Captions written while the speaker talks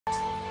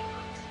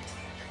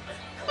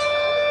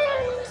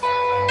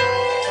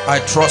I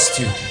trust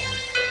you.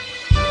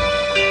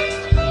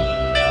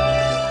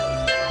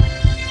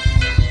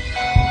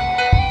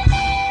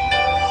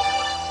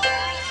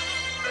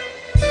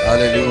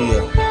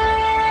 Hallelujah.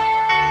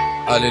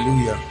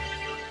 Hallelujah.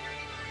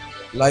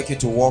 I'd like you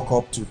to walk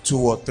up to 2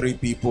 or 3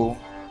 people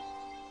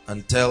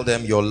and tell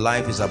them your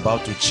life is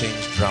about to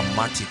change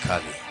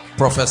dramatically.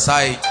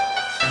 Prophesy it.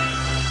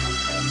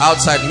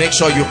 Outside, make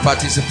sure you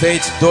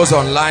participate. Those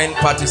online,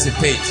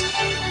 participate.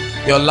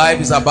 Your life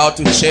is about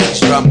to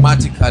change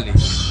dramatically.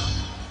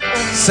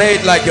 Say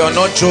it like you're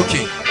not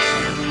joking.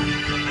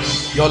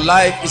 Your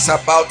life is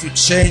about to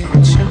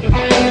change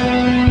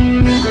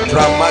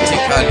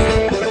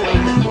dramatically.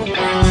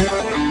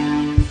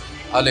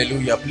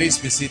 Hallelujah. Please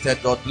be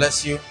seated. God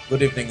bless you.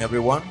 Good evening,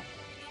 everyone.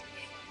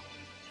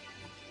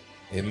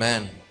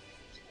 Amen.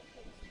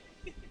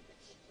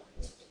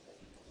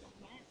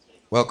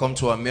 Welcome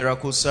to our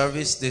miracle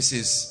service. This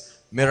is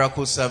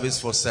miracle service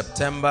for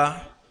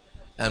September,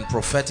 and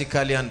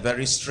prophetically and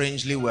very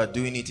strangely we're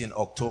doing it in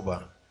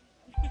October.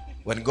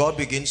 When God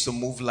begins to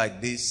move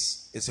like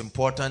this, it's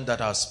important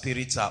that our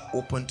spirits are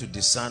open to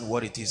discern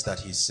what it is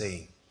that he's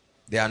saying.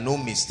 There are no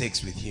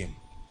mistakes with him.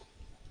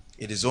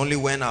 It is only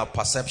when our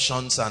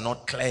perceptions are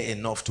not clear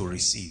enough to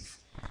receive.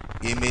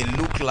 It may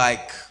look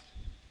like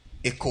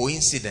a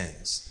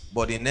coincidence,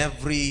 but in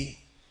every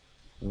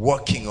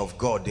working of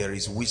God there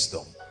is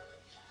wisdom.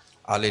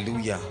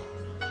 Hallelujah.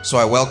 So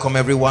I welcome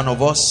every one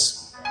of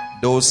us,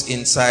 those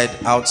inside,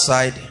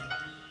 outside.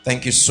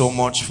 Thank you so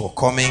much for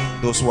coming.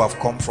 Those who have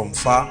come from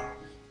far,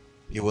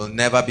 you will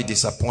never be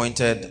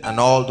disappointed. And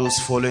all those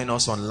following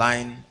us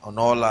online, on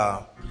all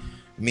our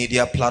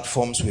media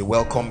platforms, we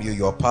welcome you.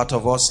 You're part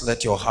of us.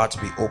 Let your heart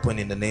be open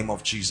in the name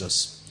of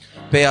Jesus.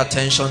 Pay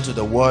attention to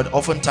the word.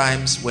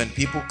 Oftentimes when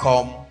people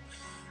come,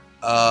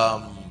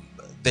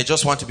 they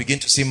just want to begin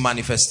to see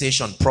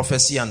manifestation,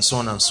 prophecy, and so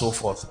on and so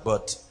forth.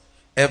 But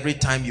every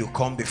time you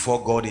come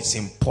before God, it's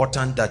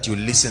important that you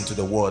listen to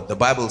the word. The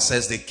Bible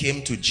says they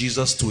came to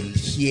Jesus to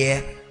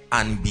hear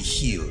and be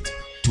healed.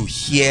 To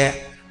hear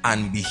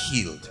and be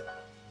healed.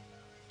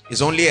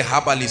 It's only a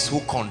herbalist who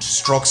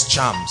constructs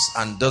charms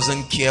and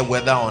doesn't care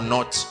whether or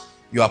not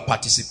you are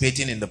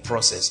participating in the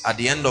process. At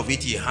the end of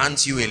it, he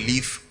hands you a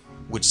leaf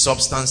with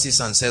substances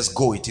and says,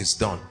 go, it is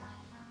done.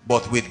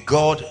 But with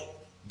God,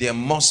 there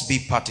must be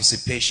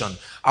participation.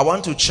 I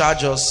want to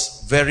charge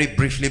us very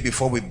briefly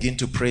before we begin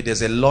to pray.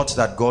 There's a lot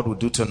that God will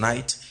do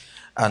tonight,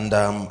 and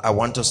I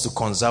want us to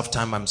conserve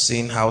time. I'm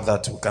seeing how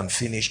that we can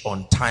finish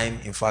on time.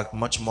 In fact,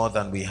 much more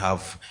than we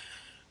have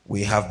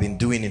been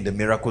doing in the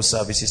miracle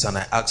services, and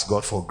I ask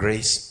God for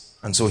grace,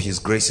 and so his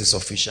grace is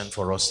sufficient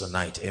for us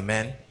tonight.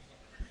 Amen.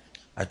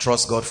 I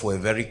trust God for a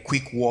very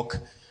quick walk,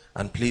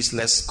 and please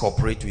let's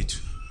cooperate with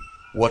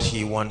what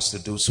he wants to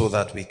do so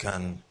that we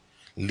can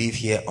leave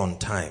here on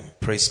time.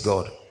 Praise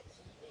God.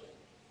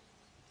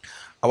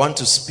 I want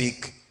to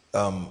speak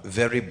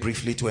very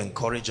briefly to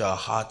encourage our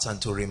hearts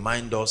and to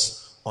remind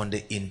us on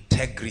the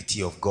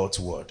integrity of God's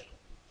word.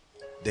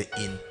 The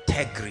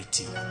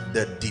integrity,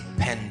 the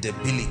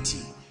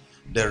dependability,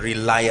 the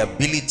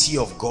reliability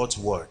of God's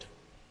word.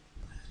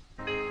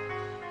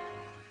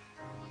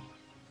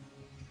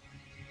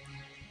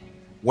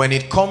 When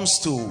it comes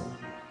to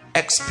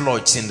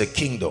exploits in the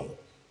kingdom,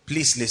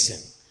 please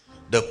listen.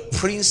 The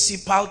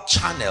principal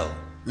channel,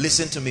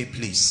 listen to me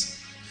please.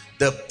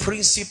 The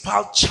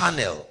principal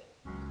channel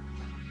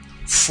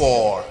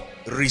for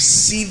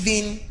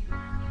receiving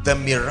the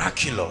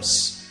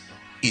miraculous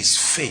is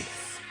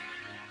faith.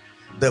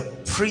 The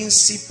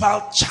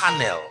principal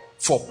channel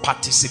for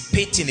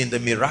participating in the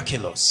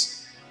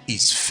miraculous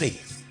is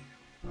faith.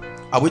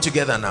 Are we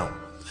together now?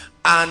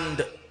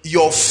 And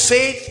your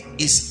faith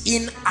is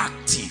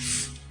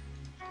inactive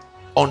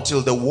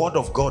until the word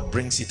of God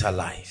brings it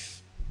alive.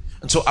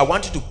 And so I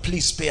want you to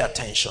please pay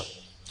attention.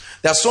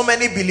 There are so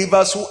many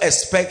believers who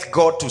expect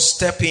God to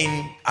step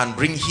in and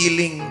bring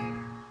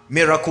healing,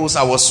 miracles.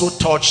 I was so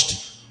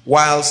touched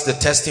whilst the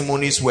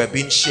testimonies were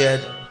being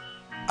shared,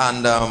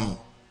 and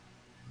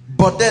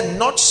but then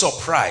not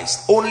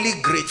surprised, only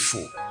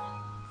grateful.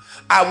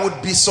 I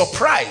would be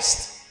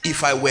surprised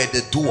if I were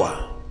the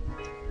doer.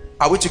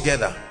 Are we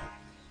together?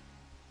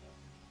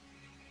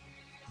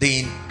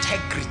 The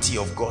integrity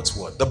of God's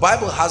word. The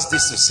Bible has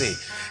this to say.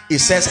 It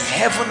says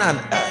heaven and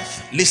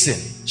earth,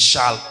 listen,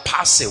 shall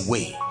pass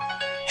away.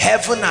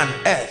 Heaven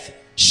and earth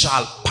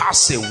shall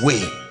pass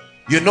away.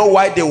 You know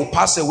why they will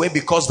pass away?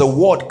 Because the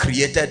word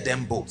created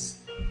them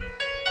both.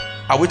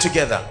 Are we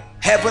together?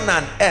 Heaven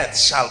and earth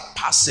shall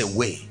pass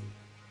away,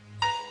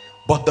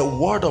 but the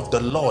word of the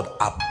Lord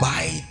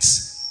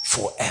abides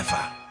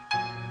forever.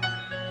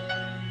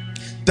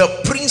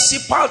 The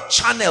principal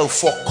channel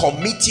for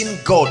committing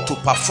God to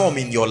perform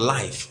in your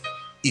life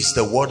is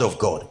the word of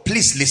God.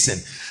 Please listen.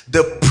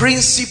 The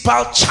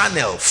principal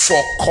channel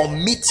for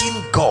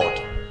committing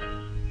God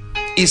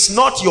is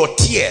not your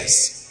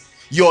tears.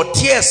 Your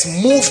tears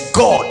move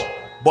God,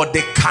 but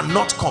they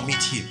cannot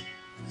commit him.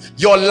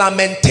 Your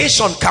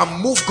lamentation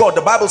can move God.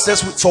 The Bible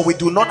says, for we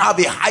do not have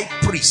a high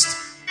priest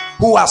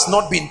who has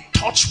not been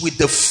touched with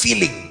the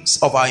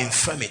feelings of our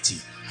infirmity,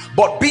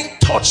 But being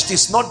touched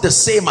is not the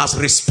same as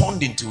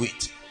responding to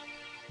it.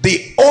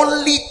 The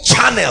only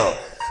channel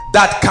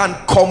that can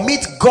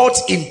commit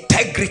God's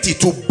integrity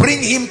to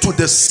bring him to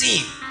the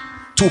scene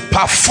to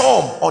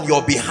perform on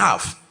your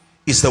behalf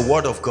is the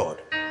word of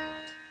God.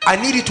 I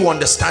need you to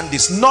understand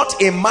this.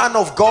 Not a man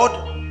of God,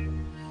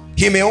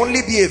 he may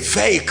only be a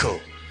vehicle,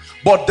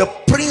 but the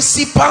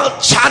principal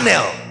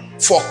channel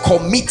for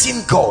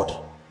committing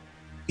God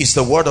is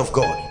the word of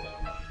God.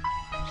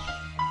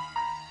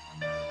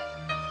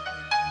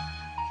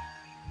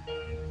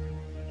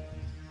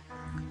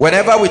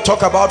 Whenever we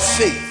talk about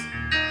faith,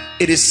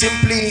 it is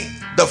simply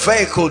the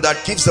vehicle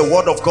that gives the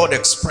word of God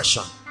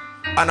expression.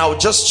 And I'll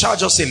just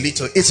charge us a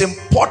little. It's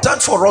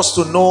important for us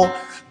to know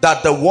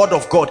that the word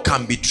of God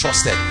can be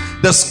trusted.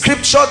 The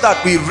scripture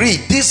that we read,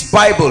 this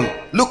Bible,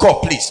 look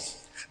up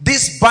please.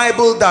 This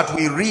Bible that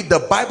we read,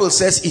 the Bible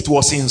says it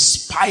was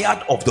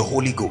inspired of the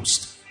Holy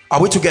Ghost.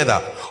 Are we together?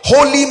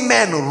 Holy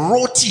men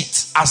wrote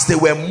it as they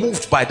were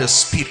moved by the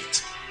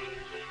Spirit.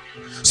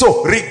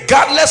 So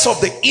regardless of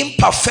the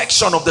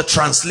imperfection of the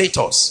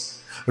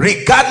translators,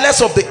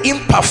 regardless of the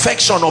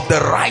imperfection of the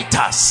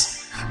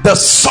writers, the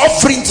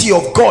sovereignty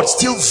of God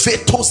still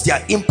vetoes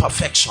their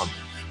imperfection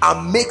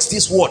and makes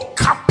this word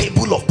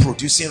capable of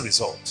producing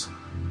results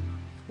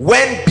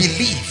when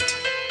believed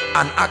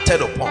and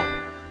acted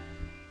upon.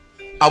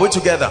 Are we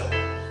together?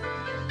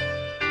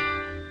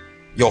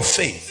 Your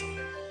faith.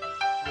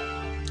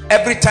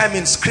 Every time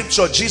in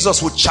scripture,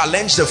 Jesus would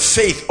challenge the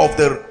faith of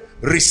the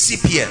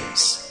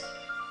recipients.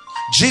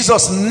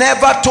 Jesus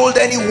never told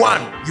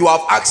anyone, you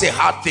have asked a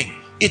hard thing.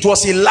 It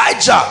was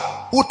Elijah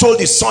who told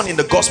his son in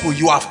the gospel,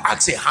 you have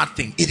asked a hard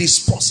thing. It is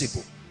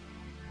possible.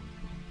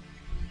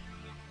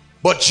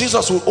 But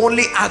Jesus will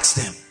only ask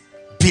them,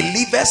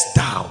 believest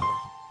thou?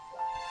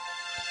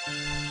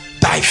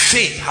 Thy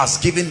faith has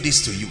given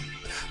this to you.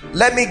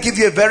 Let me give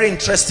you a very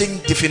interesting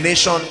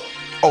definition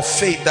of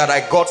faith that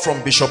I got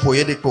from Bishop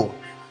Oyedepo.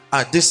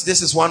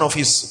 This is one of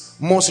his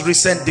most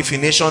recent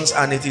definitions,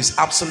 and it is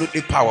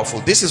absolutely powerful.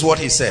 This is what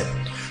he said.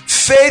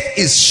 Faith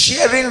is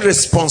sharing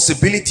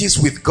responsibilities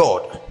with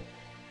God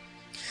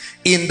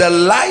in the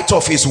light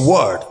of his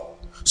word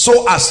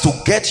so as to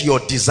get your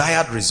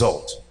desired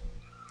result.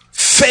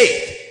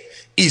 Faith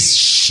is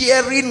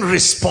sharing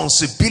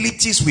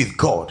responsibilities with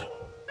God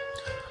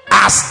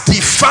as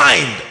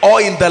defined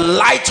or in the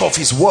light of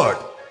his word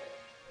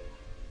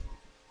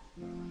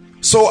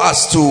so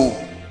as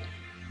to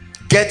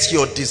get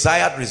your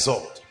desired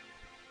result.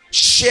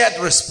 Shared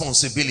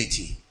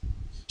responsibility.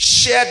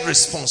 Shared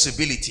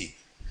responsibility.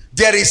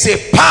 There is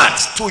a part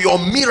to your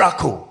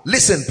miracle,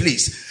 listen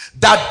please,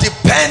 that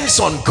depends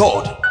on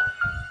God,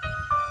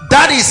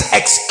 that is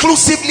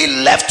exclusively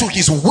left to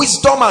his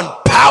wisdom and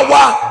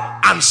power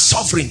and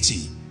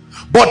sovereignty.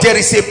 But there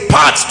is a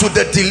part to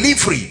the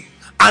delivery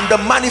and the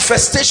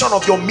manifestation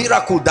of your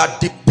miracle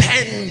that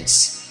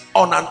depends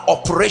on an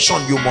operation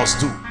you must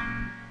do.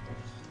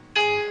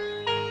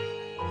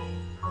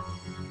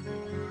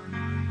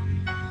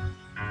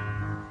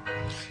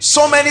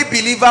 So many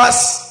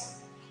believers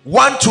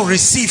want to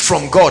receive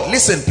from God.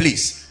 Listen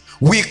please,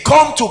 we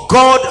come to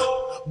God,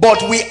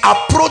 but we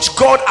approach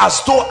God as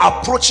though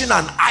approaching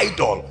an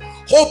idol,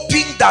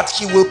 hoping that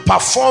he will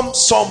perform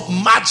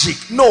some magic.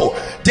 No,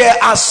 there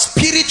are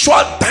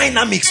spiritual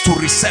dynamics to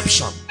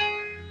reception.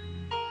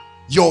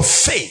 Your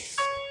faith,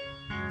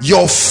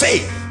 your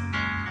faith,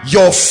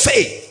 your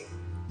faith,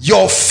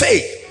 your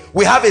faith.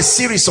 We have a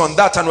series on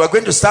that, and we're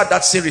going to start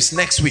that series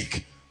next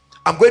week.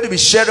 I'm going to be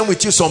sharing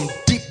with you some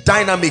deep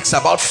dynamics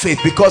about faith,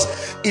 because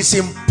it's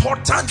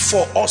important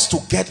for us to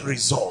get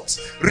results.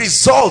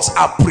 Results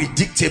are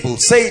predictable.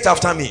 Say it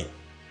after me.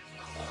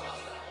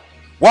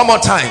 One more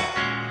time.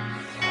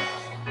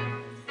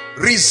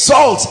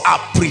 Results are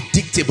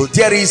predictable.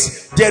 There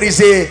is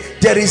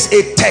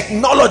a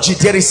technology,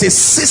 there is a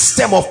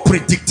system of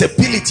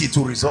predictability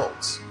to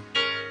results.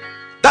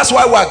 That's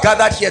why we're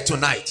gathered here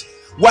tonight.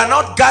 We're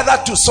not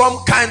gathered to some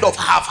kind of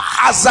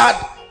haphazard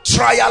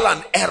trial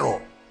and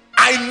error.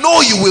 I know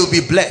you will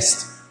be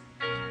blessed.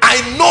 I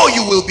know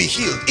you will be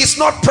healed. It's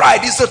not pride,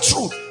 it's the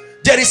truth.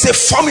 There is a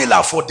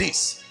formula for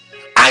this.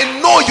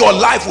 I know your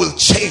life will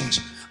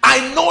change.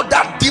 I know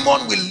that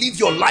demon will leave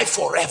your life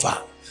forever.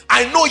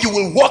 I know you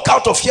will walk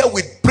out of here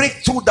with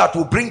breakthrough that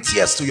will bring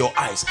tears to your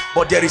eyes.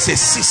 But there is a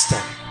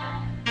system.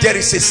 There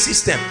is a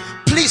system.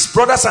 Please,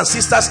 brothers and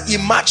sisters,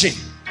 imagine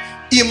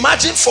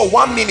for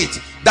 1 minute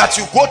that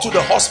you go to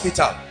the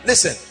hospital.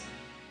 Listen,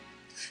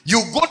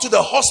 you go to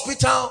the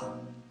hospital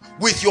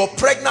with your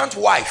pregnant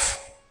wife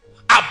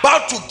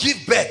about to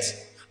give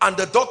birth, and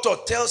the doctor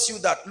tells you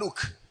that,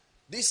 look,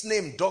 this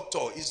name doctor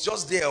is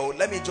just there.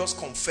 Let me just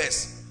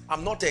confess,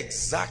 I'm not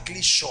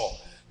exactly sure.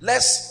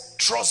 Let's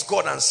trust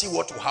God and see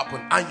what will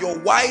happen. And your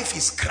wife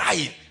is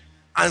crying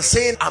and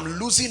saying, I'm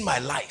losing my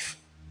life.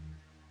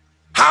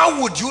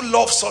 How would you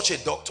love such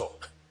a doctor?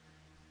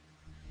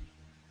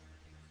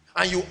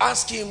 And you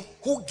ask him,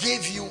 who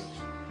gave you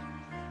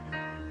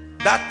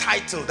that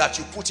title that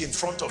you put in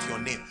front of your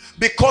name?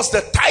 Because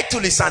the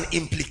title is an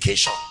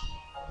implication.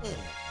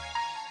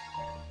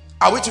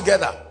 Are we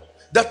together?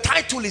 The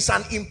title is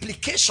an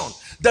implication.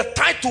 The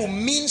title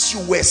means you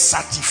were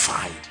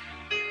certified.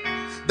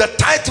 The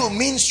title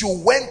means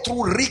you went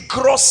through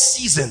rigorous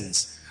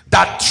seasons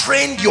that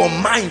trained your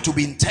mind to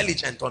be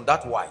intelligent on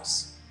that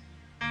wise.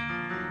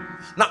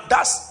 Now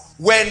that's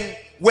when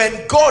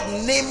God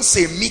names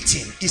a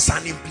meeting, it's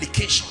an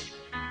implication.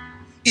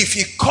 If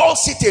he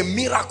calls it a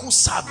miracle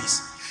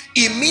service,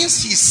 it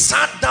means he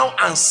sat down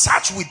and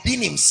searched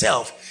within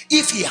himself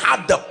if he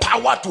had the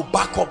power to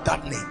back up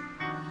that name.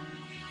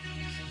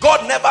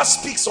 God never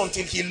speaks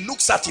until he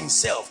looks at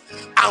himself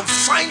and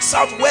finds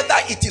out whether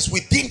it is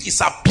within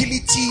his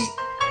ability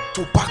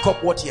to back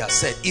up what he has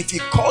said. If he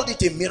called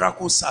it a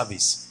miracle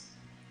service,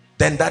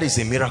 then that is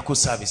a miracle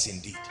service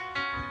indeed.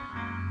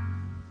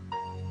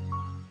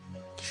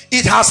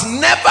 It has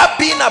never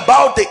been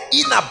about the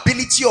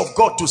inability of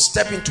God to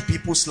step into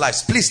people's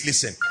lives. Please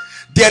listen.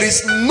 There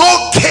is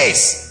no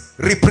case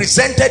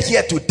represented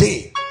here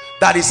today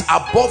that is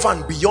above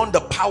and beyond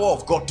the power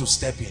of God to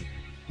step in.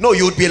 No,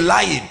 you would be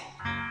lying.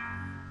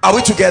 Are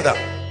we together?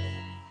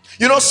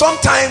 You know,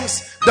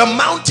 sometimes the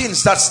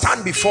mountains that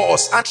stand before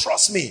us, and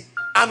trust me,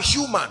 I'm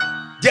human.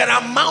 There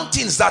are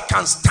mountains that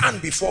can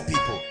stand before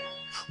people.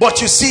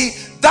 But you see,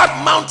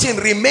 that mountain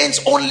remains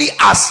only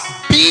as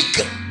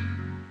big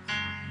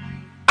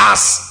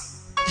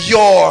as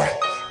your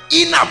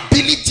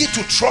inability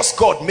to trust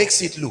God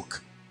makes it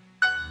look.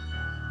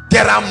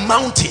 There are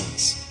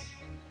mountains.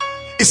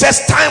 It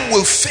says time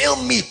will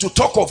fail me to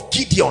talk of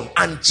Gideon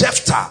and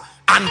Jephthah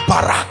and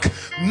Barak,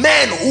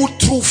 men who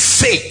through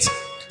faith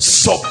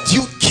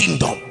subdued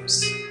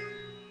kingdoms.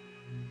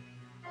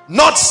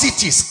 Not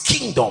cities,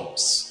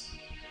 kingdoms.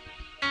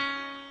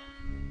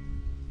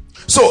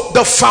 So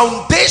the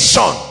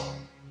foundation,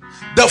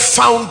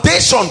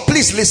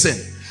 please listen,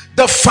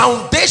 the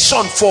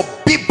foundation for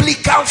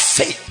biblical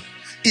faith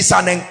is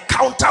an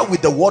encounter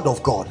with the word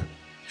of God.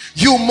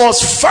 You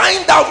must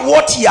find out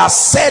what he has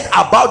said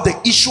about the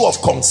issue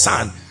of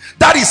concern.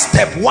 That is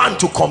step one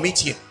to commit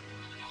him.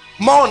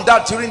 More on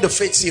that during the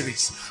faith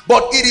series.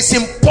 But it is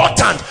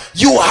important.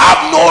 You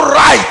have no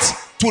right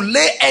to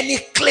lay any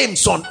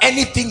claims on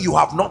anything you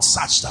have not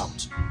searched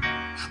out,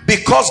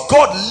 because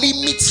God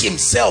limits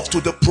himself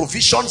to the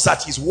provisions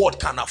that his word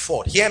can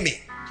afford. Hear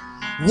me.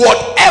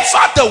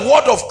 Whatever the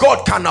word of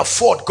God can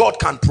afford, God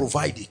can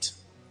provide it.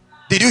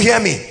 Did you hear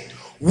me?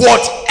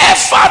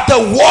 Whatever the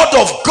word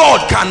of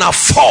God can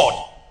afford,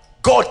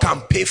 God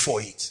can pay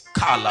for it.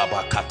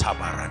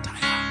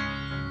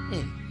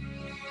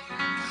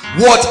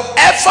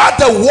 Whatever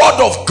the word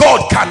of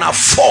God can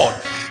afford,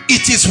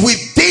 it is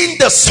within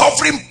the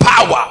sovereign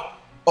power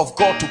of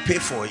God to pay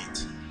for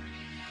it.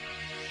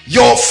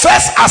 Your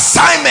first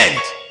assignment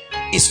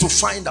is to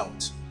find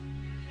out.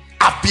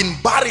 I've been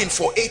barren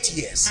for 8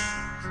 years.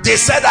 They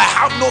said I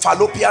have no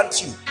fallopian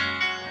tube.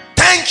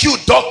 Thank you,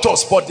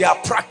 doctors, but they are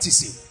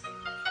practicing.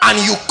 And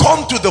you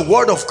come to the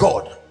word of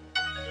God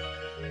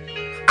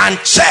and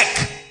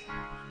check,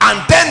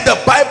 and then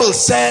the Bible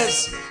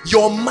says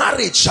your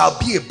marriage shall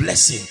be a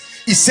blessing.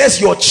 It says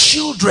your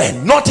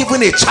children, not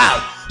even a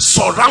child,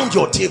 surround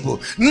your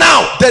table.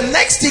 Now the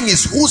next thing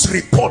is, whose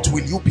report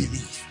will you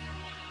believe?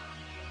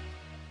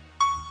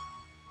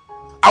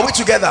 Are we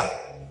together?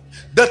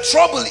 The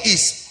trouble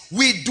is,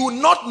 we do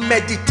not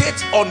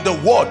meditate on the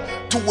word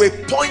to a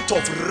point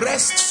of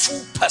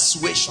restful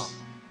persuasion.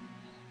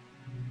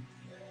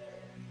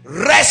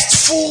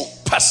 Restful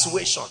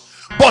persuasion.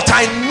 But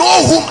I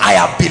know whom I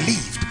have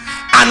believed,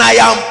 and I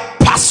am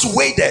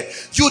persuaded.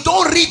 You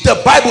don't read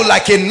the Bible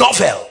like a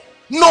novel.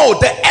 No,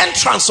 the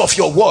entrance of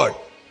your word.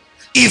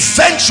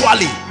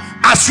 Eventually,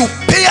 as you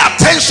pay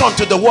attention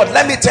to the word,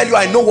 let me tell you,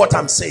 I know what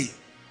I'm saying.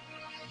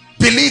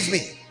 Believe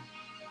me,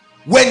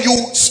 when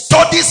you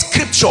study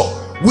scripture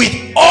with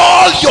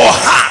all your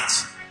heart,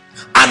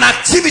 an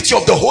activity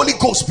of the Holy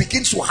Ghost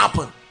begins to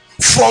happen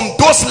from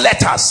those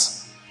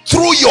letters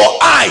through your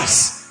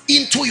eyes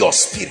into your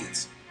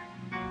spirit.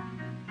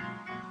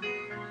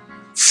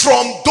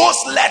 From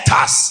those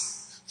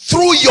letters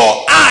through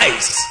your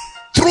eyes,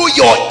 through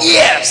your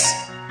ears,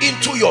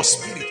 into your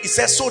spirit. It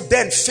says, so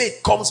then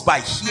faith comes by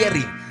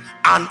hearing,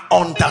 and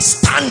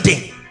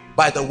understanding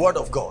by the word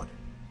of God.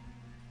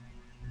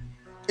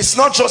 It's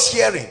not just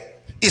hearing,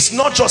 it's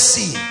not just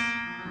seeing.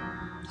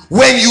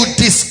 When you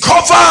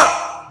discover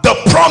the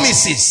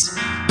promises,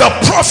 the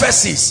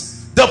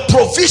prophecies, the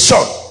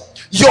provision,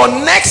 your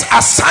next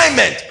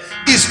assignment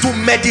is to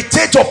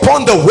meditate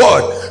upon the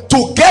word,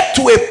 to get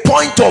to a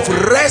point of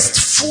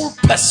restful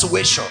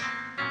persuasion.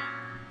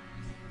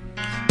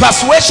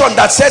 Persuasion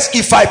that says,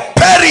 if I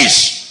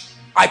perish,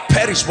 I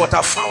perish, but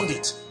I found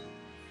it.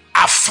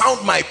 I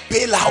found my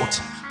bailout.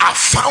 I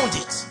found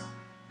it.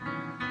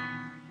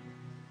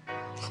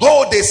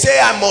 Oh, they say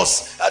I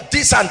must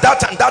this and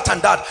that and that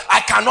and that. I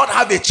cannot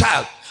have a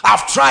child.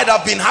 I've tried.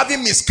 I've been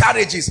having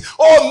miscarriages.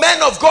 Oh,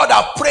 men of God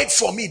have prayed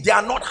for me. They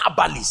are not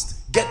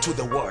herbalists. Get to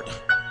the word.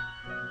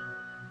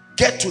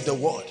 Get to the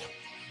word.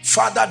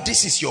 Father,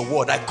 this is your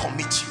word. I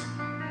commit you.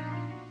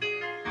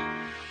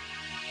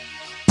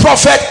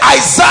 Prophet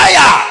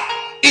Isaiah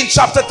in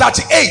chapter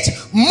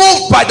 38,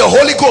 moved by the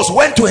Holy Ghost,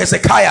 went to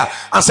Hezekiah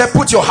and said,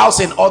 put your house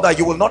in order,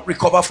 you will not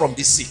recover from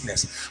this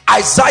sickness.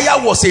 Isaiah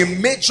was a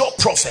major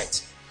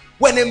prophet.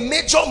 When a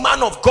major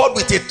man of God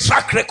with a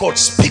track record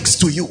speaks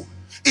to you,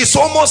 it's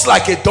almost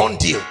like a done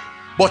deal.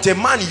 But a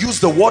man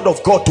used the word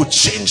of God to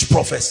change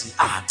prophecy.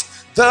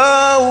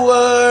 The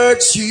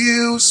words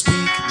you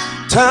speak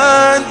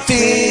turn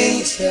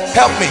things.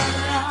 Help me.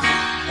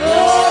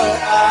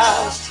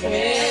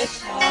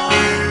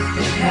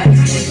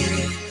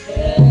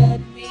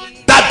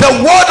 That the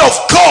word of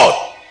God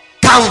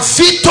can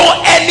veto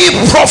any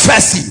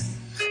prophecy,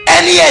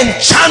 any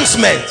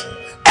enchantment,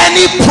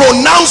 any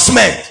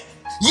pronouncement.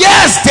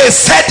 Yes, they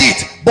said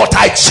it, but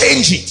I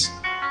change it.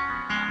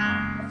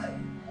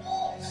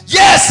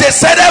 Yes, they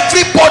said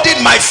everybody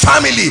in my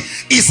family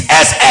is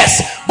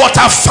SS, but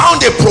I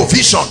found a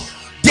provision.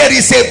 There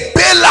is a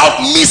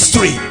bailout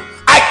mystery.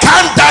 I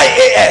can't die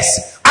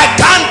AS, I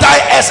can't die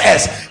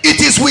SS.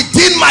 It is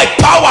within my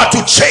power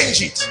to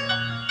change it.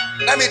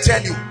 Let me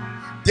tell you,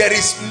 there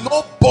is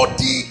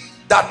nobody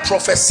that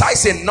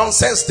prophesies a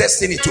nonsense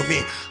destiny to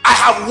me. I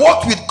have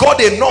worked with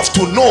God enough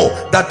to know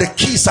that the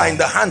keys are in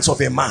the hands of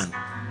a man.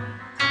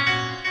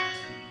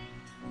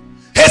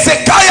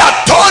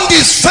 Hezekiah turned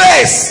his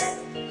face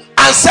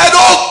and said,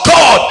 oh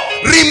God,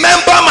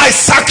 remember my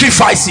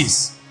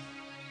sacrifices.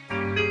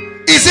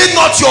 Is it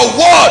not your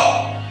word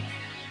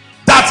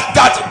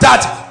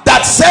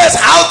that says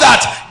how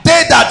that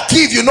they that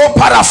give, you know,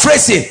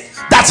 paraphrasing,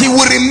 that he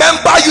will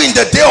remember you in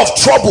the day of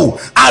trouble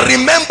and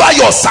remember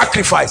your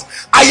sacrifice.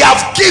 I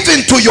have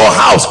given to your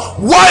house.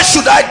 Why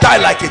should I die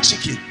like a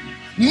chicken?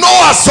 No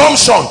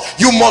assumption.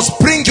 You must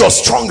bring your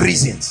strong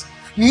reasons.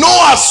 No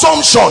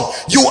assumption.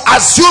 You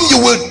assume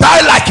you will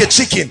die like a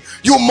chicken.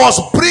 You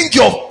must bring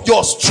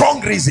your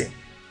strong reason.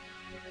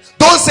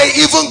 Don't say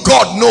even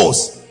God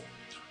knows.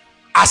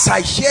 As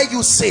I hear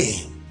you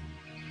say,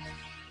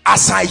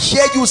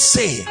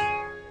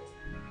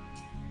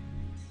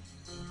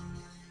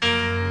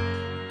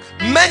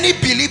 many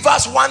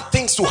believers want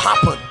things to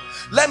happen.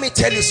 Let me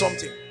tell you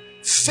something.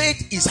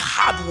 Faith is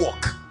hard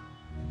work.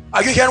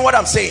 Are you hearing what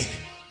I'm saying?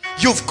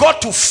 You've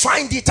got to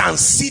find it and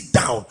sit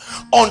down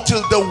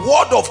until the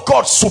word of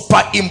God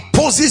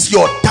superimposes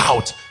your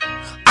doubt.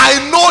 I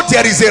know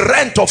there is a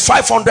rent of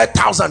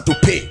 500,000 to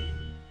pay.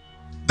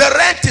 The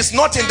rent is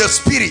not in the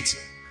spirit.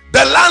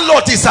 The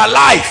landlord is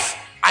alive.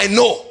 I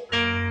know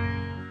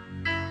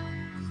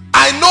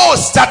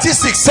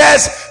statistics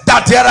says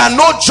that there are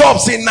no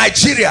jobs in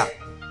Nigeria.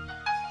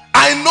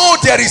 I know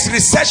there is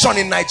recession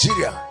in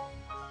Nigeria.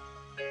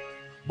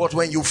 But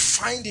when you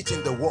find it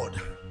in the word,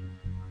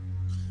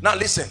 now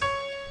listen,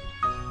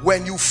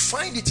 when you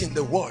find it in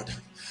the word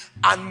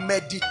and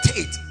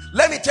meditate,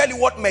 let me tell you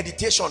what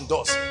meditation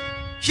does.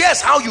 Here's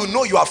how you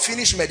know you are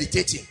finished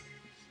meditating.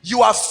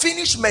 You are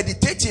finished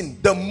meditating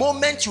the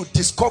moment you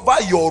discover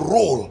your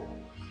role.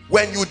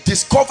 When you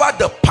discover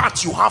the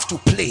part you have to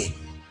play,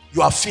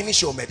 you have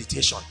finished your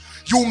meditation.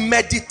 You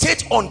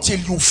meditate until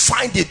you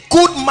find it.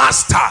 Good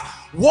master,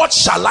 what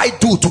shall I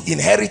do to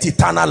inherit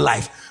eternal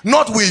life?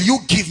 Not will you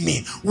give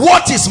me.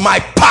 What is my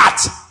part?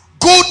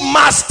 Good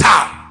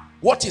master,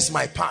 what is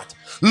my part?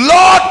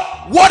 Lord,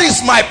 what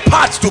is my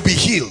part to be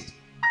healed?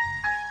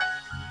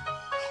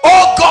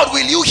 Oh God,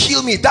 will you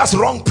heal me? That's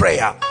wrong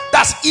prayer.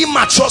 That's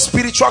immature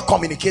spiritual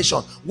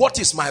communication. What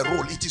is my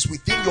role? It is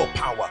within your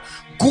power.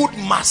 Good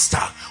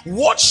master,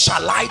 what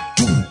shall I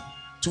do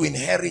to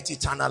inherit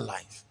eternal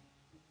life?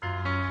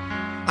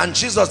 And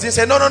Jesus didn't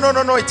say, no,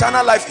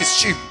 eternal life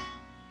is cheap.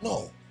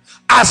 No.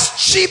 As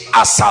cheap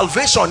as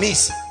salvation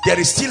is, there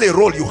is still a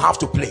role you have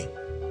to play.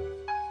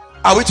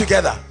 Are we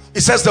together?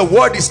 It says the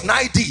word is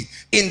nigh thee,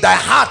 in thy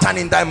heart and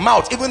in thy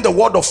mouth, even the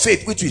word of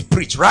faith which we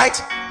preach,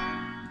 right?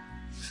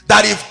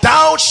 That if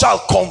thou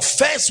shalt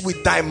confess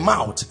with thy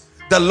mouth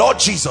the Lord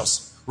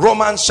Jesus,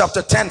 Romans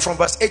chapter 10 from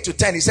verse 8 to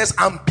 10, he says,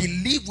 and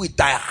believe with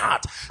thy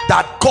heart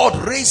that God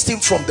raised him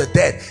from the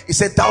dead, he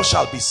said, thou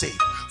shalt be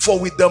saved. For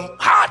with the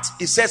heart,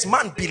 it says,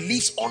 man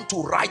believes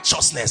unto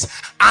righteousness,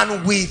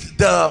 and with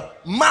the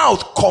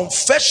mouth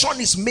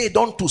confession is made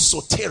unto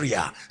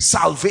soteria,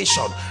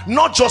 salvation.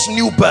 Not just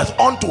new birth,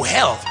 unto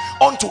health,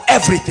 unto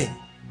everything.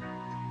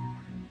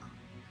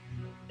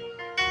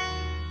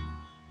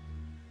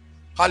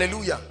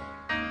 Hallelujah.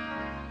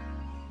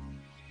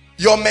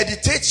 Your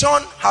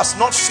meditation has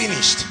not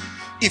finished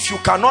if you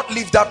cannot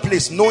leave that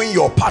place knowing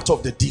you're part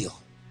of the deal.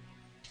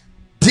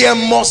 There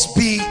must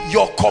be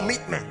your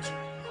commitment.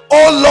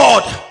 Oh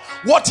Lord,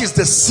 what is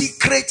the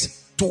secret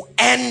to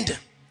end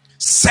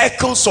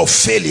cycles of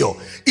failure?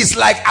 It's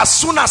like as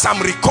soon as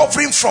I'm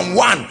recovering from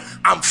one,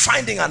 I'm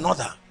finding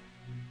another.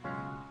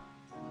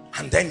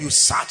 And then you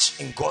search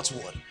in God's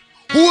word.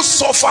 Who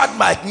suffered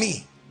like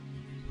me?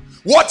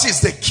 What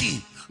is the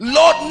key?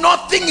 Lord,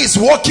 nothing is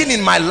working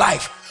in my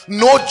life.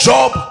 No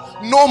job,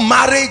 no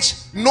marriage,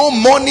 no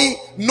money,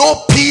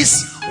 no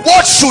peace.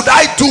 What should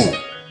I do?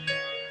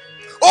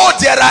 Oh,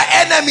 there are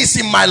enemies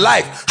in my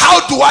life.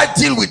 How do I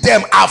deal with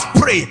them? I've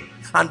prayed.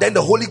 And then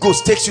the Holy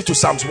Ghost takes you to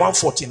Psalms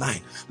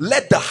 149.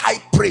 Let the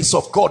high praise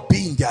of God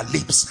be in their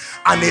lips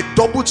and a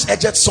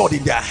double-edged sword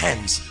in their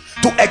hands,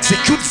 to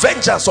execute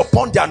vengeance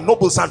upon their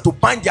nobles and to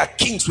bind their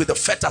kings with the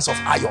fetters of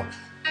iron,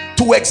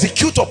 to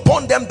execute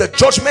upon them the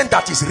judgment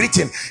that is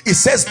written. It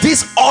says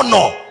this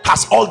honor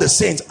has all the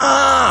saints.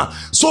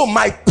 So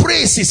my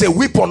praise is a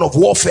weapon of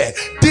warfare.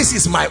 This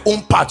is my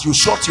own part. You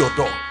shut your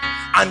door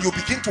and you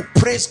begin to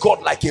praise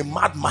God like a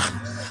madman.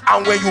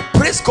 And when you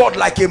praise God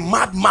like a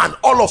madman,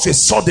 all of a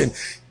sudden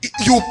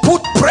you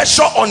put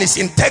pressure on his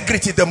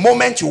integrity the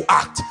moment you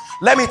act.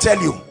 Let me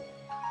tell you,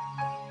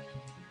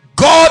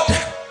 God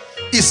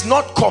is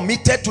not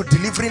committed to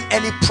delivering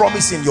any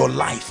promise in your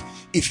life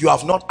if you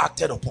have not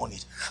acted upon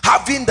it.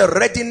 Having the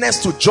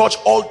readiness to judge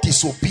all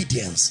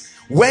disobedience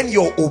when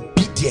your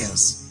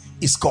obedience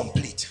is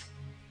complete.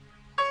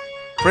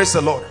 Praise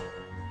the Lord.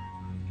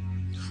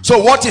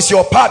 So what is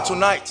your part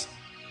tonight?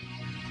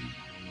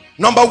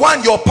 Number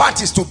one, your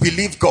part is to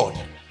believe God.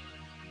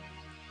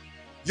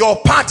 Your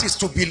part is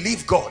to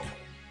believe God.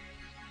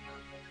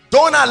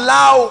 Don't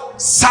allow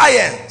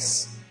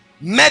science,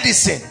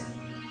 medicine,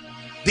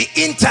 the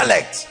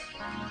intellect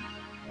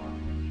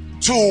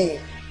to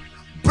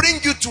bring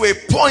you to a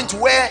point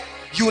where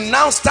you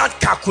now start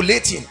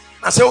calculating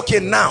and say,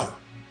 okay, now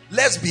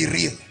let's be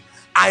real.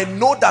 I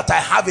know that I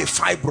have a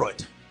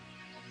fibroid.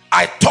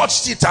 I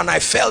touched it and I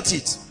felt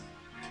it.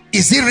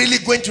 Is it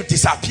really going to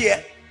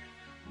disappear?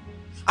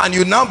 And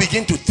you now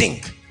begin to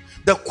think.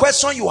 The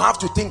question you have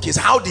to think is,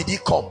 how did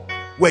it come?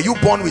 Were you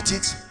born with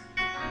it?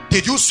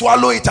 Did you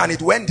swallow it and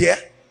it went there?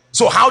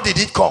 So how did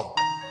it come?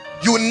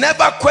 You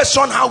never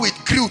question how it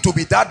grew to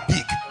be that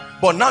big,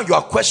 but now you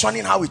are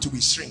questioning how it will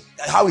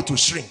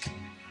shrink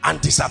and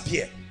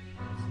disappear.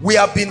 We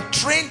have been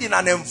trained in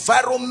an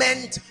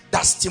environment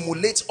that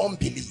stimulates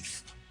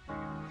unbelief.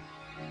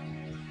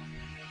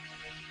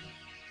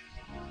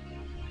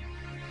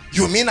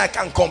 You mean I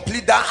can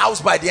complete that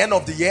house by the end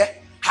of the year?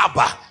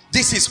 Haba,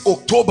 this is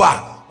October.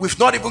 We've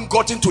not even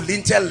gotten to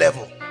lintel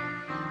level.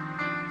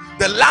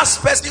 The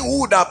last person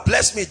who would have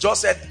blessed me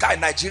just said, "Guy,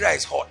 Nigeria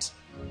is hot."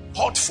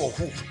 Hot for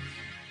who?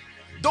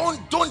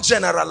 Don't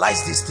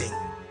generalize this thing.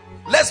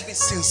 Let's be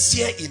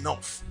sincere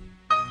enough.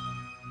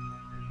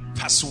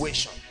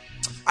 Persuasion.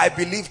 I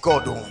believe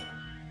God.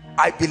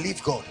 I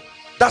believe God.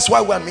 That's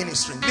why we're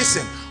ministering.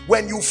 Listen,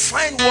 when you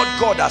find what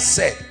God has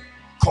said,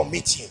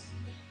 commit him.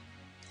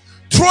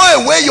 Throw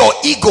away your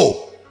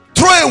ego,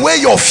 throw away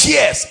your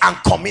fears, and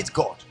commit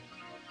God.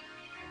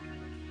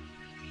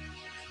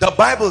 The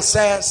Bible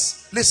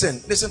says,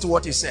 listen to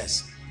what it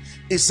says.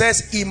 It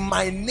says, in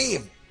my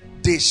name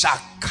they shall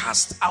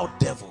cast out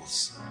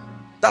devils.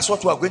 That's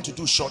what we are going to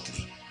do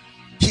shortly.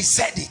 He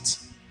said it.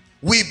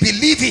 We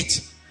believe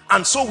it.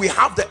 And so we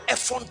have the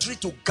effrontery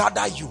to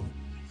gather you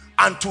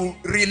and to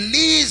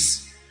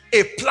release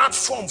a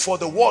platform for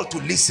the world to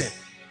listen.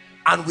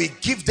 And we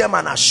give them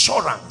an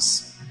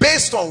assurance.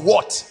 Based on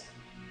what?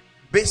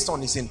 Based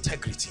on his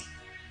integrity.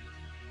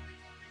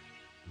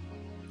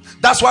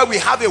 That's why we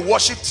have a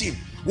worship team.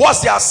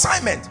 What's the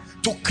assignment?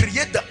 To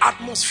create the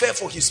atmosphere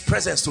for his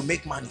presence to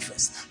make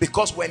manifest.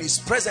 Because when his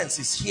presence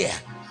is here,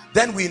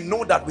 then we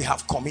know that we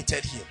have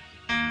committed him.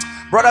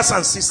 Brothers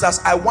and sisters,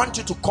 I want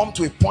you to come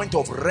to a point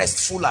of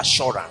restful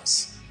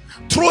assurance.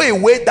 Throw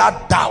away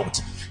that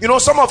doubt. You know,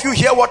 some of you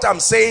hear what I'm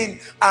saying,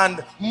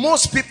 and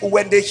most people,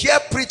 when they hear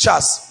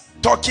preachers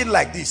talking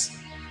like this,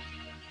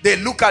 they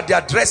look at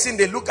their dressing,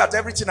 they look at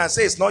everything and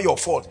say, it's not your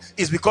fault.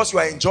 It's because you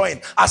are enjoying.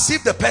 As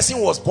if the person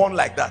was born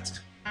like that.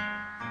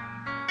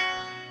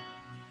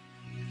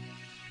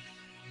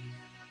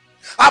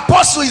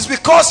 Apostle, is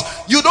because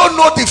you don't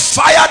know the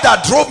fire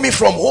that drove me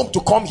from home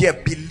to come here.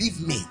 Believe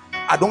me,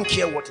 I don't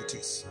care what it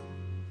is.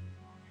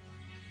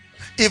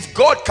 If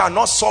God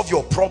cannot solve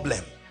your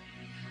problem,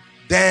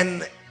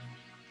 then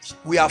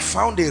we have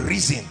found a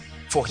reason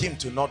for him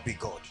to not be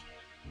God.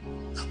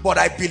 But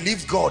I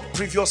believe God.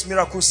 Previous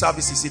miracle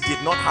services, it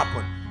did not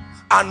happen.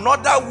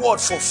 Another word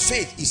for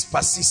faith is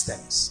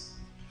persistence.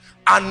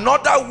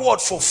 Another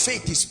word for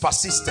faith is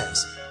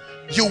persistence.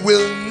 You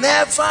will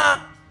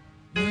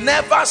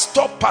never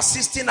stop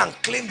persisting and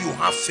claim you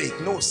have faith.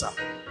 No, sir.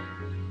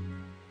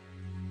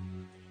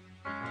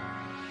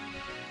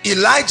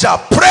 Elijah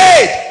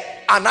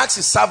prayed and asked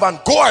his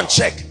servant, go and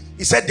check.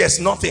 He said, there's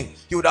nothing.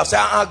 He would have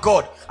said,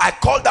 God, I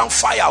called down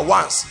fire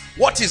once.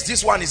 What is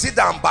this one? Is it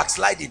that I'm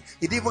backsliding?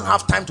 He didn't even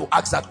have time to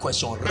ask that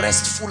question.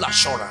 Restful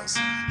assurance.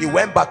 He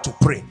went back to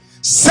pray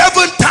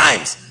 7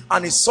 times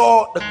and he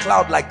saw the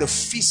cloud like the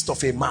fist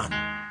of a man.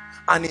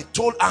 And he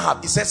told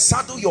Ahab, he said,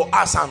 saddle your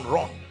ass and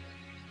run.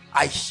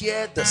 I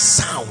hear the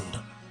sound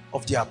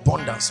of the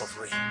abundance of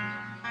rain.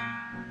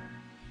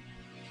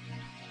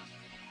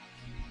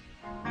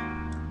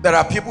 There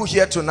are people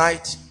here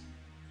tonight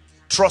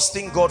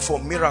trusting God for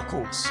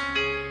miracles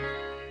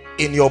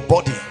in your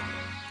body.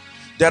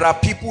 There are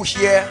people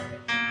here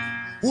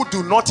who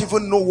do not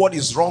even know what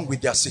is wrong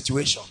with their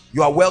situation.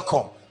 You are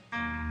welcome.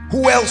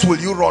 Who else will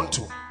you run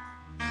to?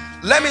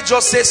 Let me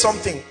just say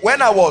something.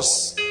 When I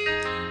was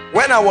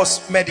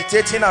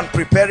meditating and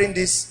preparing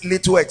this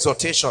little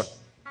exhortation,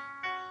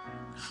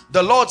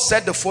 The Lord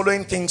said the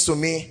following things to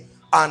me,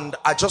 and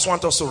I just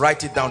want us to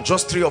write it down.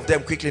 Just 3 of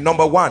them quickly.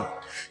 Number 1,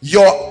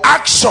 your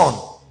action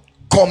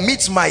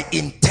commits my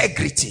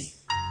integrity.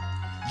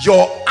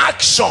 Your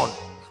action,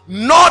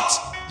 not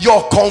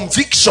your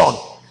conviction.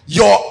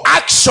 Your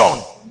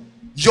action.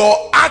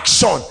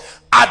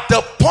 At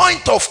the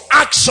point of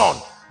action,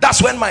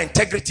 that's when my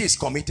integrity is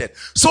committed.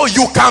 So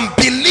you can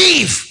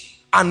believe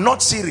and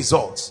not see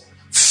results.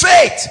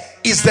 Faith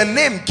is the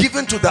name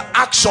given to the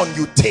action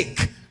you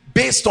take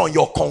based on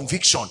your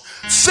conviction.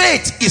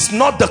 Faith is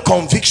not the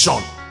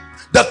conviction.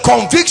 The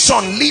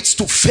conviction leads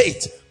to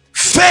faith.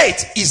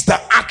 Faith is the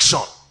action.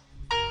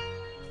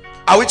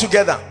 Are we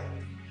together?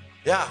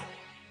 Yeah.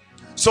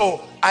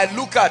 So I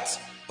look at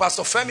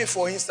Pastor Femi,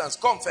 for instance.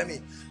 Come,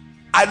 Femi.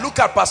 I look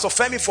at Pastor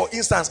Femi, for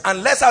instance,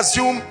 and let's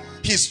assume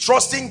he's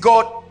trusting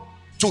God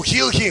to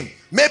heal him,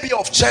 maybe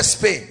of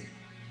chest pain.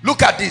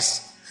 Look at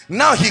this.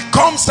 Now he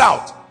comes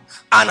out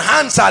and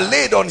hands are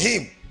laid on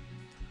him,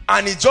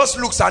 and he just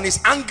looks and is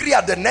angry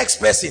at the next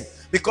person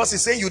because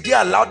he's saying you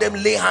didn't allow them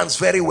lay hands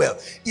very well.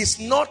 It's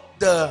not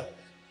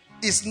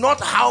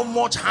how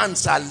much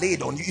hands are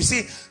laid on you. You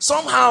see,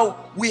 somehow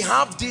we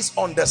have this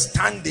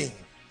understanding.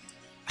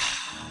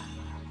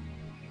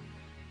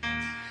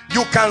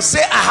 You can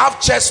say I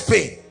have chest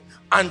pain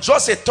and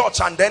just a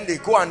touch, and then they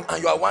go and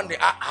you are wondering,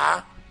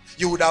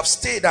 you would have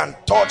stayed and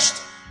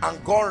touched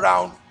and gone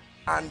around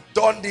and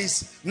done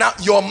this. Now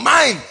your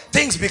mind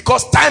thinks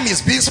because time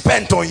is being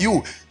spent on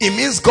you, it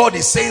means God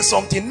is saying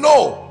something.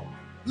 No.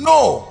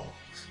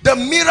 The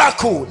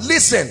miracle,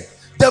 listen,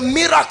 the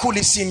miracle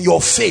is in your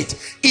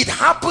faith. It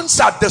happens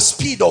at the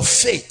speed of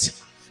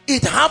faith.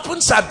 It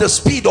happens at the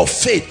speed of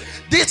faith.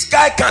 This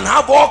guy can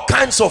have all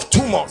kinds of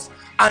tumors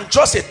and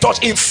just a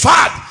touch. In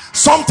fact,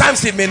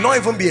 sometimes it may not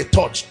even be a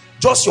touch,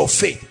 just your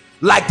faith.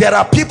 Like there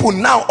are people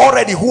now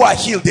already who are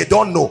healed, they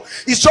don't know.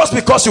 It's just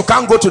because you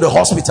can't go to the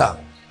hospital.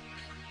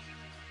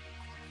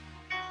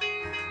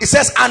 It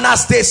says, and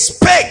as they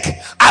spake,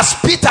 as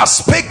Peter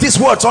spake these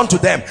words unto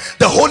them,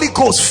 the Holy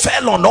Ghost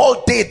fell on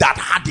all they that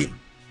had him.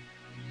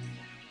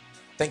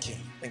 Thank you.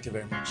 Thank you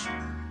very much.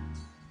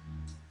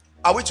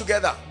 Are we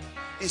together?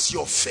 It's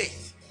your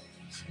faith.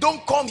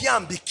 Don't come here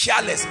and be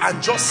careless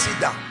and just sit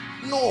down.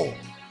 No.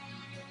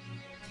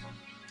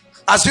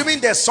 Assuming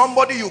there's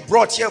somebody you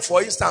brought here,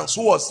 for instance,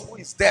 who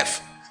is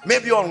deaf,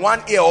 maybe on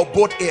one ear or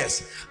both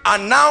ears,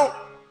 and now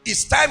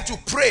it's time to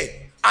pray.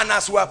 And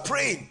as we are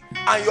praying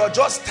and you're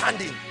just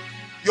standing,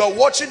 you're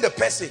watching the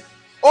person.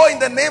 Oh, in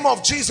the name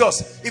of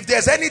Jesus, if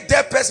there's any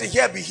deaf person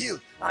here, be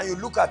healed. And you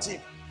look at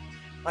him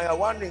and you're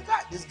wondering,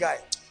 God, this guy,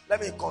 let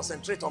me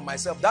concentrate on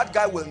myself. That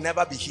guy will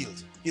never be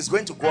healed. He's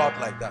going to go out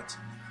like that.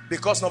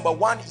 Because number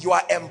one, you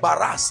are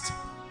embarrassed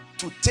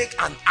to take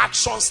an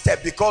action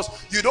step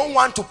because you don't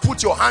want to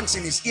put your hands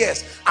in his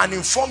ears and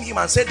inform him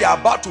and say they're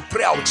about to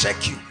pray, I'll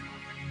check you.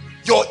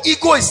 Your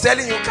ego is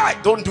telling you,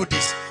 guy, don't do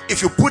this.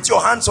 If you put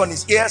your hands on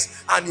his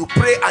ears and you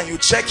pray and you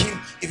check him,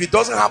 if it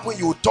doesn't happen,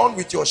 you turn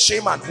with your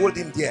shame and hold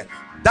him there.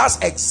 That's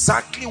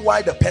exactly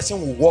why the person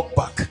will walk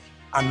back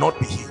and not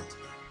be healed.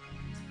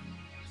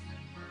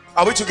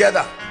 Are we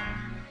together?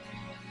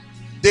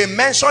 They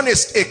mention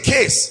a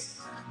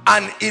case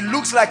and it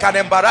looks like an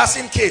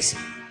embarrassing case.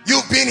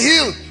 You've been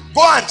healed.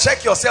 Go and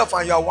check yourself,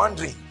 and you are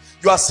wondering.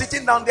 You are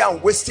sitting down there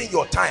and wasting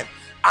your time.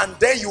 And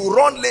then you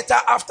run later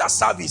after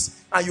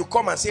service and you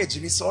come and say,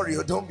 Jimmy, sorry,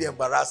 don't be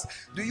embarrassed.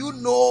 Do you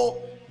know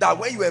that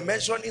when you were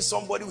mentioning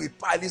somebody with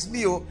pile, it's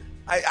me,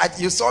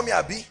 you saw me,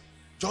 Abi?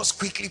 Just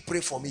quickly pray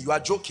for me. You are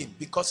joking,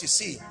 because you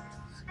see,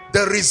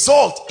 the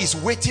result is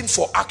waiting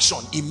for action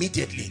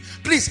immediately.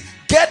 Please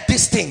get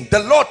this thing.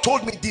 The Lord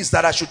told me this,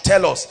 that I should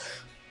tell us.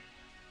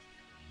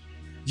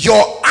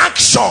 Your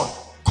action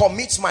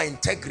commits my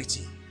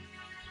integrity.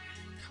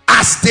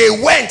 As they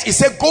went, he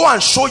said, go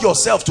and show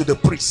yourself to the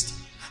priest.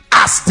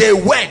 As they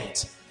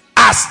went,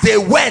 as they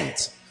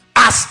went,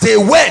 as they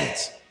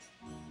went.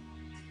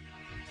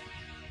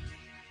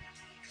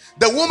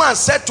 The woman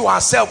said to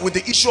herself with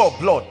the issue of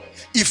blood,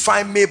 if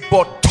I may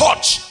but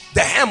touch the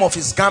hem of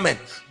his garment.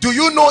 Do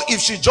you know, if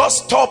she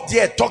just stopped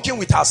there talking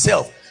with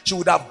herself, she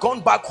would have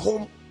gone back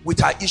home with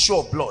her issue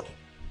of blood.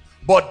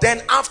 But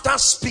then after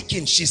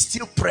speaking, she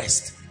still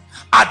pressed.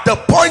 At the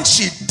point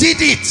she did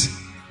it,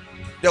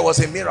 there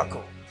was a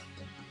miracle.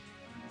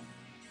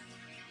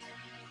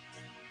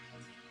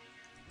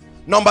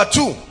 Number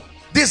two,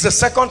 this is the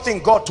second thing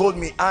God told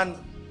me, and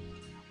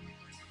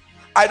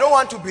I don't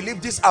want to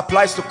believe this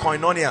applies to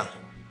koinonia.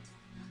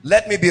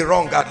 Let me be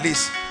wrong at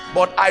least,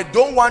 but I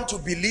don't want to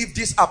believe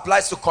this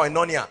applies to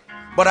koinonia,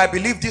 but I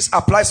believe this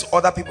applies to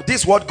other people.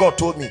 This is what God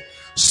told me.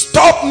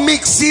 Stop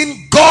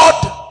mixing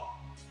God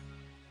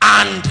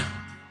and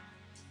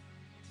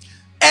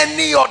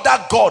any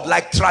other God,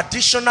 like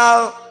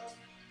traditional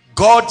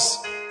gods,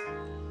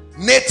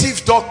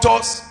 native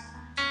doctors.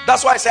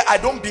 That's why I say I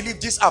don't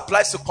believe this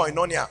applies to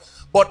koinonia,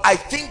 but I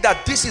think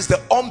that this is the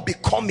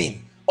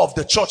unbecoming of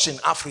the church in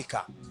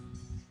Africa.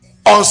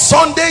 On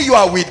Sunday you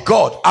are with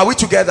God. Are we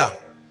together?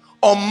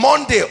 On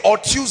Monday or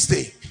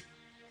Tuesday,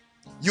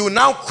 you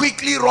now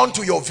quickly run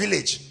to your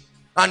village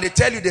and they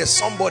tell you there's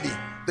somebody.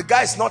 The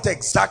guy is not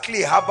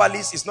exactly a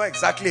herbalist, he's not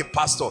exactly a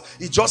pastor,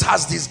 he just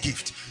has this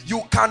gift.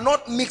 You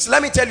cannot mix.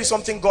 Let me tell you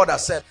something God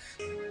has said.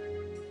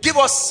 Give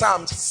us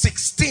Psalm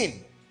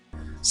 16.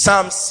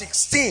 Psalm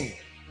 16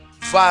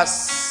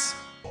 verse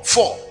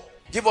 4.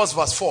 Give us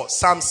verse 4.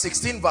 Psalm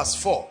 16 verse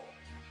 4.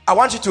 I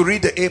want you to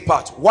read the A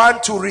part.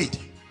 1, 2, read.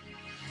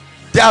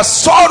 Their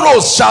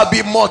sorrows shall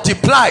be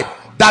multiplied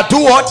that do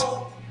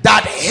what?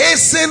 That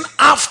hasten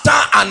after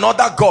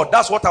another God.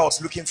 That's what I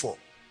was looking for.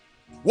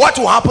 What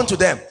will happen to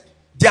them?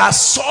 Their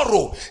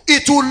sorrow,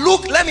 it will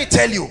look, let me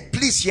tell you,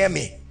 please hear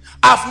me.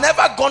 I've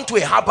never gone to a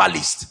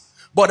herbalist,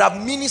 but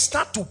I've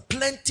ministered to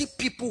plenty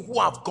people who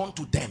have gone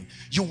to them.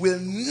 You will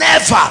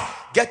never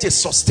get a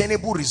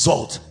sustainable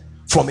result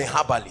from a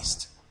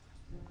herbalist.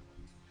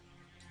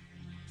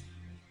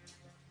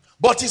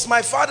 But it's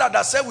my father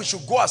that said we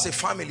should go as a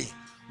family.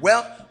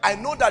 Well, I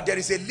know that there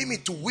is a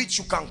limit to which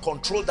you can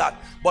control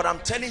that, but I'm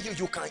telling you,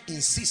 you can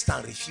insist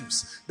and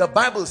refuse. The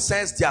Bible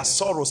says their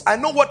sorrows. I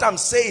know what I'm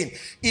saying.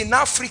 In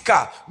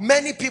Africa,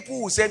 many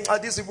people will say, oh,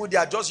 these people, they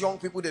are just young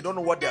people, they don't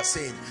know what they are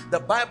saying. The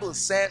Bible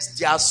says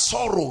their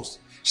sorrows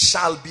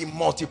shall be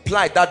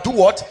multiplied. That do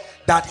what?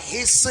 That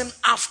hasten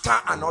after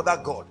another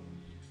God.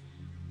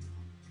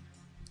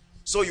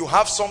 So you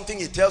have something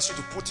he tells you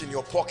to put in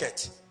your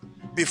pocket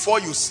before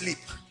you sleep.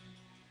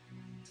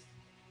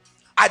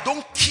 I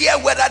don't care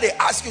whether they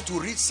ask you to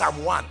read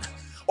Psalm 1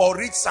 or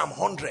read Psalm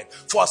 100.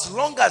 For as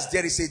long as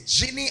there is a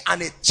genie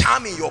and a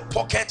charm in your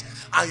pocket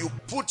and you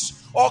put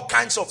all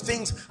kinds of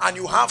things and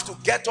you have to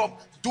get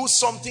up, do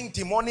something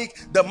demonic,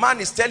 the man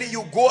is telling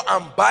you, go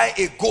and buy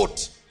a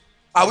goat.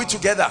 Are we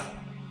together?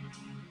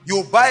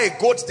 You buy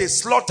a goat, they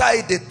slaughter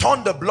it, they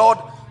turn the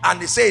blood,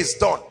 and they say it's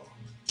done.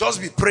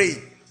 Just be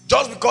praying.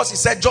 Just because he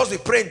said just be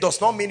praying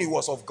does not mean it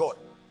was of God.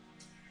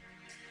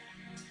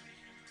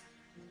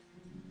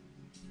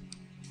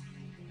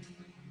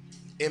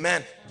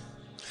 Amen.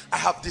 I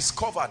have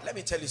discovered, let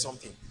me tell you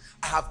something.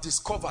 I have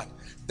discovered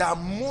that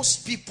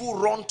most people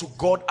run to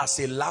God as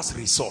a last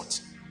resort.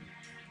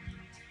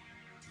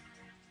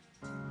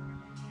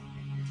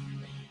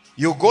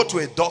 You go to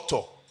a doctor.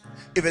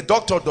 If a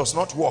doctor does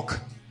not work,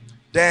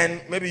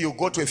 then maybe you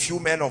go to a few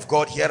men of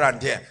God here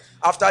and there.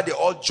 After they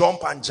all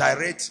jump and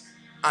gyrate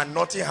and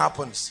nothing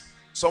happens,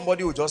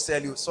 somebody will just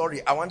tell you,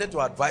 sorry, I wanted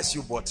to advise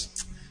you, but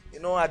you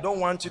know, I don't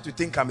want you to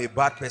think I'm a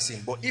bad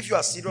person, but if you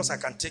are serious, I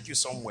can take you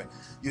somewhere.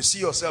 You see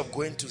yourself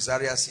going to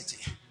Zaria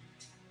City.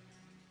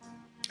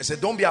 I said,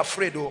 don't be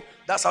afraid, though.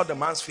 That's how the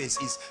man's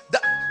face is.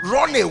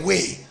 Run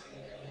away.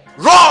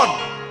 Run.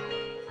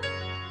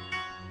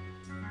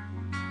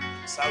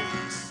 That's how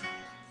it is.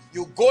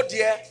 You go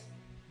there,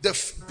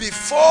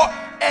 before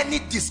any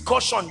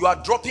discussion, you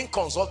are dropping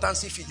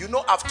consultancy fee. You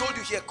know, I've told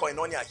you here,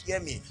 Koinonia, hear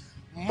me.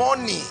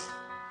 Money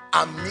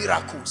and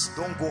miracles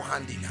don't go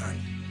hand in hand.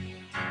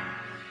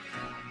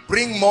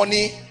 Bring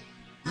money,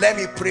 let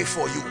me pray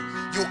for you.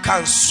 You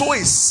can sow a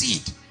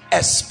seed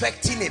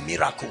expecting a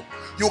miracle.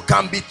 You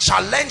can be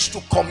challenged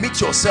to commit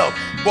yourself,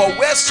 but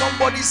where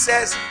somebody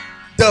says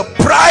the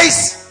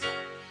price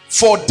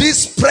for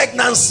this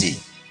pregnancy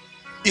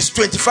is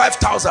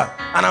 25,000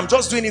 and I'm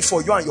just doing it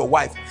for you and your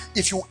wife.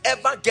 If you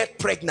ever get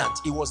pregnant,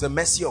 it was the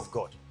mercy of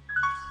God.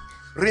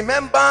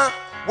 Remember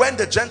when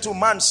the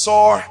gentleman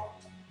saw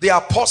the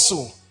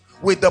apostle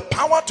with the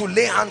power to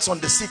lay hands on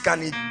the sick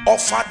and he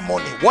offered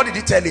money? What did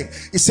he tell him?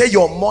 He said,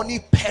 your money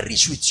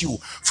perish with you,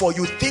 for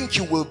you think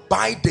you will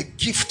buy the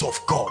gift of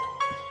God.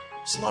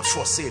 It's not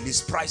for sale, it's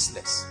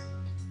priceless.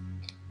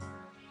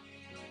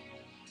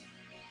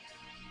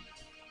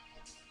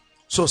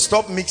 So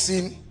stop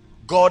mixing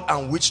God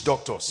and witch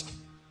doctors.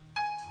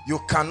 You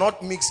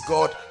cannot mix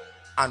God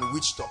and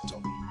witch doctor.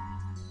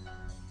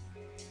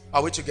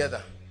 Are we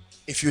together?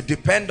 If you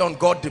depend on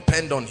God,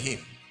 depend on him.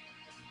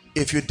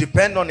 If you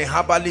depend on a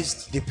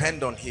herbalist,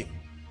 depend on him.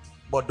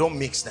 But don't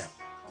mix them.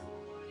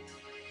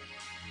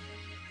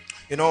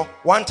 You know,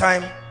 one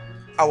time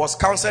I was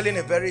counseling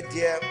a very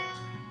dear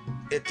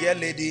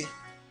lady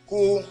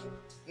who,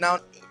 now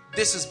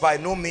this is by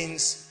no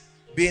means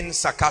being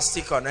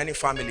sarcastic on any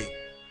family,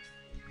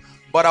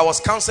 but I was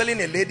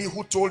counseling a lady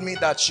who told me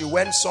that she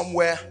went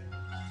somewhere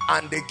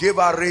and they gave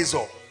her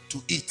razor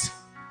to eat.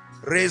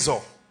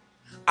 Razor.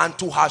 And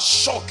to her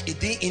shock,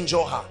 it didn't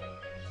injure her.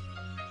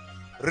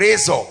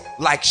 Razor,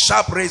 like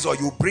sharp razor,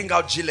 you bring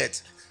out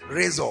Gillette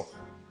razor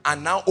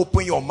and now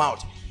open your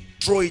mouth,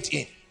 throw it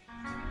in.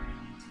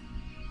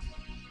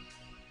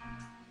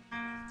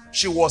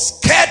 She was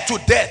scared to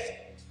death,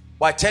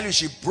 but I tell you,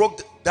 she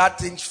broke that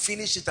thing,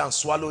 finished it and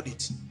swallowed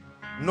it.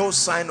 No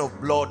sign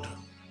of blood.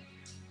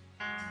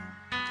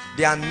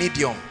 They are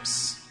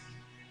mediums,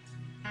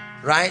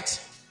 right?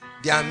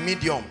 They are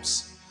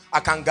mediums.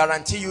 I can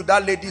guarantee you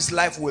that lady's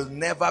life will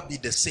never be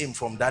the same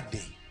from that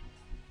day.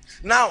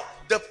 Now,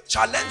 the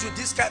challenge with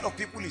this kind of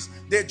people is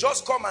they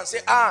just come and say,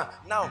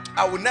 now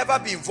I will never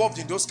be involved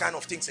in those kind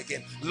of things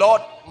again.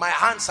 Lord, my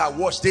hands are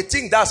washed. They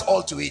think that's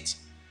all to it.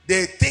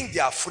 They think they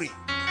are free.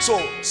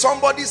 So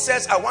somebody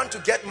says, I want to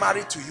get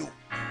married to you.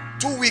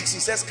 2 weeks, he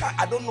says,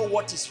 I don't know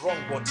what is wrong,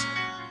 but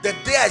the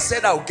day I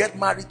said I'll get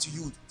married to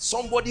you,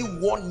 somebody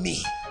warned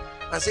me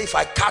and say, if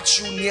I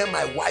catch you near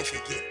my wife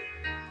again.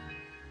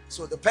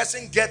 So the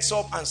person gets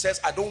up and says,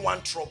 I don't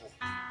want trouble.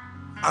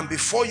 And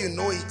before you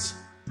know it,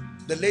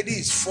 the lady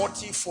is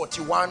 40,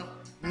 41,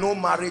 no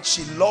marriage.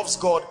 She loves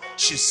God.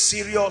 She's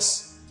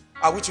serious.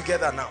 Are we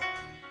together now?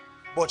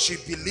 But she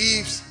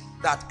believes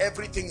that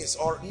everything is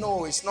all.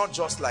 No, it's not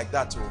just like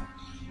that. Oh.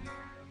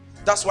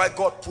 That's why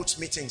God puts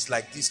meetings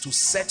like this, to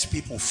set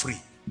people free.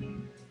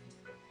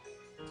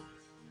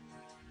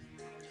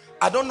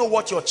 I don't know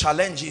what your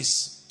challenge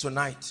is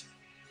tonight,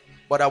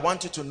 but I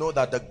want you to know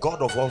that the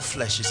God of all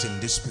flesh is in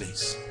this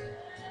place.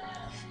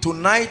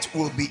 Tonight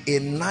will be a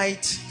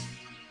night.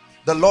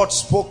 The Lord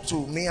spoke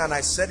to me and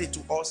I said it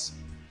to us,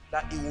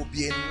 that it will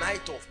be a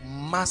night of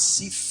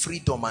massive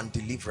freedom and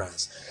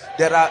deliverance.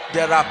 There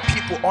are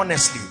people,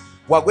 honestly,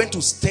 who are going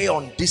to stay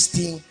on this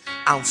thing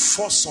and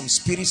force some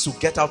spirits to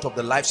get out of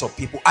the lives of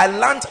people. I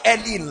learned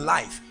early in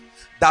life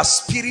that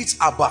spirits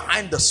are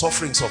behind the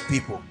sufferings of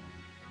people.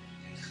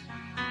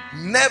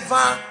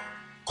 Never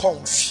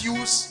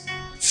confuse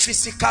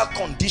physical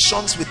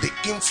conditions with the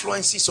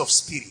influences of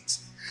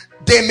spirits.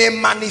 They may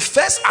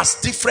manifest as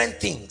different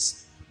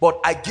things, but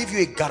I give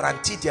you a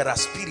guarantee there are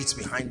spirits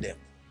behind them.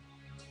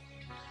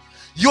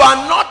 You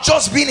are not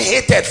just being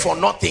hated for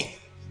nothing.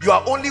 You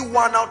are only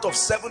 1 out of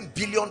 7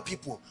 billion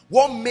people.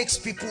 What makes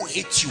people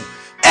hate you?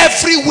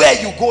 Everywhere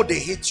you go, they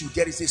hate you.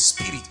 There is a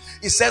spirit.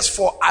 It says,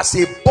 for as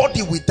a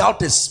body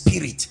without a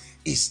spirit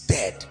is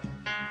dead.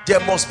 There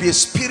must be a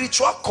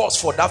spiritual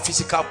cause for that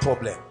physical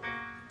problem.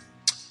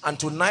 And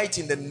tonight,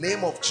 in the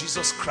name of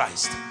Jesus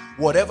Christ,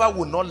 whatever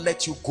will not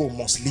let you go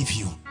must leave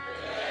you.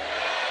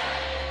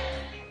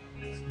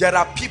 There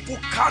are people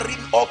carrying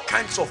all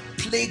kinds of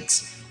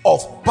plagues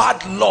of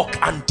bad luck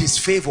and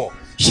disfavor.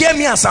 Hear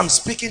me as I'm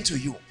speaking to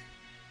you.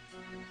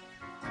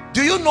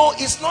 Do you know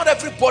it's not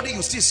everybody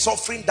you see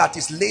suffering that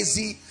is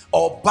lazy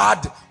or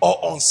bad or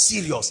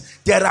unserious?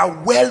 There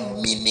are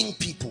well-meaning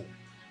people,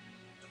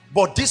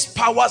 but these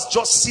powers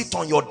just sit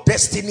on your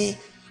destiny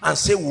and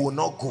say, we will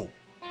not go,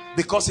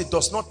 because it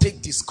does not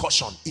take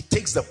discussion. It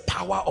takes the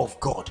power of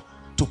God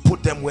to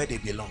put them where they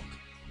belong.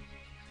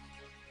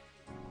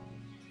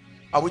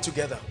 Are we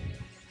together?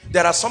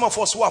 There are some of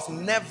us who have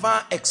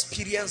never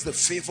experienced the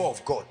favor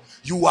of God.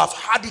 You have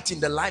had it in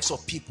the lives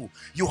of people.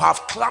 You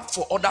have clapped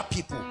for other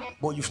people,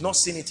 but you've not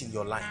seen it in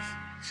your life.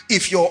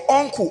 If your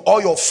uncle or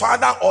your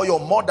father or your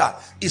mother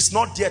is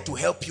not there to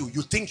help you,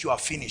 you think you are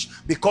finished.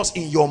 Because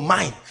in your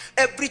mind,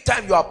 every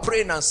time you are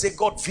praying and say,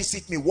 God,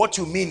 visit me, what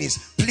you mean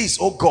is, please,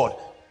 oh God,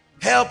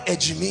 help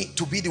Ejimi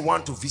to be the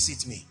one to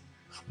visit me.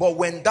 But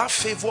when that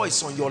favor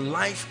is on your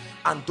life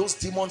and those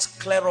demons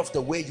clear off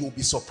the way, you'll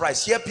be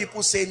surprised. Hear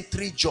people saying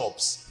 3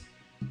 jobs.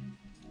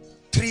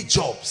 3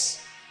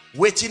 jobs,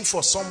 waiting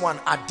for someone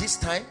at this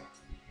time.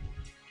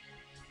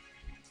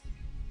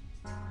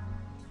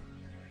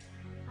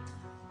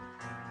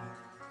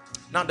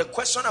 Now the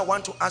question I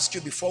want to ask you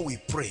before we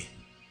pray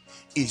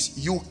is,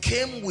 you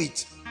came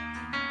with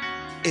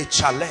a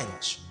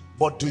challenge,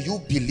 but do you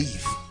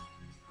believe?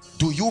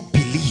 Do you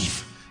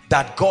believe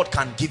that God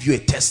can give you a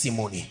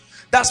testimony?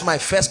 That's my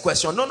first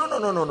question.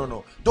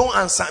 No. Don't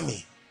answer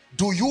me.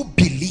 Do you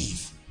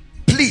believe?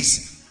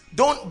 Please,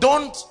 don't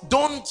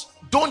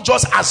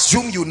just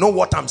assume you know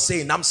what I'm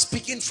saying. I'm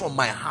speaking from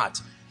my heart.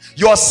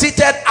 You're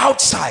seated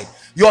outside.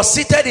 You're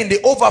seated in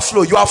the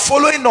overflow. You are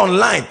following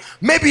online.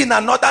 Maybe in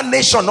another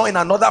nation or in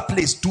another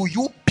place. Do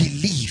you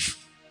believe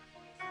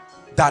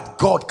that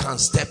God can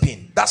step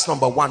in? That's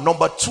number 1.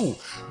 Number 2,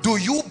 do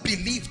you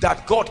believe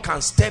that God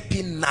can step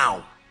in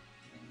now?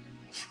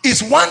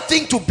 It's one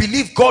thing to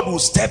believe God will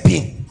step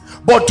in,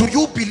 but do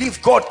you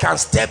believe God can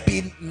step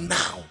in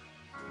now?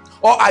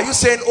 Or are you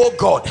saying, oh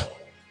God,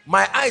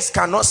 my eyes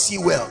cannot see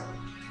well,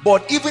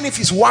 but even if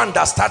it's one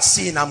that starts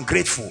seeing, I'm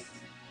grateful?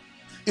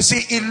 You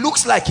see, it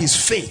looks like it's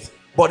faith,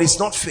 but it's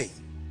not faith.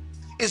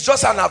 It's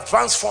just an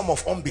advanced form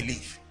of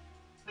unbelief.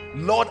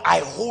 Lord, I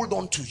hold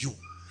on to you.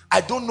 I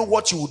don't know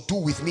what you will do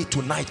with me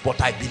tonight,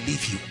 but I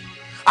believe you.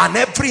 And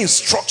every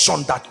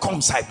instruction that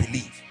comes, I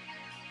believe.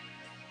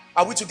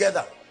 Are we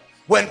together?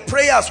 When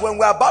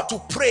we're about to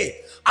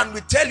pray and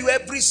we tell you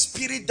every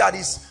spirit that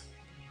is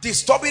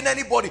disturbing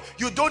anybody,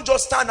 you don't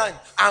just stand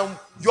and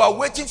you are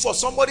waiting for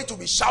somebody to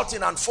be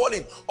shouting and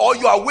falling, or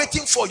you are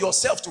waiting for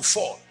yourself to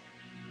fall.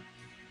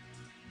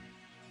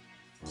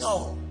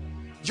 No,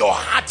 your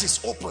heart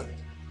is open.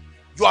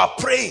 You are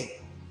praying.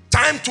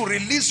 Time to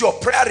release your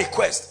prayer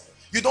request.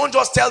 You don't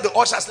just tell the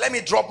ushers, let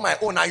me drop my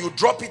own, and you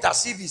drop it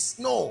as if it's,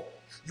 no,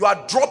 you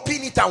are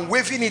dropping it and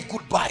waving it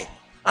goodbye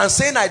and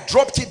saying, I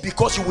dropped it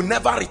because you will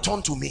never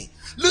return to me.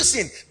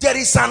 Listen, there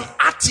is an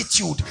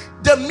attitude.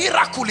 The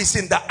miracle is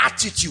in the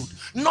attitude,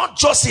 not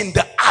just in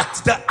the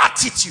act, the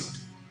attitude.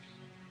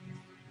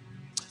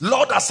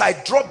 Lord, as I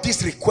drop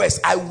this request,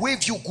 I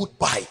wave you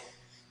goodbye.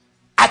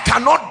 I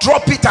cannot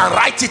drop it and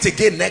write it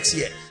again next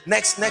year,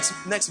 next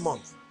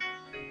month.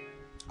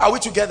 Are we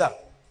together?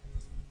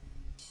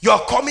 You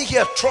are coming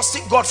here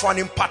trusting God for an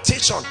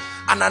impartation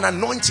and an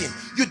anointing.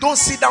 You don't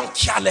sit down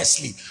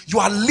carelessly. You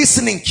are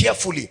listening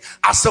carefully.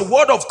 As the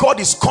word of God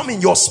is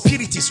coming, your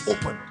spirit is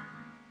open.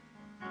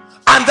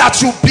 And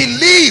that you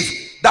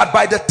believe that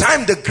by the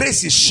time the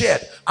grace is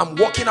shared, I'm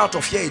walking out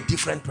of here a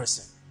different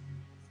person.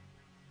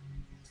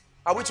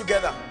 Are we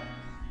together?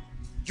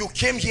 You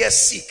came here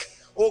sick.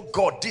 Oh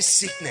God, this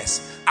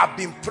sickness, I've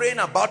been praying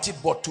about it,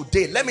 but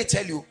today, let me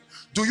tell you,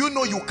 do you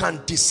know you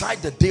can decide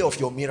the day of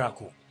your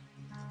miracle?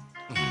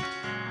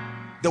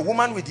 The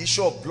woman with the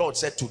issue of blood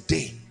said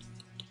today.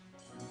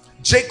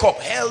 Jacob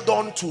held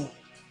on to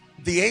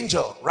the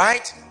angel,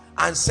 right?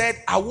 And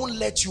said, I won't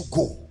let you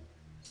go.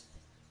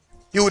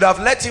 He would have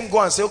let him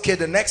go and say, okay,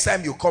 the next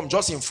time you come,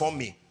 just inform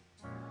me.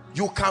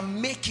 You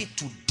can make it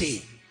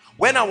today.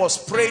 When I was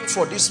praying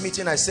for this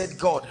meeting, I said,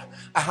 God,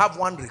 I have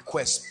one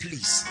request.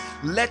 Please,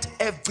 let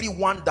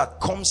everyone that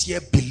comes here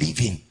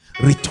believing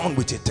return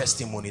with a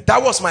testimony.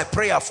 That was my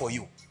prayer for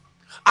you.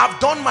 I've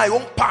done my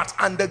own part,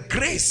 and the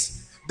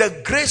grace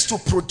to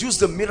produce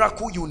the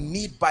miracle you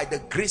need by the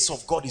grace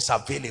of God is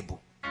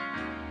available.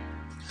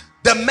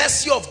 The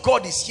mercy of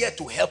God is here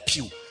to help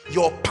you.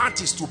 Your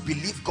part is to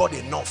believe God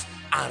enough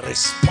and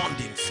respond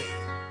in faith.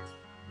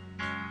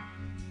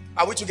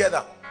 Are we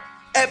together?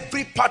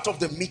 Every part of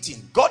the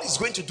meeting, God is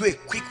going to do a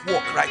quick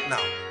walk right now,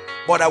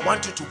 but I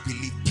want you to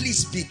believe.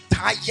 Please be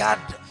tired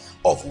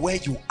of where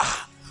you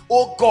are.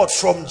 Oh God,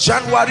 from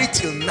January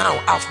till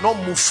now, I've not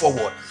moved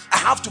forward. I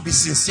have to be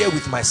sincere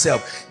with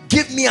myself.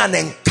 Give me an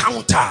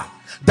encounter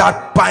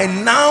that by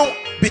now,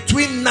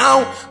 between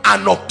now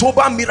and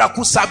October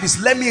miracle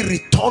service, let me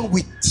return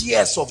with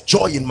tears of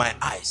joy in my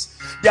eyes.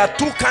 There are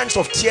two kinds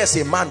of tears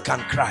a man can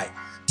cry: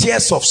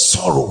 tears of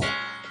sorrow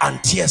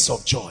and tears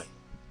of joy.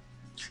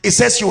 It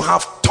says, you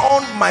have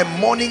turned my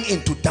mourning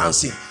into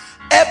dancing.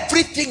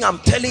 Everything I'm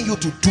telling you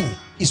to do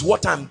is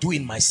what I'm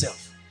doing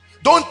myself.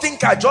 Don't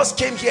think I just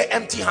came here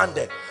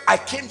empty-handed. I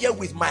came here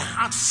with my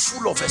heart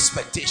full of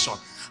expectation.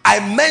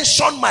 I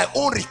mentioned my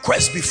own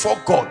request before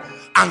God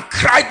and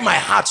cried my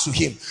heart to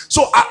him.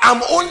 So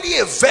I'm only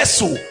a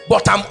vessel,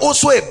 but I'm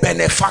also a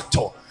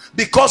benefactor,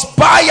 because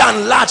by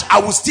and large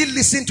I will still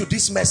listen to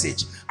this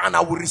message and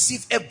I will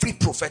receive every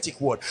prophetic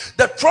word.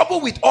 The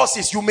trouble with us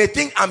is, you may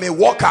think I'm a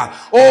worker,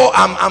 oh,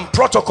 I'm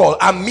protocol,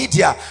 I'm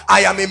media,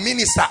 I am a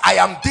minister, I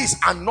am this,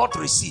 and not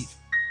receive.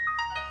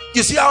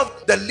 You see how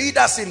the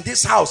leaders in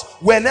this house,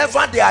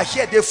 whenever they are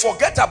here, they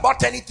forget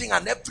about anything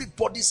and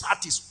everybody's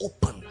heart is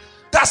open.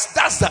 That's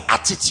the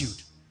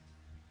attitude.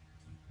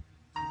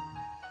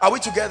 Are we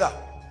together?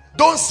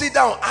 Don't sit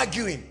down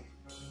arguing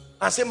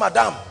and say,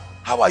 madam,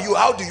 how are you?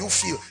 How do you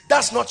feel?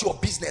 That's not your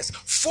business.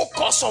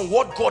 Focus on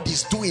what God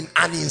is doing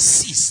and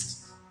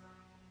insist.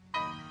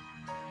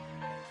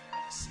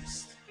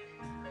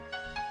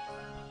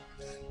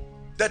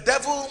 The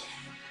devil,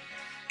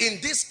 in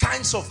these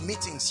kinds of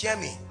meetings, hear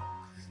me,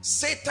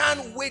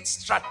 Satan waits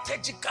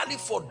strategically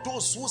for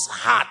those whose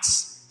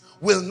hearts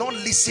will not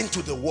listen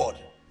to the word.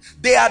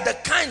 They are the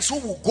kinds who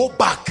will go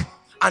back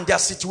and their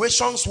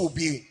situations will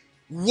be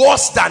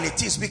worse than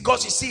it is.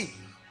 Because you see,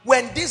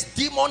 when these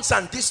demons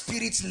and these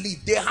spirits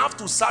leave, they have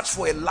to search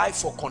for a life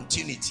for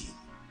continuity.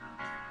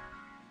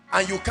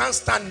 And you can't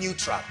stand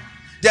neutral.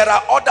 There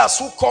are others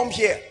who come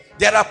here.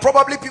 There are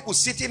probably people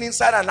sitting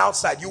inside and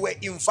outside. You were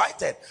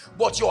invited,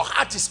 but your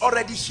heart is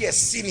already here,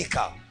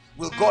 cynical.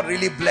 Will God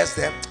really bless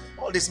them?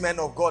 All these men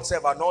of God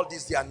serve and all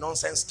this, they are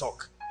nonsense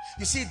talk.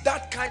 You see,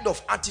 that kind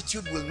of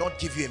attitude will not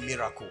give you a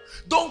miracle.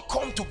 Don't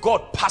come to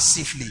God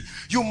passively.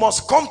 You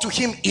must come to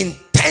him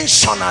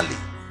intentionally.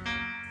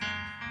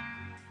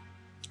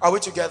 Are we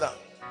together?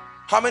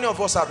 How many of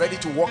us are ready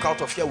to walk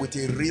out of here with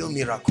a real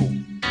miracle?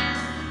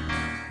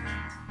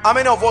 How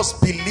many of us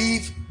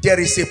believe there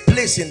is a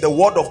place in the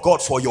word of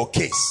God for your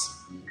case?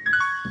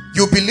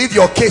 You believe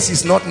your case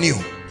is not new.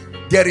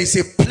 There is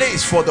a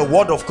place for the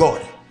word of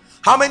God.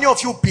 How many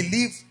of you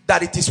believe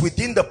that it is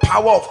within the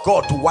power of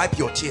God to wipe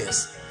your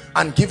tears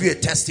and give you a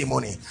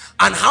testimony?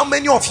 And how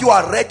many of you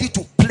are ready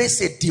to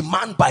place a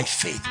demand by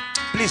faith?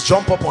 Please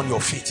jump up on your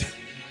feet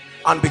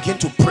and begin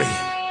to pray.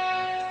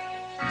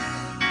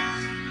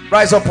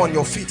 Rise up on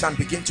your feet and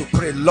begin to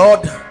pray.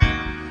 Lord,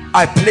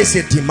 I place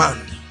a demand.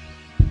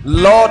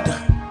 Lord,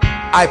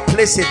 I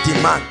place a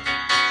demand.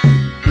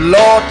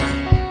 Lord,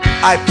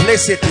 I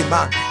place a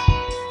demand.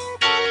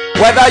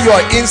 Whether you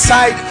are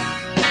inside,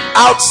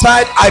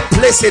 outside, I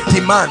place a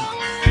demand.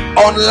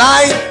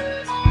 Online,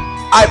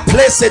 I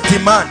place a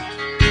demand.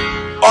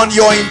 On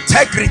your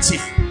integrity,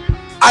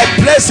 I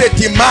place a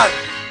demand.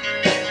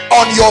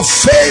 On your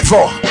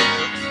favor,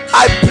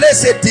 I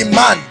place a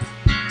demand.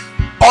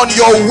 On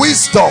your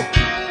wisdom,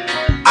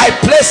 I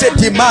place a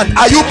demand.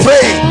 Are you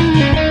praying?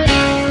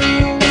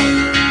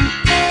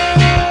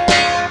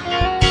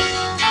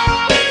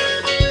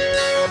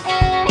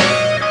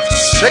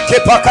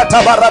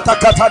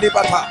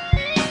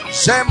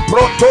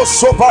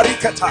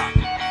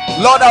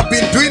 Lord, I've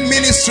been doing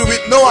ministry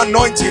with no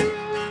anointing.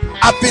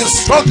 I've been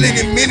struggling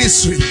in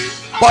ministry,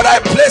 but I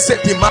place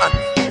a demand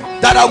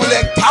that I will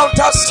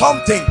encounter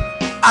something,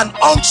 an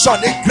unction,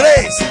 a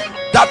grace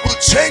that will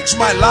change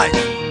my life.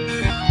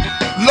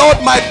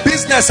 Lord, my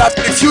business has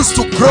refused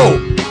to grow.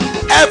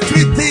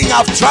 Everything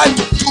I've tried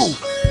to do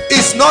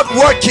is not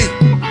working.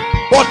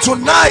 But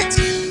tonight,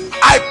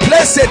 I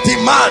place a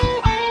demand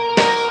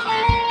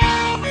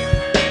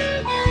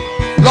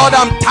Lord,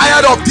 I'm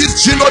tired of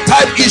this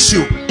genotype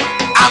issue.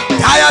 I'm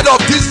tired of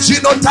this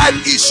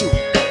genotype issue.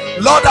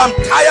 Lord, I'm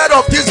tired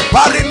of this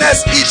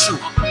barrenness issue.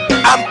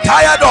 I'm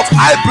tired of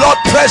high blood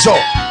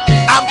pressure.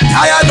 I'm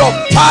tired of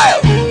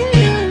bile.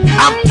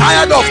 I'm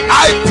tired of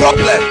eye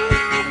problem.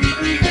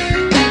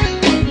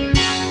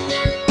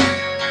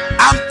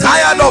 I'm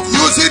tired of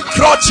using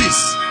crutches.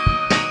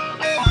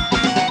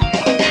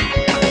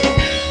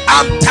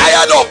 I'm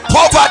tired of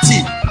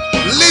poverty,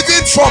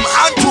 living from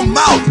hand to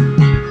mouth.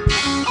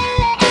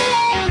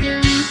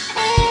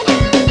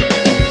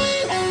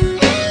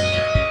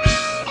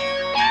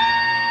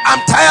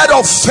 I'm tired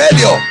of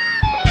failure,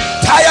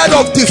 tired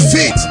of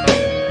defeat.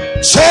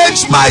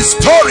 Change my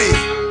story.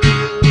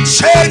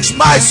 Change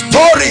my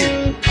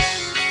story.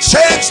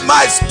 Change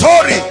my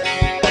story.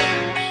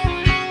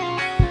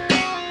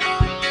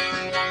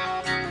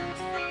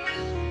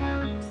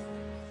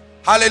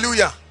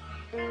 Hallelujah.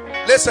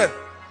 Listen.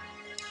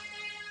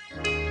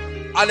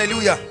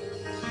 Hallelujah.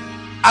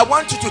 I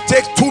want you to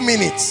take 2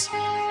 minutes.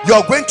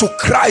 You're going to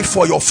cry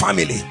for your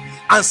family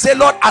and say,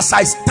 Lord, as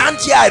I stand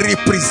here, I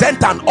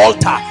represent an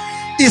altar.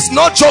 It's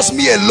not just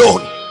me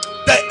alone.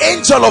 The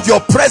angel of your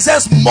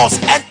presence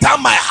must enter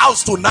my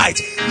house tonight.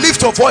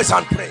 Lift your voice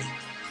and pray.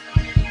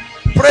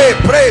 Pray,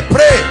 pray,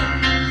 pray.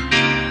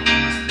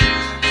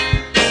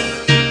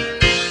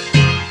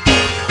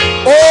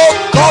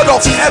 Oh God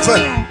of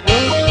heaven,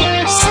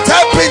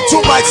 step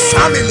into my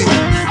family.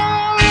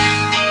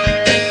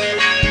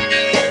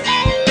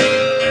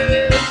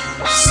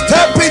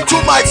 Step into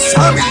my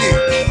family.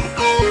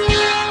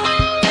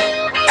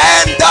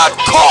 End that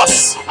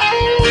curse.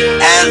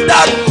 End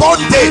that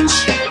bondage.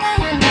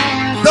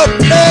 The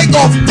plague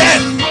of death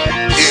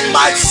in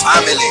my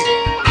family,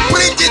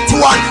 bring it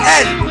to an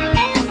end.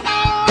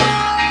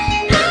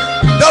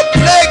 The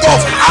plague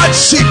of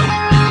hardship,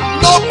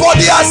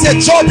 nobody has a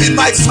job in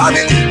my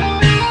family,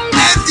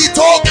 end it,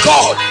 oh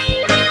God.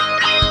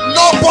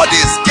 Nobody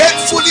is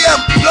gainfully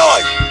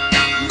employed.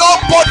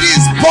 Nobody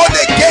is born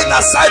again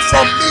aside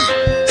from me.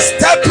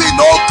 Step in,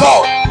 oh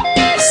God.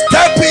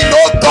 Step in,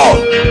 oh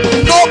God.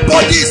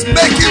 Nobody is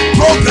making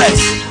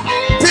progress.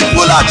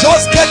 People are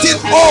just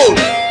getting old.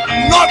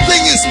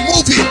 Nothing is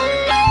moving.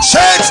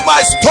 Change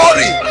my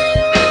story.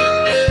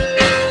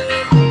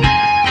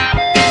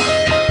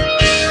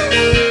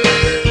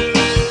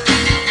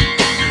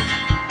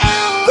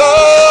 The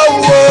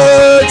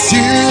words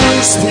you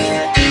speak,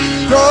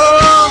 the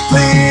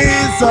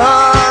things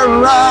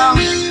around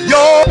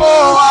your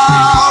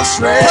house.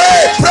 Pray,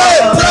 pray,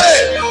 pray.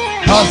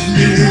 Have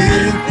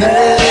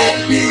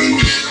lifted me.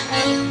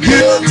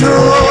 You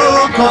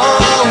took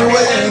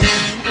away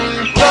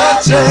the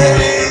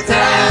chains.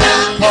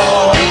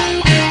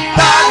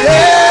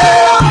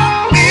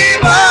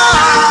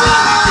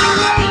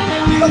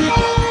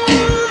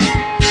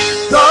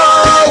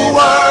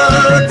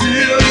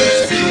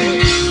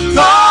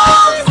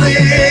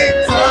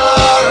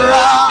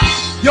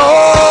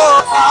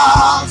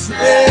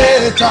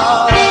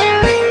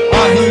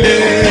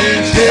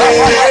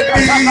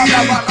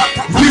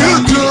 You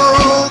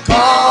took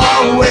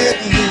away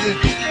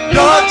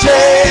the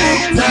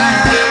chains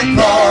and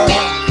cords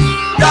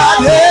that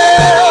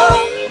held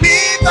me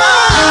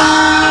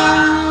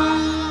back.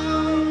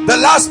 The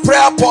last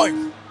prayer point.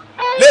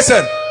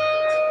 Listen.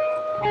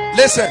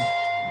 Listen.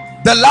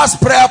 The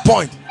last prayer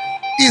point.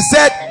 He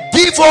said,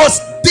 give us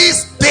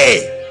this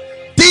day,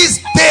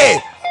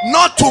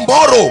 not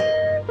tomorrow.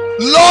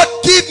 Lord,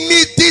 give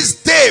me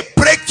this day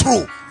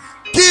breakthrough.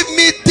 Give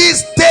me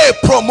this day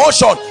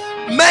promotion.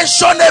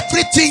 Mention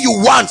everything you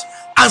want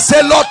and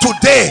say, Lord,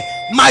 today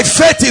my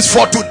faith is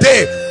for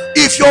today.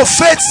 If your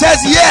faith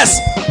says yes,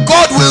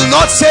 God will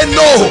not say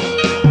no.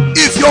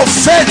 If your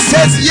faith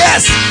says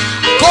yes,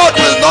 God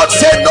will not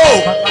say no.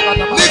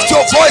 Lift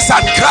your voice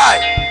and cry.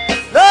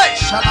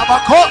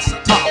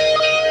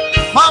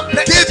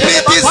 Give me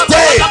this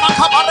day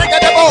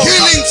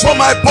healing for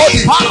my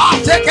body.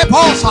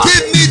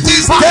 Give me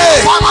this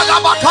day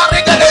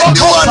a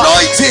new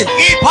anointing.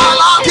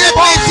 Give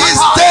me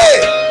this day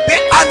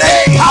an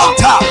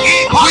encounter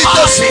with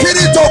the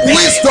spirit of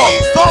wisdom.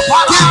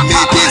 Give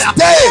me this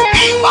day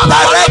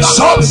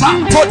directions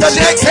for the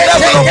next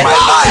level of my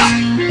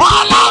life.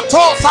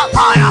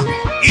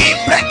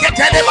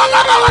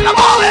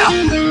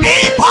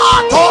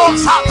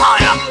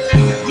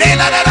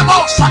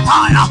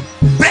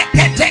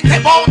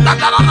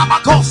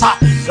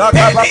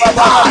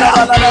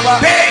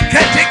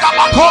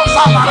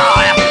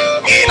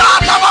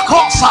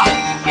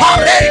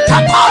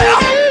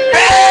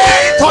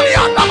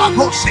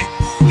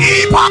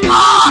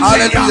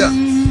 Hallelujah.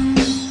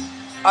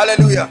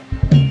 Hallelujah.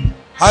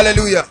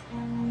 Hallelujah.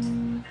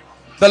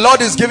 The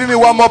Lord is giving me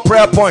one more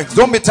prayer point.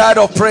 Don't be tired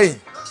of praying.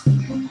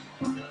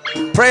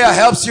 Prayer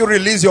helps you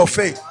release your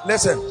faith.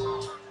 Listen.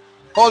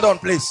 Hold on,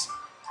 please.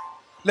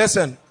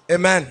 Listen.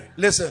 Amen.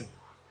 Listen.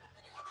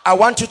 I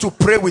want you to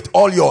pray with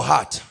all your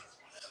heart.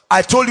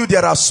 I told you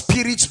there are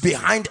spirits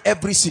behind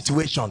every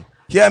situation.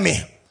 Hear me.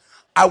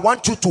 I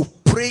want you to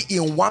pray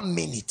in 1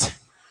 minute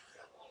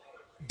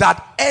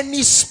that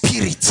any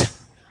spirit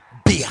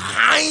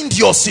behind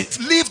your seat.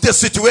 Leave the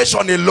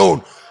situation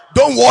alone.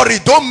 Don't worry.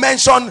 Don't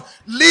mention.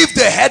 Leave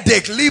the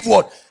headache. Leave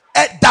what?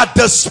 That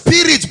the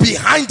spirit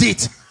behind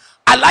it.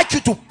 I like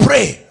you to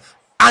pray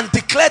and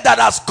declare that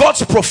as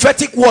God's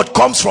prophetic word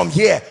comes from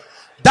here,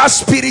 that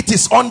spirit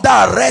is under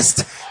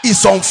arrest,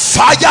 is on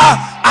fire,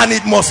 and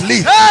it must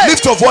leave.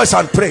 Lift your voice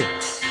and pray.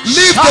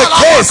 Leave the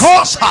case.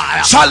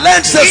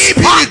 Challenge the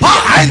spirit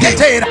behind it.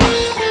 Leave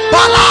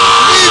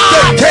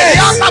the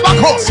case.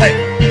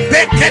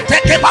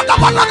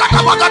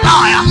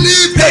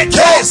 Leave the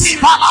case.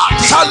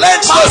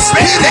 Challenge the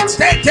spirit.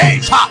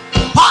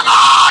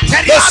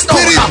 The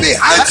spirit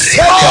behind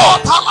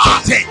failure.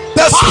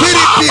 The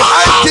spirit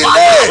behind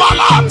delay.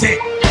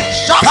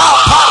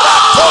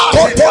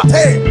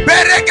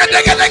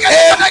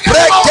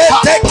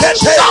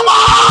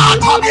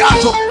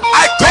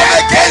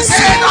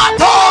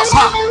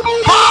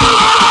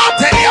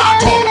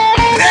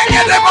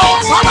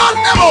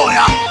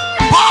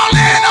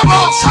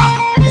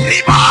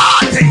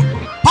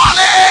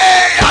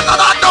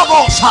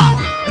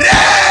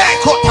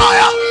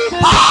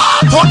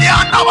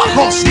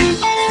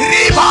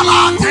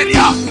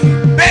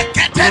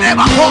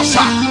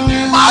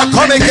 I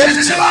come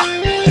against it. I come against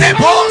it.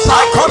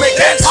 I come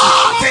against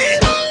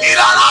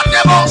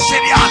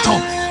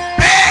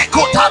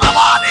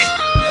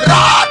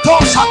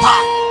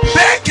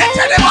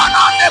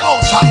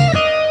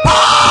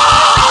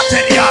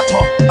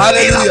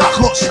Hallelujah.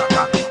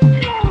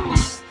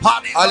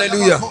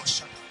 Hallelujah.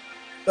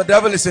 The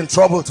devil is in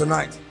trouble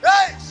tonight.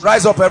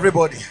 Rise up,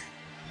 everybody.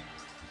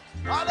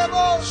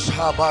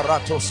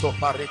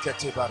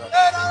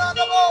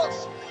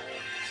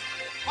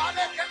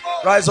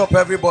 Rise up,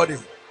 everybody.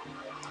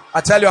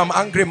 I tell you, I'm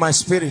angry in my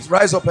spirit.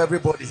 Rise up,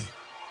 everybody.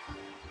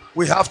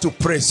 We have to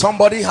pray.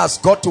 Somebody has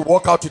got to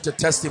walk out with a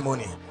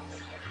testimony.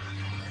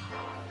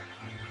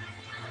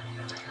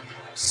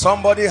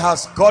 Somebody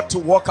has got to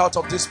walk out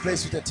of this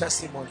place with a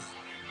testimony.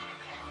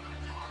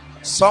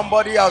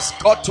 Somebody has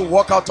got to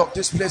walk out of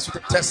this place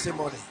with a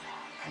testimony.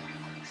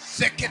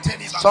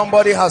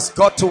 Somebody has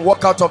got to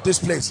walk out of this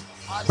place.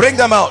 Bring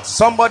them out.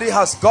 Somebody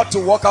has got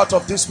to walk out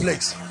of this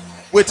place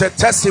with a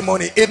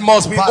testimony. It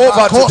must be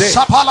over today.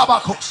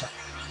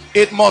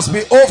 It must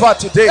be over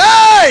today.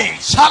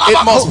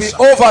 It must be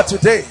over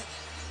today.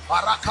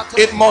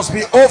 It must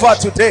be over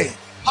today.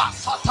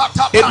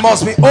 It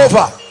must be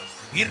over.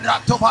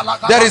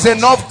 There is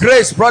enough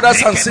grace,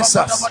 brothers and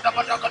sisters,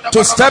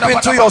 to step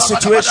into your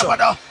situation.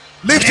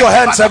 Lift your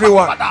hands,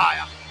 everyone.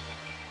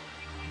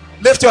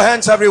 Lift your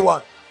hands,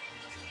 everyone.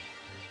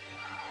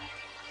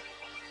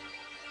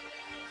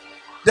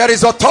 There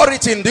is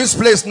authority in this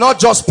place, not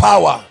just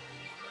power.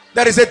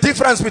 There is a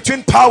difference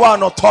between power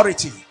and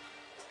authority.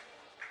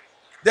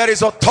 There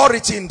is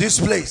authority in this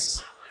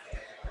place.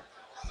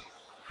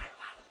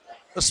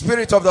 The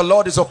Spirit of the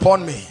Lord is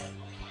upon me.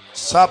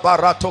 The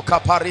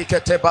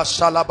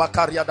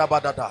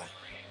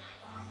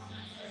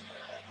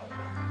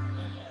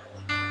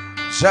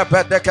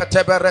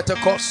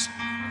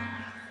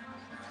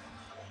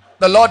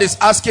Lord is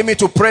asking me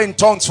to pray in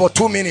tongues for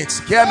 2 minutes.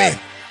 Hear me.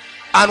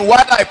 And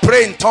while I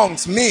pray in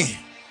tongues,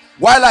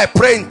 while I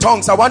pray in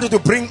tongues, I want you to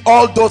bring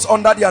all those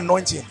under the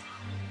anointing.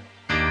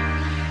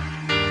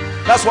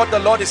 That's what the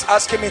Lord is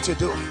asking me to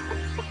do.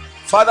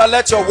 Father,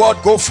 let your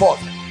word go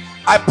forth.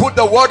 I put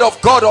the word of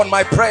God on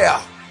my prayer.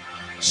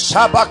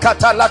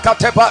 Shabakata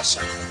lakatebash.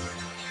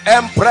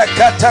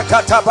 Emprekata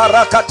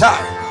katabarakata.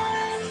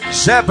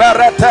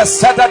 Jeberete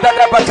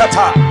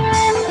sedadadabakata.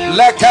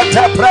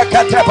 Lekate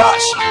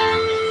prekatebash.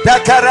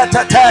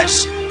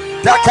 Dakaratetesh.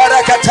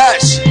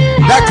 Dakarakatesh.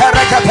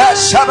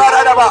 Dakarakatesh.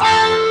 Shabaradaba.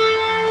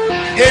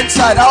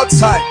 Inside,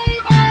 outside.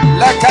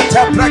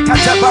 Lekate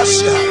prekatebash.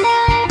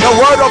 The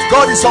word of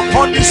God is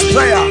upon this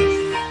prayer.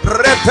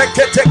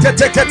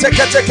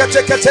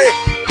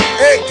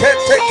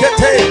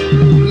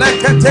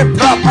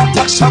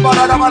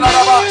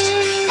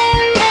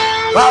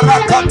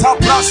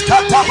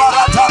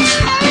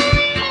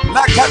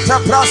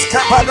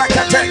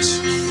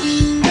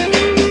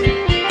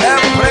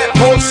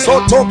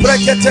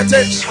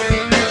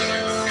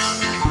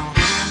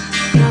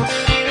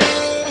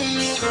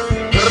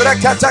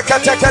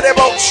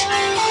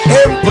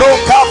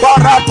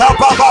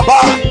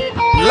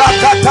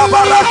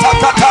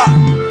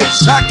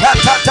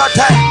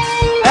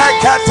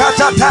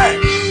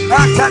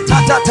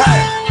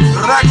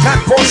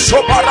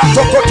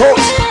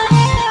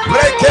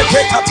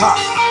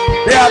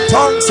 They are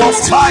tongues of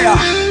fire.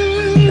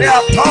 They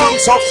are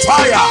tongues of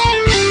fire.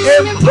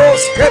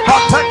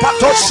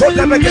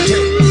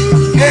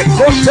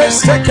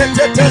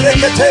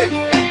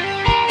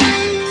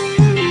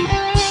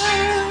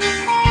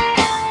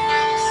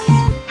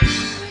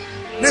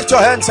 Lift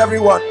your hands,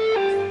 everyone.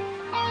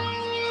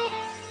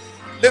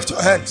 Lift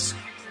your hands.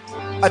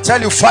 I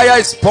tell you, fire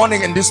is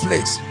burning in this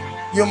place.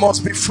 You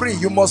must be free.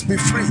 You must be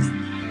free.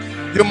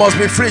 You must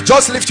be free.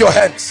 Just lift your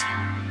hands.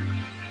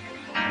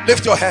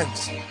 Lift your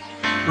hands.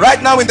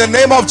 Right now, in the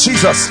name of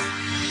Jesus,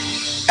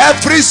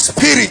 every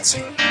spirit,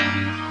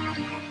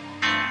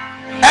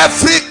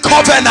 every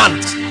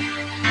covenant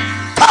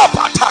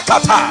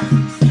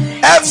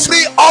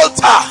Every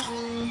altar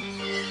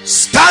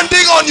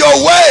standing on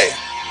your way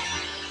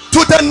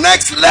to the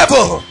next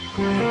level,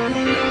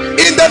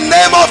 in the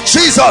name of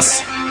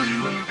Jesus,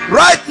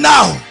 right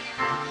now,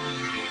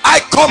 I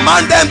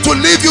command them to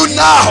leave you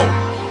now.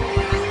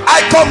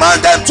 I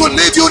command them to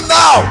leave you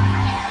now.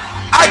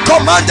 I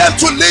command them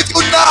to leave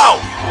you now.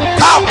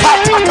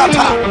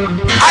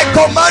 I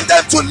command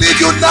them to leave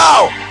you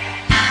now.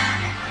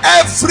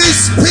 Every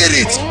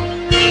spirit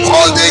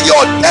holding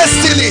your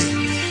destiny,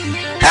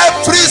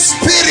 every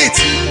spirit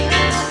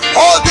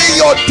holding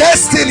your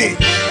destiny,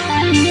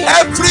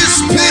 every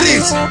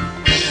spirit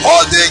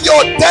holding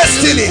your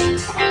destiny,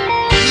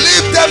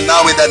 leave them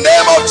now in the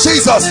name of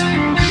Jesus.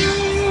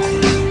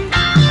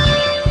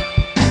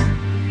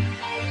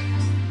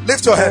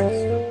 Lift your hand.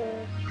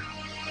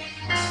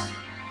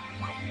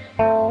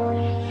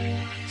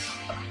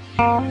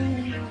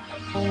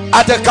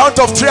 At the count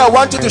of 3, I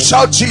want you to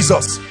shout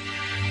Jesus.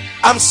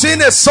 I'm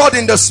seeing a sword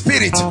in the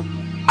spirit,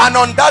 and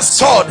on that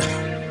sword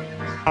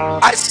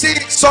I see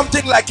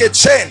something like a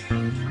chain,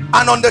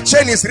 and on the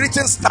chain is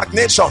written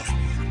stagnation.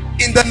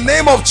 In the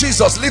name of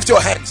Jesus, lift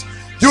your hands.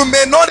 You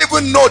may not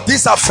even know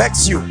this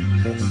affects you.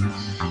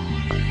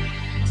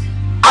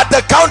 At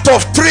the count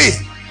of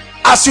 3,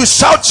 as you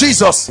shout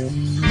Jesus,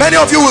 many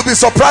of you will be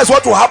surprised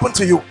what will happen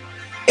to you.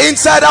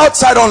 Inside,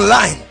 outside,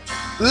 online,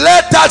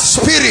 let that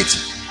spirit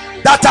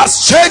that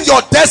has changed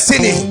your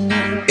destiny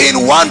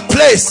in one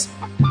place,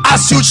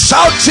 as you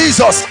shout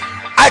Jesus,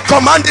 I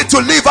command it to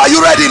leave. Are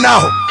you ready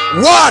now?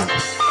 1,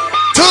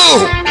 2,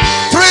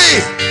 3.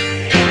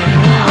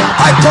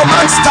 I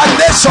command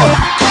stagnation.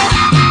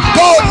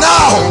 Go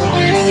now.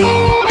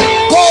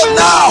 Go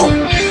now.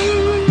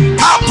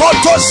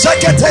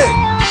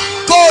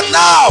 Go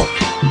now.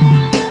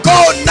 Go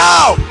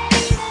now.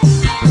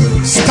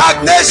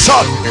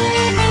 Stagnation.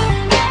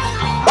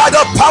 By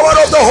the power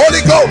of the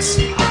Holy Ghost.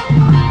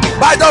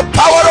 By the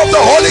power of the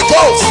Holy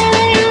Ghost.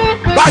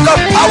 By the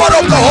power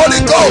of the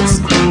Holy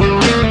Ghost.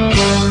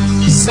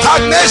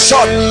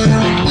 Stagnation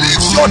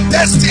leaves your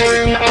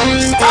destiny.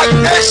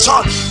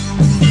 Stagnation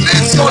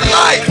leaves your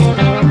life.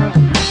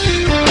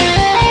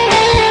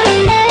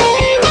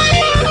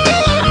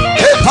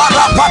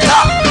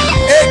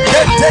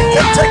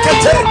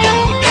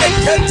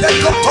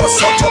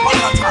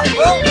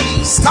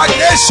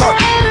 Stagnation.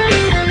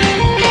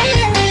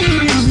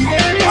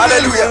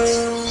 Hallelujah.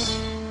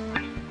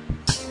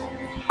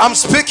 I'm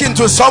speaking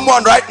to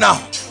someone right now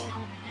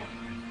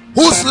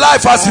whose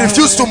life has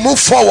refused to move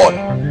forward.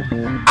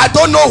 I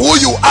don't know who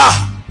you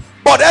are,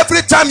 but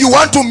every time you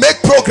want to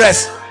make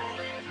progress,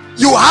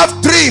 you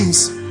have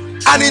dreams,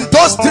 and in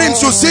those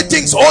dreams you see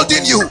things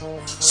holding you.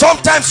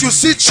 Sometimes you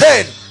see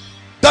chain.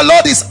 The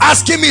Lord is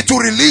asking me to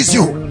release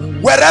you.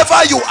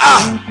 Wherever you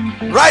are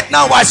right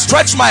now, I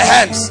stretch my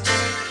hands.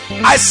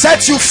 I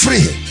set you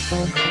free.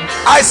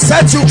 I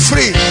set you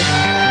free.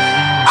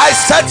 I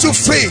set you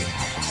free.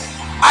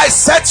 I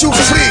set you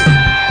free.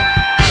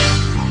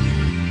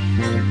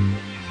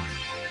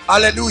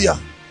 Hallelujah.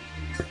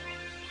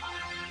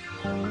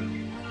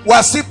 We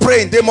are still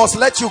praying. They must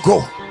let you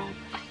go.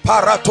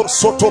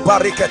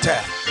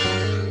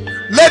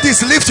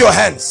 Ladies, lift your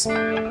hands.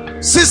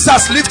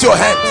 Sisters, lift your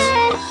hands.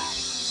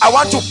 I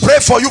want to pray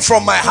for you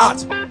from my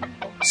heart.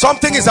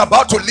 Something is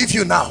about to leave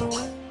you now.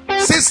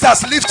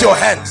 Sisters, lift your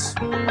hands.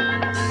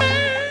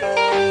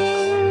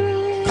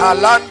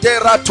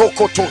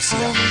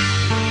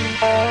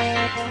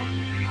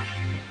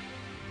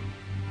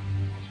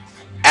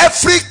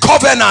 Every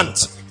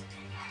covenant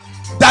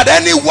that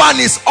anyone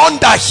is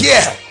under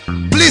here,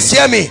 please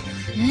hear me,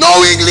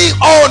 knowingly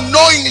or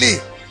unknowingly,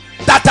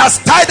 that has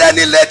tied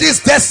any lady's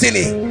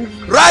destiny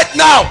right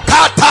now,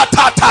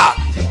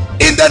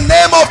 in the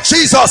name of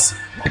Jesus,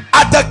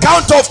 at the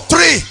count of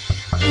 3,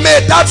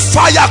 may that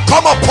fire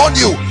come upon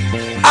you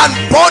and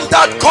burn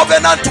that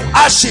covenant to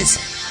ashes.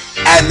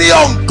 Any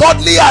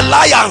ungodly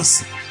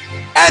alliance,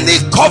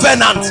 any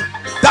covenant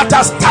that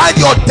has tied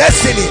your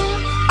destiny.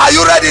 Are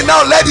you ready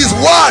now, ladies?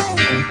 1,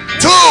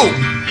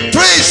 2,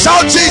 3.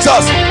 Shout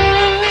Jesus.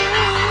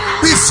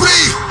 Be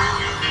free.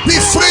 Be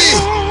free.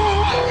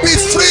 Be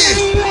free.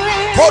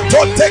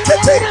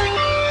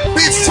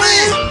 Be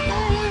free.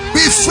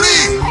 Be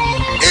free.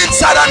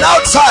 Inside and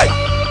outside.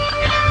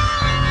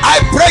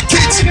 I break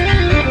it.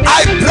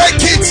 I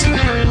break it.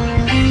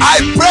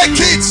 I break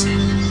it.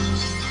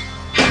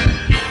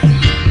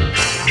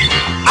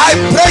 I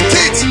break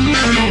it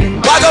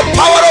by the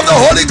power of the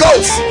Holy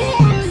Ghost.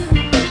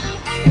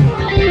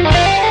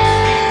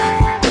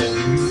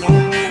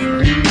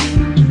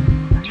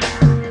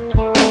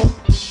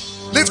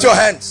 Lift your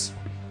hands.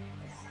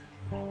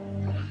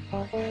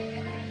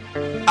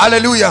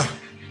 Hallelujah.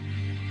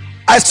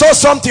 I saw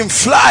something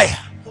fly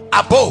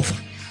above,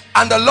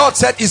 and the Lord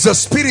said it's the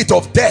spirit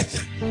of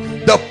death,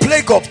 the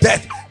plague of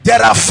death.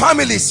 There are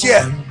families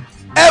here.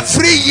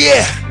 Every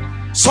year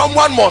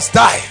someone must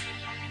die.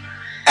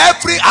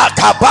 Every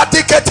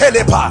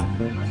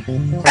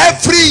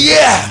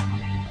year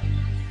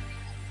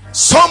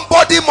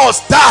somebody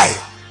must die.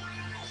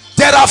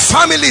 There are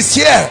families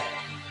here.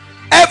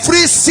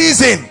 Every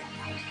season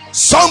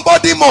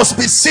somebody must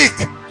be sick.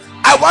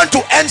 I want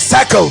to end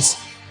cycles.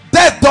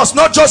 Death does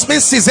not just mean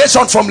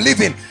cessation from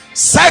living.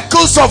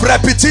 Cycles of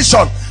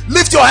repetition.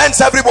 Lift your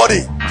hands,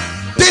 everybody.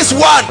 This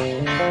one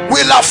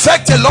will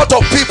affect a lot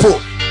of people.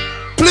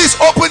 Please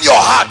open your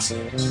heart.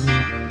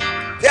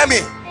 Hear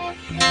me.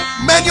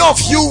 Many of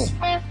you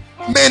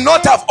may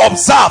not have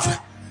observed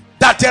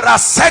that there are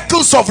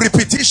cycles of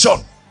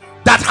repetition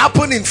that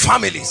happen in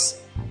families.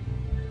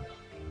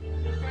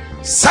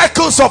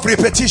 Cycles of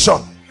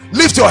repetition.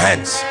 Lift your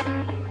hands.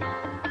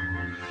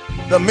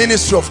 The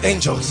ministry of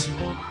angels.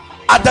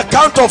 At the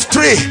count of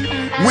 3,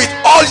 with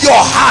all your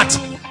heart,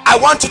 I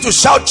want you to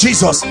shout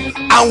Jesus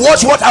and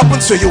watch what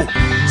happens to you.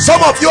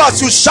 Some of you,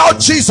 as you shout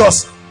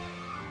Jesus,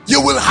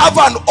 you will have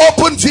an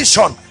open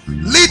vision,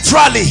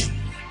 literally,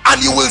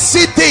 and you will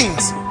see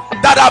things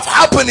that have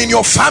happened in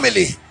your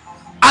family,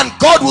 and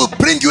God will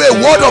bring you a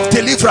word of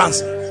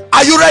deliverance.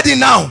 Are you ready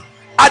now?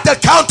 At the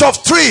count of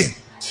 3,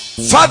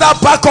 Father,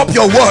 back up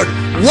your word.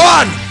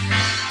 1,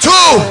 2,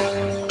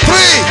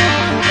 3.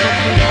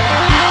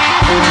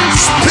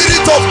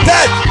 Spirit of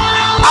death,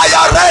 I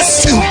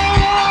arrest you.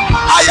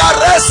 I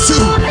arrest you.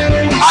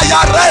 I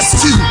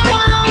arrest you.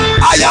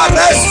 I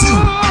arrest you.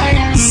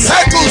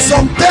 Cycles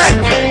of death.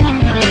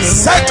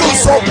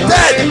 Cycles of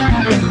death.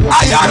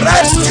 I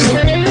arrest you.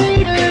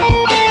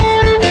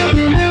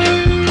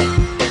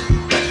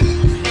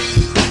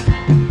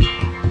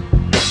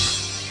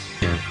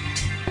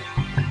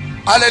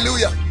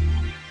 Hallelujah.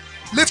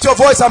 Lift your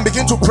voice and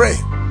begin to pray.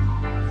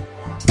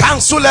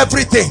 Cancel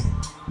everything.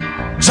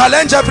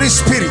 Challenge every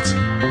spirit.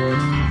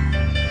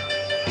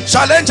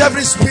 Challenge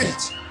every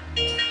spirit.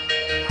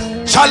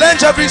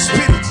 Challenge every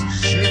spirit.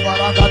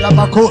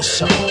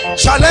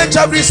 Challenge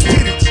every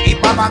spirit.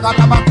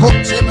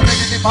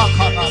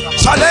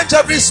 Challenge every spirit. Challenge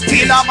every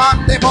spirit.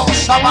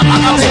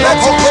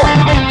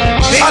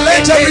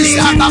 Challenge every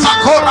spirit.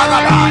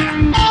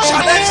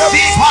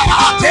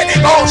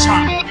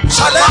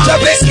 Challenge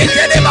every spirit. Challenge every spirit.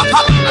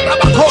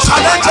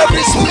 Challenge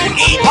every spirit.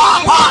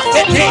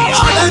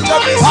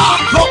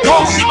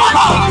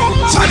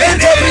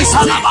 Challenge every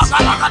spirit.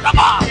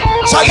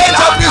 Challenge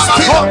every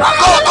spirit.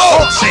 Go, go,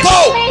 go, go.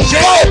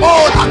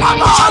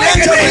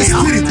 Challenge every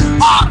spirit.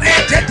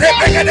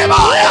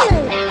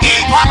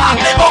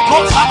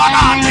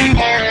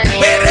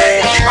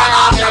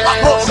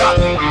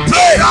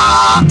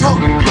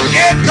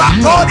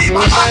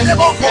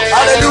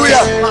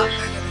 Hallelujah.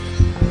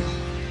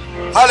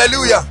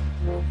 Hallelujah.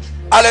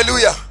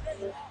 Hallelujah.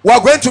 We are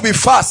going to be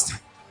fast,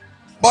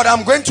 but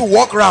I'm going to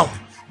walk around.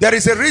 There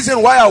is a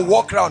reason why I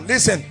walk around.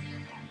 Listen,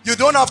 you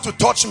don't have to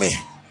touch me,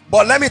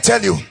 but let me tell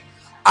you,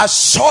 as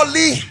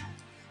surely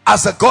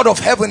as the God of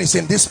heaven is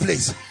in this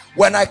place,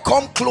 when I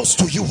come close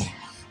to you,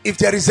 if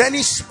there is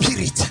any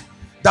spirit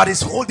that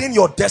is holding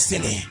your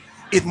destiny,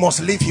 it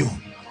must leave you.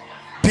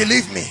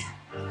 Believe me.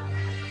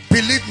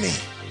 Believe me.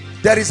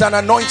 There is an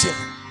anointing.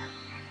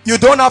 You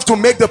don't have to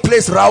make the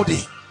place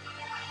rowdy.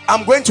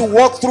 I'm going to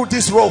walk through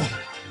this road.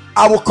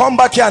 I will come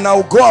back here and I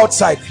will go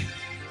outside.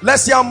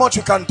 Let's see how much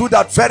you can do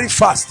that very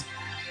fast.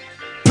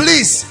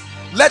 Please,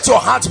 let your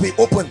heart be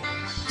open.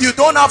 You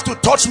don't have to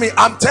touch me.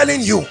 I'm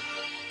telling you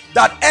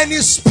that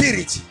any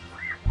spirit,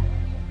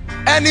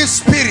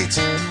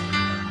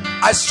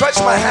 I stretch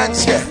my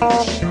hands here.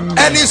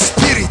 Any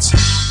spirit,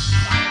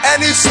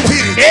 any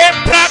spirit,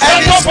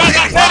 any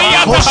spirit,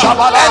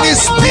 any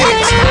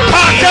spirit,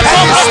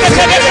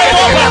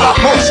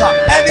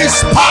 any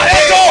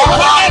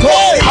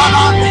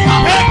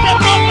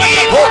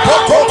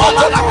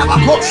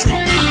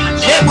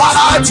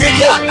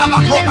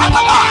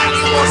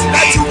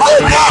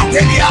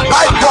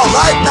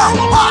right now,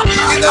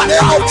 in the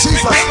name of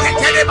Jesus,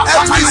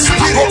 every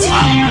spirit,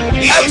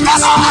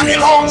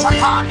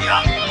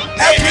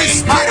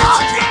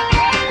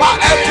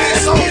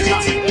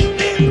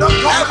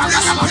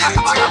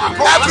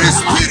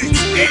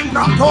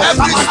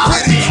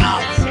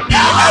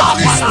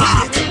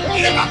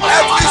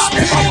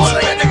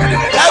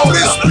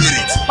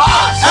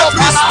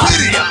 every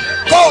spirit,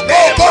 go,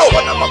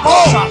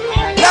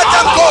 let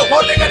them go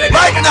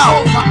right now,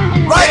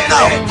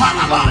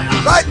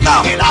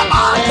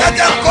 let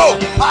them go.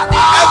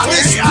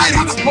 Every spirit,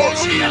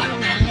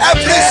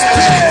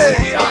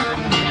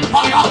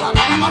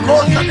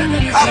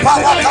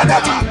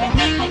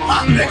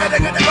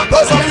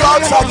 those of you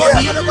outside here,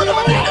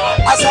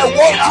 as I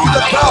walk through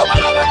the crowd,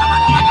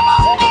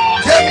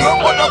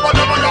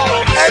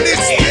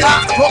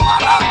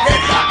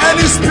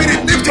 any spirit,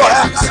 lift your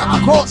hands.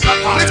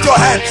 Lift your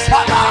hands.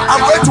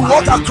 I'm going to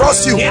walk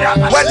across you.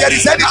 When there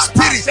is any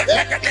spirit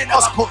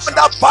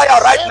under fire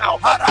right now,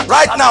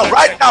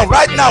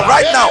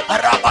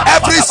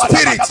 every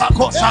spirit,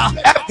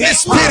 every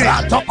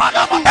spirit,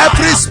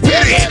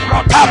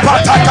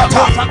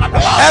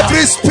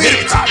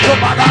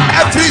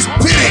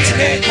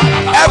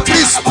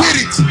 every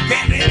spirit,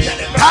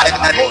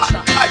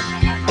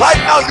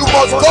 right now, you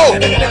must go.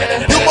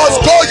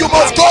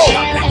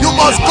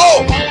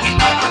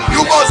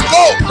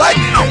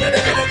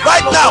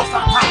 Right now.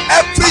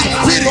 Every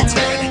spirit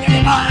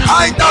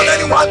Bind down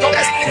anyone to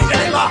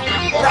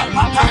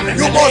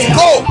you must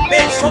go.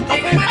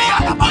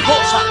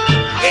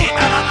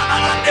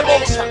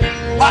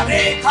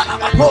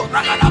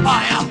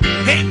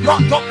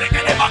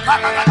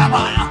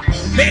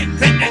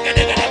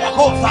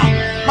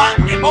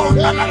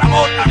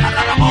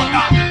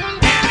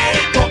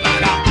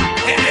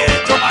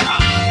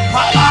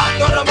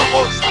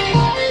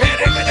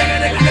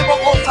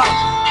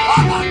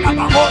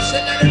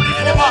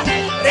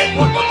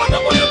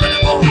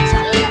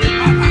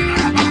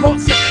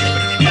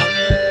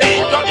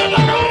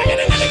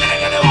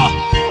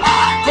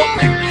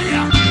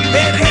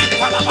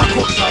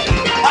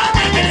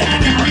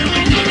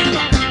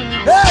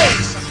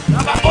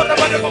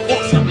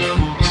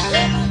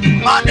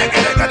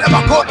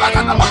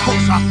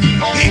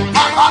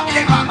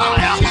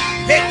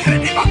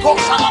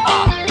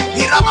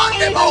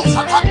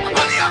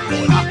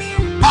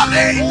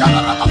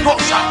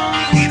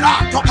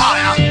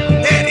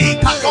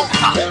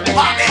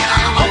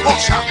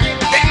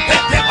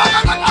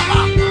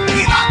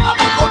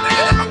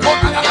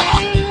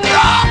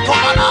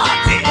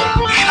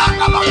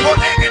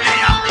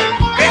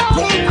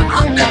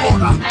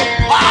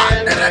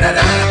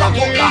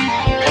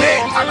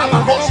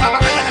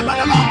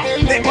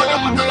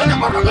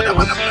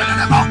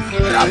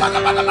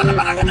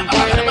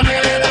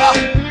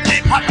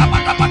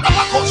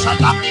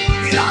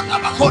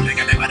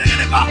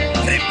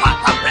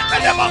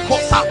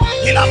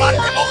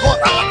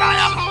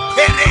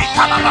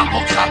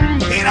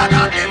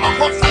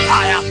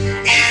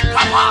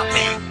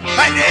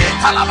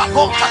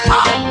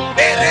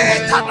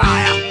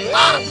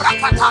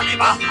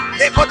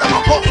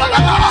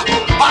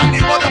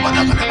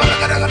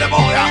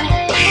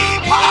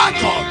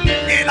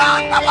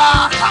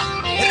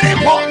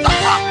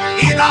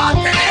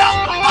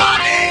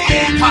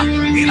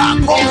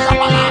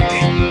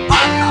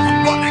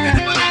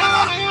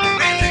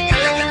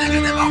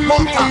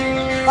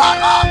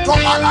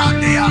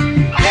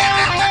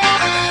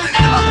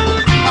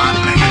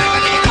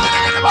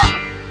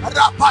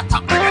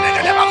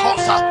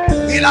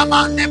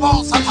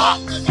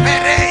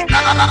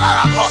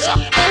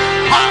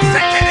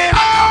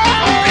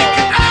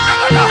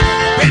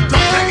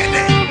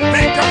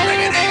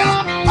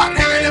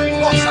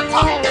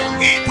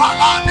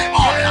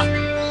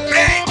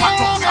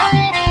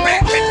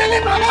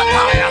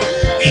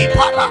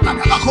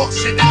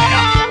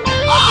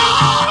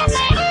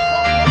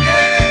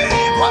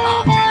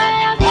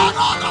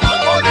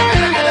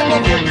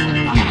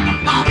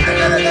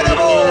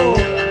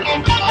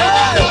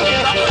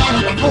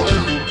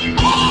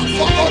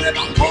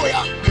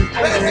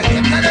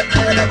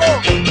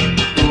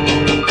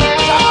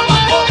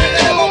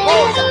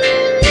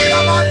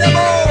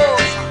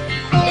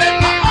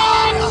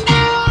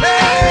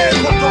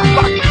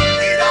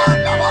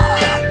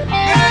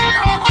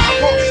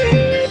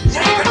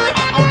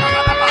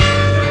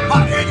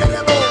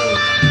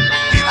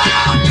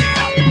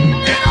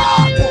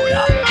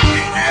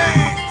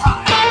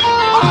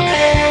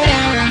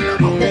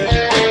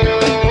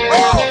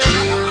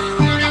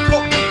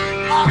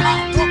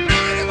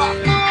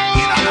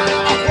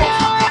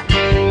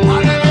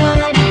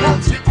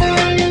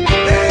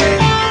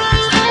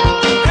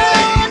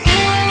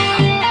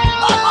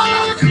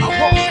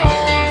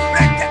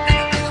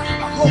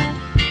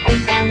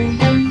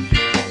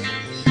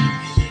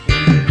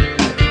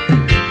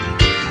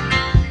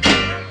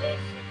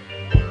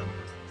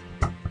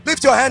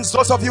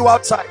 Those of you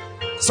outside,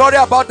 sorry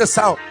about the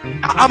sound.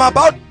 I'm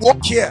about to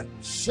walk here.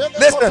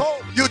 Listen,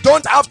 you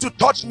don't have to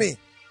touch me.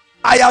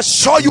 I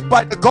assure you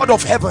by the God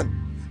of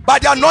heaven, by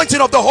the anointing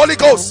of the Holy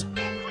Ghost,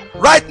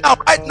 right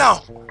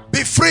now,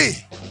 be free.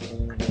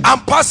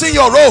 I'm passing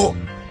your roll.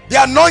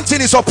 The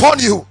anointing is upon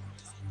you.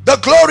 The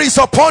glory is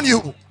upon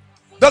you.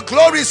 The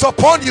glory is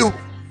upon you.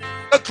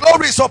 The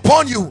glory is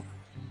upon you.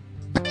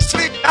 Be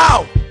free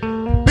now.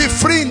 Be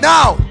free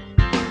now.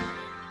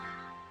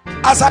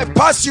 As I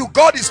pass you,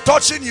 God is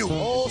touching you.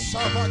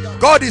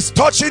 God is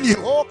touching you.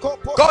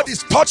 God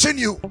is touching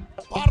you.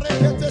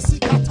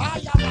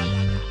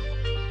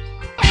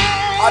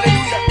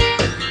 Hallelujah.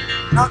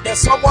 Now there's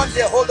someone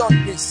there. Hold on,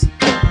 please.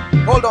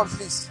 Hold on,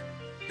 please.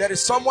 There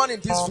is someone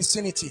in this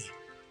vicinity.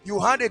 You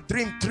had a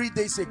dream 3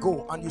 days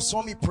ago and you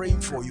saw me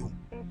praying for you.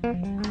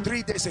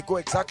 3 days ago,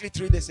 exactly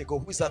 3 days ago.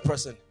 Who is that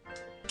person?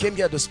 Came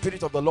here, the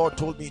Spirit of the Lord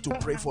told me to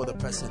pray for the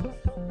person.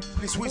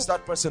 Please, who is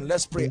that person?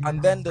 Let's pray.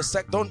 And then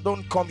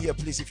don't come here,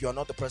 please, if you are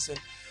not the person.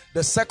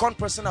 The second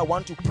person I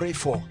want to pray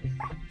for,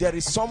 there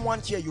is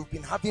someone here, you've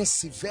been having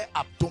severe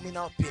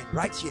abdominal pain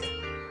right here.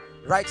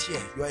 Right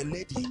here, you're a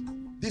lady.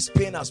 This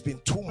pain has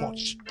been too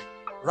much.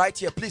 Right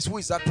here, please, who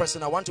is that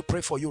person? I want to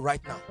pray for you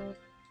right now.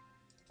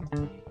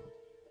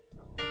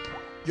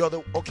 You're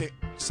the, okay,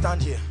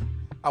 stand here.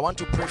 I want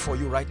to pray for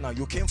you right now.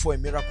 You came for a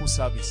miracle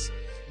service.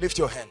 Lift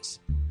your hands.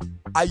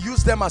 I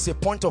use them as a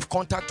point of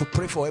contact to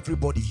pray for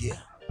everybody here.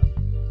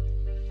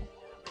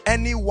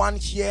 Anyone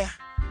here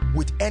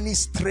with any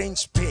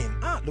strange pain.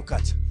 I look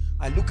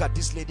at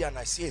this lady and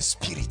I see a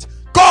spirit.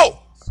 Go!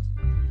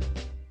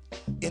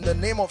 In the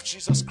name of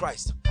Jesus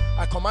Christ,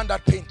 I command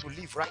that pain to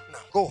leave right now.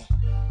 Go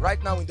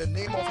right now in the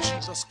name of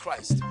Jesus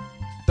Christ.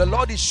 The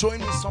Lord is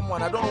showing me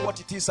someone. I don't know what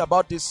it is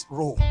about this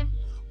row,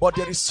 but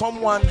there is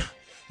someone,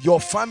 your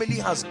family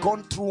has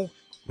gone through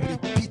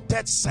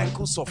repeated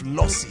cycles of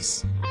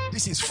losses.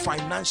 This is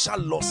financial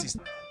losses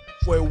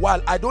for a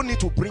while. I don't need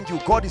to bring you.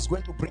 God is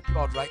going to bring you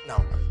out right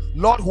now.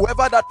 Lord,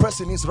 whoever that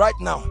person is right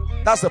now,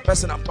 that's the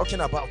person I'm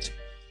talking about.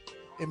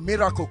 A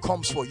miracle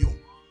comes for you.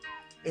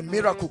 A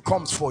miracle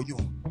comes for you.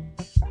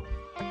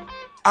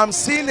 I'm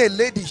seeing a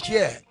lady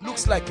here,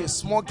 looks like a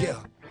small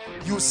girl.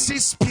 You see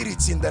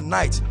spirits in the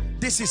night.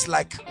 This is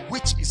like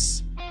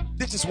witches.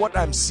 This is what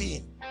I'm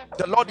seeing.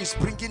 The Lord is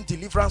bringing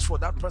deliverance for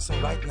that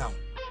person right now.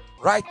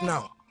 Right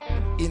now,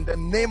 in the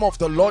name of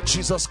the Lord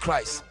Jesus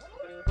Christ.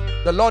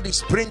 The Lord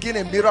is bringing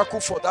a miracle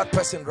for that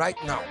person right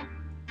now.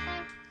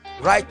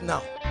 Right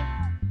now.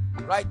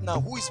 Right now.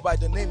 Who is by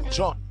the name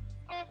John?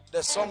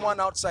 There's someone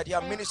outside here.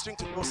 I'm ministering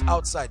to those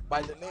outside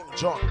by the name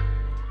John.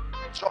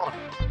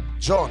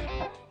 John.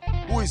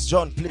 Who is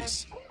John,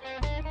 please?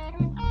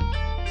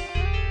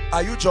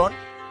 Are you John?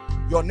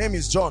 Your name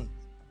is John.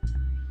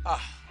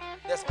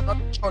 There's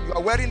another John. You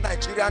are wearing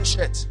Nigerian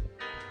shirt.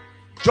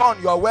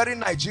 John, you are wearing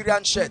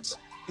Nigerian shirt.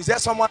 Is there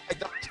someone like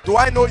that? Do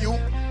I know you?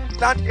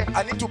 Stand here.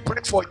 I need to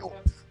pray for you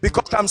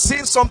because I'm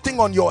seeing something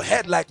on your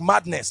head like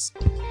madness.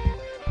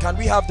 Can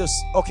we have this?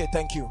 Okay,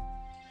 thank you.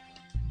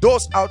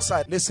 Those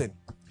outside, listen.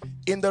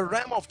 In the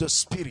realm of the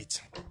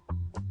spirit,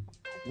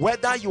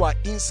 whether you are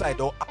inside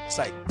or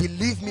outside,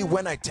 believe me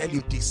when I tell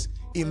you this,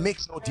 it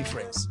makes no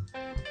difference.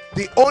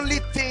 The only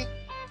thing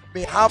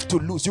may have to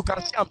lose, you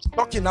can see I'm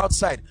talking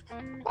outside,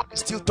 God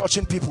is still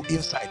touching people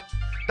inside.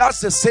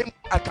 That's the same.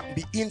 I can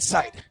be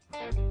inside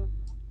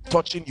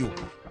touching you.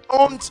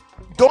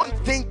 Don't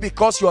think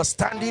because you are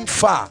standing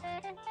far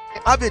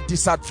you have a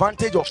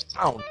disadvantage of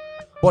sound,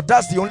 but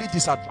that's the only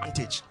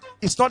disadvantage.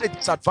 It's not a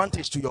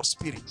disadvantage to your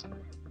spirit.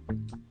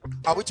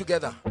 Are we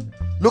together?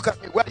 Look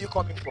at me. Where are you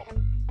coming from?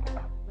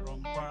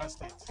 From Kwara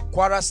State.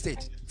 Kwara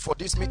State. For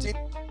this meeting?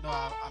 No,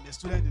 I'm a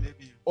student in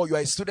ABU. Oh, you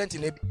are a student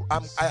in ABU.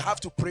 I have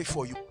to pray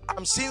for you.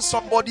 I'm seeing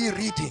somebody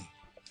reading,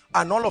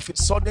 and all of a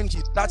sudden he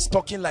starts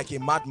talking like a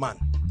madman,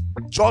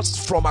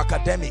 just from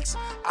academics.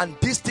 And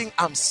this thing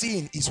I'm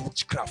seeing is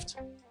witchcraft.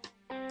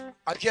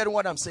 Are you hearing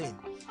what I'm saying?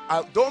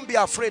 Don't be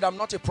afraid. I'm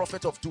not a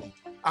prophet of doom.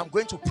 I'm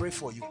going to pray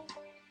for you.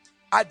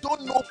 I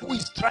don't know who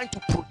is trying to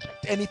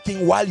protect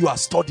anything while you are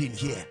studying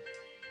here.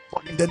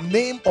 But in the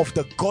name of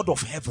the God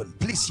of heaven,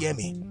 please hear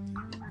me.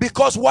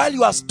 Because while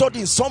you are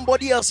studying,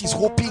 somebody else is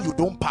hoping you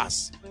don't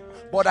pass.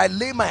 But I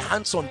lay my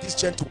hands on this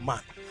gentleman.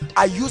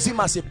 I use him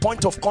as a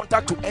point of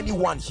contact to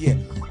anyone here.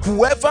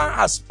 Whoever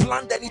has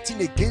planned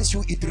anything against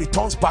you, it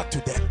returns back to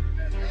them.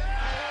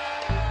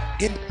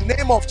 In the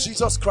name of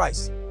Jesus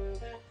Christ.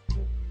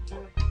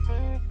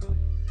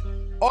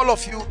 All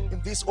of you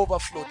in this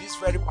overflow, this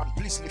very one,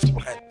 please lift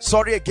your hand.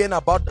 Sorry again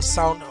about the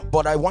sound,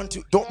 but I want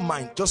you, don't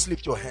mind, just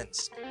lift your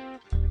hands.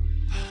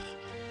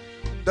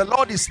 The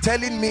Lord is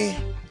telling me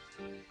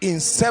in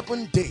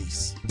 7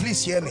 days,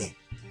 please hear me,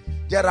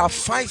 there are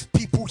 5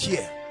 people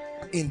here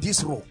in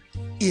this room.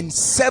 In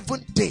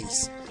 7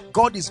 days,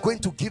 God is going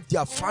to give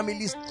their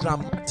families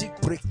dramatic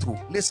breakthrough.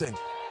 Listen,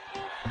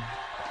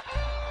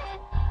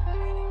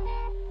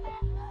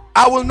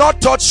 I will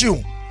not touch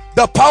you.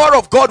 The power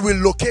of God will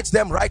locate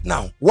them right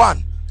now.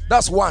 1,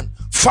 that's 1.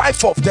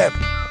 5 of them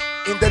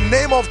in the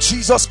name of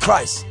Jesus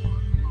Christ.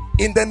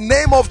 In the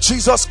name of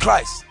Jesus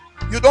Christ.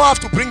 You don't have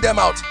to bring them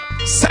out.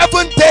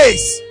 7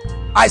 days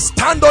I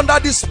stand under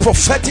this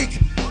prophetic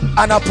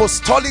and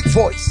apostolic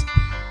voice,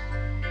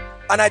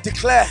 and I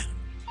declare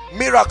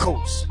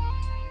miracles,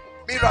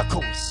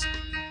 miracles,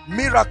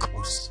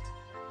 miracles,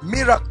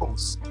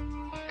 miracles,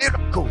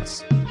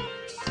 miracles.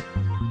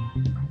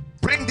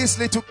 Bring this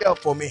little girl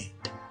for me.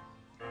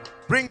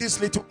 Bring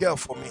this little girl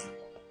for me.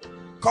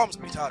 Come,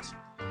 sweetheart.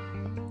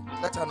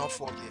 Let her not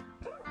fall here.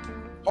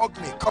 Hug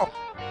me, come.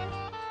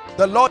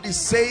 The Lord is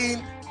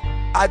saying,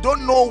 I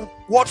don't know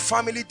what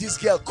family this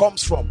girl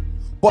comes from,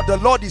 but the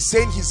Lord is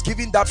saying he's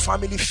giving that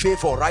family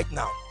favor right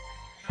now.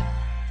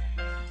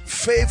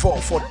 Favor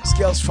for this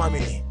girl's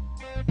family.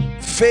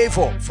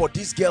 Favor for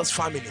this girl's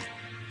family.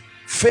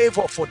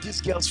 Favor for this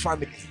girl's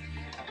family.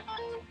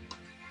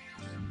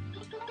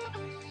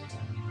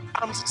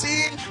 I'm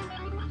seeing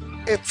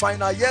a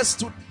final year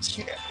student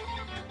here.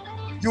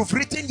 You've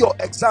written your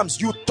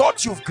exams. You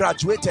thought you've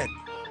graduated,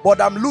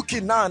 but I'm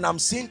looking now and I'm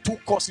seeing 2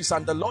 courses,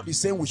 and the Lord is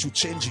saying we should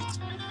change it.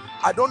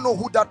 I don't know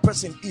who that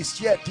person is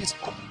here.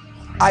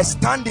 I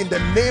stand in the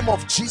name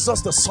of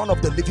Jesus, the Son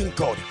of the living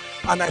God,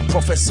 and I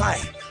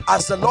prophesy,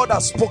 as the Lord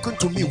has spoken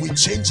to me, we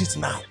change it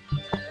now.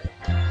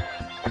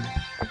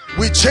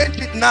 We change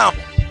it now.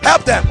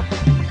 Help them.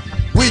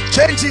 We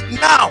change it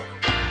now.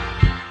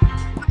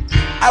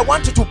 I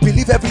want you to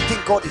believe everything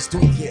God is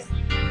doing here.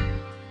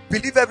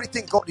 Believe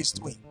everything God is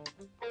doing.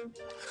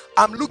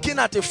 I'm looking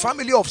at a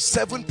family of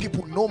 7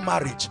 people, no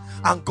marriage,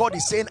 and God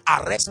is saying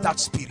arrest that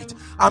spirit.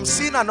 I'm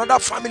seeing another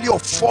family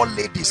of 4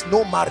 ladies,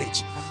 no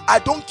marriage. I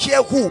don't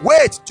care who.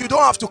 Wait, you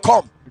don't have to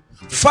come.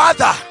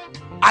 Father,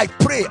 I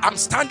pray, I'm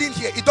standing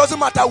here. It doesn't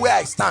matter where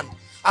I stand.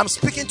 I'm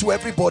speaking to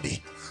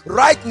everybody.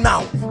 Right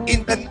now,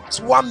 in the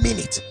next 1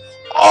 minute,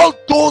 all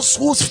those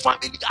whose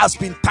family has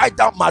been tied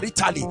down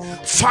maritally,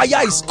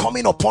 fire is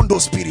coming upon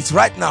those spirits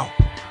right now.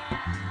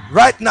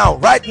 Right now,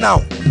 right now.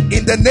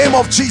 In the name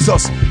of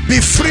Jesus,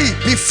 be free,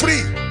 be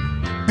free.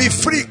 Be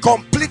free,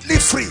 completely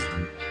free.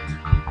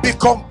 Be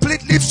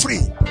completely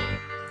free.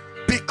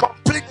 Be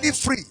completely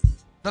free.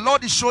 The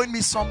Lord is showing me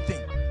something.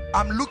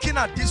 I'm looking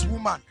at this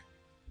woman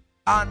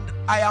and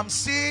I am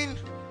seeing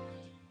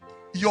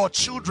your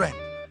children.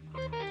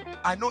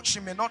 I know she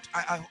may not,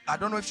 I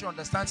don't know if she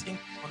understands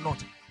English or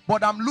not,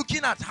 but I'm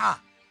looking at her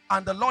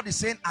and the Lord is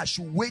saying I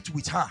should wait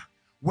with her.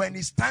 When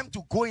it's time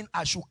to go in,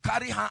 I should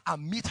carry her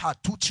and meet her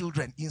 2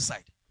 children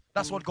inside.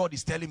 That's what God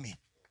is telling me.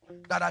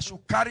 That I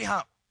should carry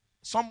her.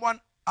 Someone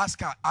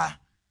ask her.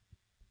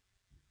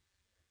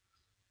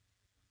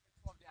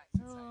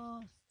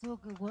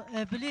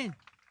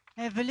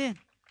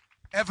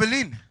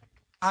 Evelyn.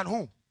 And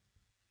who?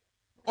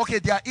 Okay,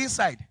 they are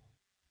inside.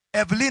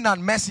 Evelyn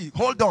and Mercy.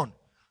 Hold on.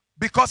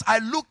 Because I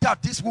looked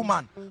at this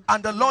woman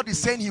and the Lord is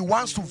saying he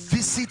wants to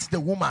visit the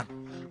woman.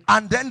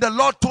 And then the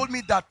Lord told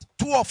me that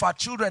 2 of her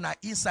children are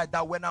inside.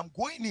 That when I'm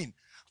going in,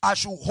 I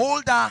should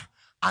hold her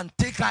and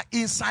take her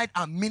inside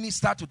and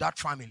minister to that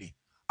family.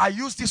 I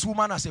use this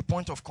woman as a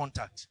point of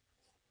contact.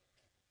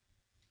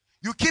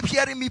 You keep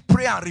hearing me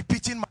pray and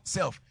repeating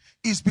myself.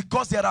 It's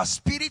because there are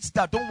spirits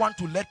that don't want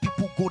to let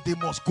people go. They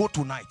must go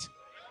tonight.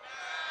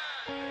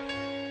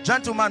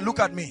 Gentlemen, look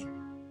at me.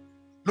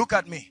 Look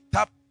at me.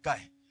 Tap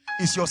guy.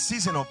 It's your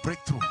season of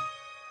breakthrough.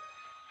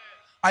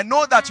 I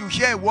know that you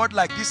hear a word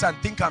like this and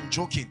think I'm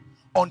joking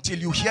until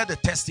you hear the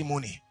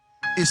testimony.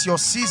 It's your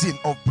season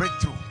of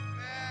breakthrough.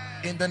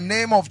 In the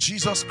name of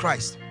Jesus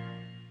Christ.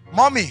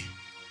 Mommy,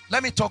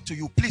 let me talk to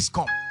you. Please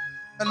come.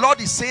 The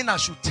Lord is saying I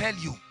should tell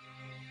you.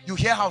 You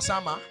hear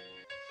Hausa?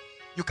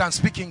 You can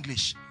speak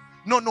English.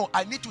 No,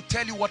 I need to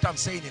tell you what I'm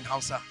saying in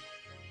Hausa.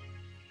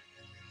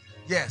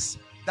 Yes,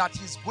 that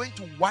he's going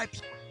to wipe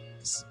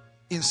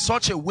in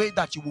such a way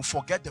that you will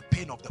forget the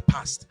pain of the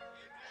past.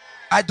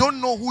 I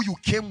don't know who you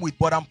came with,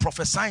 but I'm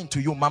prophesying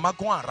to you. Mama,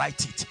 go and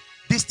write it.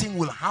 This thing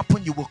will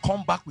happen. You will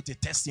come back with a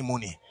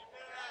testimony.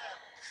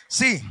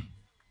 See,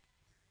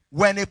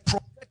 when a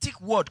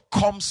prophetic word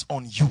comes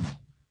on you,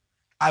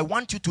 I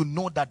want you to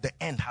know that the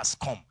end has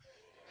come.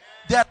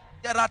 There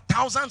are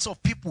thousands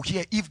of people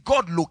here. If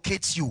God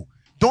locates you,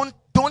 don't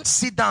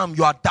sit down.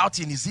 You are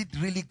doubting, is it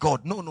really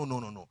God?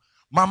 No.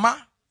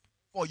 Mama,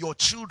 for your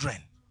children,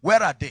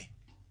 where are they?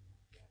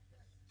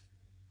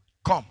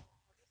 Come.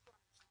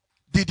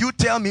 Did you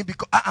tell me?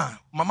 Because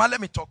Mama,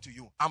 let me talk to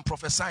you. I'm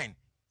prophesying.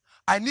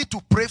 I need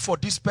to pray for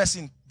this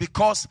person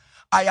because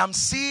I am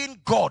seeing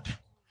God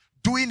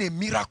doing a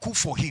miracle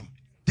for him.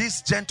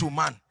 This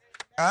gentleman.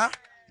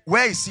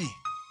 Where is he?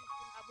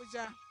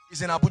 Abuja.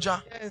 He's in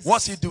Abuja. Yes.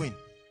 What's he doing?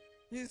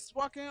 He's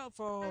working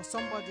for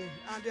somebody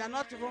and they are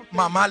not even paying.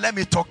 Mama, let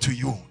me talk to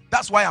you.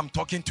 That's why I'm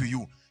talking to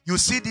you. You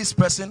see this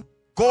person?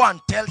 Go and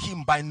tell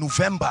him by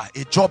November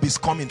a job is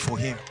coming for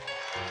him.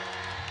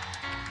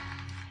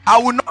 I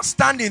will not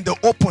stand in the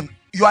open.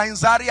 You are in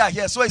Zaria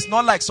here, so it's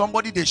not like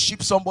somebody, they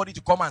ship somebody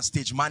to come and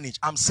stage manage.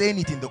 I'm saying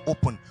it in the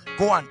open.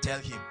 Go and tell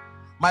him.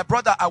 My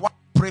brother, I want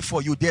to pray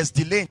for you. There's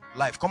delay in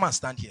life. Come and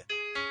stand here.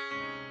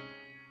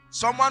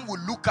 Someone will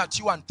look at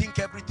you and think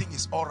everything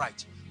is all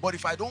right. But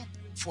if I don't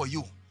pray for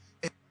you,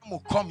 a time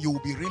will come, you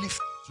will be really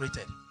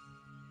frustrated.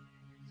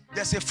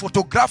 There's a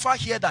photographer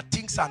here that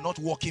things are not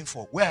working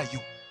for. Where are you?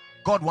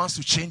 God wants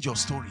to change your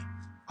story.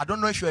 I don't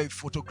know if you're a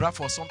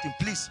photographer or something.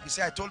 Please, you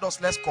say, I told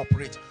us let's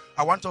cooperate.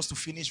 I want us to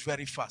finish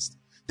very fast.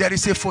 There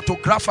is a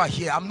photographer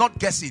here. I'm not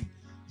guessing.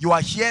 You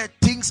are here.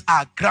 Things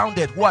are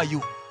grounded. Who are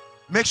you?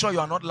 Make sure you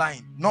are not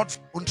lying. Not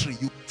country.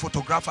 You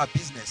photographer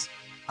business.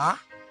 Huh?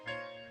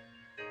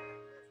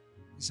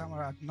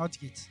 Somewhere at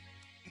Northgate.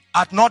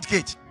 At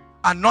Northgate.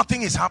 And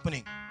nothing is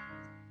happening.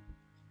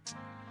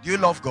 Do you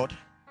love God?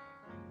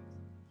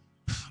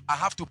 I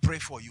have to pray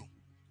for you.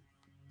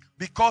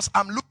 Because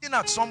I'm looking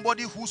at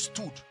somebody who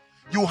stood.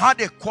 You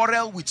had a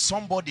quarrel with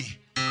somebody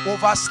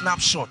over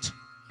snapshot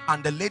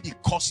and the lady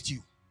cursed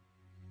you.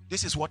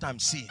 This is what I'm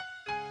seeing.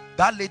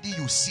 That lady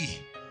you see,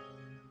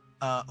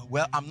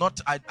 well,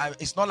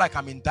 it's not like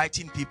I'm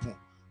indicting people,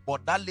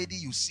 but that lady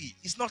you see,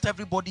 it's not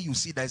everybody you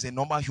see that is a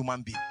normal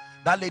human being.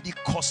 That lady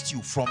cursed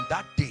you. From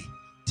that day,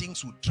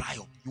 things will dry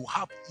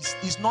up.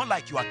 It's not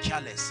like you are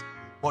careless,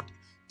 but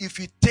if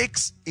it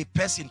takes a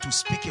person to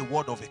speak a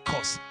word of a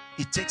curse,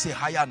 it takes a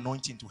higher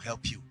anointing to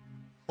help you.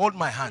 Hold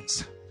my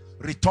hands.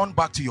 Return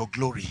back to your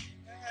glory.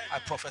 I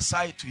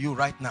prophesy to you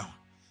right now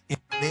in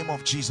the name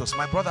of Jesus.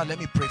 My brother, let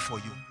me pray for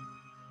you.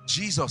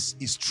 Jesus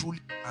is truly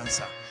the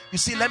answer. You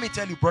see, let me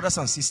tell you, brothers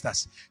and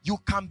sisters, you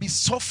can be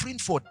suffering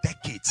for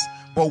decades,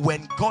 but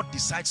when God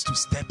decides to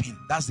step in,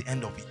 that's the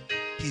end of it.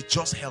 He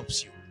just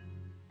helps you.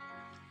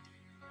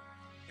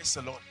 Praise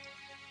the Lord.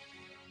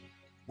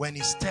 When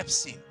he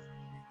steps in,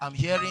 I'm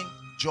hearing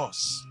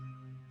Jos.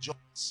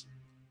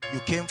 You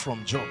came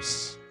from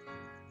Jos.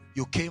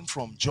 You came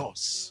from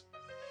Jos.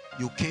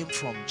 You came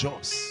from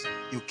Jos.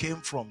 You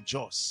came from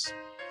Jos.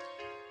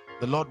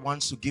 The Lord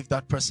wants to give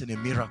that person a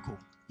miracle.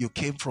 You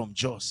came from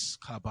Jos.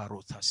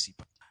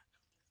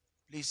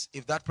 Please,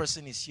 if that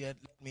person is here,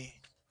 let me.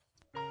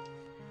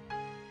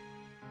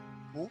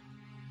 Who?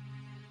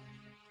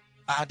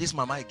 This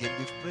Mama again.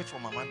 We've prayed for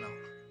Mama now.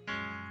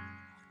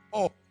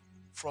 Oh,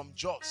 from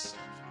Jos.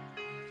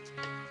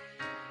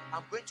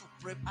 I'm going to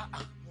pray.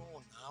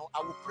 No, now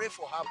I will pray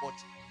for her, but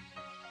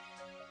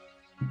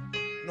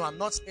no, I'm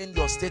not saying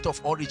your state of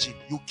origin.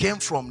 You came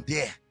from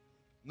there.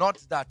 Not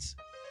that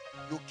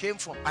you came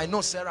from. I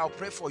know, Sarah, I'll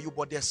pray for you,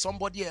 but there's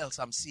somebody else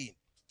I'm seeing.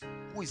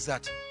 Who is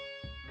that?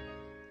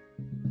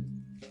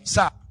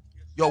 Sir,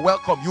 you're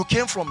welcome. You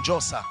came from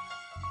Jos, sir.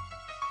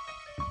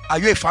 Are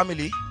you a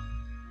family?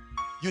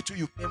 You too,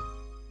 you came.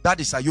 That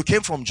is, sir, you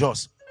came from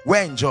Jos.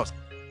 Where in Jos?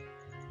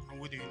 I'm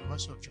with the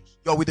University of Jos.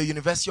 You're with the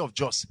University of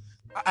Jos.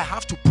 I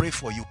have to pray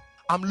for you.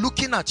 I'm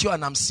looking at you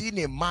and I'm seeing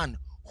a man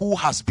who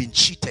has been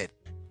cheated.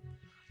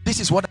 This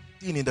is what I'm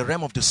seeing in the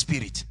realm of the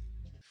spirit.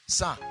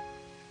 Sir,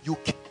 you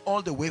came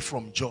all the way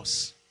from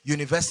Jos,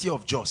 University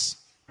of Jos.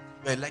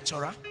 You're a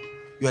lecturer?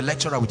 You're a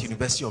lecturer with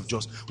University of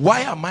Jos.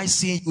 Why am I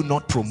seeing you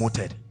not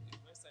promoted?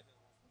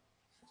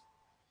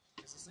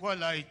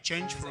 Well, I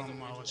changed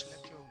from, I was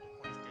lecturer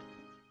with Polytechnic.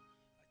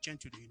 I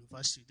changed to the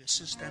university. The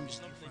system is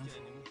different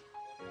from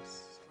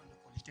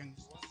the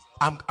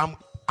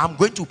Polytechnic. I'm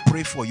going to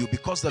pray for you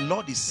because the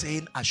Lord is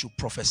saying I should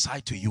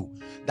prophesy to you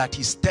that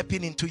he's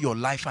stepping into your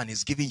life and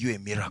is giving you a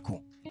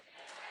miracle.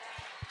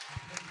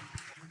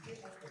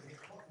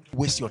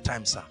 Waste your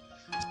time, sir.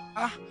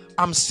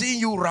 I'm seeing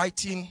you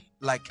writing,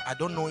 like, I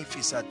don't know if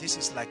it's this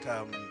is like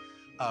a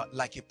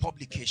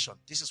publication.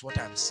 This is what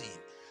I'm seeing.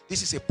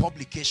 This is a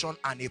publication,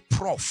 and a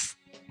prof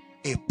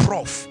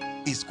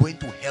is going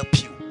to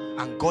help you,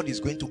 and God is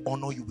going to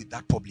honor you with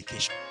that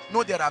publication.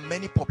 No, there are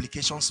many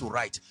publications to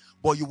write,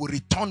 but you will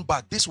return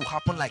back. This will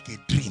happen like a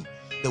dream,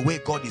 the way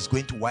God is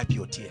going to wipe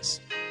your tears.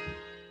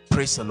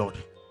 Praise the Lord.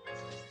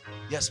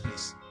 Yes,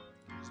 please.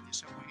 The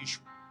second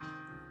issue.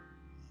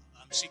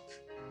 I'm sick.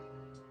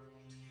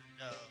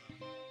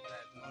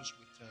 Diagnosed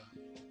with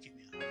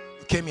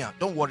leukemia. Leukemia.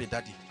 Don't worry,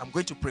 Daddy. I'm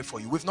going to pray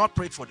for you. We've not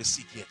prayed for the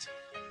sick yet.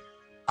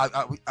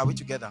 Are we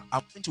together?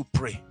 I'm going to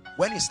pray.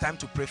 When it's time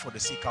to pray for the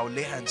sick, I'll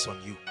lay hands on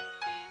you.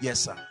 Yes,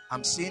 sir.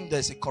 I'm seeing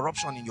there's a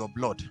corruption in your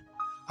blood,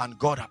 and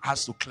God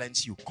has to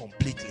cleanse you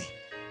completely.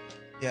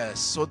 Yes,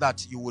 so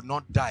that you will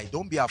not die.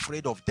 Don't be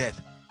afraid of death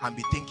and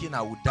be thinking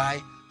I will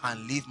die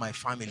and leave my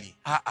family.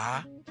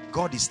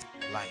 God is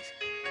alive.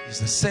 He's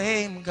the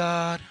same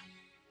God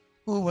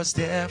who was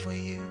there for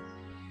you.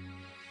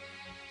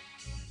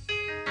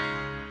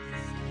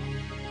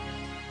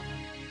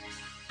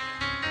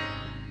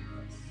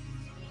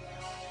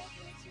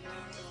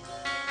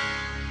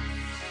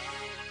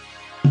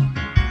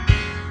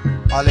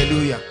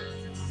 Hallelujah.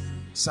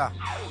 Sir,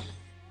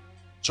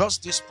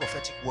 just this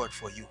prophetic word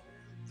for you,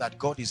 that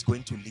God is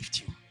going to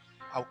lift you.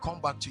 I'll come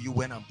back to you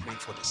when I'm praying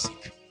for the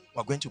sick.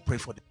 We're going to pray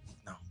for the sick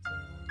now.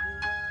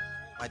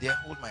 My dear,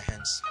 hold my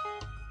hands.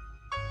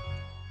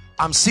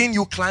 I'm seeing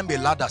you climb a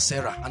ladder,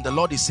 Sarah, and the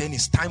Lord is saying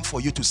it's time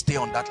for you to stay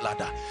on that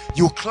ladder.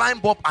 You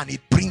climb up and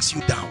it brings you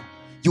down.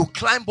 You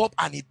climb up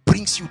and it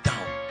brings you down.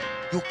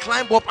 You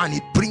climb up and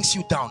it brings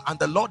you down. And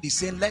the Lord is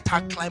saying, let her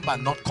climb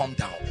and not come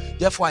down.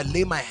 Therefore, I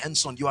lay my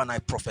hands on you and I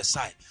prophesy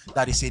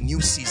that it's a new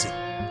season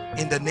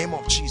in the name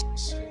of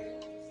Jesus.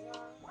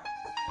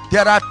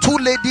 There are two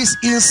ladies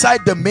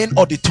inside the main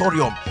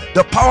auditorium.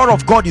 The power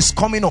of God is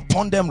coming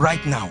upon them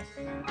right now.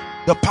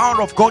 The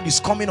power of God is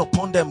coming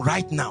upon them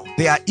right now.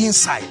 They are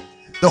inside.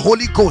 The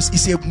Holy Ghost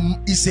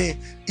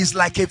is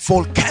like a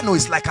volcano.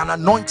 It's like an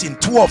anointing.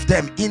 Two of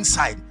them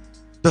inside.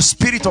 The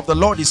Spirit of the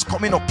Lord is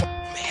coming upon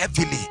them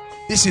heavily.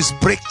 This is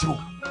breakthrough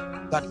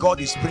that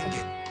God is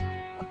bringing.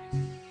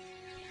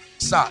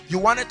 Sir, you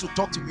wanted to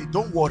talk to me.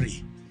 Don't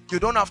worry. You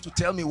don't have to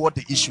tell me what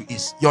the issue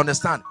is. You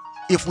understand?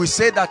 If we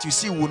say that, you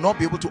see, we will not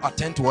be able to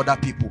attend to other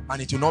people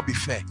and it will not be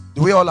fair.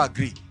 Do we all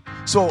agree?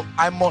 So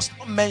I must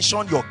not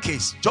mention your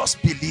case.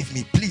 Just believe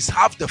me. Please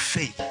have the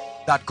faith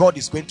that God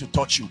is going to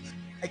touch you.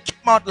 I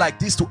came out like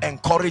this to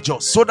encourage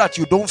us so that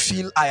you don't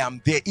feel I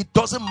am there. It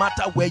doesn't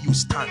matter where you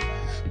stand.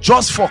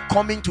 Just for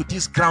coming to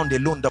this ground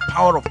alone, the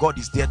power of God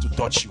is there to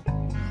touch you.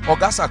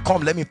 Augusta,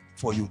 come, let me pray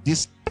for you.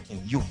 This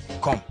in you,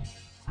 come.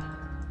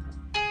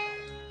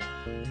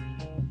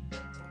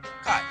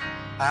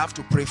 I have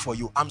to pray for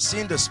you. I'm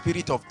seeing the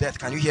spirit of death.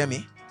 Can you hear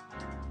me?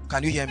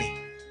 Can you hear me?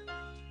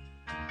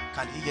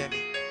 Can you hear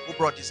me? Who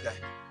brought this guy?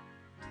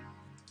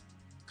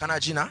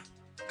 Kanajina?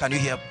 Can you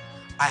hear me?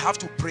 I have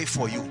to pray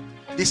for you.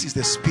 This is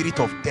the spirit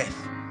of death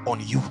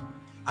on you.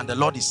 And the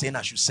Lord is saying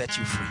I should set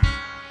you free.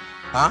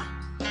 Huh?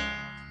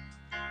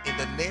 In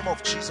the name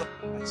of Jesus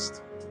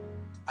Christ,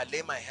 I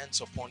lay my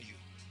hands upon you.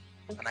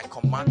 And I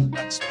command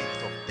that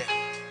spirit of death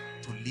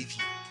to leave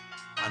you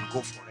and go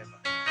forever.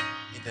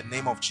 In the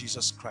name of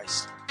Jesus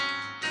Christ.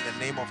 In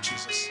the name of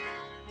Jesus.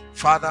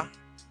 Father,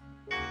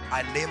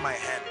 I lay my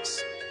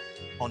hands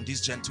on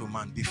this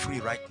gentleman. Be free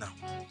right now.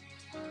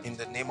 In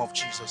the name of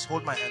Jesus.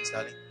 Hold my hands,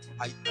 darling.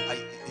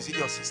 Is it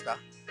your sister?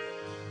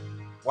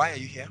 Why are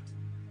you here?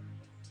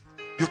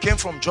 You came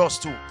from Jos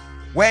too.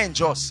 Where in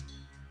Jos?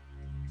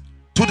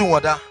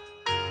 Tudunwada.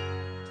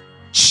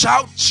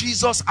 Shout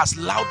Jesus as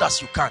loud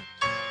as you can.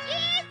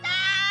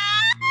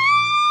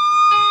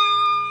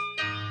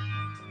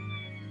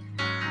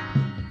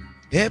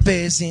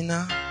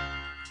 Ebezina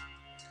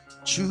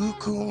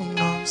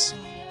Chukunonso.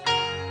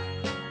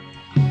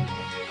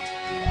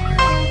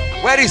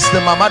 Where is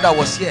the mama that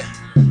was here?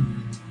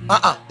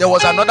 There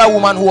was another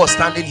woman who was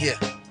standing here.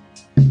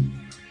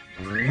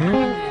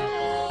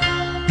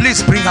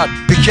 Please bring her.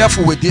 Be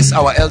careful with this,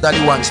 our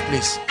elderly ones,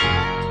 please.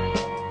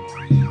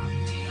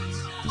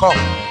 Come,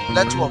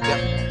 let two of them.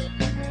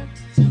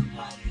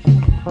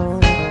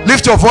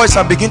 Lift your voice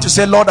and begin to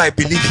say, Lord, I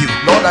believe you.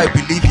 Lord, I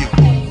believe you.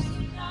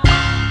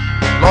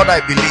 Lord,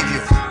 I believe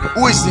you.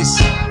 Who is this?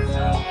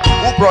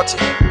 Who brought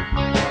him?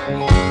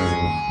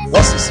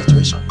 What's the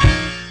situation?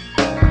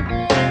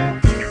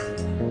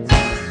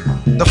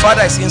 The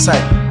father is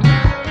inside.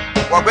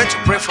 We're going to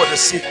pray for the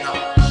sick now.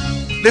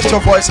 Lift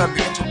your voice and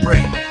begin to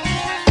pray.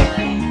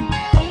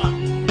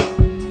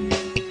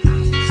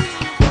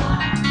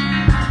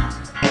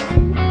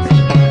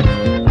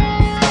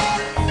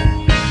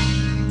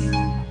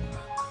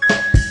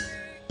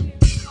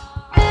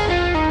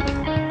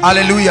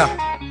 Hallelujah.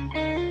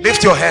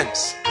 Lift your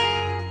hands.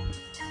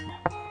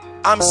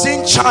 I'm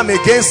seeing charm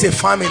against a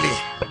family,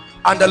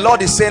 and the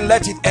Lord is saying,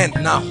 let it end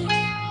now.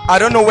 I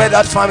don't know where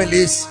that family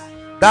is.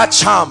 That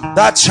charm,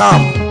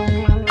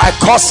 I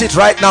curse it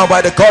right now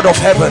by the God of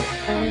heaven.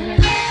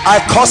 I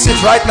curse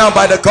it right now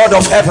by the God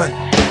of heaven.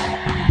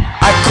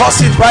 I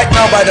curse it right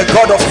now by the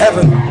God of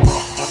heaven.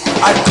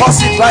 I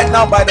curse it right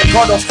now by the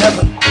God of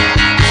heaven.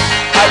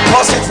 I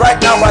curse it right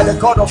now by the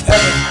God of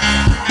heaven.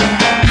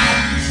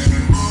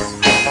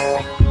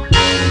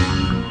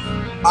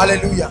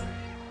 Hallelujah.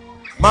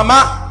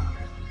 Mama,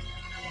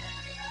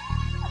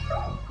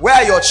 where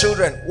are your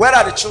children? Where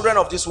are the children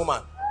of this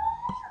woman?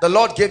 The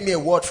Lord gave me a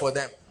word for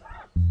them.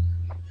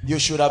 You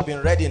should have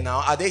been ready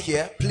now. Are they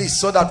here? Please,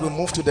 so that we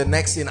move to the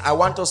next thing. I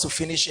want us to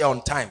finish here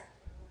on time.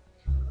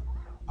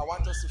 I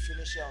want us to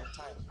finish here on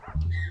time.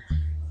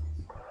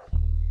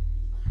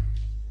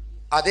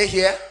 Are they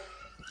here?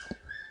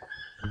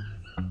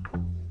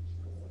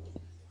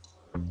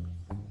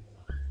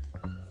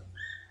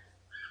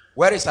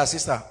 Where is her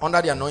sister?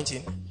 Under the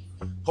anointing.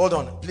 Hold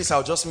on. Please,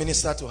 I'll just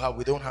minister to her.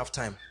 We don't have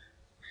time.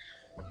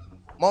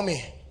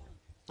 Mommy,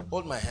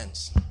 hold my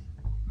hands.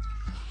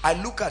 I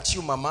look at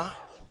you, Mama,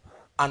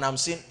 and I'm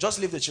saying, just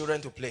leave the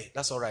children to play.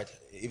 That's all right.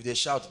 If they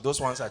shout,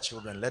 those ones are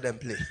children. Let them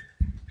play.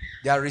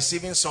 They are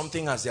receiving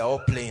something as they are all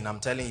playing. I'm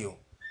telling you.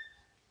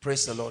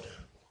 Praise the Lord.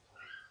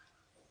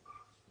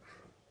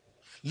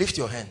 Lift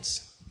your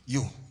hands.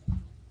 You.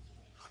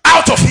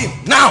 Out of him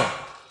now.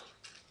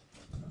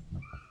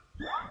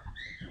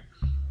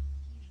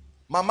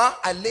 Mama,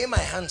 I lay my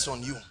hands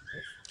on you.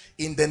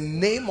 In the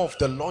name of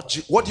the Lord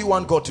Jesus. What do you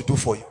want God to do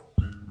for you?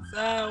 Sir,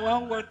 I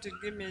want God to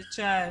give me a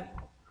child.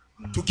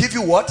 To give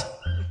you what?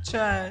 A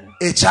child.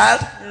 A child?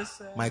 Yes,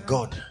 sir. My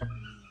God.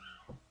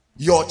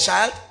 Your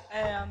child?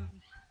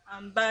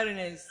 I'm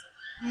barrenness.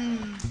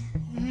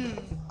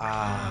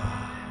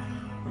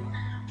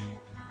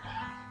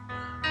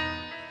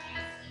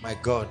 My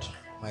God.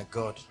 My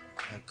God.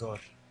 My God.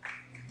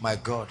 My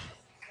God.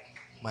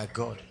 My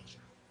God.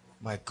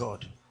 My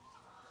God.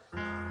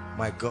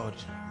 My God.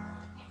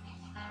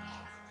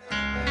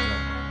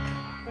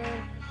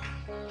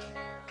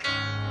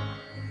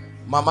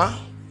 Mama,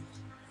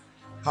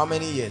 how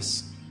many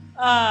years?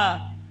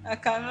 I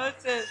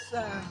cannot say,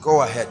 sir.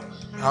 Go ahead.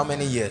 How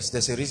many years?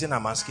 There's a reason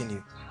I'm asking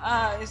you.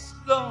 It's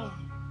long.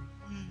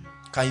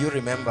 Can you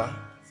remember?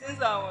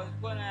 Since I was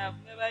born, I have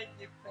never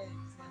given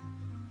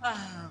birth.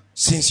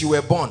 Since you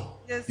were born?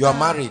 Yes, you are sir.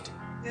 married?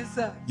 Yes,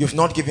 sir. You've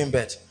not given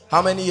birth.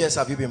 How many years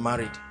have you been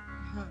married?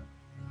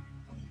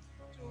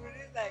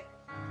 Like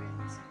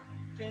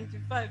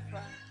 25.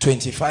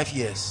 25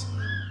 years.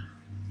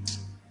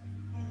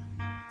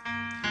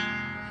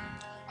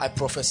 I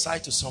prophesy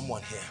to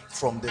someone here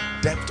from the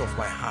depth of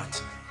my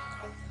heart,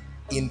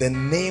 in the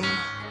name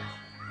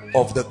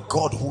of the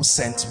God who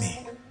sent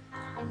me.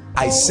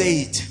 I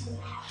say it.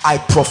 I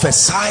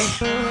prophesy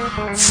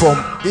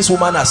from this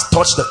woman has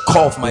touched the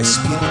core of my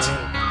spirit.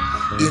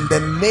 In the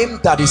name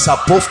that is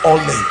above all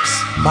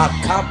names,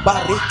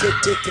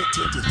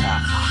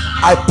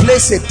 I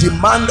place a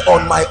demand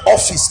on my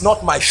office,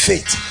 not my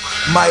fate.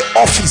 My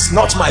office,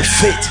 not my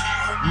fate.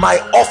 My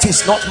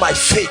office, not my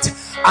fate.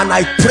 And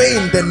I pray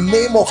in the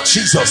name of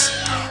Jesus,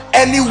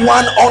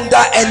 anyone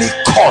under any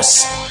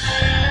curse,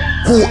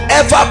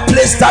 whoever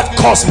placed that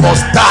curse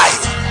must die.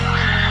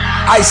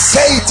 I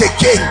say it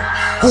again,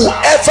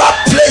 whoever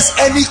placed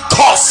any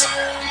curse,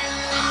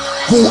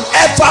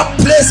 whoever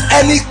placed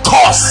any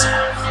curse,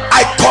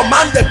 I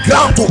command the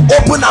ground to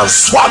open and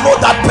swallow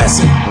that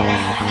person.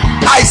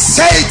 I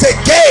say it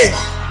again,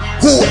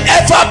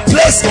 whoever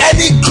placed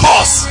any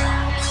curse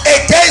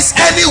against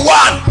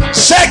anyone,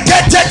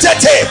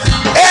 sheketete,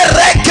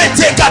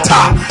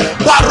 ereketekata,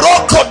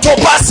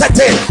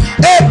 barokotobasete,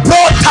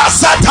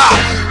 ebrotasata,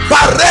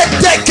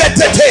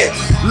 bareteketete,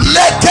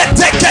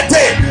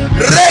 leketekete,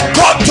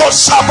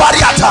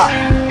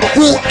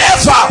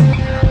 whoever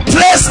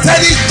placed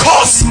any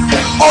curse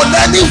on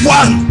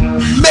anyone,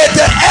 may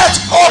the earth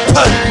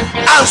open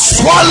and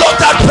swallow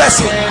that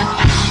person.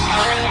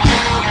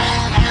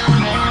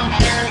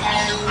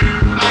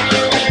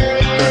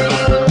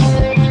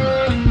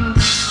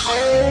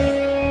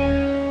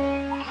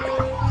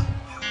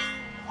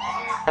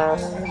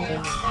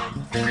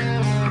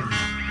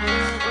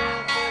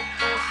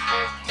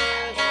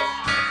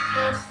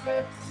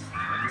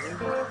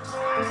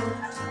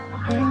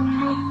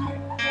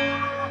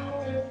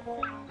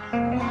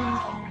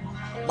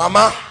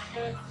 Mama,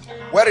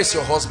 where is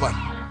your husband?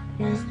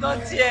 He's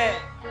not here.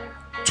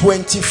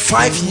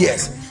 25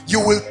 years. You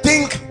will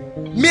think,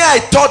 I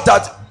thought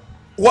that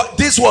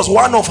this was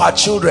one of her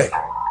children.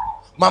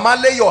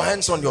 Mama, lay your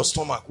hands on your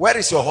stomach. Where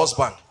is your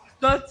husband?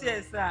 Not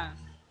here, sir.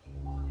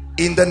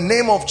 In the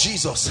name of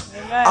Jesus.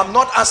 Amen. I'm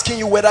not asking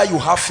you whether you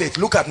have faith.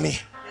 Look at me.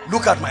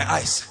 Look at my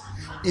eyes.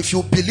 If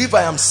you believe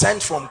I am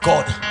sent from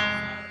God,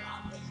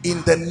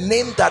 in the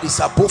name that is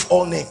above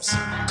all names,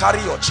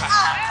 carry your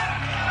child.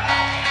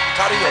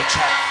 Carry your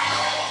child.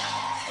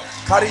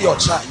 Carry your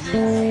child.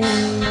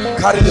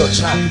 Carry your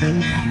child.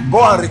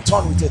 Go and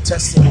return with a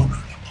testimony.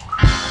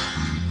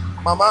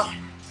 Mama,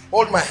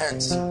 hold my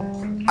hands.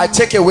 I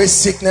take away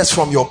sickness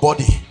from your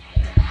body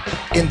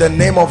in the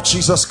name of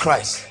Jesus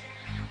Christ.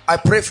 I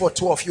pray for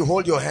two of you.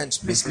 Hold your hands.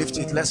 Please lift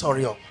it. Let's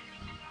hurry up.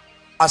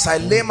 As I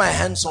lay my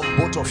hands on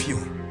both of you,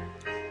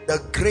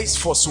 the grace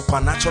for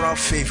supernatural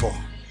favor,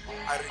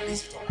 I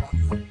release it upon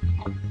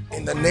you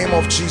in the name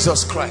of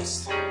Jesus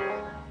Christ.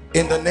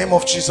 In the name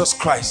of Jesus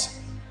Christ.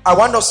 I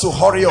want us to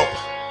hurry up.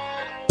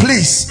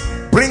 Please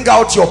bring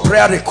out your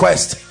prayer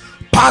request.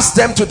 Pass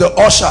them to the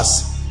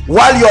ushers.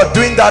 While you are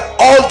doing that,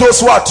 all those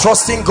who are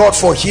trusting God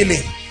for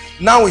healing,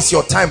 now is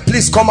your time.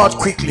 Please come out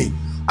quickly.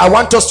 I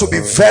want us to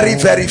be very,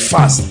 very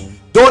fast.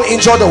 Don't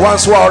injure the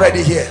ones who are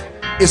already here.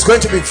 It's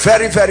going to be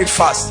very, very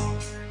fast.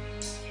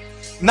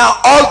 Now,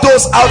 all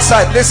those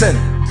outside, listen.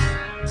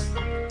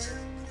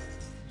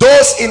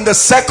 Those in the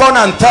second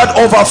and third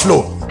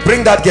overflow,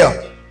 bring that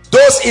girl.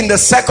 Those in the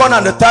second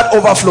and the third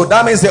overflow,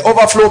 that means the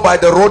overflow by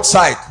the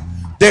roadside,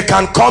 they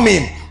can come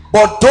in.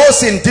 But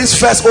those in this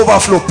first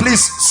overflow,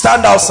 please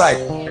stand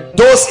outside.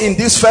 Those in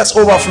this first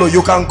overflow,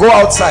 you can go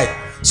outside,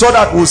 so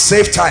that we'll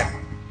save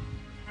time.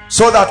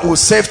 So that we'll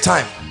save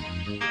time.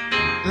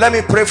 Let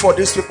me pray for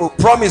these people.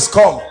 Promise,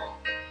 come.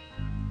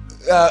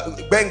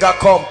 Benga,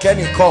 come.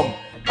 Kenny, come.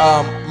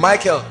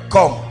 Michael,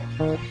 come.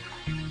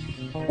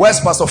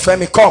 Where's Pastor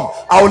Femi? Come.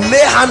 I'll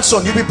lay hands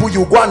on you people.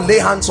 You go and lay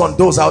hands on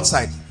those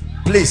outside.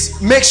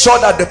 Please make sure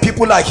that the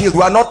people are healed.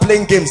 We are not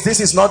playing games. This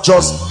is not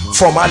just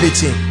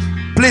formality.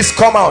 Please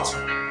come out.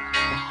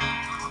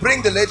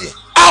 Bring the lady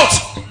out.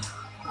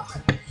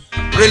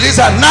 Release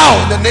her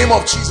now in the name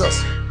of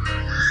Jesus.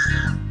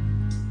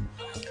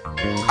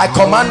 I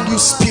command you,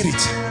 spirit,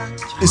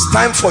 it's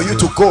time for you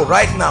to go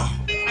right now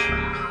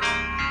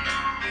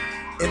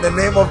in the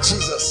name of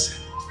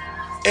Jesus.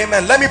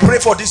 Amen. Let me pray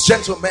for these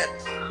gentlemen.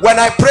 When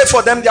I pray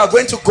for them, they are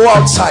going to go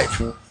outside.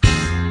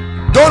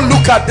 Don't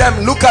look at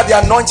them. Look at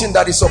the anointing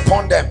that is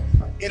upon them.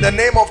 In the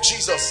name of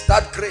Jesus,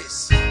 that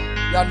grace,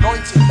 the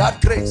anointing,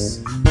 that grace,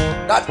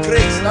 that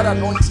grace, that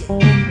anointing,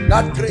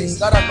 that grace,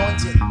 that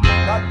anointing,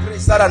 that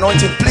grace, that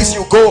anointing. Please,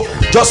 you go.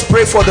 Just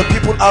pray for the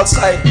people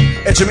outside.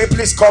 And Jimmy,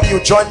 please come.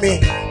 You join me.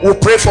 We'll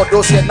pray for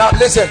those here. Now,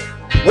 listen.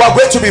 We are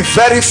going to be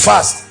very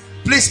fast.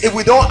 Please, if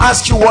we don't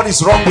ask you what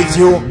is wrong with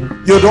you,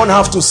 you don't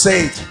have to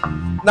say it.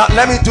 Now,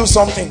 let me do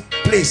something.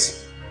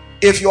 Please,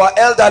 if you are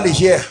elderly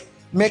here,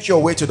 make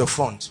your way to the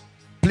front.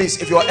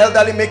 Please, if you are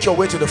elderly, make your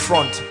way to the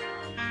front.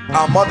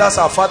 Our mothers,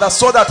 our fathers,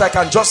 so that I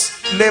can just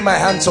lay my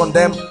hands on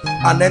them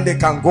and then they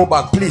can go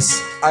back. Please,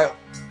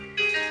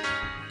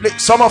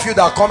 some of you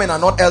that are coming are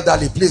not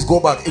elderly. Please go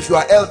back. If you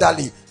are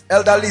elderly,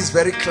 elderly is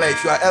very clear.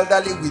 If you are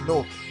elderly, we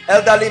know.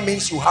 Elderly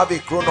means you have a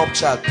grown-up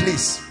child.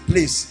 Please,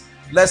 please,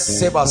 let's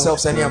save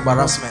ourselves any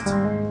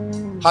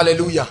embarrassment.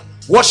 Hallelujah.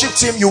 Worship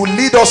team, you will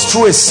lead us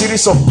through a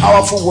series of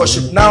powerful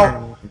worship.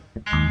 Now,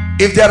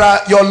 if there are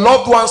your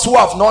loved ones who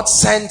have not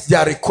sent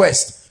their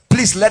request,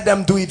 please let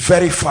them do it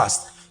very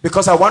fast,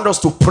 because I want us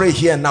to pray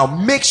here now.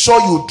 Make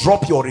sure you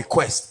drop your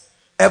request.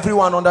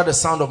 Everyone under the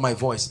sound of my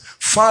voice.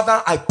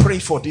 Father, I pray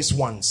for these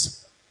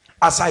ones.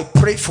 As I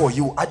pray for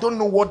you, I don't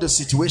know what the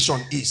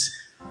situation is,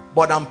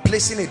 but I'm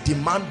placing a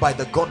demand by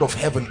the God of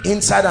heaven,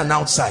 inside and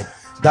outside,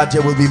 that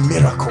there will be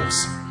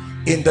miracles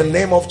in the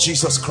name of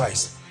Jesus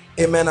Christ.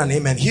 Amen and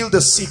amen. Heal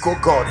the sick, oh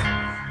God,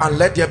 and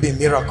let there be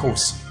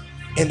miracles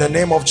in the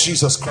name of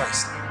Jesus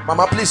Christ.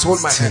 Mama, please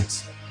hold my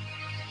hands.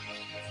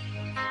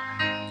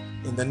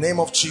 In the name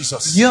of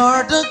Jesus.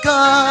 You're the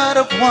God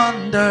of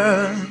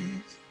wonders,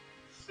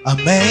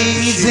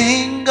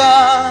 amazing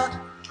God.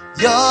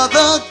 You're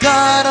the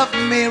God of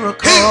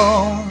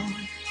miracles,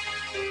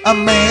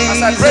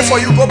 amazing. As I pray for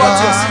you, go back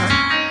to your seat.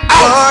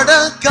 You're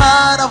the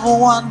God of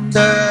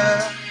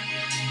wonder,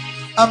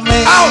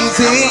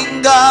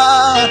 amazing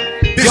God.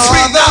 Be You're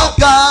free the now.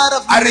 God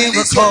of I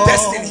release your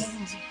miracles,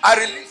 destiny. I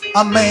release.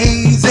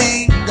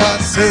 amazing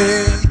God.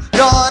 Say,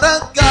 you're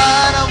the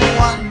God of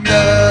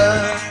wonder,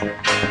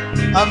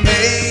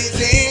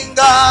 Amazing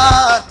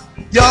God,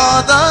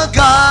 you're the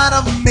God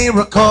of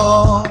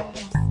miracles.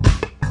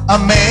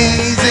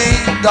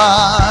 Amazing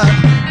God,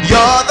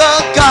 you're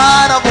the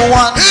God of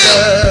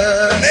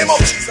wonder. Name of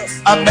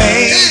Jesus.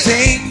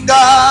 Amazing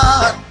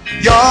God,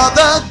 you're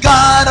the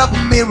God of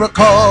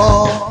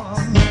miracles.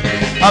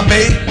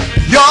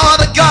 You're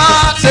the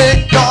God,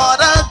 say you're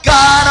the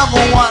God of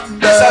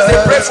wonder. As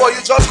they pray for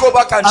you, just go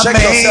back and check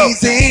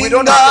yourself. We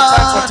don't have the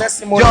time for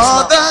testimonies.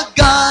 You're the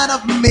God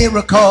of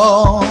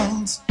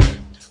miracles.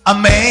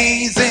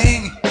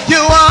 Amazing, you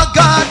are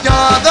God,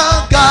 you're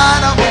the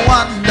God of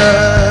wonder.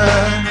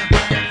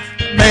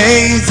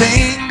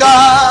 Amazing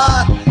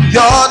God,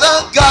 you're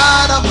the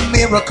God of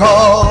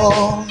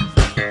miracles.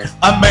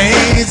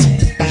 Amazing,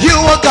 you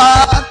are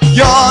God,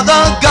 you're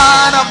the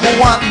God of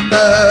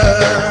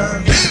wonder.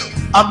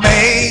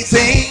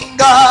 Amazing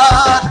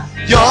God,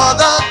 you're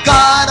the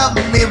God of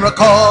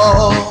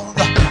miracles.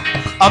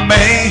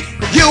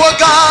 You are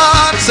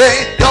God,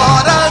 say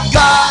you're the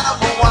God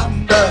of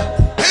wonder.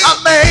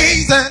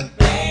 Amazing.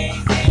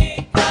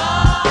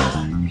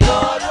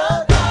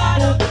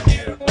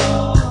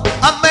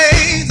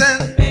 Amazing.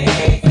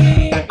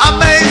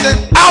 Amazing.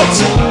 Out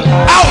of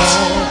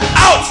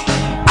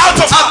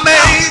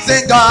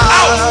amazing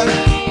God.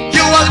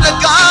 You are the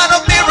God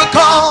of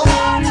miracles.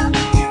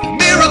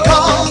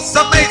 Miracles,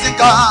 amazing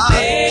God.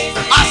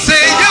 I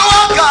say you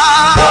are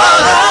God.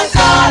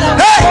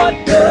 Hey!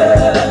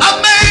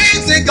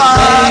 Amazing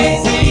God.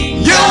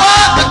 You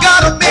are the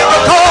God of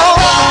miracles.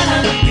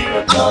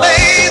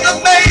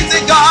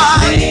 Amazing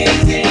God.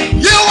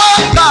 You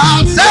are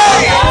God.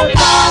 Say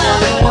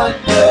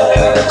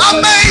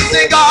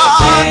amazing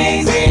God.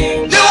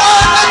 You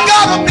are the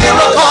God of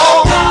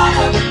miracles.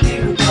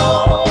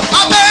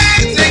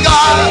 Amazing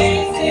God.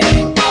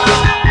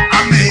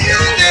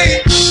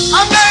 Amazing.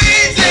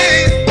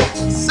 Amazing.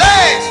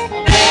 Say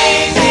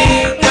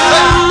amazing.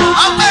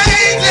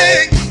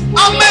 Amazing.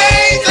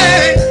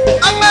 Amazing.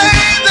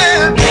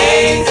 Amazing.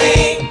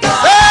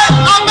 Say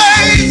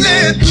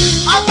amazing.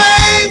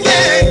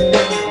 Amazing.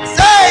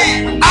 Say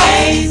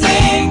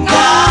amazing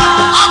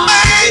God.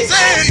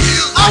 Amazing.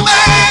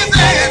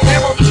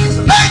 Amazing.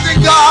 Amazing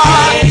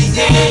God.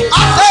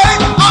 I say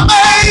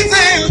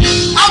amazing.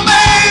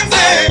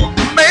 Amazing.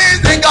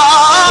 Amazing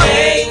God.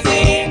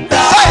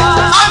 Say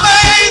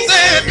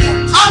amazing.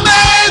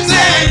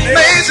 Amazing.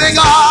 Amazing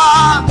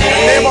God.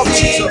 Name of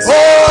Jesus. Oh,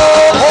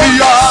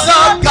 you're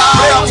the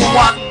God of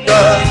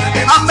wonder.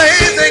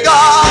 Amazing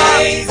God.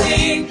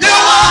 You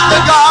are the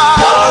God.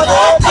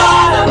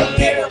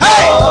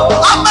 Hey,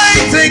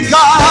 amazing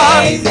God.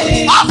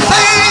 I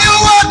say you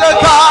are the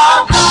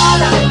God.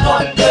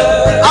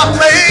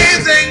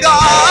 Amazing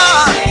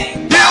God.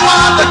 You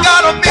are the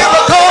God of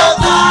miracles.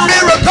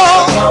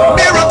 Miracles.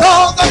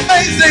 Miracles.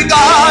 Amazing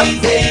God.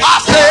 I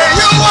say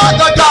you are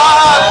the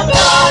God.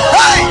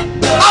 Hey,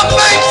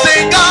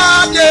 amazing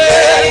God.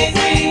 Yeah.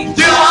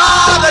 You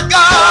are the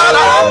God.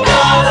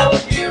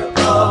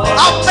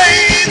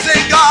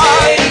 Amazing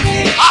God.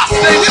 I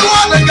say you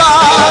are the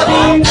God.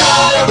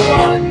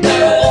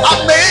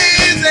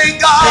 Amazing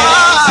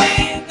God.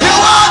 You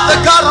are the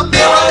God of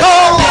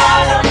miracles.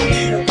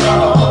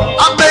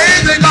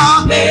 Amazing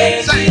God.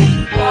 Say,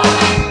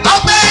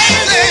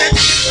 amazing.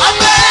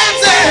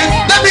 Amazing.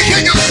 Let me hear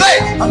you say,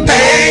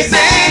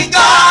 amazing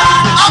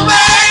God.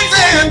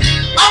 Amazing.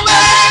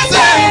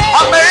 Amazing.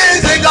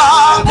 Amazing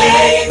God.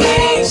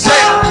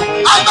 Say,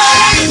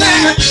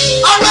 amazing.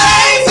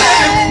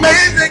 Amazing.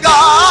 Amazing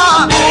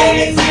God.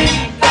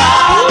 Amazing.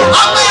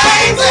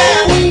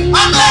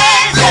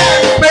 Amazing.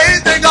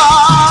 Amazing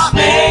God.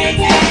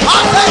 I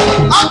say,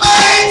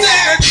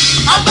 amazing.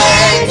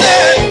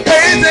 Amazing.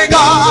 Amazing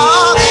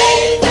God.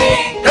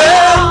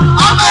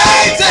 Yeah.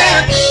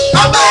 Amazing.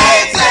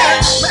 Amazing.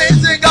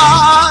 Amazing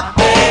God.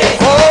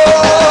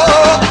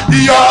 Oh,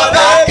 you're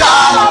the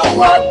God of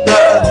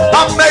wonder.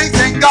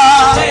 Amazing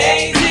God.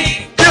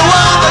 You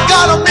are the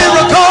God of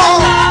miracles.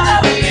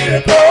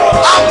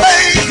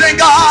 Amazing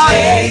God.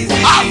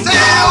 I say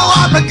you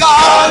are the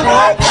God.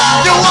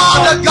 You are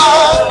the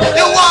God.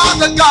 You are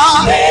the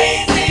God.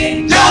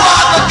 You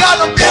are the God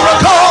of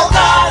miracles.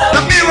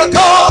 The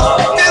miracles.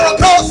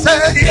 Miracles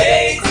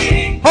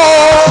say. Oh,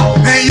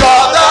 and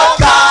you're the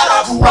God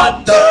of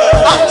wonder.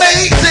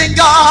 Amazing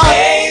God.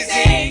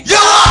 You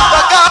are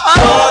the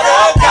God.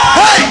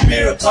 Hey,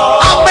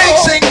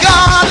 amazing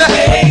God.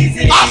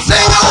 I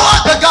say you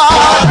are the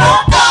God.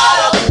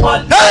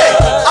 Hey,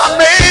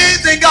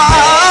 amazing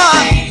God.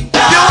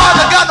 You are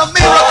the God of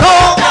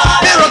miracles.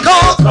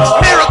 Miracles.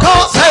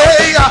 Miracles.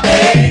 Say,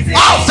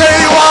 I'll say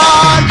you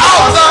are.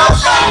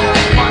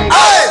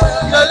 Hey,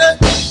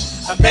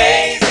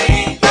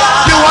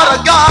 you are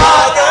the God.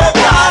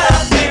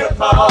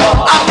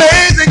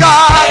 Amazing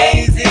God.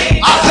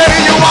 I say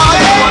you are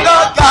the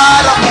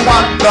God of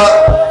wonder.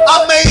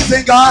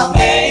 Amazing God.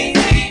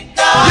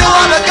 You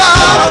are the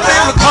God of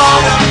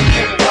miracles.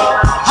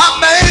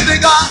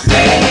 Amazing God.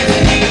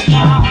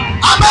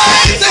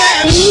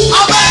 Amazing.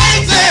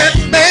 Amazing.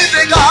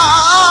 Amazing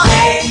God.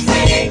 Hey,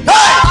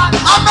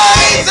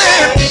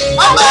 amazing.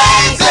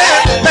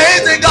 Amazing.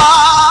 Amazing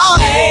God.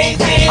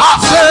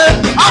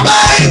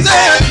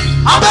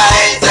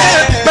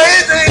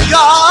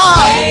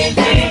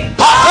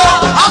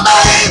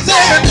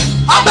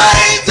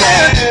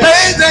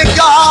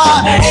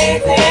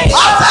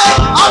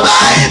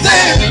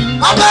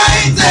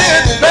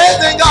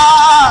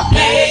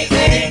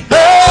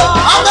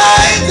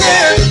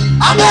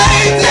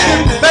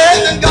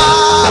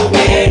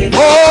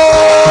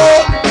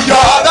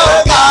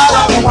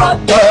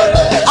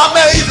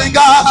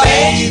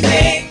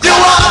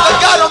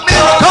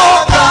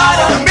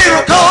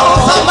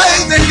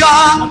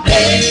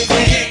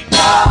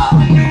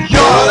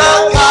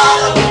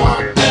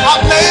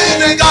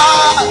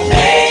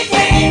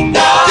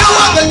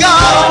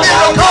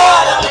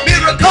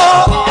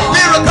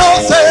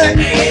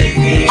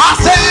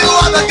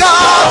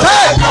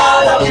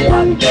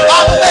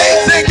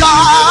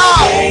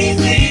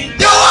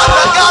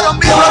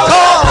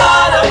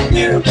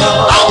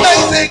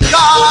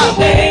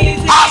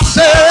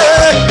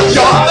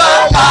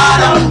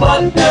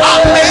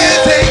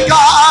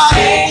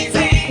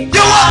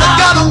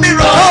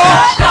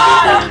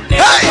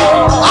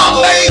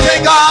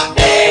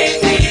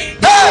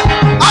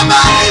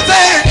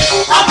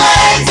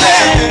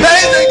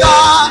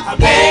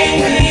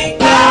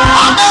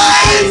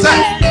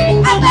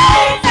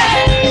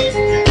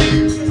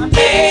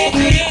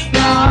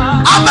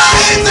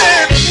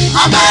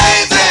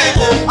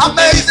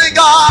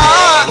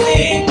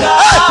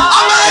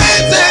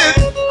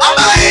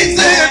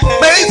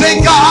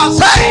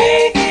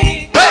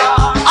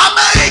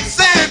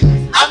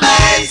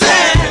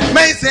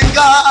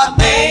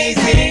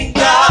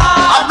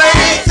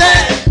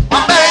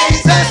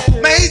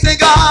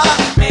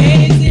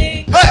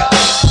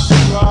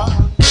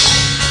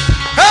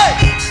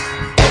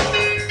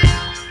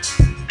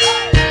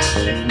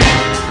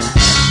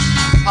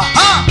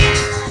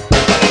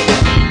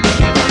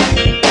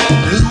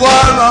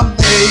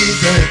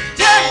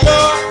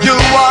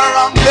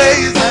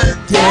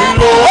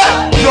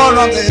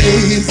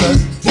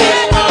 amazing.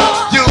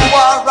 You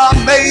are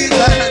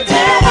amazing.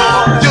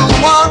 You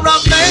are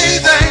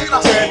amazing.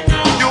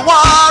 You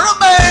are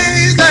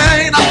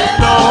amazing.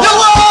 You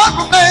are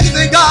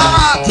amazing,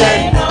 God.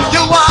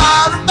 You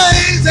are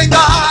amazing,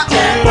 God.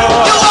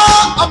 You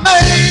are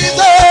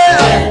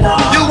amazing.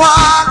 You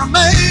are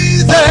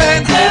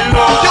amazing.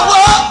 You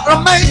are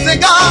amazing,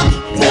 God.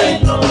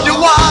 You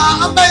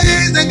are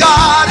amazing,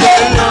 God.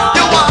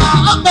 You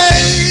are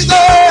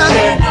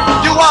amazing.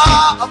 You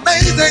are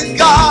amazing,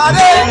 God.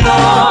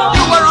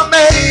 You are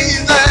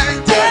amazing.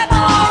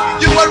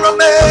 You are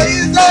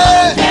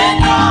amazing.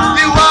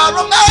 You are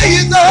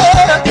amazing.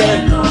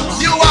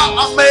 You are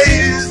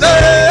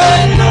amazing.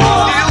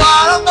 You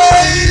are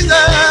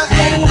amazing.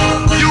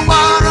 You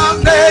are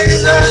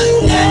amazing.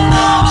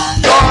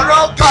 You're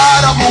a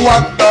God of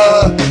wonder.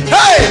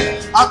 Hey,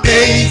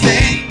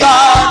 amazing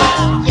God.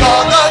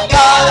 You're the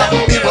God of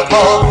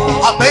miracle.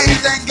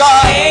 Amazing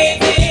God.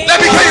 Let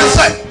me hear you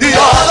say, you're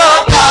the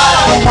God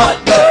of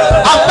wonder.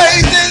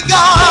 Amazing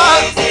God.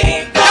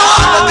 You're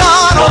the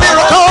God of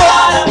miracle.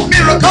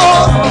 Miracle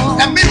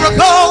and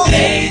miracle.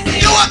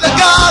 You are the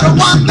God of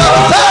wonder.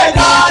 Hey,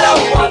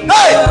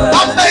 hey,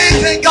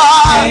 amazing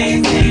God.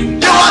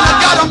 You are the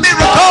God of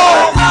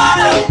miracle.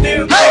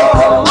 Hey,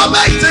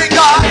 amazing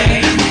God.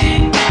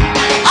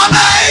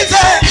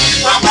 Amazing,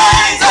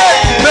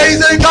 amazing,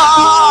 amazing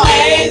God.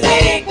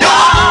 You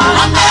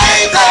are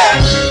amazing,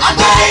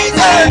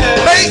 amazing,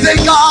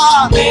 amazing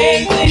God.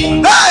 Hey,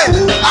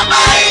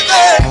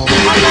 amazing,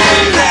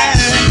 amazing.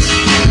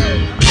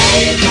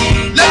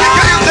 Let me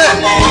hear you say,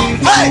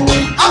 hey,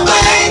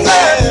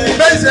 amazing,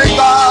 amazing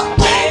God.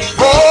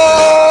 Oh,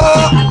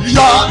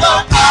 you're the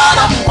God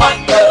of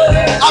wonder.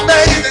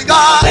 Amazing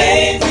God.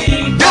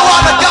 You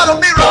are the God of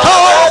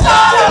miracles,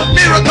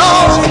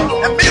 miracles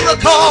and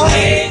miracles.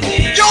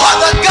 You are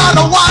the God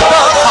of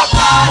wonder.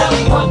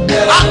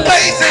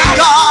 Amazing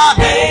God.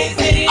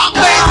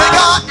 Amazing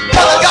God.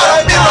 You're the God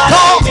of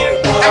miracles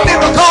and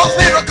miracles,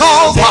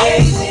 miracles.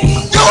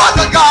 You are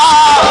the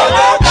God.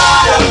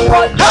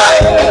 Hey,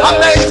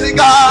 amazing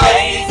God.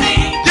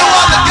 You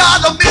are the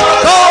God of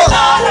miracles,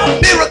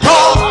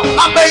 miracles,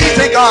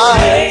 amazing God.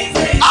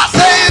 I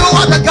say you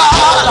are the God.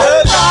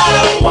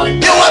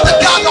 You are the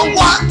God of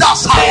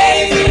wonders.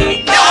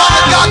 You are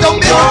the God of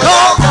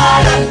miracles.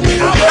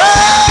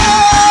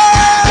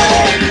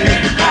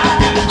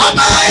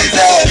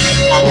 Amazing.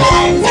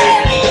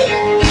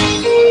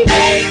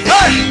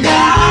 Hey,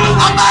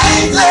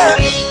 amazing.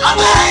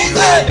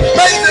 Amazing.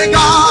 Amazing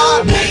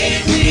God.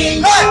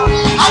 Hey,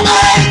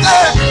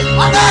 amazing.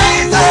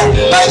 Amazing.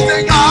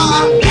 Amazing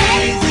God.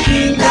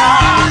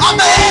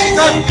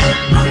 Amazing.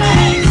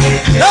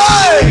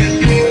 Hey.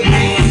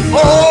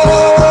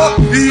 Oh,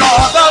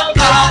 you're the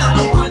God.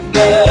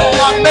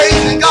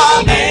 Amazing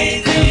God.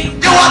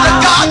 You are the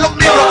God of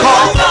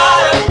miracles.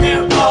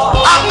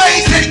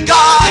 Amazing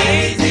God.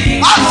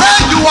 I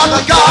said you are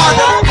the God.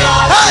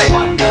 Hey,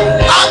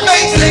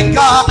 amazing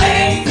God.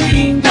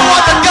 You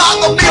are the God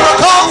of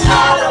miracles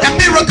and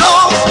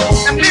miracles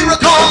and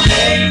miracles.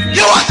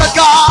 You are the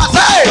God.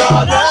 Hey,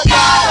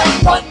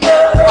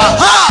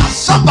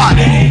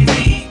 somebody.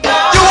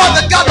 You are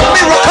the God of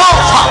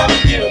miracles.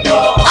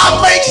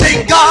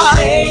 Amazing God.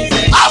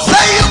 I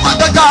say you are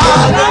the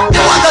God.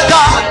 You are the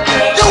God.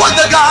 You are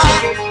the God.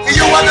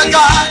 You are the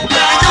God.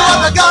 You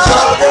are the God.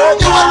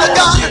 You are the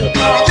God.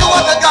 You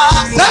are the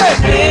God. Say,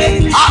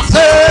 I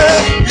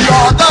say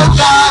you're the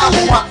God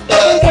of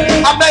wonders.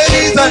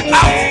 Amazing.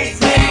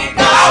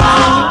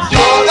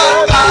 You're the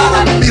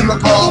God of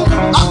miracles.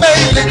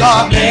 Amazing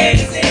God.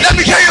 Let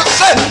me hear you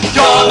say,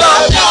 you're the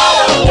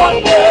God of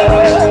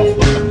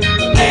wonders.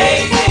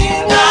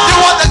 You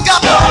are the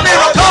God of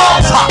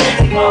miracles.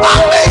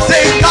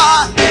 Amazing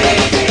God.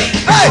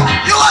 Hey,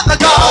 you are the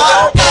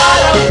God.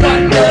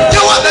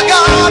 You are the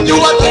God. You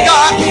are the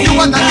God. You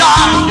are the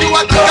God. You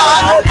are the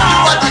God.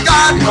 You are the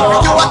God.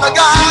 You are the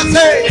God.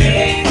 Say,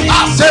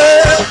 I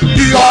say,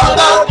 you are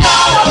the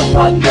God.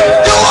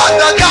 You are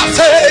the God.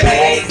 Say,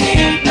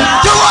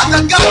 you are the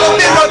God of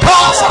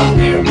miracles.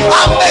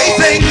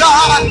 Amazing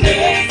God.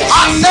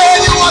 I say,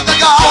 you are the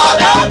God.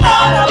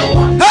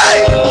 Hey,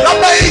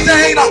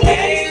 amazing.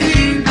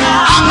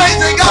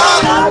 Amazing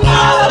God.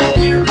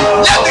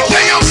 Let me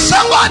hear you,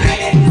 somebody.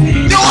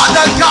 You are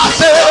the God.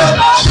 Say,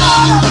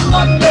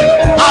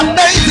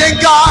 amazing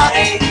God.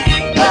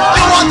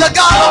 You are the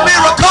God of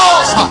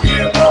miracles.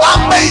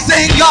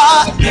 Amazing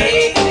God.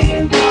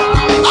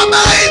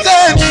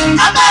 Amazing.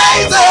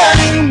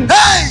 Amazing.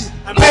 Hey.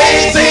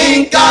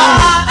 Amazing God.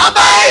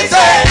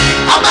 Amazing.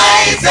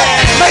 Amazing.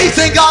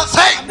 Amazing God.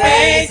 Say.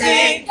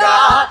 Amazing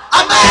God.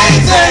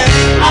 Amazing.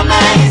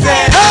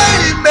 Amazing.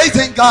 Hey.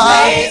 Amazing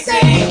God.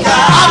 Amazing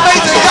God.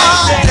 Amazing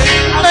God.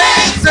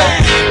 Amazing.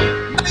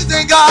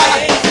 Amazing God.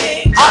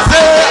 I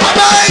say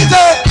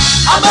amazing.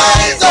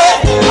 Amazing.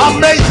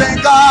 Amazing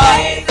God.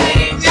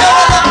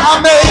 Yeah.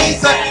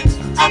 Amazing.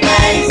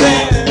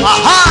 Amazing.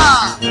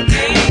 Aha.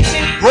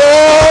 Oh,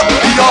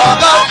 you're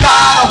the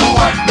God of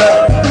wonder.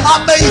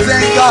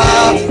 Amazing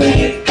God.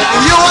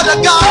 You are the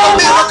God of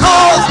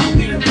miracles.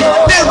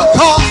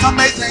 Miracles,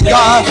 amazing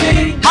God.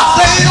 I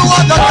say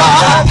are the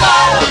God.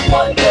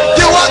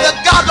 You are the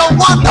God of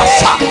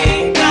wonders.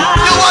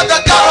 You are the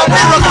God of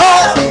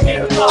miracles.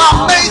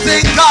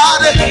 Amazing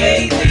God.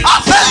 I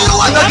say you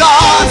are the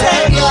God.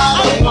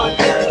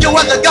 You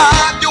are the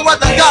God. You are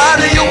the God.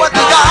 You are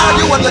the God.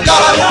 You are the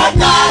God.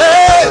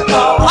 Hey,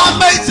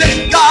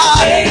 amazing God.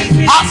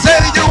 I say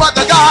you are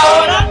the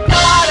God.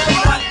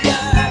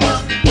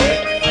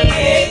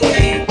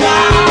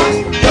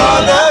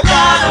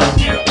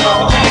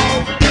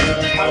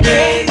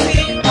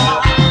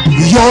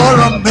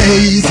 You're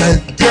amazing.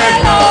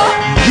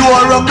 You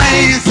are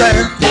amazing.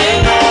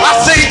 I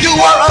say you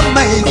are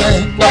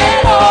amazing.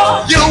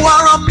 You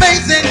are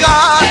amazing,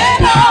 God.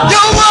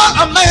 You are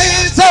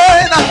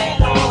amazing.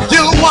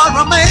 You are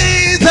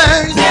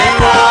amazing.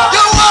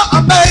 You are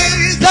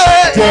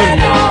amazing.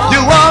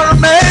 You are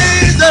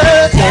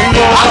amazing.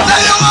 I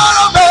say you are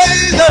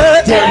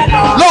amazing.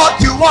 Lord,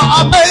 you are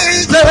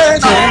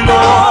amazing.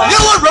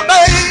 You are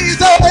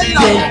amazing.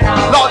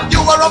 Lord,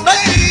 you are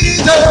amazing.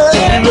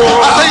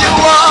 I say you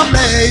are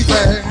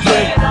amazing.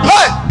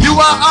 Hey, you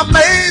are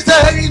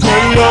amazing.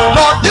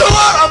 Lord, you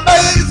are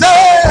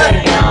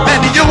amazing.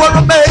 And you are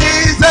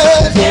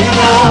amazing.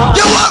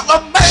 You are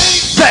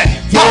amazing.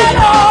 You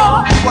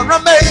are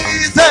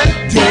amazing.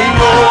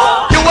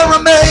 You are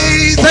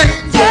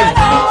amazing.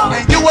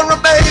 And you are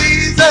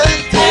amazing.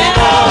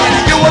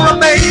 And you are amazing. You are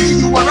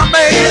amazing.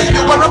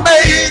 You are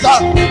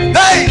amazing.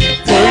 Hey,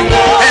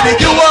 and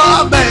you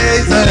are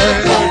amazing.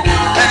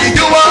 And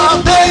you are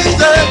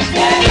amazing.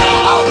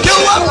 You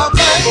are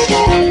amazing.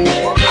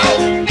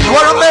 You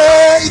are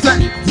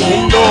amazing.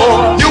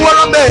 You are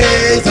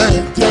amazing.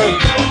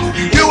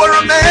 You are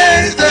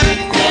amazing.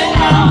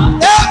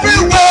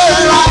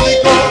 Everywhere I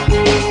go,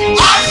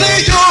 I see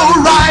you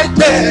right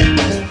there.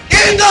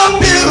 In the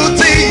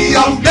beauty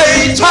of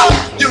nature,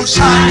 you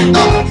shine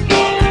up.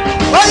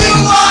 But you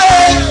are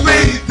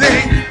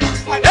everything.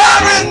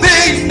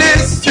 Everything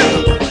is you.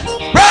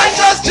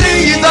 Precious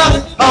Jesus,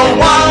 a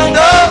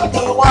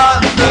wonderful,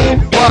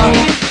 wonderful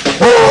one.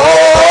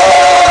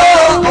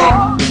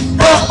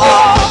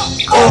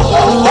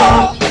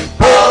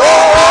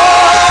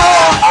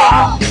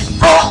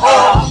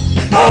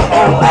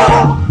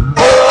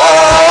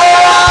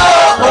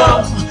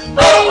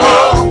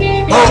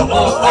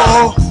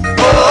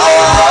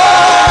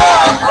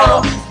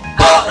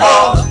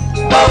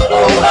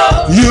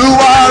 You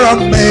are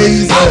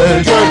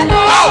amazing.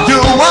 You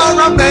are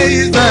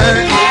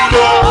amazing.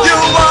 You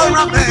are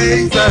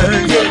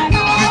amazing.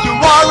 You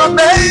are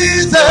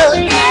amazing.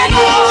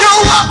 You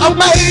are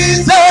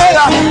amazing.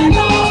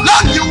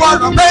 Lord, you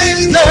are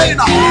amazing.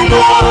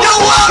 You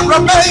are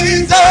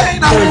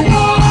amazing. You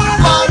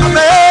are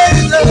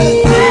amazing.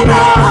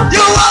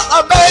 You are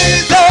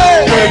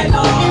amazing.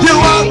 You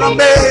are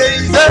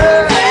amazing.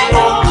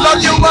 Lord,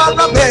 you are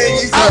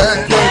amazing.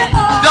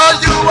 Lord,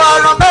 you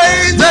are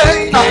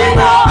amazing.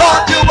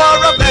 Lord, you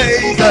are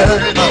amazing.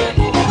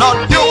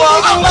 Lord, you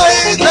are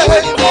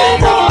amazing.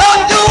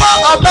 Lord, you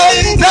are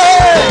amazing.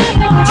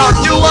 Lord,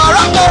 you are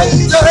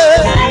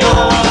amazing.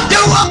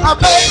 You are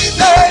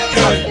amazing.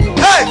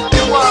 Hey,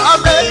 you are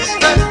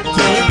amazing.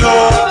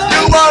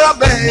 You are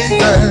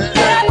amazing.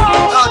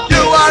 Lord,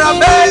 you are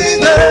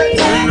amazing.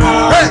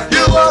 Hey,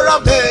 you are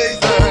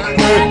amazing.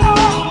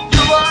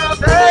 You are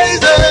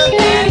amazing.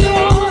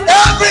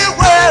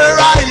 Everywhere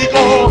I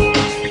go,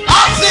 I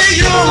see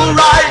you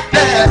right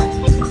there.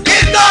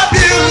 In the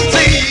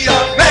beauty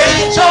of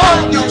nature,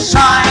 you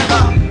shine.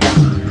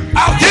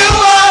 You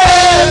are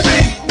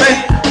everything,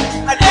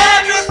 and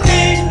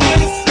everything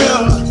is you.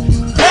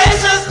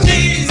 Precious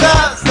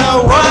Jesus, the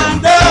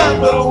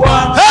wonderful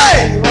one. Hey!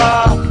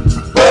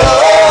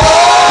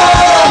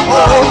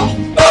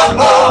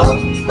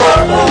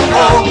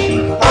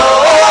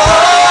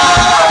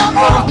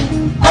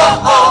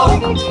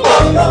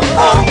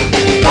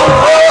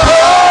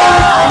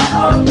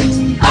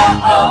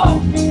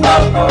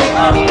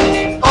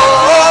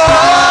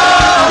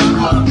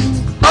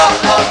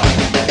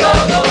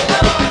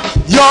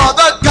 You're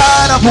the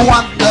God of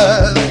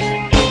wonders,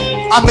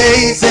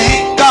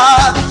 amazing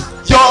God.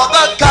 You're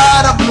the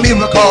God of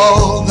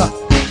miracles,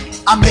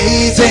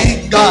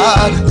 amazing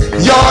God.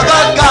 You're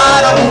the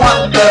God of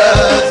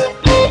wonders,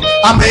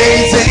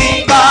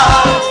 amazing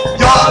God.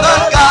 You're the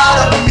God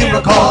of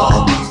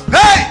miracles.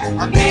 Hey,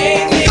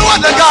 amazing. You are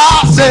the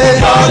God, say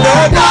you're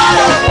the God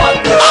of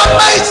wonders,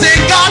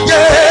 amazing God.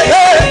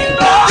 Yeah,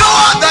 you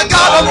are the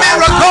God of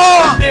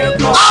miracles,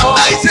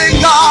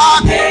 amazing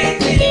God.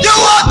 You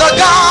are the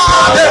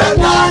God,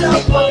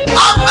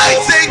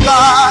 amazing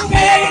God.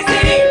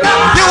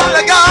 You are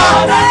the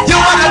God. You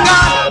are the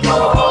God.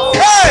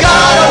 Hey,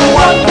 God of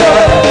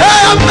wonders.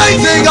 Hey,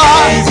 amazing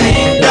God.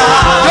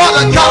 You're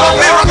the God of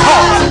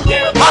miracles.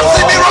 I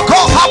see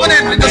miracles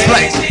happening in this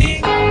place.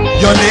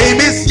 Your name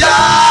is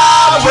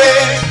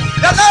Yahweh.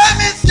 Your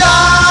name is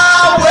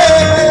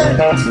Yahweh.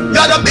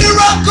 You're the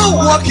miracle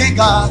working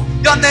God.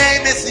 Your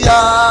name is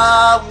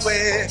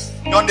Yahweh.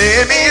 Your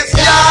name is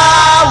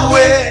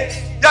Yahweh.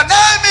 Your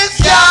name is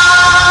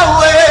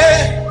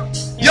Yahweh.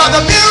 You're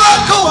the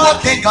miracle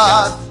working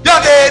God. Your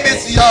name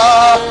is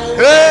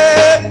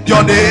Yahweh.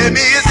 Your name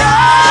is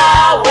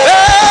Yahweh.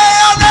 Hey,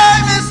 your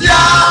name is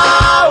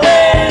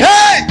Yahweh.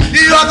 Hey,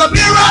 you're the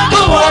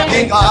miracle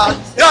working God.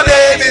 Your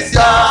name is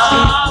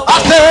Yahweh. I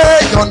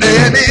say your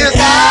name is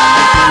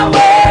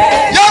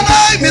Yahweh. Your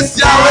name is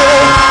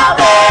Yahweh.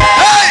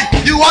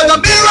 Hey, you are the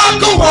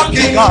miracle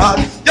working God.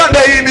 Your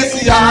name is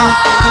Yahweh.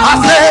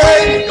 I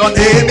say your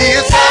name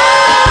is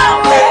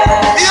Yahweh.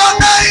 Your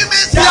name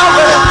is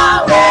Yahweh.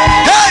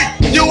 Hey,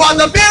 you are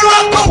the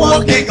miracle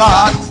working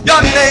God.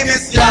 Your name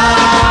is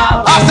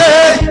Yahweh. I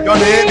say your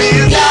name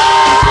is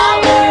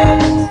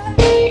Yahweh.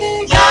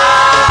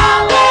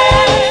 Yahweh.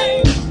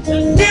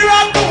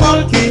 Miracle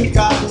working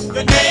God.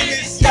 Your name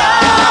is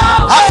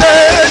Yahweh. I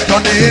say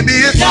your name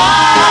is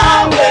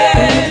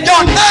Yahweh.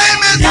 Your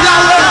name is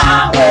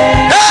Yahweh.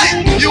 Hey,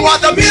 you are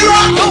the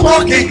miracle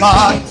working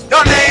God.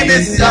 Your name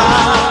is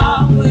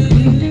Yahweh.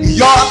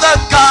 You're the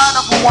God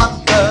of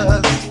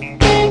wonders,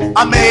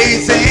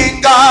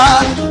 amazing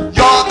God.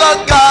 You're the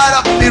God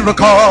of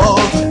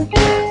miracles,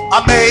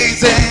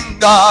 amazing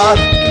God.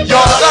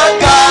 You're the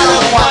God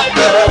of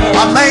wonders,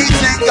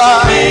 amazing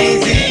God.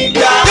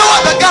 You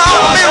are the God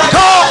of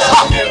miracles,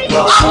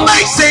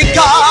 amazing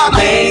God.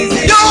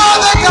 You are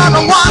the God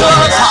of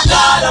wonders,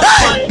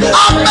 hey,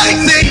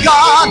 amazing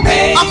God,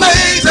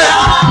 amazing,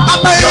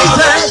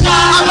 amazing,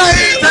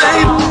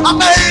 amazing,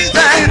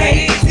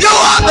 amazing. You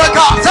are the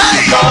God,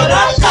 hey,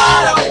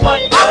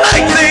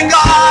 amazing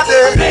God.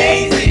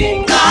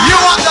 You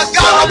are the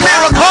God of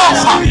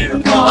miracles,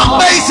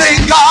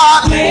 amazing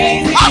God.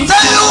 I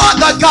say you are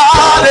the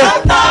God,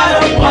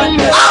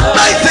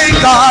 amazing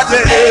God.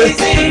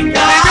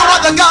 You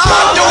are the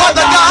God, you are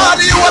the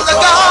God, you are the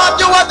God,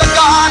 you are the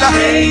God.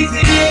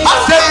 I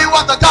say you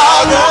are the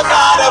God,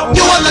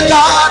 you are the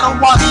God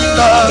of wonders.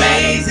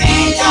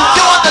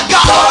 You are the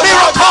God of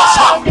miracles,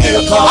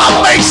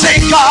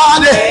 amazing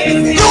God.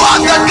 You are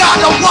the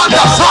God of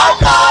wonders,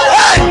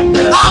 hey,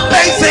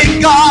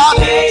 amazing God.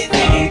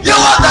 You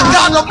are the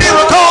God of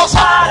miracles,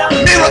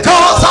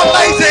 miracles,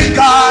 amazing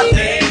God.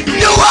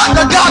 You are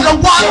the God of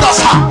wonders,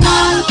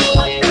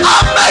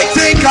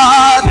 amazing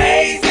God.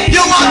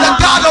 You are the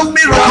God of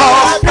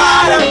miracles,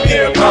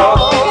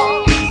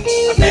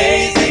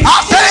 I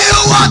say you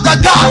are the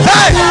God,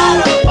 hey,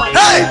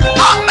 hey,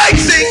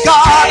 amazing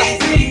God.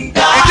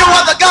 You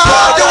are the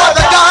God, you are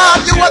the God,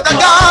 you are the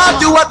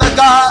God, you are the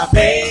God.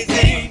 Hey,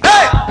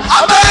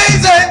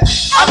 amazing,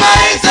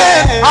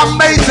 amazing,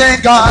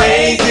 amazing God.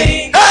 Hey,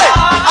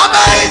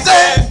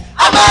 amazing,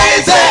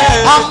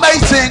 amazing,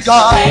 amazing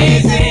God.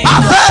 I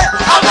say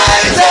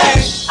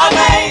amazing,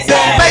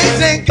 amazing,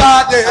 amazing God.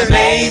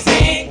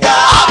 Amazing God,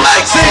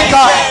 amazing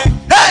God.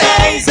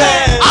 Hey,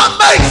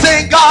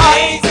 amazing God.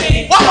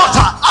 One more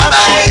time.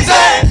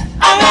 Amazing,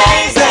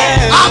 amazing,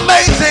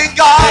 amazing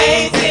God.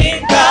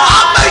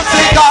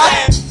 Amazing God.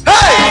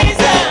 Hey,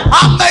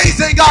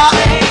 amazing God.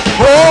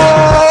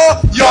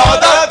 Oh, you're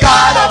the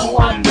God of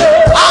wonder.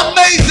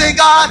 Amazing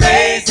God.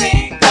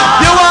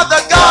 You are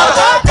the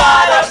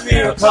God of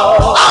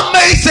miracles.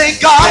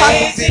 Amazing God.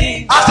 I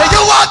say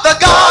you are the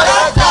God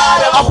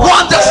of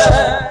wonders.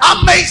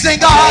 Amazing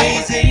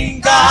God.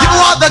 You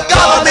are the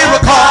God of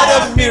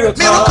miracles.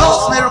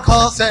 Miracles,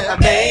 miracles.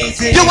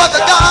 Amazing. You are the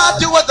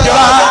God. You are the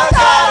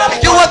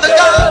God. You are the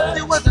God.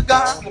 You are the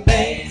God.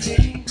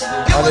 Amazing.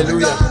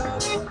 Hallelujah.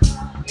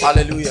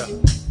 Hallelujah.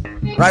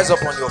 Rise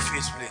up on your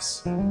feet,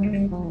 please.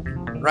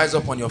 Rise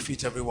up on your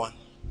feet, everyone.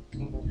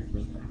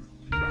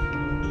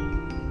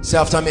 Say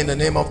after me, in the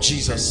name of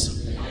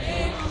Jesus.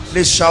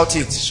 Please shout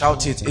it.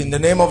 Shout it. In the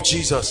name of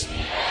Jesus.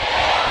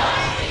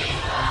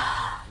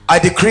 I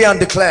decree and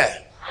declare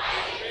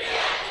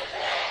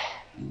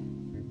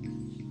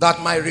that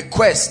my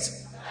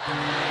request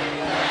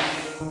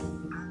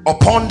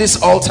upon this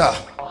altar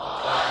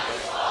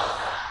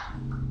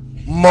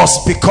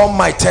must become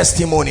my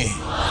testimony.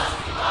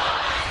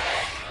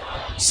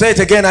 Say it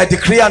again. I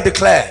decree and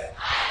declare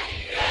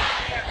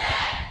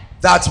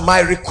that my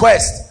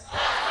request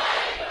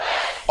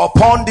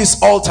upon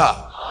this altar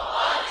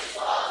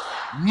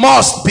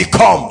must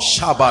become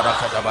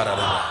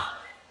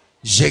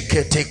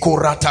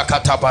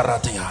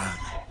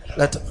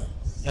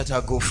let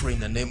her go free in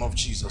the name of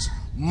Jesus.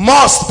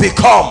 Must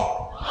become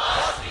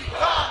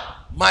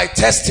my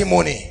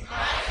testimony.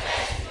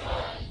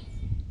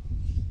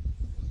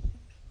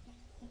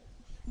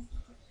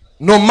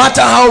 No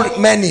matter how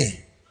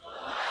many,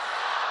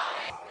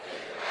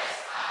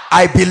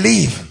 I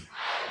believe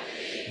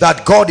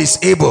that God is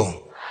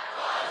able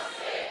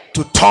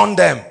to turn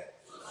them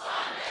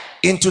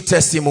into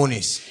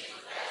testimonies.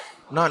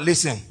 Now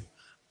listen,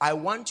 I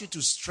want you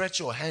to stretch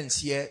your hands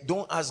here.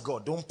 Don't ask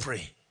God, don't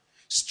pray.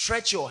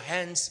 Stretch your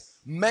hands,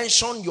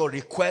 mention your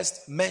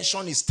request,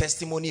 mention his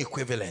testimony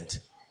equivalent.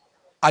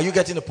 Are you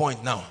getting the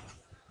point now?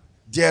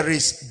 There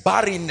is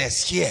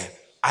barrenness here.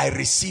 I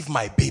receive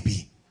my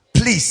baby.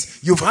 Please,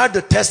 you've heard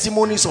the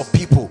testimonies of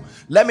people.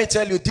 Let me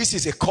tell you, this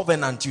is a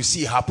covenant you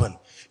see happen.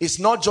 It's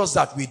not just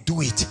that we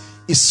do it.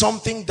 It's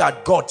something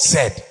that God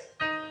said.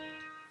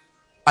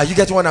 Are you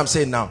getting what I'm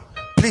saying now?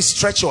 Please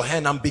stretch your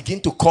hand and begin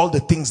to call the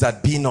things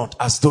that be not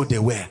as though they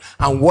were,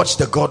 and watch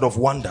the God of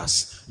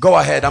wonders. Go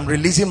ahead. I'm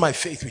releasing my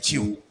faith with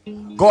you.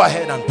 Go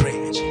ahead and pray.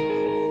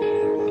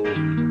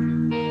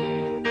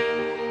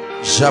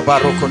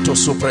 Jabarokoto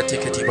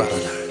supratiketi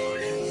barada.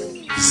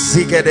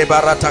 Zigede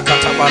barata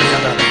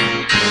katabariada.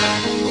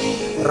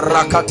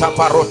 Rakata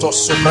paroto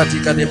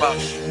supratika deba.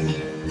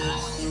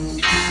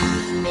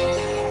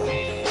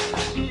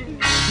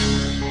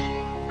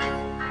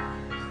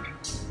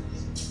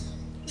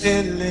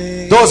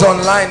 Those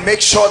online, make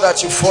sure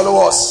that you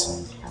follow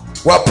us.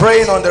 We're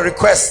praying on the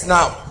request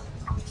now.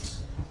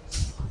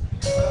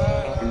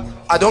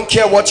 I don't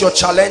care what your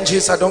challenge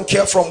is. I don't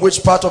care from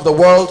which part of the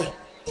world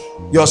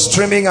you're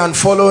streaming and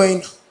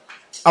following.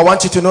 I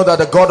want you to know that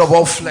the God of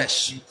all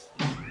flesh,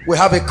 we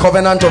have a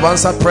covenant of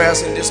answered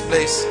prayers in this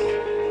place,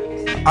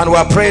 and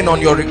we're praying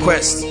on your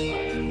request.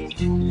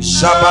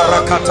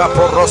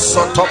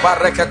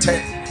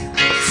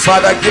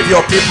 Father, give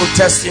your people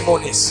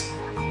testimonies.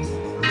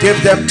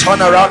 Give them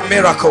turnaround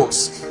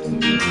miracles.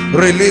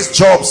 Release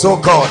jobs, oh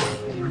God.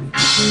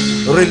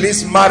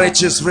 Release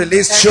marriages.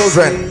 Release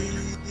children.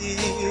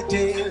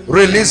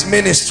 Release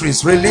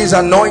ministries. Release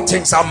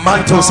anointings and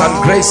mantles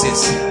and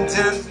graces.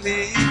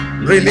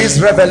 Release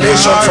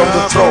revelation from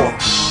the throne.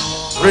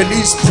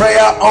 Release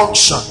prayer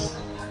unction.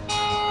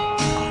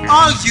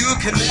 All you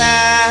can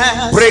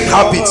ask. Break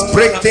habits.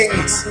 Break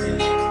things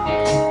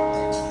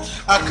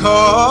that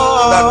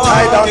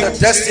tie down the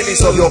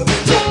destinies of your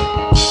people.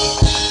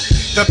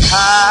 The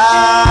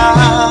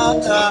power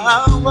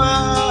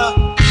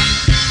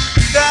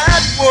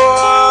that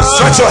was.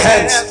 Stretch your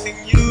hands.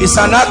 It's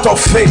an act of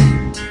faith.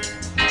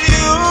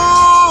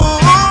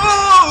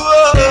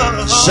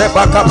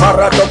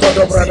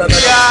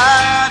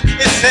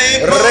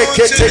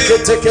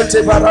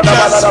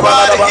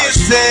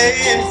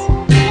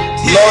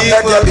 Lord,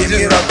 let there be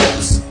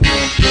miracles.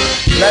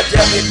 Let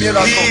there be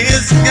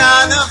miracles.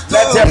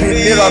 Let there be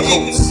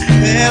miracles.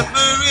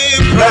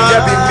 Let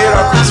there be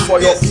miracles for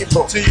your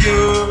people.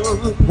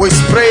 We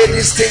spray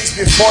these things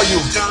before you.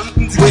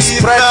 We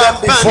spread them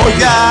before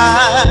you.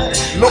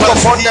 Look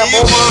upon them,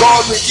 oh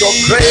God, with your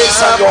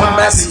grace and your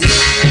mercy.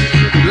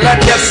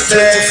 Let there be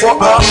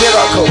 24-hour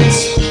miracles,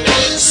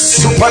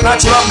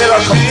 supernatural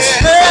miracles.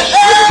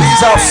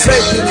 Release our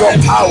faith in your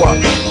power.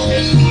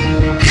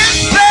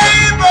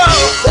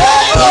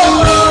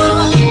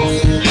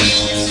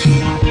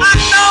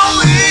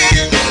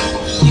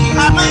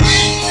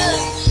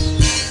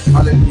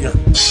 Hallelujah.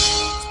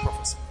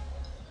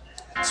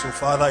 So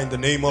Father, in the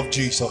name of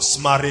Jesus,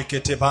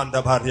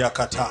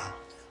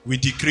 we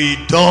decree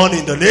done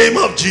in the name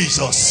of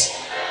Jesus.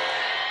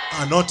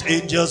 Are not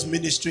angels,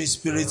 ministering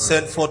spirits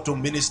sent forth to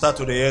minister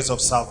to the heirs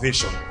of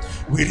salvation?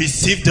 We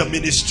receive the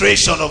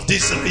ministration of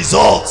these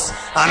results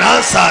and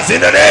answers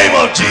in the name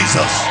of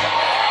Jesus.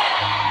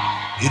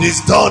 It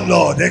is done,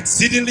 Lord,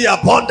 exceedingly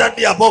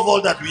abundantly above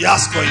all that we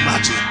ask or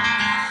imagine.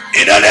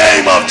 In the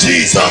name of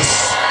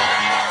Jesus,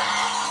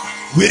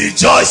 we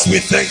rejoice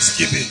with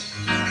thanksgiving.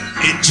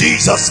 In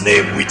Jesus'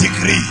 name we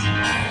decree.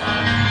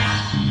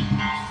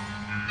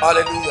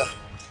 Hallelujah.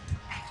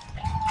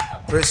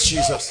 Praise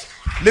Jesus.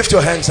 Lift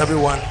your hands,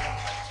 everyone.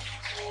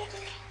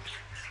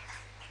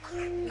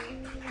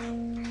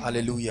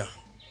 Hallelujah.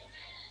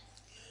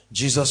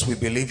 Jesus, we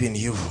believe in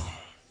you.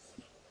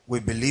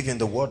 We believe in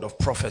the word of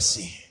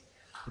prophecy.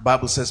 The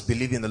Bible says,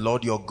 believe in the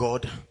Lord your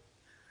God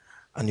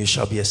and you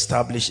shall be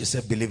established. It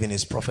said, believe in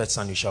his prophets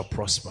and you shall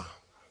prosper.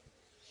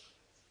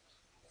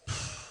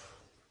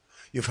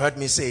 You've heard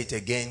me say it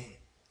again.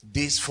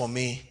 This for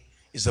me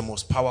is the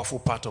most powerful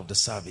part of the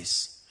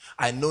service.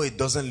 I know it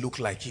doesn't look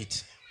like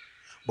it,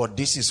 but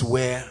this is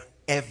where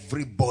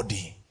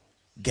everybody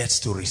gets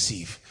to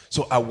receive.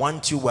 So I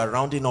want you, we're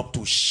rounding up,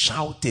 to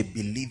shout a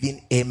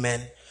believing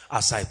amen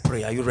as I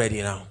pray. Are you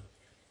ready now?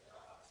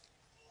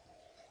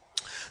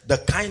 The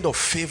kind of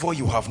favor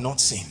you have not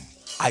seen,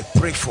 I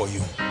pray for you.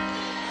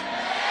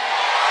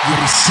 You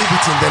receive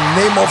it in the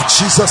name of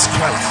Jesus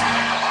Christ.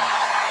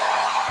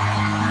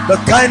 The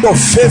kind of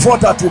favor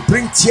that will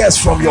bring tears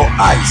from your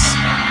eyes,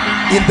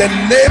 in the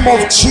name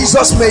of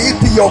Jesus, may it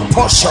be your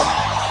portion.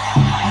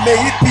 May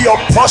it be your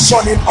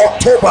portion in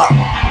October.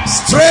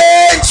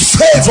 Strange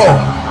favor.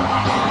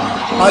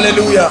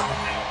 Hallelujah.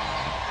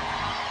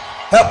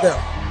 Help them.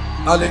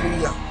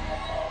 Hallelujah.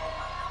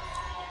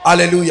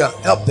 Hallelujah.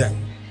 Help them.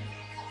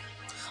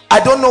 I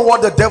don't know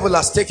what the devil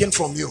has taken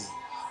from you.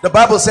 The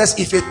Bible says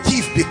if a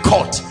thief be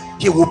caught,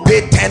 he will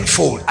pay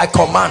tenfold. I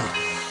command,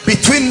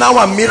 between now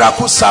and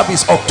miracle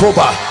service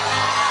October,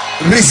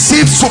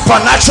 receive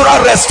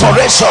supernatural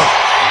restoration.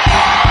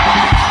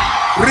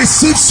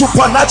 Receive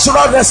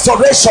supernatural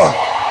restoration.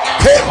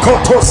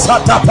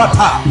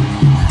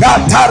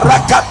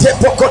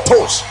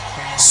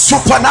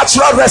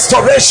 Supernatural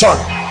restoration.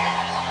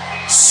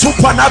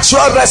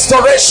 Supernatural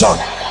restoration.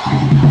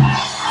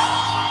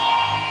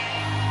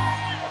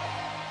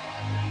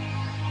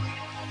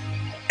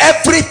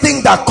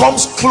 Everything that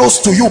comes close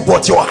to you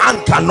but your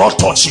hand cannot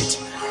touch it.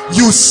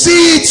 You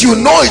see it, you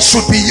know it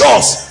should be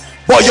yours,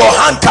 but your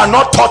hand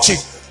cannot touch it.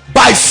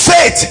 By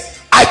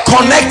faith, I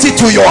connect it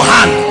to your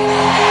hand.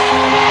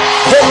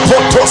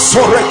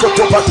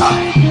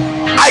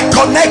 I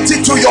connect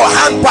it to your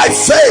hand by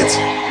faith.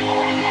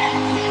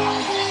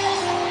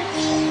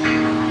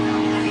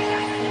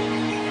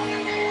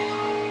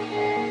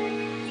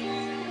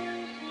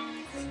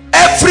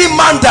 Every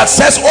man that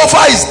says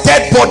over his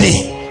dead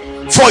body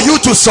for you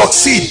to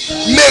succeed,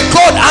 may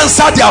God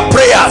answer their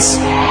prayers.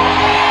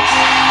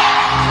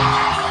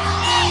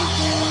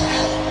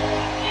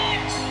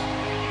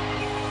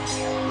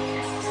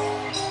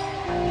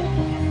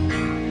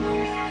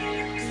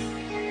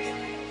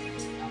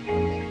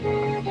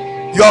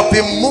 You have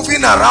been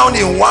moving around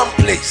in one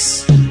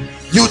place.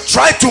 You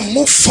try to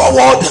move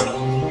forward,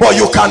 but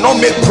you cannot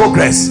make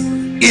progress.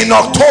 In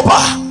October,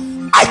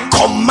 I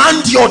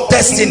command your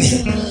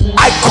destiny.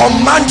 I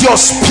command your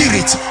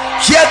spirit.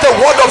 Hear the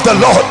word of the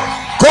Lord.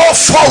 Go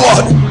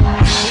forward.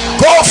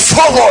 Go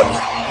forward.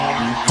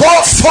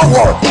 Go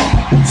forward.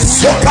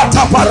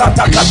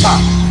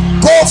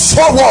 Go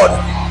forward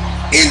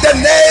in the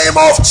name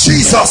of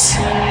Jesus.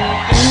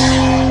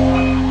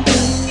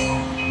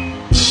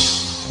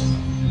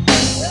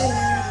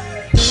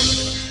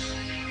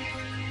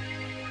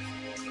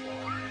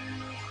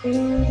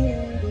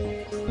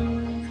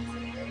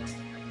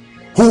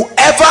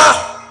 Whoever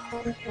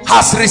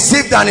has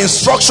received an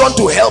instruction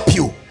to help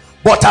you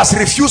but has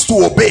refused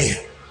to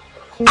obey,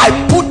 I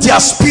put their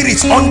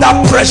spirits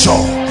under pressure.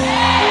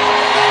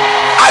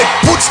 I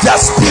put their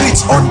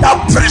spirits under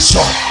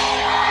pressure.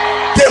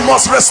 They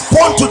must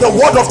respond to the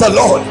word of the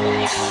Lord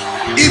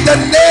in the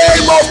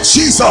name of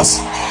Jesus.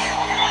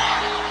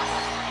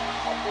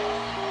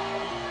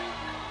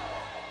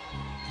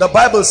 The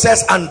Bible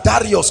says, and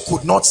Darius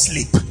could not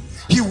sleep.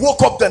 He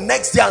woke up the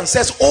next day and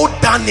says, oh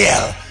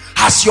Daniel,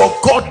 has your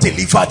God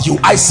delivered you?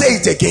 I say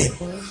it again,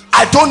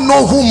 I don't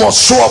know who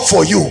must show up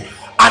for you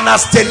and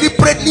has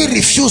deliberately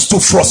refused to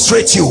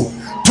frustrate you.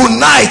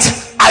 Tonight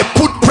I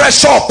put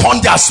pressure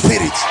upon their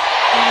spirit.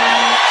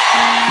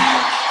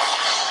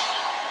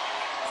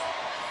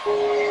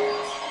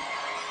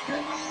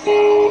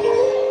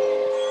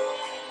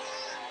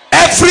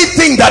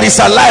 Everything that is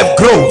alive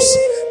grows.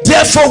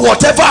 Therefore,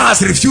 whatever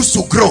has refused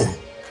to grow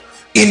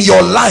in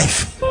your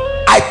life,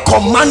 I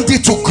command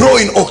it to grow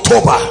in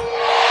October.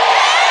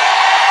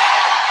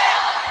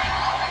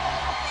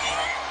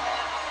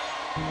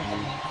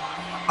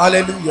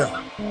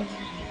 Hallelujah.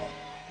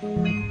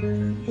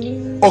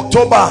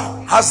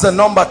 October has the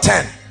number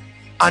 10,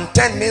 and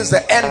 10 means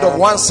the end of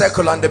one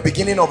circle and the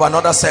beginning of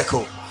another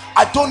circle.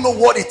 I don't know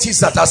what it is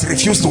that has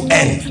refused to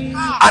end,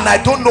 and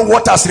I don't know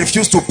what has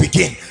refused to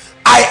begin.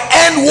 I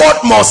end what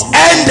must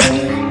end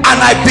and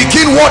I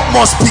begin what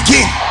must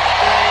begin.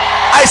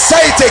 I say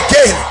it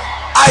again,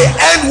 I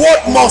end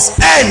what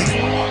must end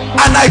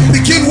and I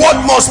begin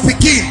what must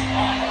begin.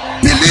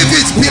 Believe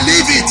it,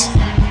 believe it,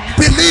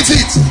 believe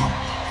it.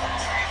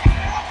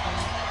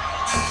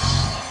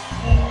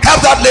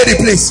 Help that lady,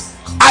 please.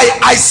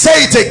 I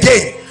say it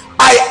again,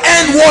 I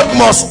end what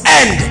must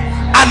end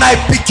and I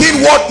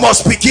begin what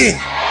must begin.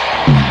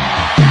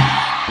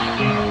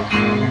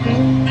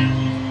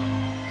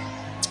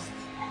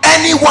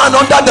 Anyone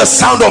under the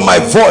sound of my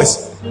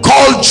voice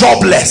called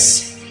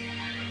jobless,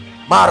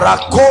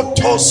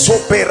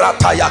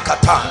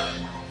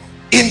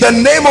 in the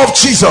name of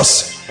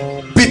Jesus,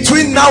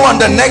 between now and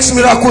the next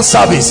miracle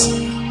service,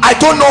 I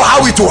don't know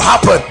how it will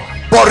happen,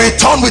 but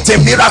return with a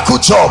miracle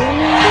job.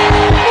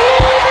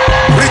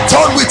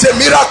 Return with a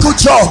miracle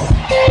job.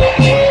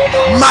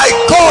 My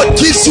God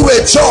gives you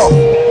a job.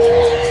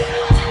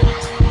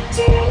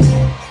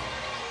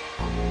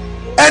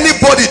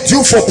 Anybody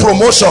due for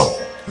promotion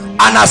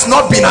and has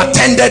not been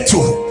attended to,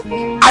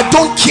 I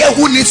don't care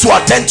who needs to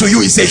attend to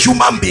you, is a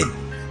human being.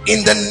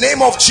 In the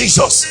name of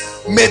Jesus,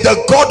 may the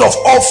God of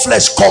all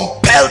flesh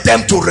compel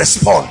them to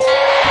respond.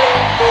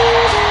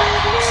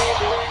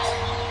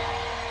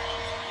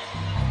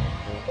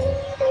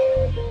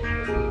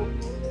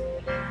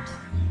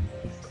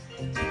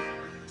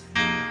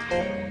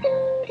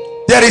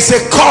 There is a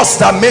curse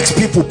that makes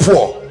people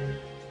poor.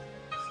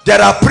 There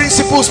are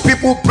principles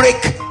people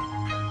break,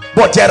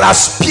 but there are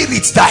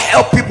spirits that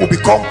help people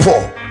become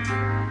poor.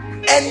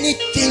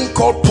 Anything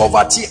called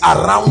poverty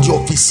around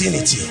your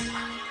vicinity,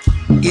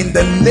 in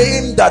the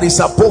name that is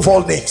above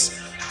all names,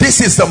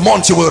 this is the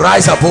month you will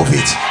rise above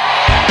it.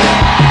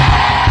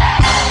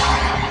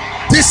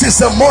 This is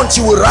the month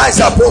you will rise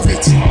above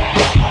it.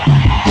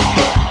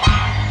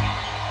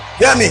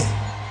 Hear me.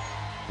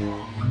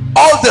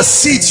 All the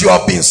seeds you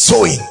have been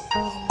sowing,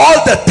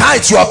 all the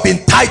tithes you have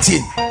been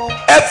tithing,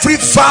 every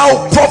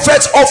vow,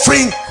 prophet's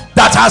offering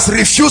that has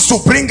refused to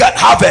bring a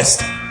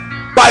harvest,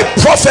 by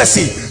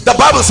prophecy, the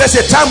Bible says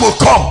a time will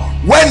come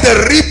when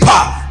the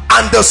reaper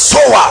and the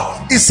sower,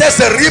 it says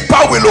the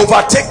reaper will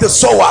overtake the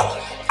sower.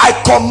 I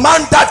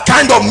command that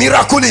kind of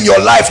miracle in your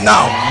life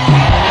now.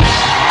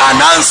 An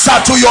answer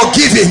to your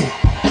giving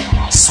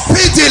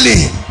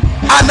speedily.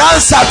 An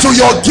answer to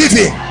your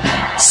giving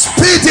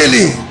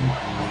speedily.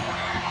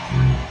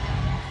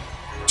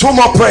 Two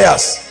more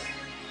prayers.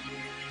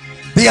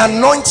 The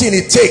anointing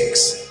it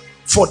takes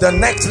for the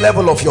next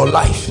level of your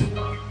life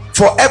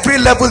For every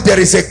level there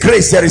is a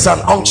grace, there is an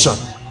unction.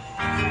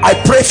 I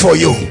pray for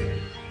you,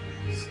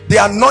 the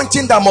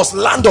anointing that must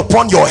land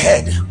upon your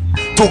head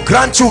to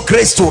grant you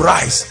grace to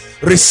rise.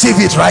 Receive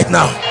it right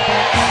now.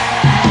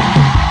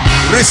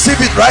 Receive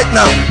it right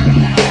now.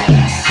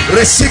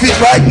 Receive it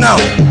right now.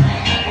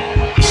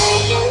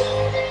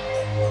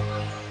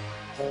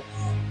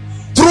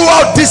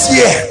 Throughout this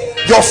year,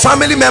 your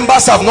family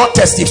members have not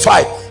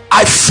testified.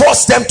 I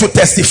force them to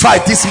testify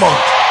this month.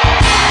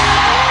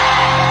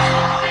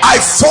 I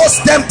force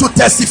them to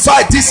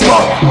testify this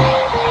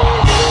month.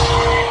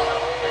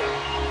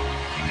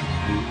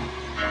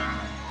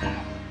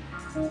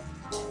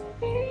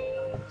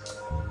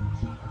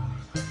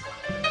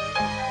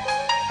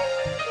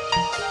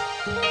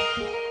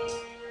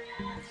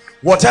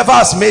 Whatever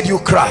has made you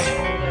cry,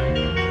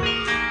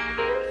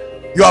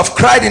 you have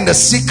cried in the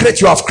secret,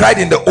 you have cried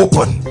in the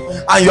open,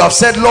 and you have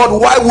said, Lord,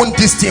 why won't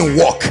this thing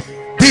work?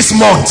 This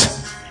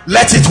month,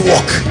 let it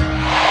work.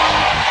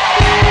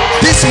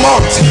 This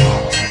month,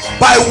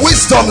 by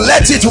wisdom,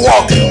 let it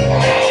work.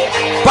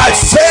 By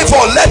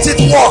favor, let it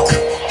work.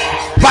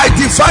 By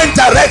divine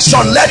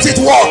direction, let it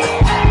work.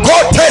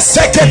 God,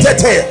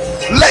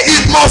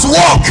 it must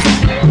work.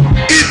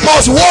 It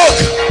must work.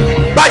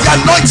 By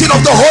the anointing of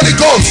the Holy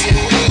Ghost,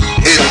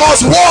 it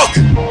must work.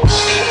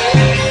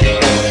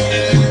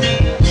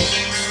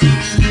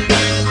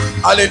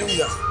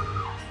 Hallelujah.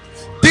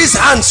 These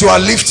hands you are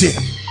lifting,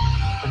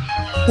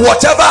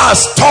 whatever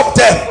has stopped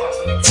them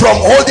from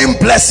holding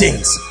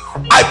blessings,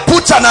 I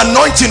put an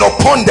anointing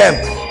upon them.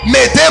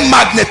 May they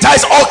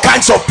magnetize all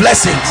kinds of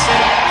blessings.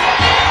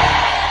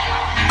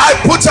 I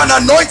put an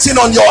anointing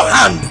on your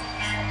hand.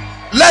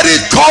 Let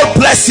it call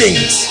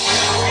blessings.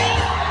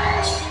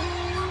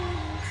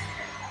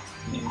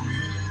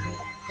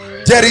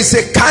 There is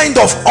a kind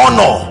of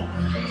honor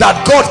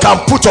that God can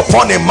put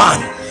upon a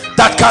man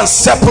that can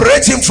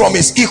separate him from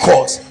his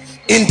equals.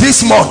 In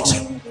this month,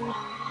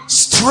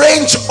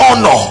 strange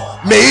honor,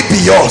 may it be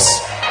yours.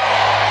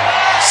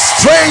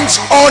 Strange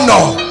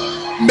honor,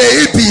 may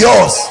it be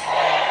yours.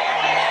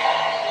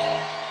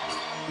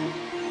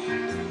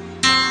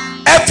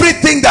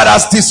 Everything that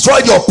has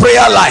destroyed your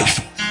prayer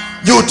life,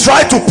 you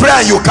try to pray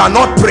and you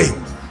cannot pray.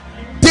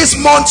 This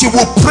month you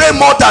will pray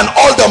more than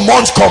all the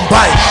months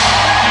combined.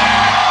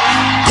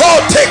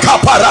 God, take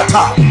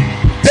aparata.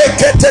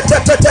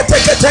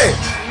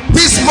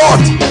 This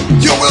month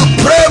you will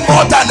pray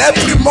more than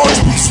every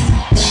month before.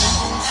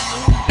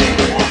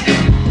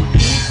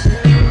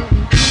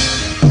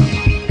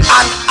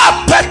 An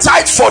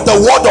appetite for the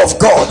word of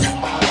God,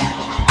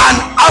 an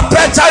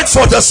appetite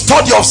for the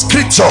study of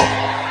scripture.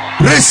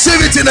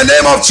 Receive it in the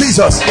name of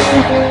Jesus.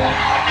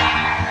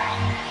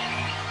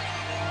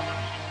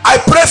 I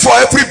pray for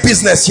every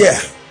business here.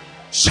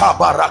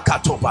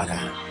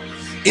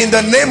 In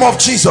the name of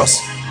Jesus,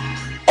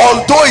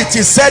 although it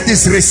is said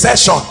this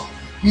recession,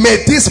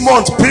 may this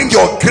month bring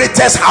your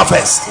greatest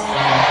harvest.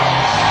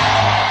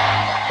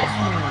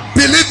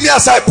 Believe me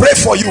as I pray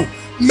for you,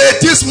 may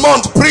this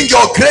month bring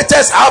your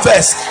greatest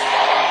harvest.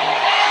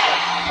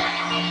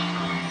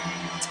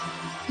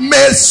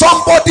 May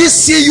somebody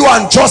see you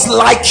and just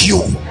like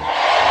you.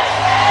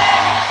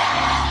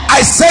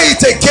 I say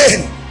it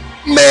again,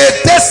 may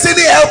a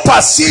destiny helper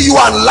see you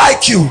and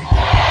like you.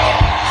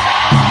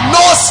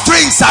 No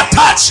strings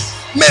attached.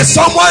 May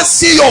someone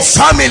see your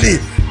family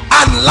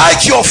and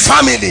like your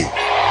family.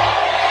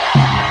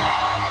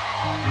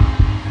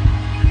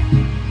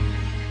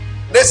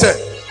 Listen,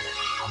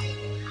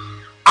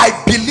 I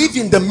believe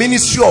in the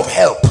ministry of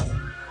help.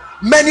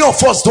 Many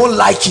of us don't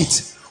like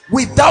it.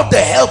 Without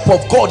the help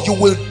of God, you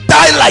will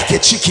die like a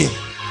chicken.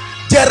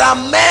 There are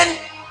men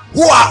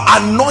who are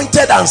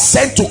anointed and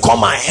sent to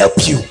come and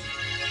help you.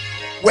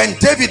 When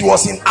David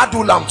was in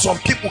Adullam, some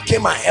people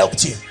came and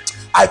helped him.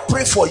 I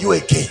pray for you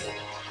again.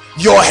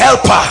 Your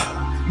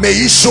helper, may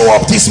he show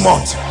up this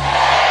month.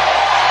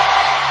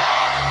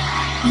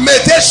 May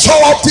they show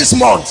up this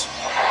month,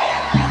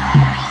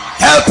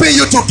 helping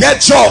you to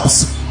get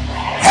jobs,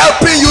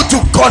 helping you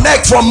to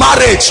connect for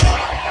marriage,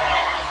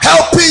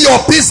 helping your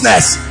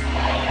business,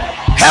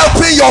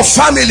 helping your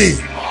family.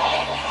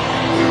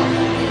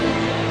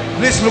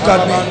 Please look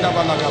at me.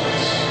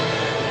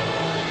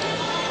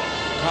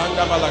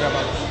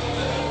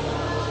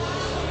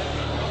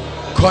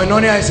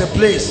 Koinonia is a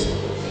place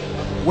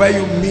where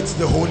you meet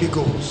the Holy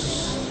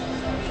Ghost.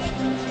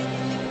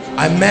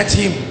 I met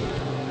him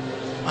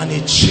and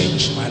it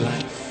changed my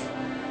life.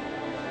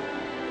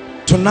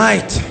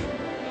 Tonight,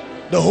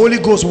 the Holy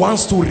Ghost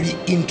wants to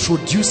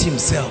reintroduce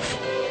himself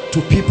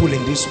to people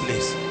in this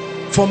place.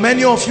 For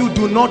many of you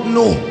do not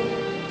know,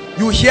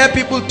 you hear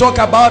people talk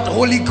about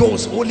Holy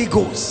Ghost, Holy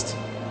Ghost.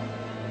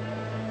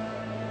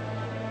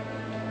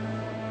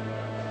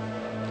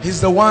 He's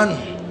the one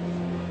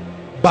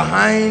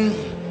behind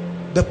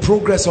the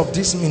progress of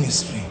this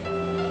ministry.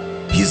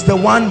 He's the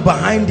one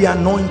behind the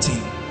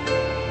anointing.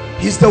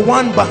 He's the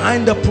one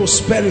behind the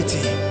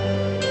prosperity.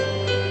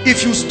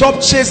 If you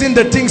stop chasing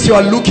the things you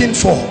are looking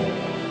for,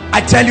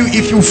 I tell you,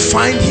 if you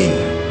find him,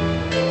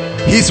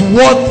 he's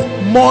worth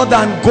more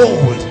than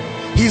gold.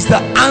 He's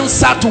the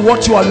answer to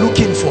what you are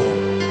looking for.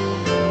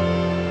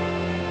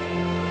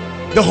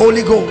 The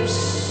Holy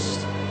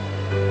Ghost.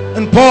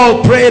 And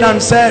Paul prayed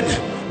and said,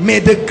 may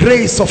the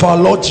grace of our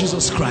Lord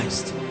Jesus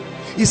Christ.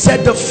 He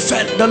said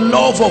the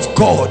love of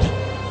God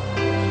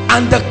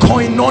and the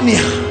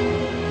koinonia,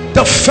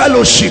 the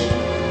fellowship,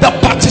 the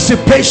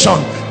participation,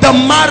 the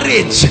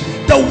marriage,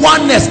 the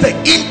oneness, the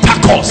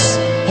intercourse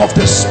of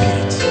the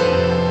Spirit.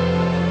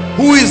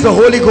 Who is the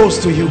Holy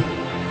Ghost to you?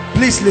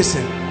 Please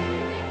listen.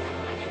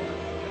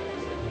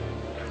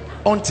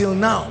 Until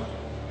now,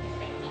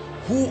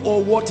 who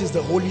or what is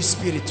the Holy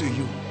Spirit to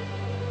you?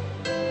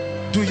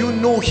 Do you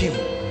know him?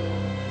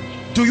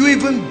 Do you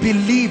even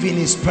believe in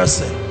his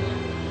person?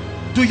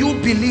 Do you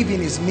believe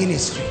in his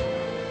ministry?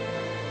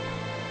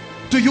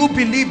 Do you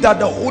believe that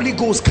the Holy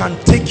Ghost can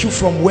take you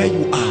from where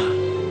you are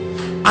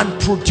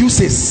and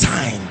produce a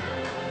sign?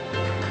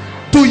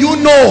 Do you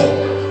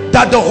know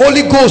that the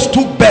Holy Ghost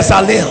took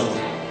Bezalel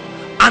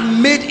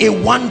and made a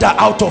wonder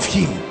out of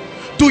him?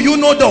 Do you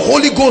know the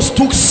Holy Ghost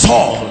took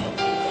Saul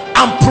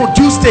and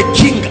produced a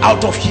king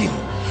out of him?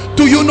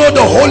 Do you know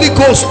the Holy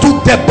Ghost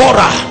took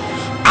Deborah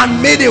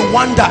and made a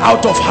wonder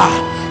out of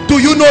her?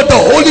 Do you know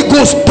the Holy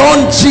Ghost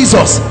turned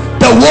Jesus,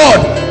 the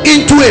Word,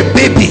 into a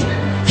baby?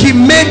 He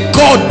made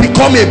God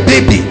become a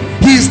baby.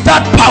 He is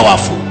that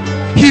powerful.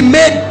 He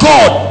made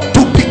God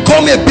to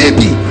become a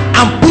baby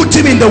and put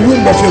him in the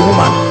womb of a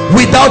woman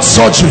without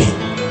surgery.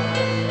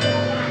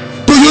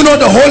 Do you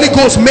know the Holy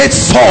Ghost made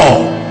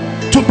Saul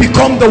to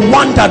become the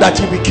wonder that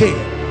he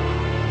became?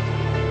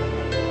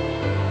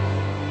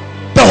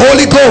 The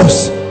Holy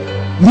Ghost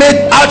made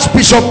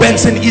Archbishop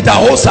Benson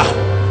Idahosa.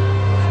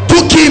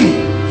 Took him.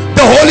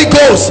 The Holy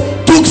Ghost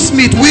took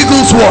Smith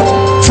Wigglesworth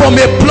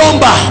from a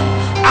plumber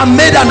and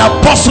made an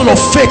apostle of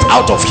faith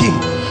out of him.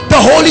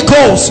 The Holy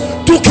Ghost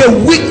took a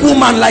weak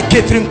woman like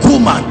Catherine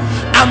Kuhlman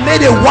and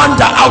made a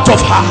wonder out of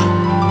her.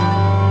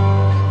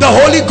 The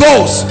Holy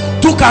Ghost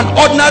took an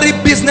ordinary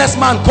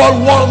businessman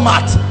called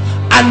Walmart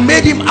and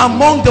made him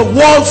among the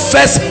world's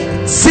first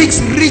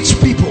 6 rich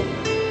people,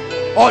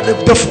 or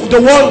the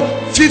world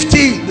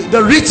 50,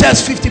 the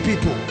richest 50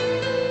 people.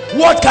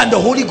 What can the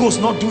Holy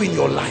Ghost not do in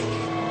your life?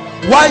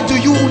 Why do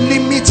you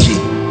limit him?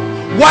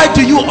 Why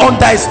do you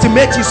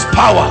underestimate his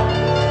power?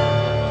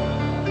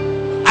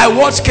 I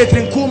watched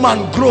Catherine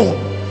Kuhlman grow,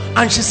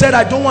 and she said,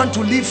 I don't want to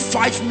live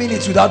 5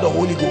 minutes without the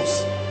Holy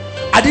Ghost.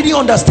 I didn't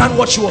understand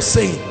what she was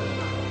saying.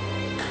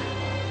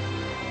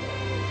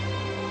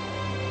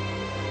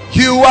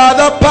 You are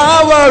the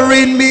power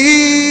in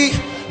me.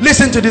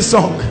 Listen to this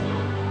song.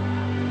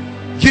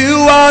 You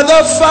are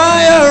the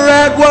fire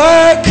at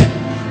work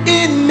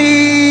in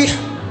me.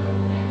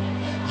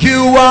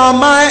 You are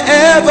my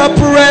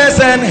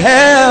ever-present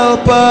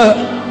helper.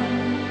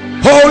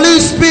 Holy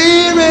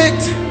Spirit,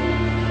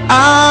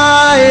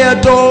 I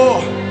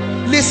adore.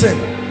 Listen,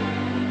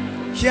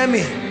 hear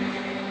me.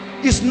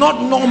 It's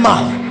not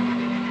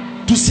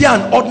normal to see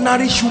an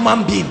ordinary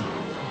human being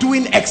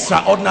doing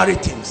extraordinary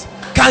things.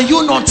 Can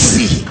you not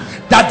see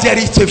that there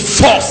is a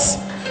force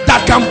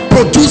that can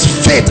produce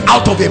faith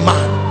out of a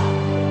man?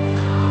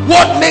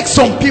 What makes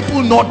some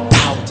people not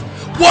doubt?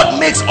 What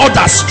makes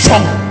others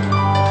strong?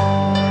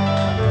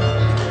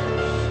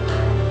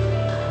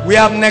 We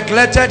have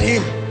neglected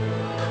him.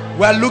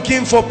 We are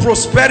looking for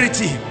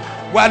prosperity.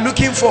 We are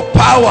looking for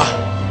power.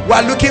 We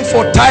are looking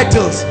for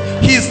titles.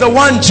 He is the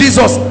one.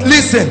 Jesus,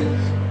 listen,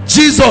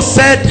 Jesus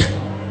said,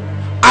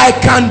 I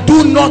can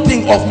do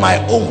nothing of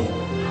my own,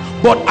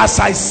 but as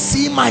I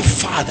see my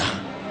Father.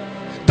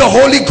 The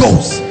Holy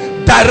Ghost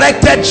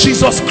directed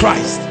Jesus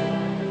Christ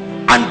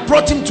and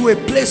brought him to a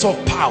place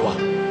of power.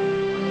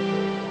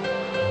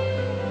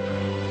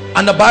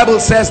 And the Bible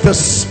says the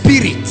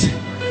Spirit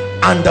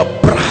and the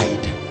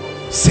bride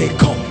say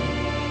come.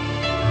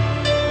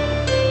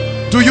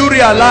 Do you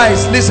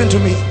realize, listen to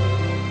me,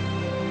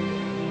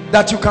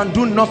 that you can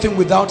do nothing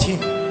without him?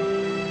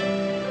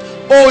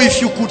 Oh,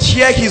 if you could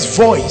hear his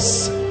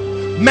voice,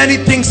 many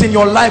things in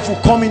your life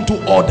will come into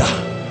order.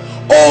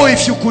 Oh,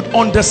 if you could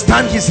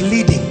understand his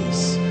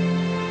leadings,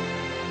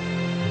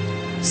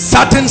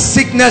 certain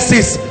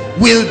sicknesses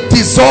will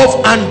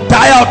dissolve and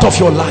die out of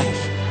your life.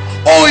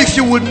 Oh, if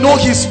you would know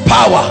his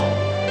power,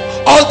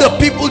 all the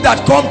people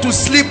that come to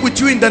sleep with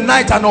you in the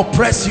night and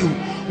oppress you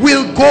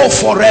will go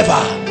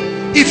forever.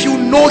 If you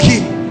know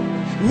him,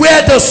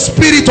 where the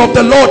Spirit of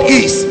the Lord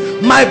is,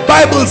 my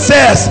Bible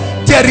says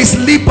there is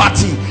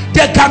liberty.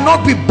 There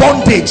cannot be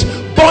bondage.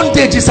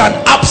 Bondage is an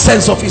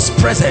absence of his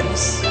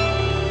presence.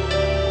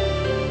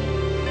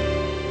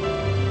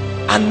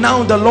 And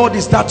now the Lord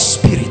is that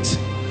Spirit,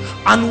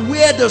 and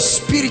where the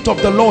Spirit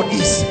of the Lord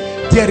is,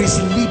 there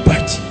is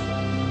liberty.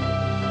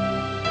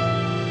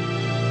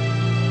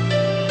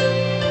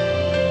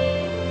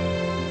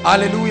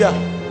 Hallelujah.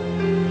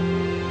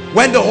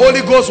 When the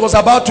Holy Ghost was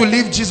about to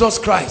leave Jesus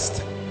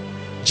Christ,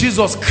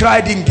 Jesus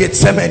cried in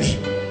Gethsemane.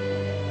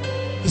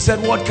 He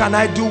said, what can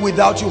I do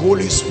without you,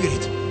 Holy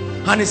Spirit?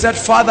 And he said,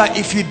 Father,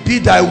 if it be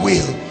thy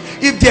will,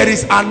 if there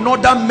is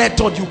another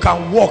method you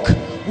can walk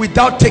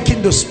without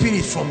taking the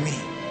Spirit from me.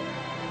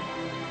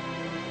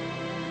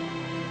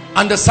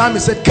 And the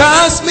psalmist said,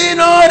 cast me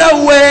not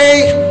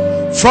away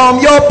from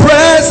your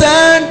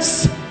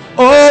presence,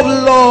 O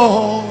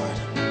Lord.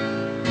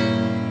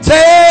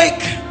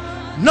 Take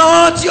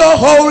not your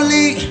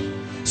Holy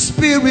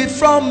Spirit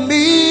from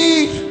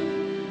me.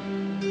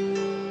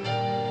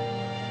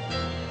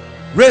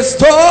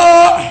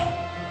 Restore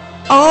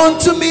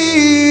unto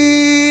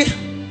me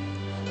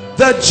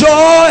the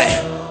joy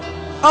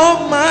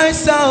of my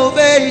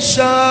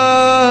salvation,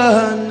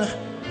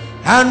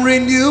 and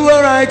renew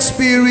a right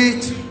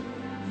spirit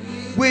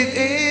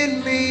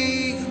within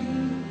me.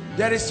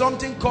 There is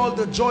something called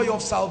the joy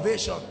of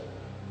salvation.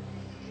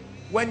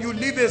 When you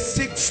live a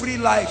sick-free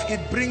life,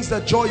 it brings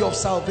the joy of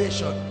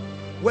salvation.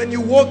 When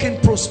you walk in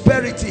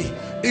prosperity,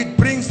 it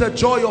brings the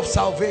joy of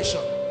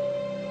salvation.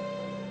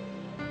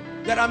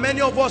 There are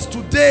many of us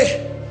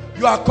today,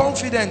 you are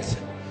confident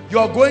you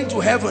are going to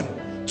heaven.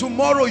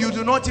 Tomorrow you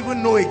do not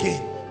even know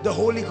again the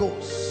Holy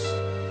Ghost.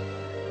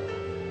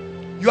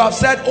 You have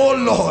said, oh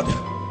Lord,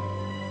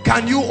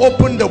 can you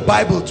open the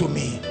Bible to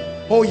me?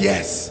 Oh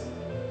yes.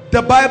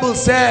 The Bible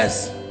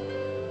says,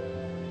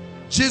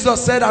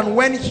 Jesus said, and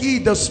when he,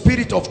 the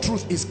Spirit of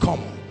truth, is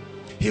come,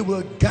 he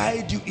will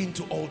guide you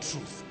into all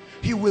truth.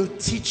 He will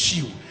teach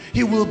you.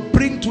 He will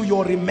bring to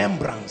your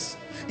remembrance.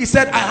 He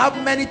said, I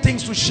have many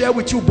things to share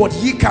with you, but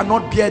ye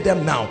cannot bear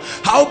them now.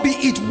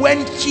 Howbeit,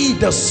 when he,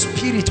 the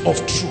Spirit of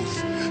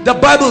truth, the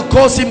Bible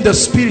calls him the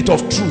Spirit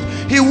of truth,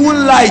 he won't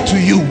lie to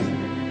you.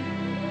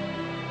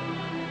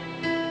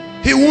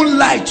 He won't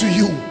lie to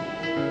you.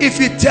 If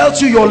he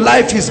tells you your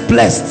life is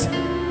blessed,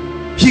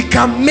 he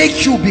can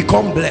make you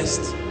become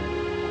blessed.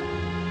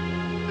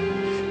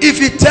 If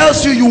he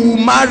tells you you will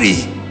marry,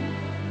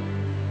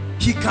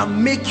 he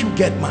can make you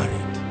get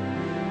married.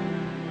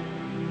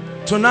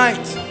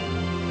 Tonight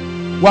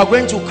we are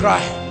going to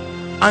cry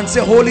and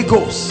say, Holy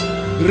Ghost,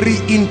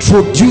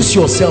 reintroduce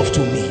yourself to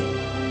me.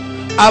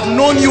 I've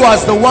known you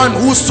as the one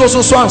who so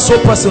and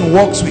so person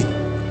walks with.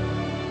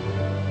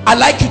 I'd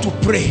like you to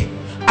pray.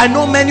 I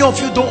know many of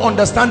you don't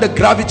understand the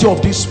gravity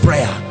of this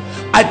prayer.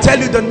 I tell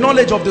you, the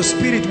knowledge of the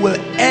Spirit will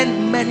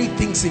end many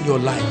things in your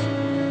life.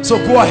 So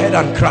go ahead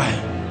and cry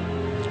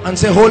and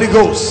say, Holy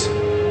Ghost,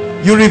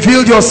 you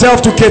revealed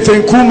yourself to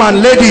Catherine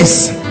Kuhlman.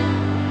 Ladies,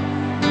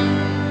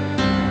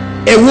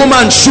 a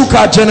woman shook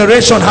her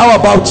generation. How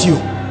about you?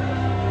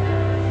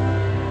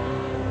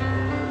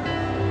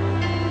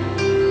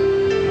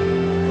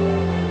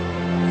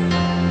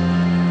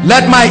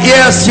 Let my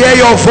ears hear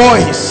your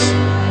voice.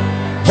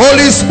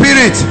 Holy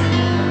Spirit,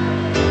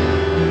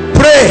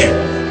 pray.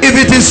 If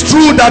it is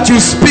true that you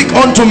speak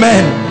unto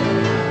men,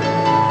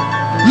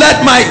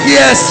 let my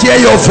ears hear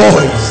your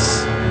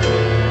voice.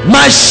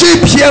 My sheep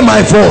hear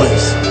my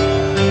voice.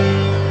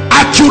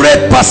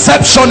 Accurate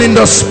perception in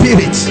the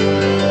Spirit.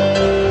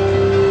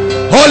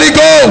 Holy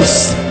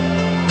Ghost,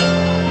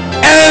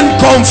 end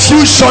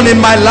confusion in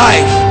my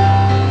life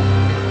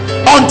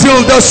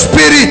until the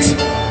Spirit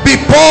be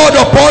poured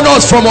upon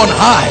us from on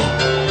high,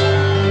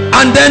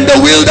 and then the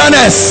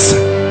wilderness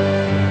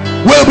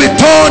will be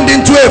turned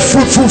into a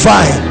fruitful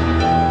vine,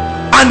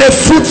 and a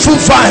fruitful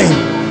vine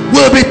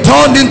will be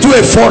turned into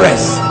a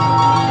forest.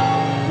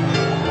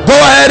 Go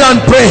ahead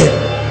and pray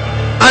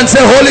and say,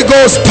 Holy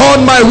Ghost,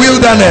 turn my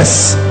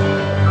wilderness,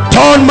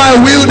 turn my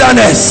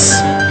wilderness.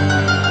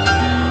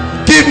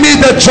 Give me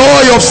the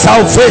joy of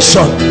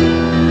salvation.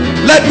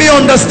 Let me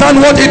understand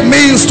what it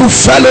means to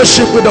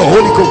fellowship with the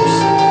Holy Ghost.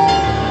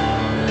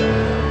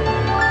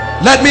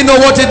 Let me know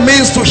what it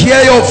means to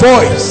hear your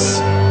voice.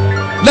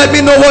 Let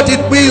me know what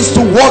it means to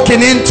walk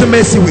in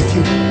intimacy with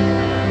you.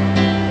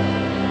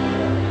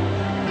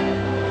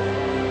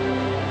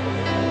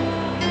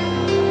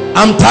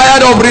 I'm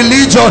tired of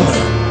religion.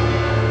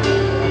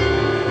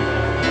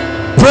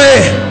 Pray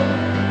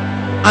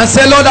and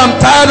say, Lord, I'm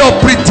tired of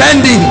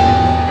pretending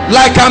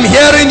like I'm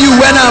hearing you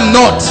when I'm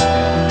not.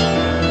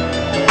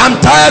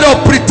 I'm tired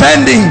of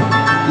pretending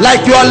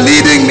like you are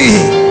leading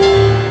me.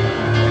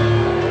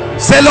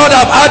 Say, Lord,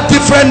 I've had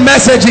different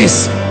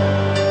messages,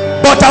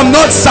 but I'm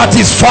not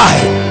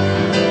satisfied.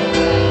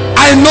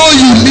 I know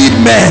you lead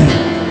men.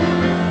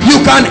 You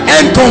can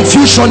end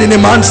confusion in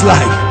a man's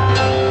life.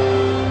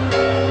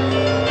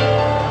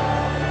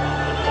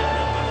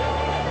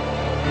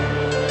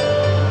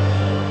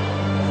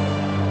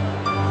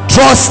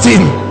 Trust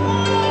him.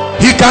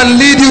 He can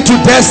lead you to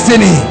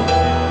destiny.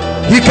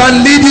 He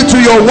can lead you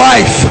to your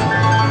wife.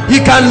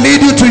 He can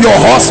lead you to your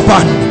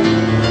husband.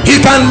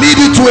 He can lead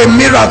you to a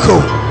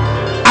miracle.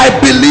 I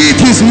believe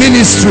his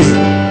ministry.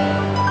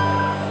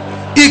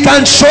 He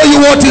can show you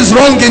what is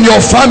wrong in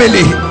your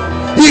family.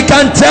 He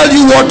can tell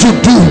you what to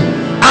do.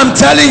 I'm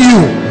telling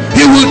you,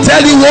 he will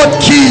tell you what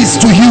keys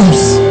to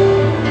use.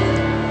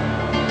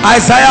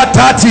 Isaiah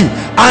 30,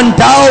 and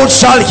thou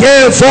shalt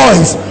hear a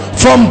voice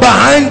from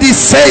behind thee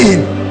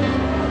saying,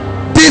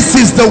 this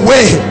is the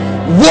way,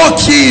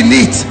 walk ye in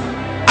it,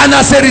 and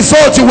as a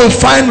result you will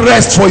find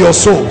rest for your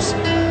souls.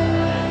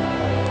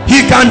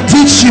 He can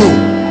teach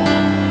you.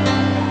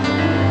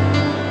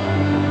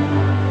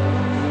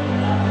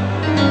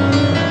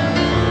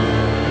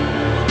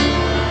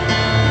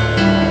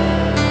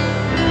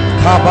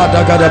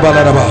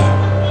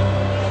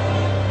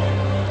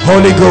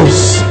 Holy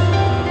Ghost,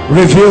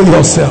 reveal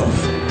yourself.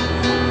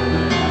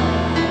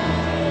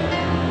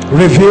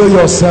 Reveal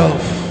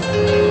yourself.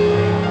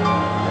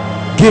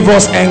 Give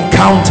us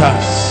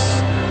encounters.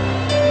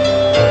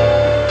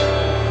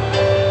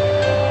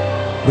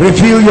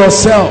 Reveal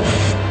yourself.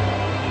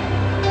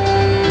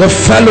 The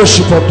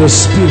fellowship of the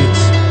Spirit.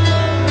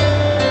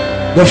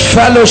 The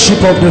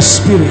fellowship of the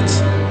Spirit.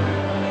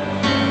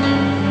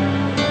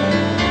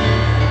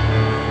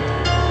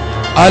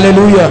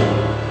 Hallelujah.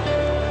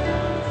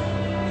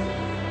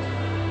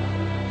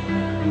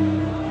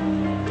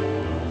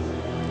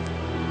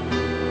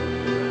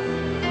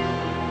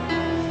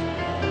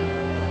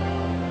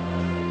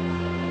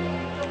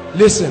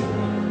 Listen,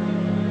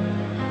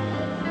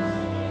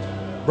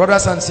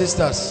 brothers and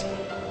sisters,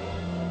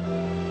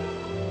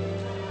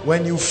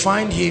 when you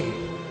find him,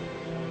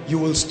 you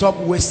will stop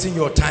wasting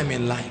your time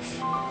in life,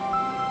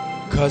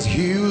 because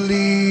he'll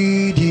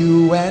lead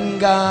you and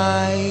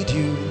guide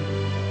you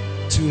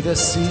to the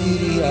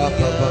city up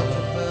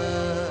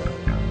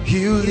above.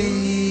 He'll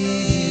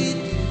lead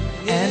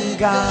you and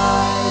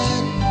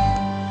guide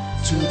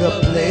you to the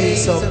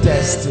place of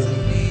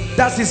destiny.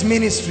 That's his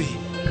ministry.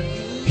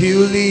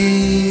 He'll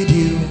lead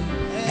you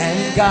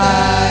and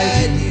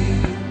guide you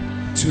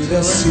to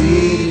the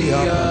city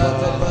up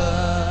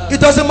above. It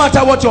doesn't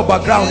matter what your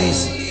background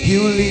is.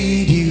 He'll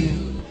lead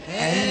you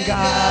and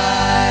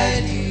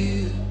guide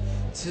you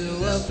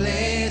to a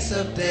place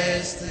of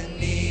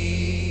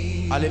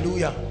destiny.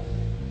 Hallelujah.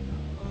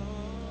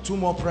 2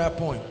 more prayer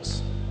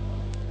points.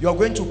 You are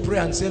going to pray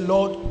and say,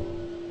 Lord,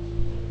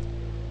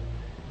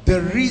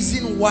 the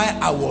reason why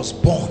I was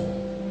born.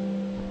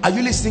 Are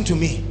you listening to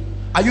me?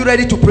 Are you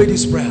ready to pray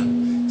this prayer?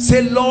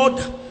 Say,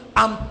 Lord,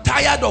 I'm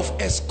tired of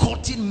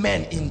escorting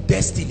men in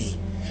destiny.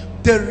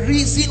 The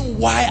reason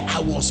why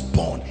I was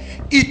born.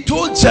 He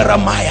told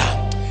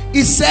Jeremiah,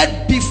 he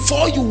said,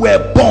 before you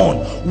were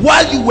born,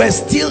 while you were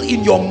still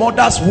in your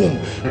mother's womb,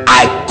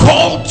 I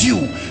called you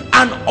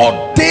and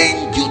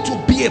ordained you to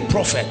be a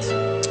prophet.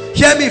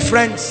 Hear me,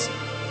 friends.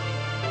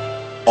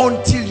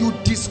 Until you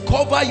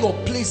discover your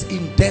place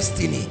in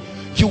destiny,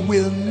 you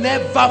will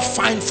never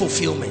find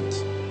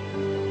fulfillment.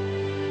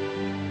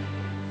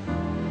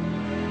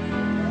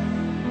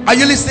 Are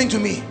you listening to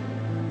me?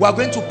 We are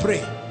going to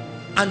pray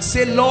and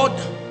say, Lord,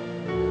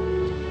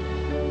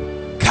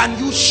 can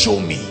you show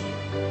me?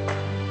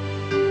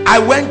 I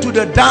went to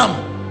the dam,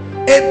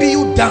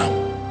 ABU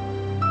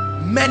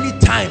dam, many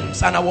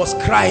times, and I was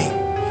crying.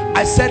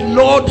 I said,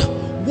 Lord,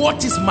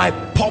 what is my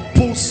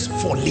purpose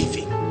for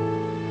living?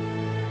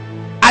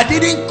 I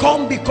didn't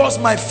come because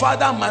my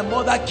father and my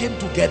mother came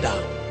together.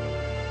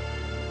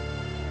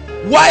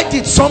 Why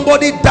did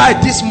somebody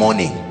die this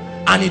morning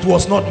and it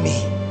was not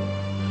me?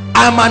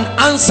 I'm an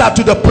answer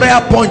to the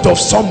prayer point of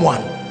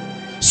someone.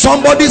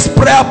 Somebody's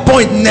prayer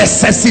point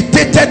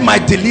necessitated my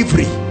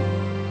delivery.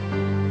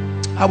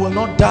 I will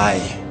not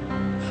die.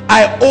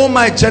 I owe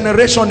my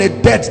generation a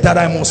debt that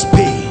I must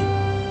pay.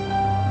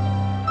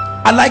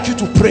 I'd like you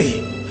to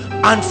pray,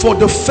 and for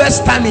the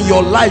first time in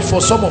your life, for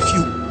some of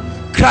you,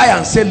 cry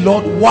and say,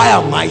 Lord, why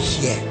am I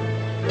here?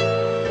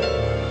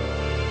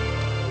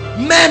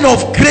 Men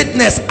of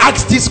greatness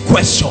ask this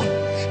question.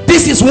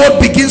 This is what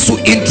begins to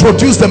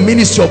introduce the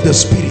ministry of the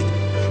Spirit.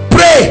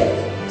 Pray.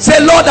 Say,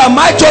 Lord, am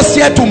I just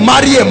here to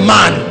marry a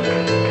man?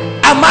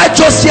 Am I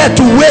just here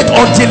to wait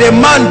until a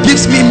man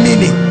gives me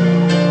meaning?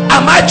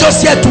 Am I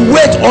just here to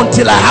wait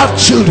until I have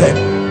children?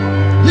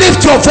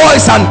 Lift your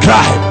voice and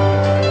cry.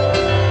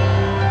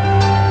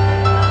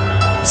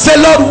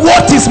 Say, Lord,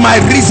 what is my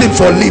reason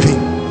for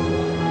living?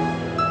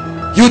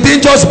 You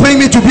didn't just bring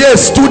me to be a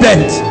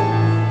student.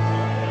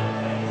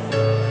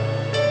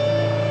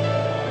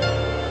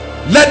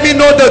 Let me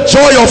know the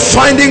joy of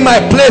finding my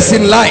place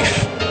in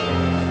life.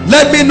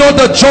 Let me know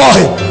the joy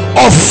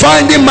of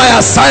finding my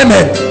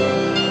assignment.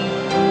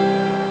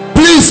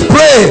 Please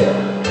pray,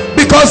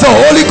 because the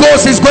Holy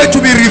Ghost is going to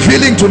be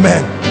revealing to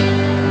men.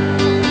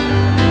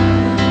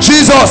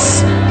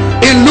 Jesus,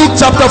 in Luke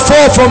chapter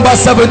 4 from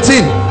verse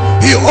 17,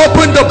 he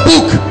opened the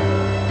book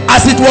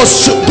as it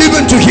was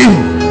given to him,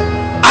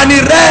 and he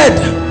read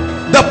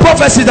the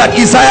prophecy that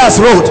Isaiah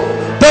wrote.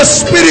 The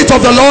Spirit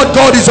of the Lord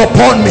God is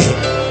upon me,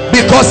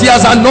 because he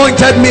has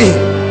anointed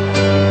me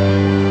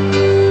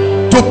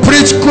to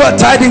preach good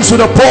tidings to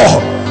the poor,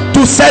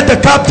 to set the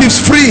captives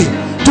free,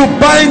 to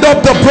bind up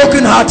the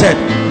brokenhearted,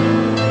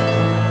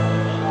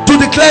 to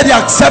declare the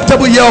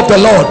acceptable year of the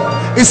Lord.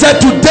 He said,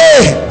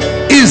 today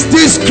is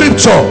this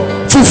scripture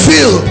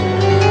fulfilled.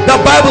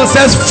 The Bible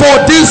says, for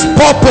this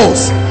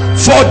purpose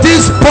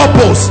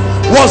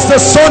was the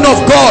Son of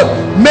God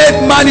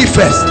made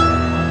manifest.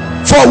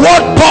 For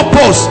what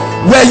purpose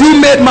were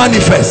you made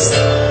manifest?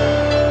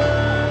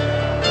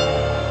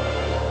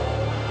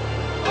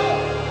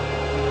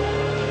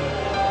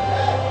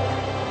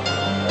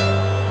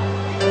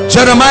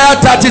 Jeremiah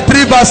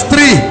 33 verse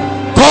 3,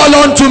 call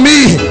unto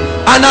me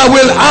and I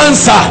will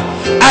answer.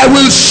 I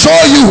will show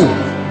you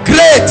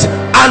great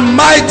and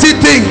mighty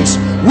things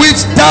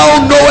which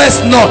thou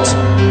knowest not.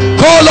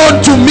 Call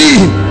unto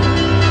me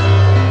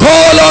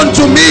Call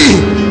unto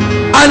me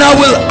and I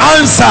will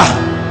answer.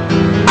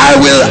 I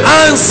will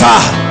answer.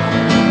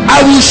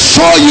 I will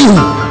show you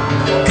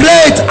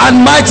great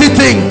and mighty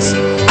things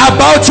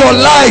about your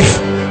life,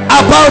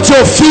 about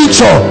your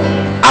future,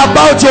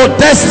 about your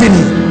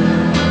destiny.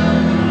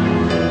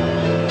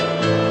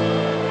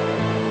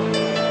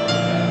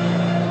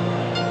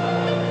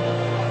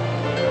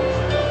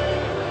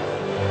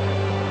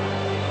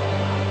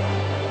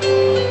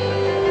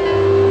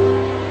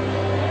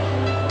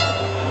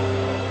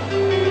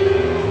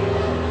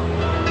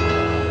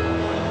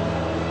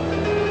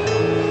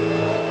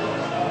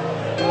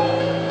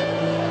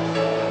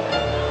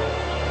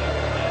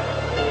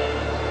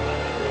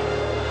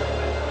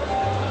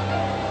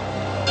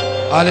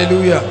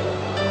 Hallelujah.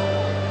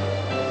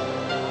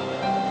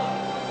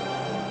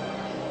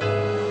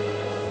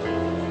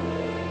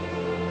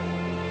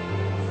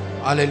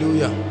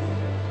 Hallelujah.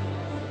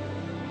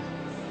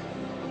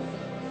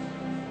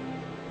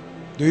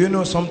 Do you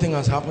know something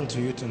has happened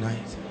to you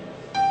tonight?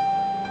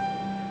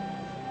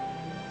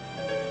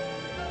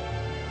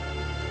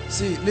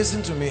 See,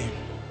 listen to me.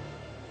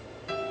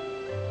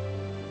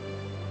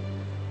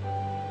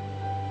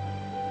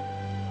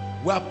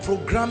 We are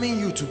programming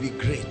you to be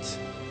great.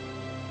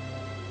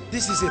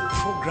 This is a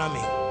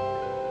programming.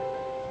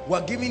 We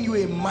are giving you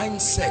a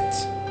mindset.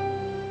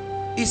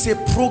 It's a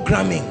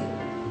programming.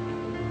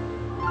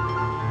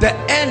 The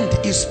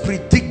end is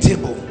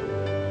predictable.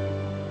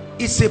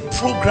 It's a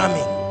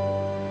programming.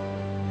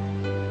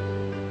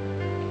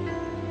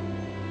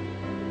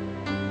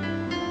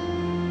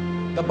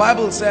 The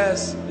Bible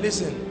says,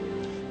 listen,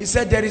 it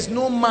said there is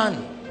no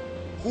man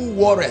who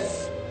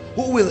warreth,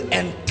 who will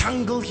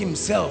entangle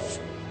himself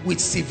with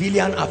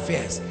civilian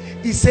affairs.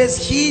 He says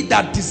he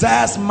that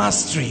desires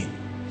mastery.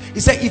 He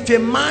said if a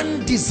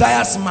man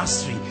desires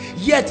mastery,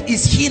 yet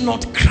is he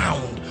not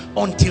crowned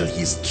until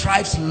he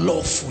strives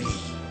lawfully.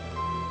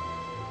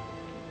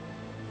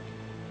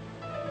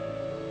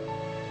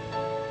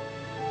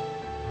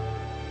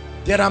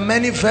 There are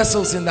many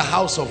vessels in the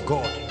house of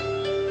God.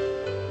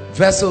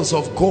 Vessels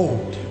of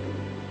gold,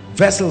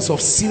 vessels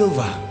of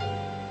silver,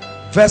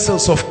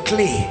 vessels of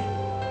clay.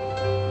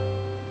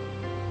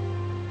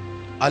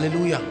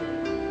 Hallelujah.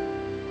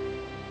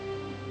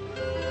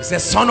 He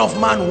said, Son of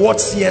man,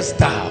 what seest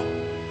thou?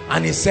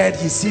 And he said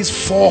he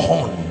sees 4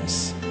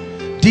 horns.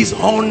 These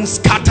horns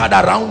scattered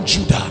around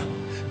Judah.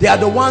 They are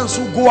the ones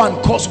who go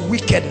and cause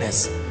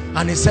wickedness.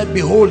 And he said,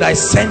 behold, I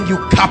send you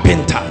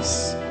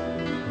carpenters.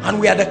 And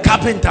we are the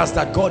carpenters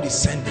that God is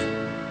sending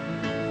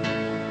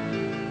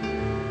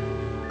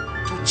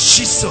to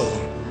chisel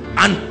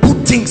and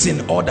put things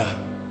in order.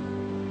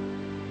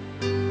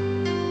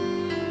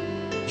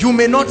 You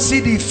may not see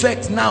the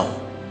effect now.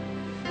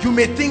 You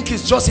may think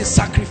it's just a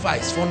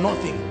sacrifice for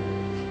nothing,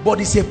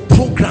 but it's a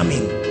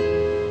programming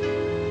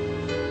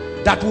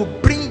that will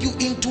bring you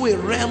into a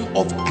realm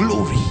of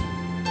glory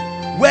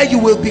where you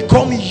will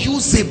become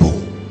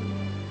usable,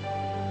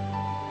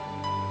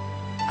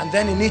 and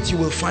then in it you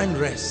will find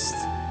rest.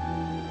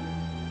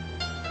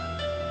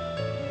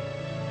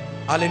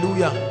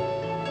 Hallelujah.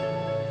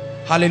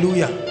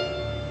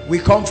 Hallelujah. We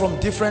come from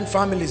different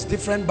families,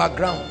 different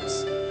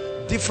backgrounds,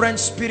 different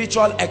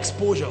spiritual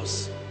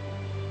exposures.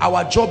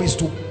 Our job is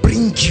to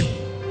bring you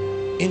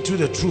into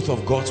the truth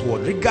of God's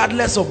word,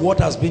 regardless of what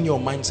has been your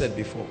mindset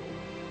before.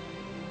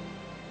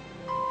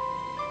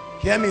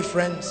 Hear me,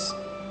 friends.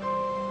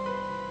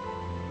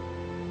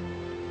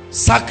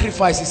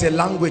 Sacrifice is a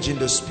language in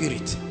the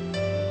spirit.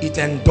 It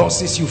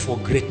endorses you for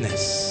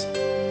greatness.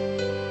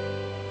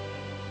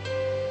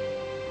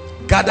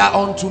 Gather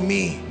unto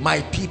me,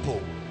 my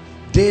people,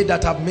 they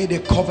that have made a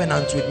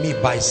covenant with me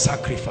by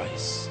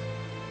sacrifice.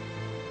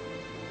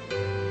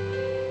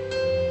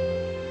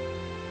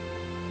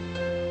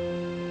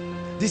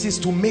 This is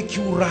to make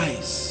you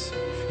rise.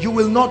 You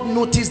will not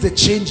notice the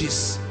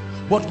changes,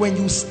 but when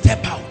you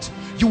step out,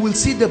 you will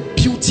see the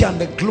beauty and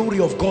the glory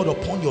of God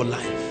upon your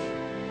life.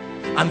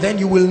 And then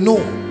you will know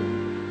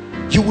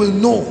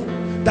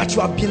that you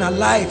have been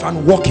alive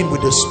and walking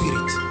with the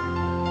Spirit.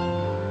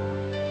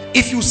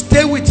 If you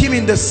stay with him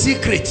in the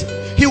secret,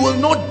 he will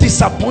not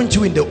disappoint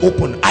you in the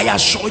open, I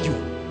assure you.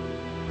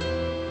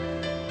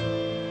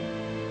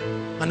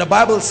 And the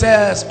Bible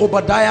says,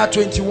 Obadiah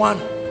 21,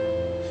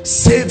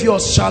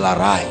 saviors shall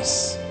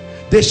arise,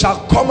 they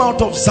shall come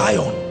out of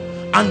Zion,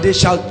 and they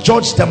shall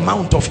judge the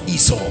mount of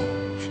Esau.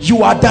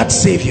 You are that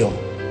savior.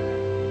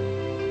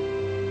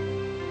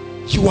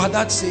 You are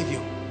that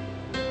savior.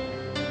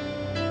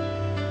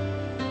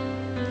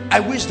 I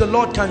wish the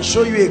Lord can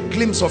show you a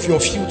glimpse of your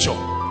future.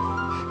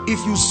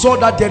 If you saw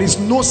that there is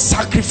no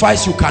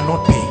sacrifice you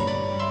cannot pay,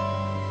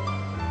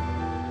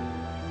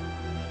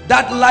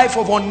 that life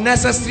of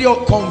unnecessary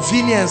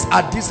convenience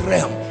at this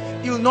realm,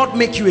 it will not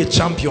make you a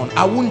champion.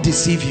 I won't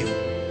deceive you.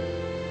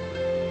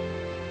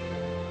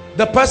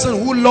 The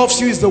person who loves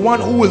you is the one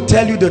who will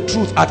tell you the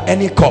truth at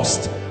any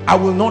cost. I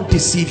will not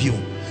deceive you.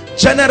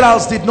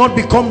 Generals did not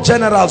become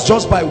generals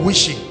just by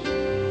wishing.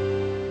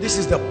 This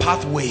is the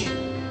pathway.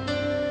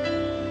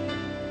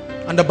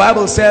 And the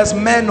Bible says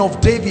men of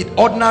David,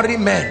 ordinary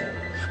men,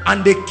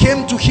 and they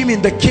came to him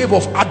in the cave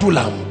of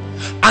Adullam,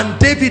 and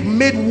David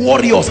made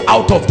warriors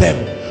out of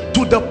them,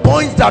 to the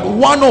point that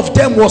one of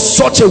them was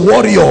such a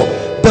warrior,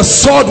 the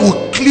sword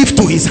would cleave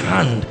to his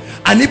hand,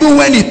 and even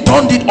when he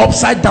turned it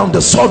upside down,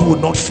 the sword would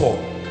not fall.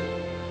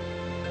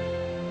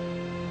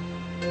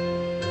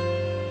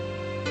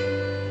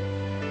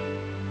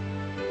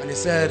 And he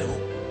said,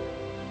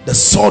 the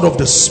sword of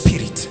the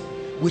Spirit,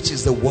 which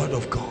is the word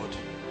of God.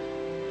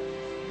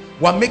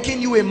 We're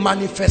making you a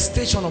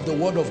manifestation of the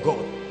word of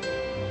God.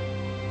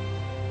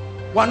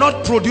 We're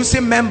not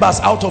producing members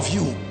out of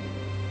you.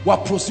 We're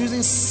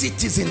producing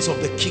citizens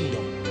of the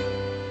kingdom.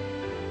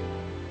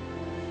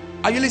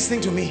 Are you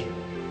listening to me?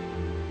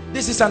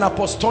 This is an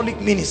apostolic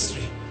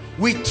ministry.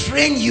 We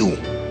train you,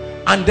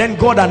 and then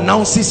God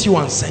announces you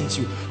and sends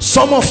you.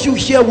 Some of you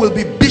here will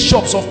be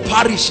bishops of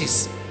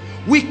parishes.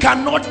 We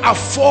cannot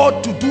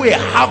afford to do a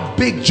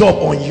half-baked job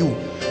on you.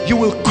 You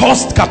will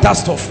cause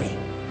catastrophe.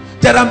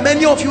 There are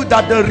many of you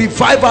that the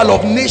revival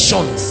of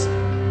nations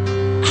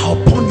are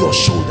upon your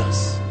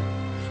shoulders.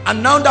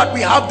 And now that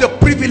we have the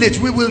privilege,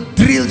 we will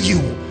drill you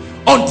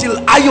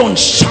until iron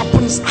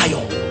sharpens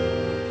iron.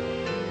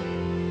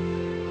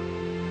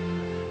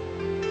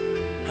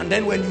 And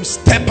then when you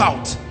step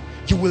out,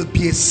 you will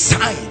be a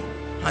sign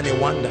and a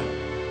wonder.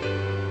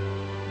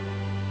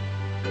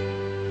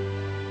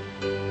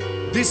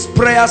 These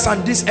prayers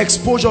and this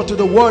exposure to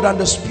the word and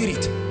the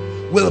Spirit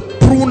will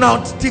prune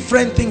out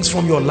different things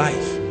from your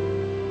life.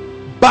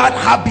 Bad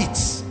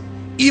habits,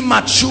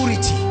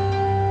 immaturity.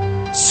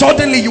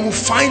 Suddenly you will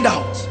find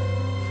out.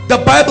 The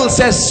Bible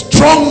says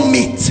strong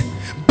meat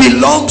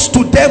belongs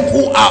to them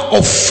who are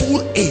of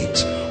full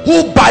age,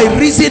 who by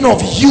reason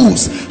of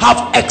use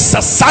have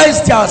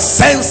exercised their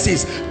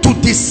senses to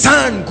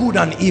discern good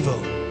and evil.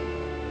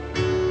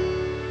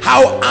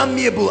 How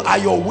amiable are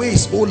your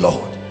ways, O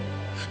Lord.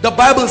 The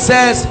Bible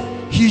says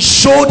he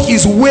showed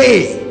his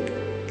way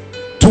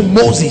to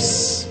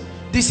Moses.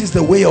 This is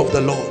the way of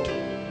the Lord.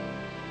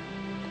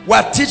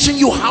 We're teaching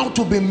you how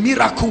to be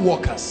miracle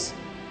workers.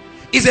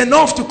 It's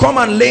enough to come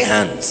and lay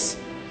hands.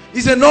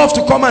 It's enough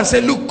to come and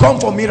say, look, come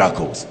for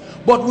miracles.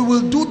 But we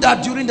will do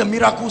that during the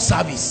miracle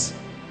service.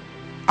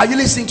 Are you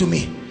listening to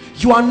me?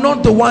 You are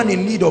not the one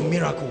in need of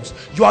miracles.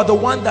 You are the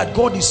one that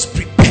God is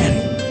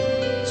preparing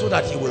so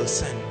that he will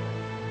send.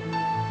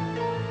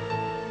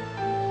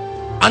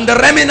 And the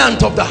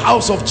remnant of the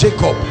house of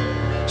Jacob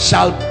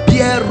shall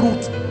bear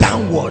root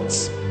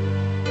downwards,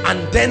 and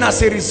then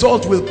as a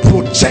result will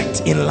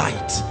project in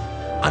light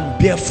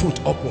and bear fruit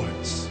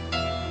upwards.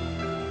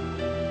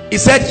 He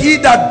said, he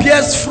that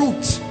bears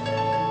fruit,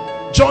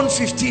 John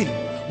 15,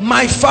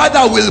 my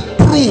Father will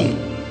prune.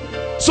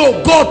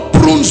 So God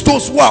prunes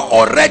those who are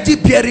already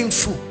bearing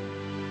fruit.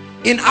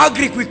 In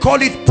Agric we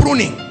call it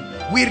pruning.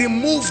 We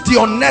remove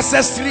the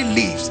unnecessary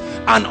leaves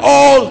and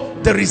all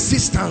the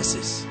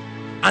resistances,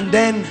 and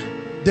then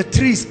the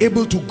tree is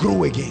able to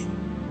grow again.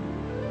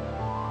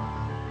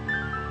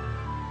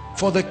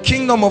 For the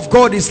kingdom of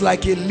God is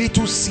like a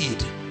little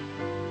seed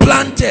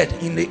planted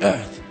in the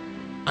earth,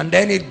 and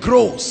then it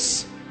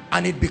grows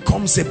and it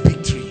becomes a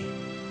big tree.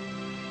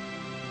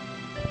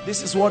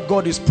 This is what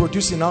God is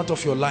producing out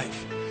of your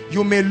life.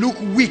 You may look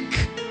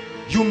weak,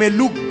 you may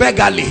look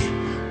beggarly.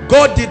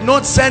 God did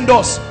not send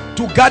us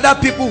to gather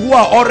people who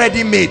are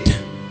already made.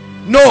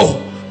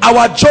 No,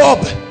 our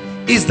job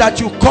is that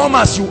you come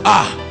as you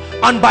are,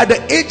 and by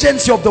the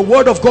agency of the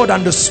word of God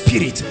and the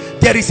Spirit,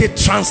 there is a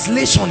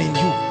translation in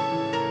you.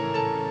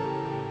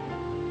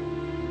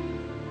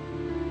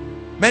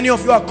 Many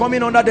of you are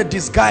coming under the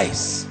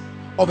disguise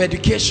of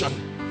education.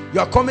 You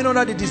are coming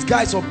under the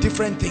disguise of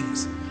different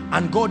things,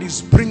 and God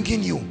is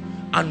bringing you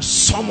and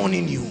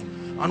summoning you,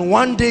 and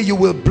one day you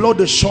will blow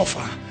the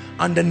shofar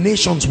and the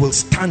nations will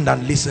stand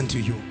and listen to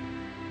you.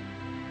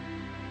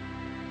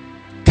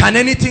 Can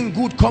anything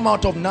good come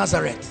out of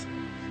Nazareth?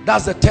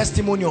 That's the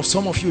testimony of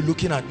some of you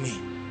looking at me.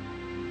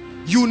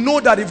 You know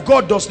that if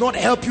God does not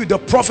help you, the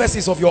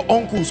prophecies of your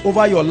uncles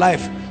over your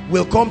life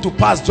will come to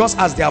pass just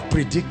as they are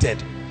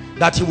predicted.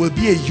 That you will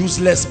be a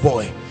useless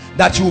boy,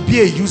 that you will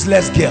be a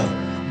useless girl.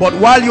 But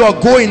while you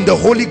are going, the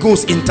Holy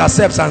Ghost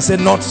intercepts and says,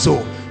 not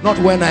so, not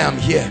when I am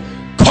here.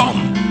 Come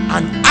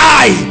and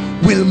I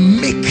will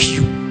make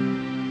you.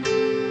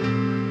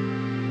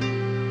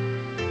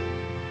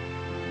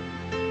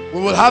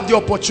 We will have the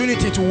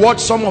opportunity to watch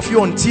some of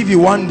you on TV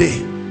one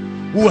day.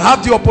 We will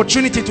have the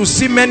opportunity to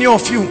see many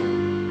of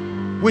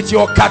you with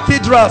your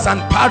cathedrals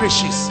and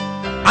parishes,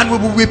 and we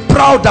will be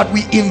proud that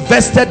we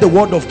invested the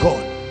word of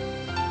God.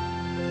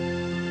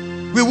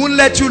 We won't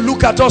let you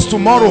look at us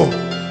tomorrow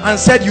and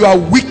said you are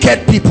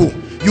wicked people,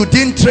 you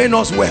didn't train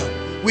us well.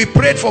 We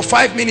prayed for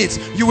 5 minutes,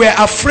 you were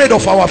afraid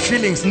of our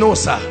feelings. No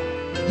sir,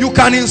 you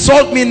can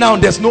insult me now,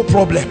 there's no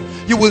problem.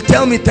 You will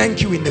tell me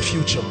thank you in the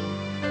future.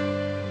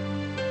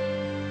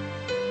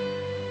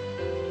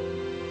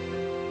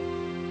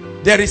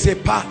 There is a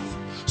path,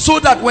 so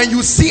that when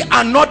you see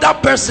another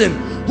person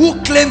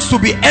who claims to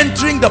be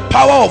entering the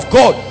power of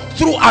God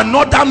through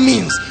another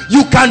means,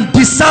 you can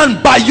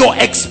discern by your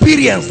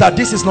experience that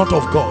this is not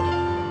of God.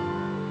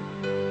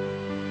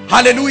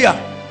 Hallelujah.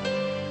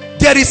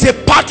 there is a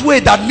pathway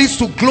that leads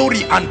to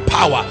glory and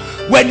power.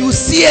 When you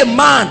see a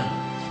man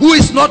who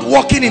is not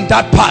walking in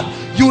that path,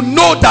 you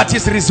know that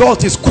his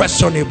result is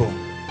questionable,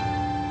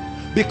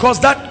 because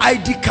that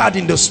ID card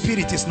in the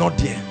spirit is not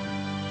there.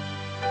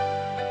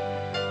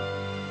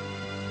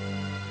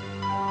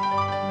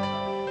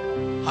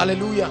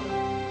 Hallelujah.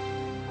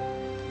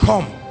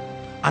 Come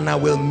and I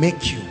will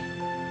make you.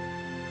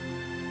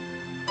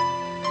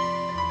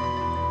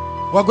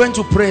 We're going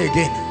to pray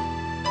again.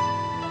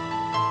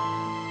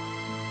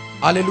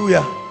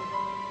 Hallelujah.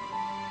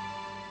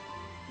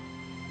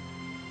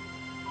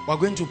 We're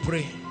going to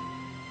pray.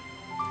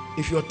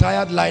 If you're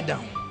tired, lie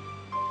down.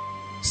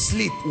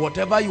 Sleep.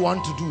 Whatever you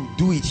want to do,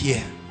 do it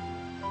here.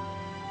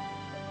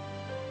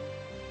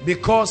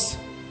 Because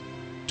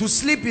to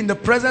sleep in the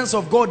presence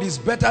of God is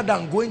better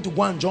than going to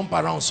go and jump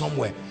around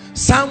somewhere.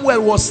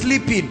 Samuel was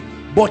sleeping,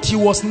 but he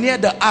was near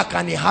the ark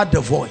and he heard the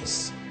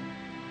voice.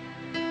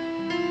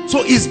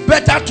 So it's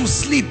better to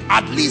sleep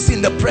at least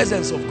in the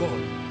presence of God.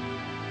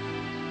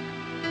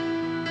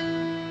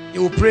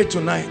 You will pray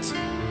tonight.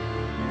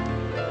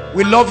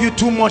 We love you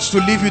too much to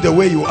leave you the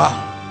way you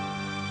are.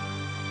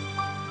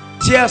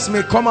 Tears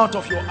may come out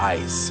of your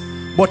eyes,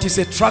 but it's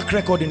a track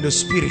record in the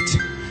spirit.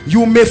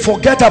 You may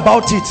forget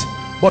about it,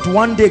 but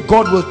one day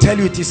God will tell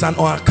you it is on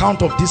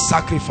account of this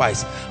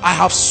sacrifice. I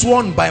have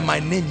sworn by my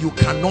name, you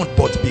cannot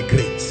but be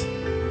great.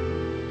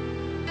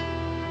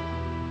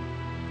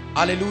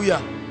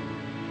 Hallelujah.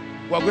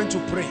 We are going to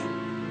pray.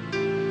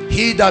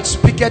 He that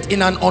speaketh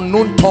in an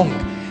unknown tongue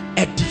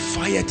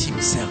edifieth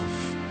himself.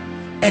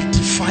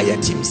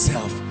 Edifieth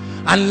himself.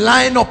 And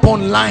line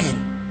upon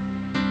line.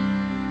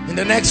 In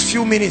the next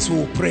few minutes we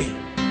will pray.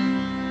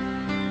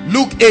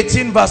 Luke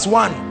 18 verse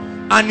 1.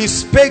 And he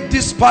spake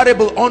this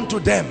parable unto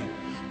them,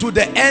 to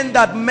the end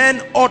that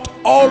men ought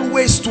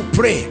always to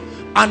pray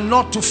and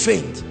not to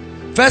faint.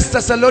 1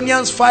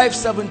 Thessalonians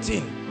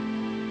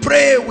 5:17.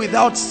 Pray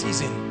without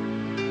ceasing.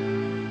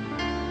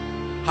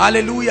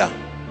 Hallelujah.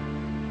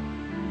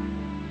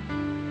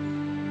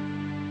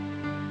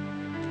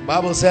 The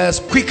Bible says,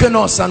 quicken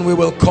us and we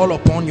will call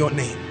upon your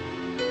name.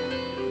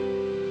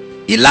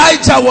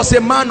 Elijah was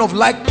a man of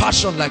like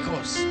passion like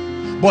us,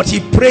 but he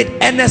prayed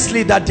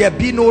earnestly that there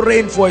be no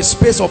rain for a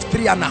space of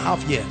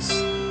 3.5 years.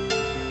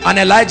 And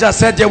Elijah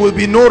said, there will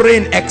be no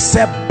rain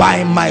except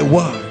by my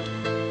word.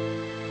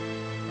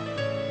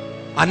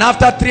 And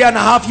after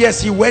 3.5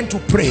 years he went to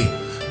pray.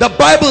 The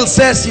Bible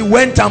says he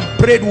went and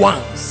prayed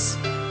once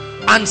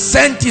and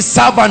sent his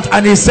servant,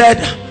 and he said,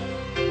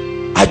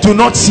 I do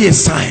not see a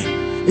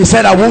sign. He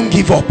said, I won't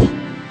give up,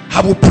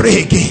 I will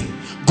pray again.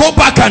 Go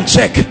back and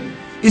check.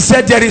 He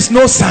said, there is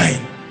no sign.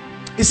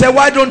 He said,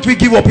 why don't we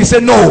give up? He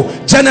said, no,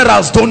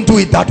 generals don't do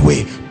it that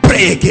way.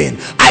 Pray again.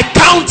 I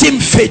count him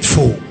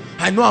faithful.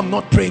 I know I'm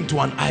not praying to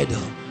an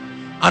idol.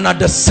 And at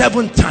the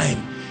 7th time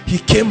he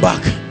came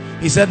back.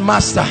 He said,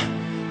 Master,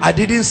 I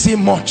didn't see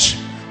much.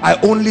 I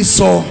only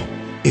saw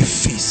a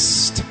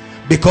feast,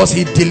 because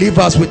he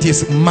delivers with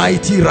his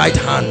mighty right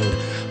hand.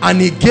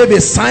 And he gave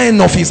a sign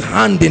of his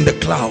hand in the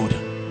cloud.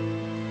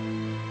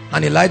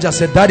 And Elijah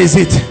said, that is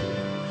it.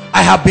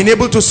 I have been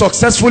able to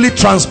successfully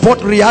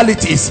transport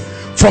realities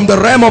from the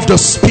realm of the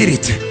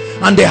spirit,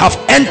 and they have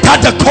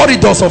entered the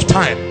corridors of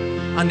time,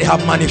 and they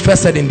have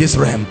manifested in this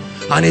realm.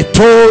 And he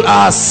told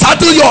us,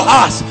 saddle your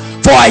ass,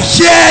 for I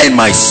hear in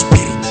my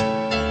spirit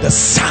the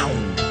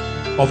sound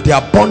of the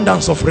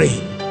abundance of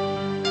rain.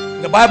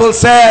 The Bible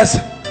says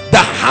the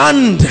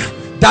hand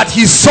that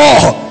he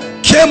saw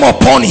came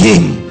upon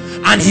him,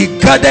 and he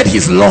girded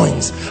his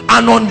loins,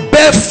 and on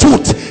bare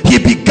foot he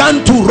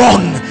began to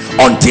run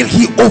until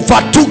he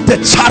overtook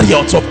the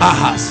chariots of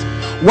Ahaz.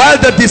 While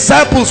the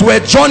disciples were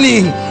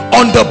journeying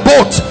on the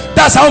boat,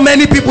 that's how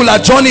many people are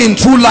journeying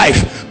through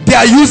life. They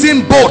are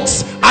using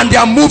boats and they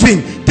are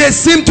moving. They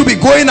seem to be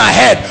going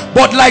ahead,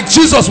 but like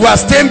Jesus, we are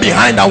staying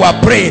behind and we are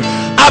praying.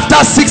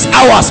 After 6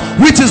 hours,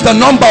 which is the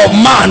number of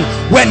man,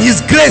 when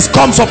his grace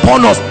comes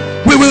upon us,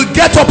 we will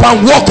get up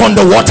and walk on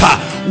the water.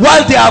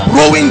 While they are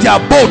rowing their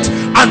boat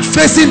and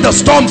facing the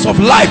storms of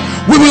life,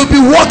 we will be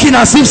walking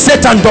as if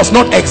Satan does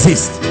not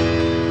exist.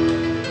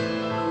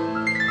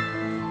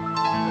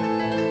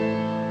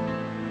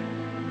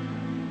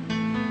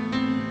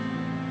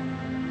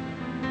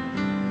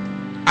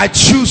 I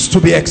choose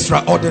to be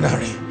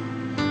extraordinary.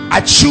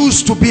 I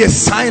choose to be a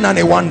sign and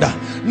a wonder.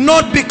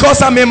 Not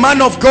because I'm a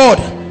man of God.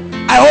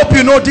 I hope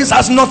you know this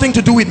has nothing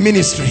to do with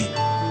ministry.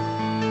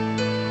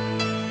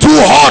 Too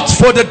hot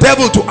for the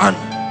devil to earn.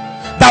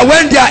 That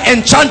when they are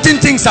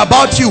enchanting things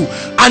about you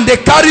and they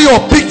carry your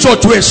picture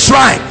to a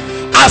shrine,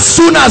 as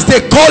soon as they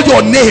call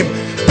your name,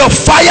 the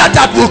fire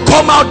that will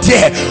come out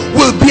there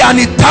will be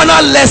an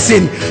eternal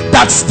lesson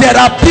that there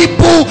are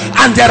people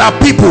and there are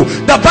people.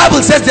 The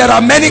Bible says there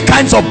are many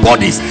kinds of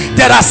bodies.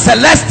 There are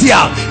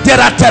celestial,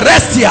 there are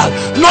terrestrial.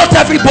 Not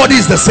everybody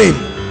is the same.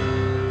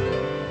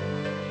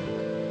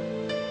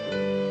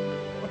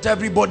 Not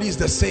everybody is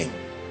the same.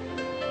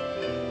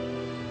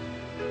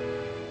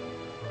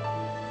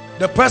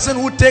 The person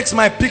who takes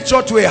my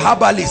picture to a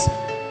herbalist,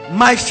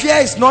 my fear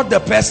is not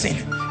the person,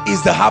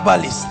 is the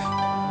herbalist.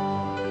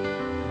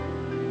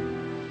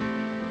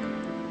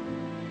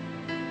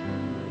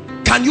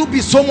 can you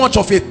be so much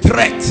of a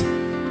threat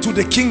to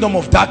the kingdom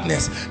of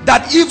darkness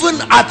that even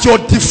at your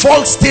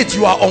default state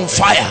you are on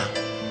fire?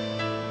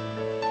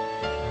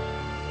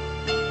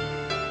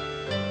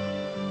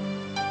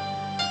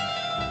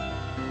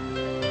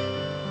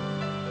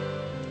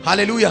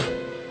 Hallelujah.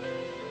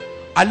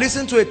 I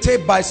listened to a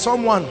tape by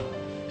someone.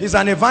 He's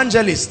an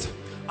evangelist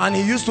and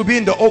he used to be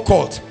in the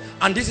occult,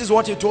 and this is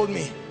what he told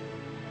me.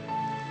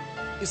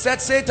 He said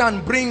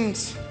Satan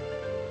brings,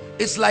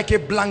 it's like a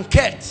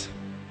blanket.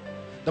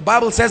 The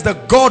Bible says the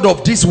God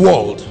of this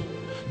world,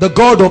 the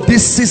God of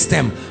this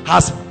system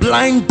has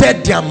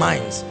blinded their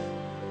minds.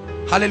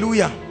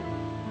 Hallelujah.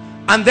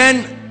 And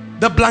then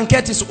the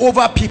blanket is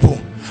over people,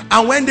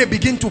 and when they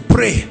begin to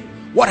pray,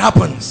 what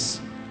happens?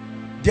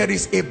 There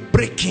is a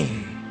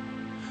breaking.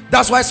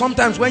 That's why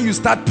sometimes when you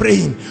start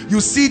praying,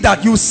 you see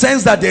that you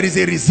sense that there is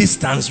a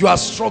resistance. You are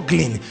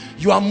struggling,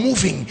 you are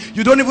moving,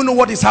 you don't even know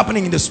what is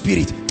happening in the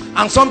spirit,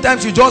 and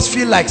sometimes you just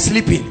feel like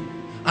sleeping.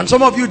 And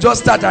some of you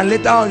just start, and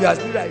later on you are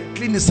still like,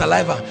 clean the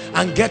saliva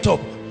and get up.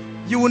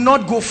 You will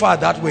not go far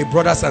that way,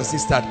 brothers and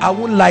sisters. I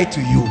won't lie to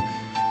you.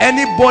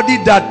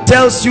 Anybody that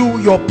tells you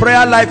your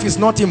prayer life is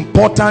not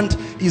important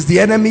is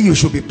the enemy you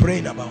should be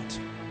praying about.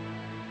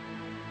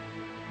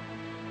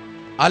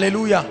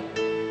 Hallelujah.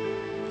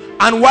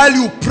 And while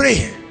you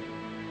pray,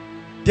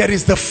 there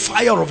is the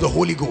fire of the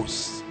Holy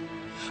Ghost.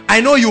 I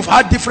know you've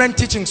had different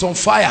teachings on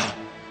fire.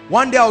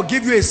 One day I'll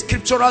give you a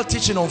scriptural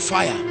teaching on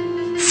fire.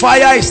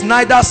 Fire is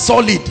neither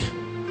solid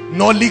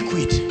nor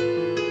liquid.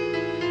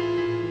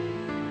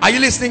 Are you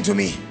listening to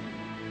me?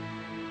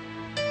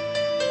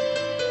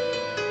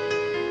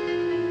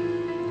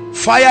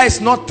 Fire is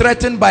not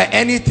threatened by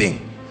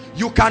anything.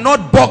 You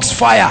cannot box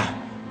fire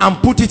and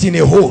put it in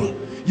a hole.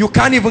 You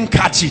can't even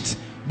catch it,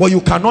 but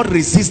you cannot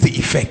resist the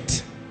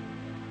effect.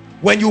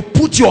 When you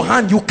put your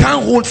hand, you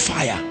can't hold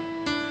fire.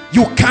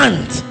 You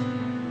can't.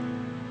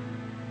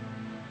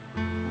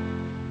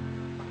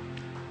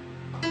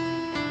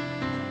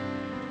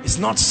 It's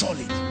not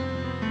solid.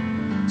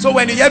 So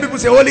when you hear people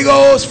say Holy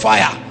Ghost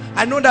fire,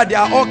 I know that there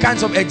are all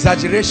kinds of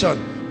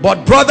exaggeration,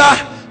 but brother,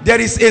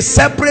 there is a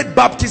separate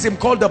baptism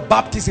called the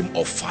baptism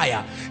of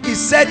fire. He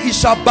said he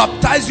shall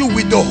baptize you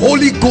with the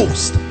Holy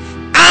Ghost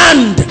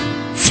and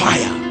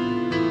fire.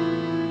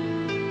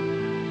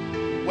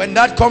 When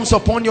that comes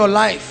upon your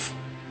life,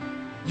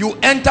 you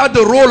enter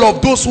the role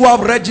of those who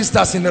have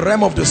registers in the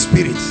realm of the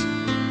spirit.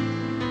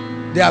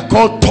 They are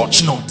called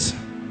touch not.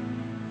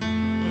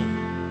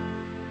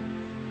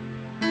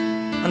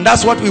 And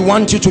that's what we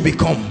want you to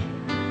become.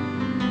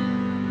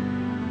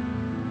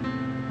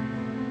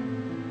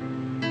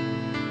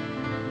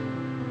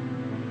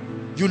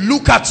 You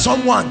look at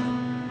someone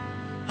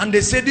and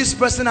they say this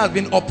person has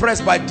been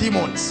oppressed by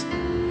demons,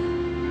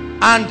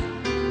 and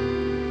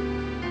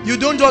you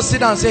don't just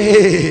sit and say,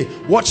 hey,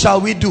 what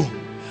shall we do?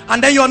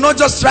 And then you're not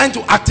just trying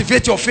to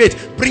activate your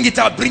faith, bring it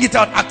out,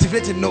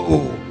 activate it.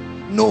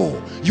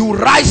 No, you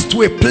rise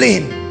to a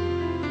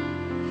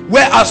plane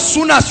where as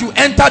soon as you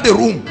enter the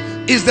room,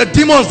 it's the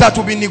demons that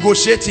will be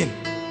negotiating.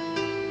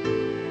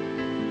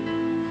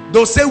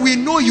 They'll say, we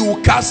know you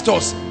will cast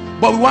us,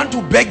 but we want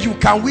to beg you,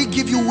 can we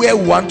give you where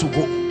we want to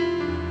go?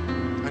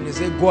 And you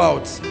say, go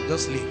out,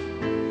 just leave.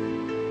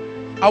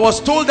 I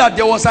was told that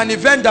there was an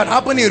event that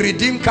happened in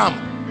Redeem Camp.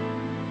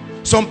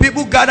 Some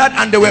people gathered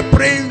and they were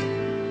praying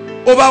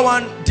over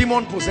one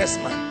demon possessed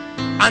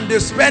man, and they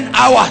spent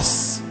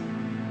hours,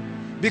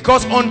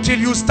 because until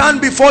you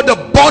stand before the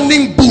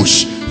burning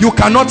bush, you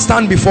cannot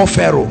stand before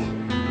Pharaoh.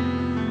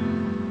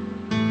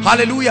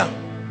 Hallelujah.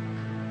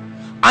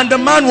 And the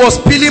man was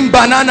peeling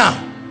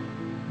banana.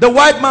 The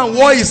white man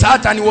wore his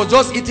hat and he was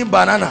just eating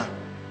banana,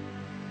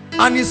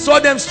 and he saw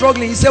them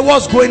struggling. He said,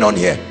 what's going on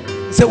here?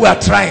 He said, we are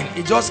trying.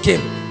 He just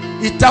came,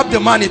 he tapped the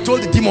man, he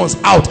told the demons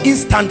out.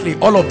 Instantly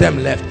all of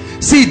them left.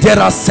 See, there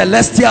are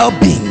celestial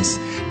beings,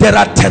 there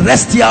are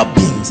terrestrial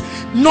beings.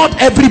 Not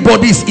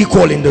everybody is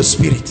equal in the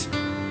spirit.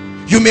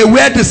 You may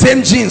wear the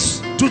same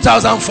jeans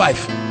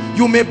 2005,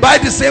 you may buy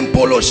the same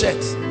polo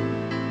shirt,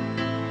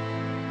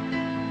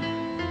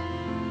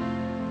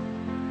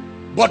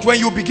 but when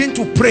you begin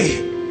to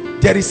pray,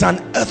 there is an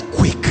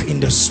earthquake in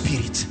the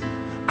spirit.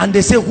 And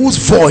they say, whose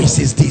voice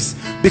is this?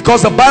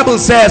 Because the Bible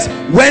says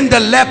when the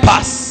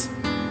lepers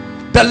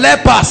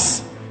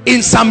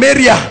in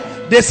Samaria,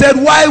 they said,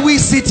 why we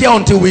sit here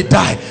until we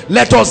die?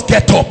 Let us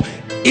get up.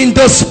 In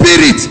the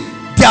spirit,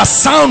 their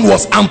sound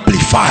was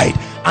amplified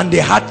and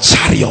they had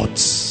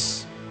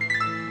chariots.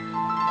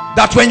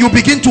 That when you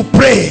begin to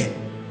pray,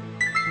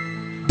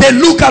 they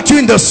look at you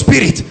in the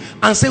spirit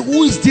and say,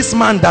 who is this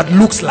man that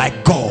looks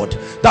like God?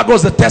 That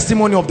was the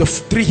testimony of the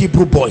 3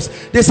 Hebrew boys.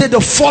 They said the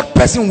 4th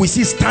person we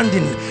see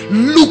standing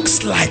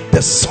looks like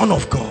the Son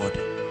of God.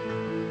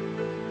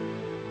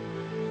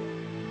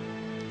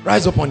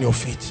 Rise up on your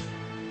feet.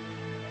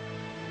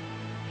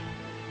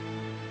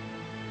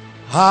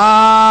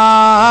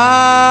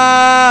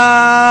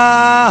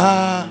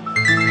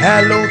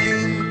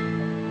 Elohim.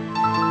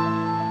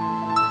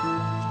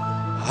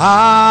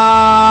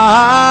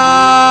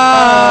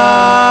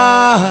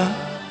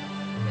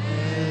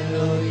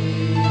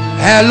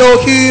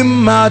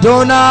 Elohim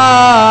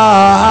Adonai.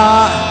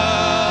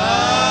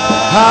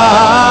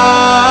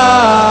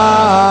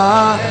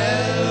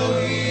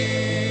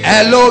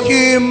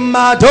 Elohim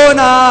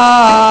Adonai.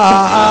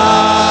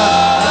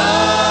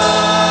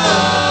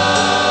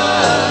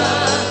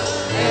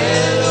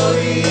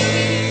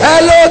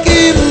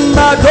 Elohim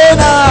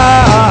Adonai.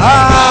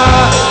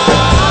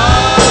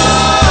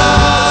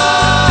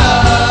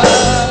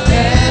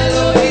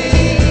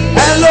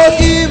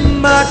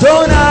 Elohim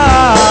Adonai.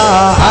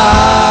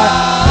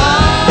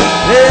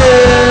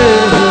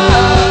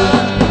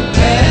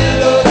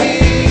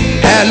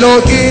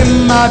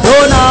 Elohim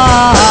Adonai.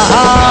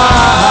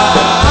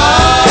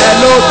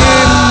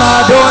 Elohim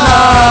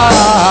Adonai.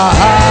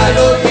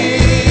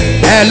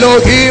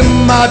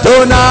 Elohim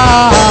Adonai.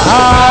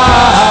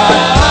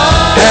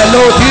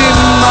 Elohim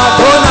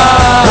Adonai.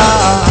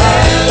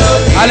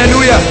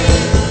 Hallelujah.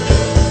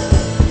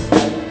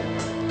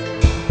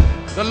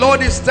 The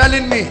Lord is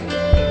telling me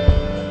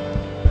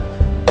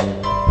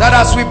that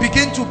as we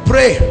begin to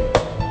pray,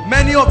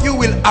 many of you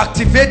will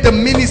activate the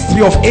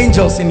ministry of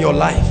angels in your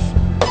life.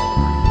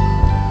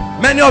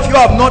 Many of you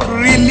have not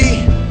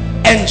really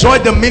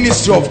enjoyed the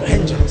ministry of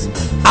angels.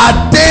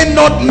 Are they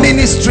not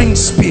ministering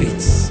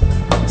spirits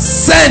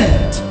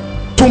sent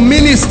to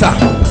minister?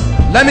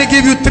 Let me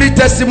give you 3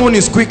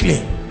 testimonies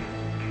quickly.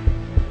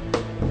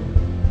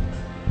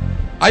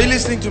 Are you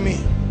listening to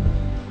me?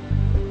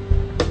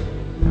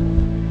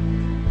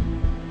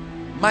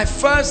 My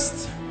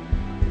first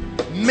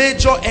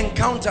major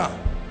encounter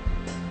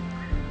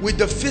with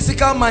the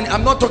physical man,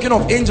 I'm not talking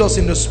of angels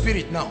in the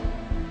spirit now.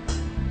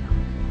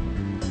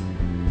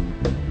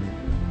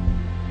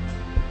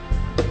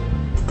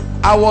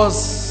 I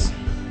was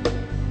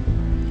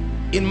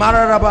in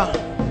Mararaba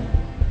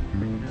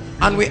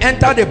and we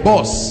entered a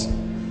bus.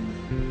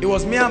 It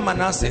was me and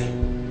Manasseh,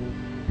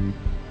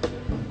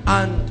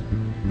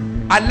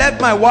 and I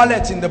left my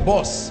wallet in the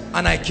bus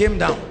and I came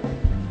down,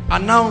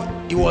 and now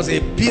it was a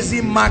busy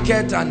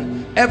market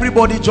and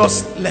everybody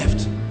just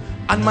left,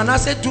 and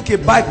Manasseh took a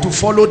bike to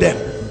follow them.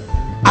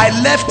 I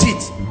left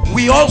it.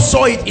 We all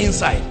saw it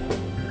inside,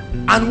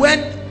 and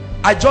when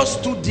I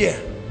just stood there,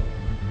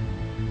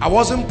 I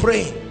wasn't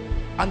praying,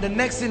 and the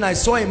next thing I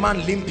saw a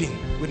man limping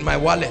with my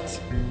wallet.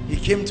 He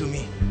came to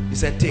me. He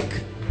said,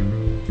 take.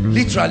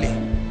 Literally.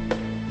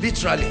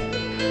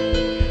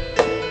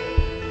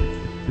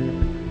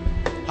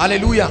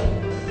 Hallelujah.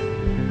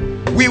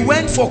 We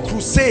went for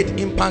crusade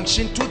in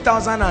Pangshin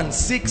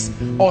 2006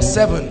 or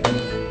 7.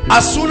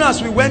 As soon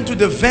as we went to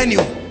the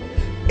venue,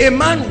 a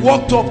man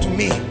walked up to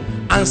me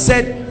and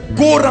said,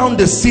 go around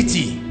the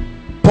city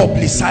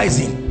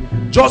publicizing.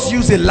 Just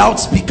use a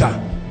loudspeaker.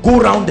 Go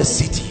around the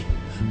city.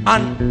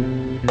 And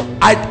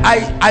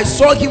I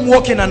saw him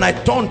walking and I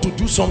turned to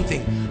do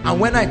something, and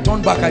when I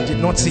turned back, I did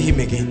not see him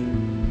again.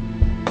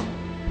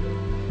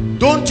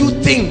 Don't you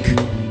think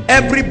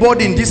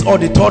everybody in this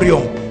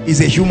auditorium is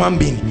a human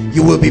being?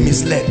 You will be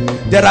misled.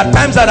 There are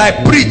times that I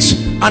preach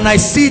and I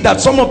see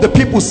that some of the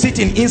people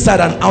sitting inside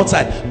and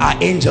outside are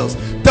angels.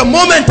 The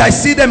moment I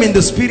see them in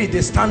the spirit,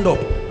 they stand up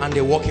and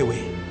they walk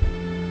away.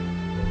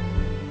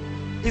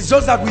 It's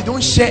just that we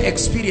don't share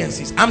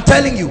experiences. I'm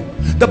telling you,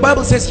 the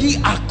Bible says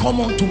ye are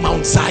common to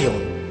Mount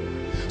Zion.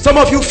 Some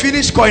of you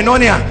finish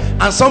koinonia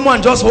and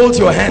someone just holds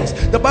your hands.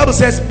 The Bible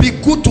says be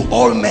good to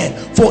all men,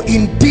 for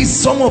in this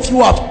some of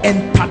you have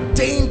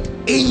entertained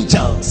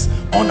angels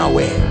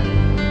unaware.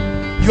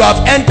 You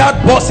have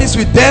entered buses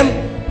with them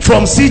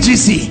from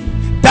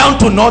CGC down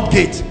to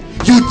Northgate.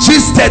 You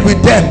gisted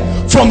with them.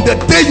 From the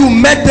day you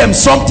met them,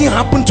 something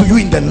happened to you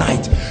in the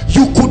night.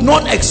 You could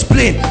not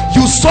explain.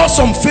 You saw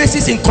some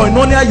faces in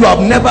koinonia you have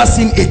never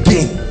seen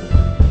again.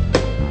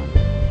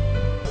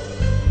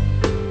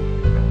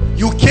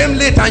 You came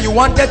late and you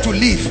wanted to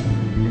leave.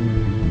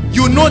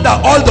 You know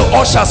that all the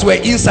ushers were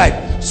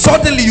inside.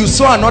 Suddenly you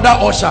saw another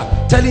usher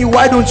telling you,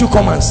 why don't you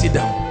come and sit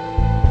down?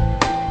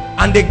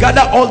 And they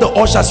gather all the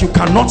ushers. You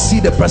cannot see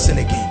the person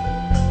again.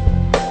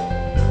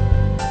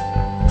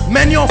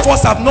 Many of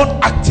us have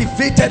not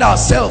activated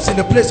ourselves in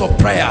the place of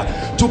prayer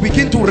to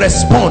begin to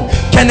respond.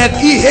 Kenneth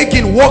E.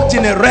 Hagin walked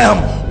in a realm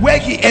where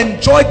he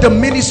enjoyed the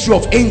ministry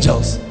of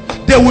angels.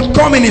 They would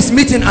come in his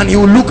meeting and he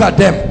would look at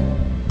them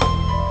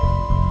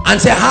and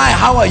say, hi,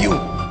 how are you?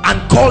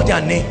 And call their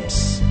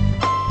names.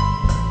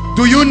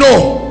 Do you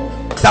know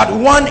that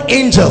one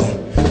angel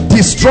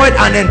destroyed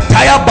an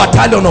entire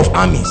battalion of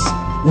armies?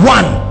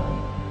 One.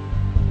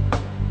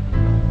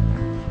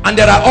 And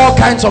there are all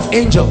kinds of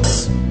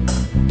angels.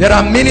 There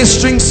are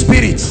ministering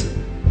spirits.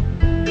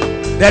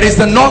 There is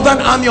the Northern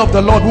Army of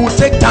the Lord. We will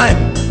take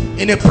time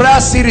in a prayer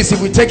series, if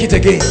we take it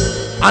again,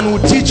 and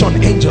we'll teach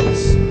on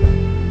angels.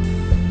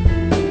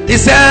 He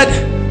said,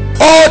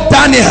 oh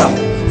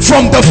Daniel,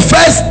 from the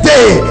first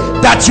day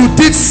that you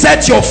did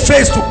set your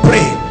face to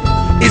pray,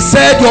 he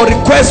said your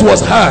request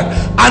was heard,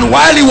 and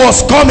while he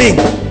was coming,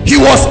 He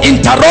was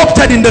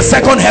interrupted in the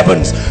second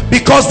heavens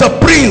because the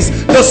prince,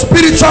 the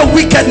spiritual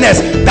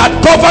wickedness that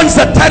governs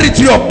the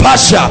territory of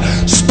Persia,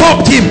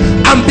 stopped him.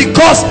 And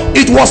because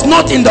it was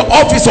not in the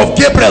office of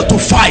Gabriel to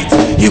fight,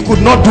 he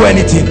could not do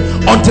anything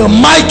until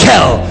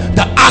Michael,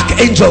 the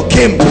archangel,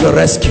 came to the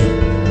rescue.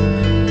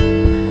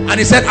 And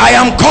he said, I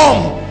am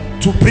come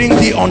to bring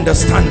thee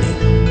understanding.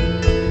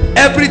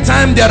 Every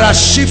time there are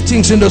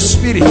shiftings in the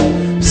spirit,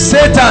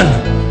 Satan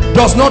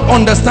does not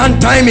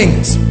understand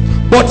timings,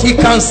 but he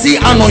can see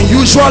an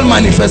unusual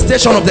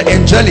manifestation of the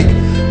angelic,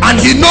 and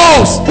he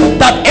knows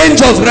that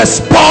angels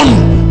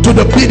respond to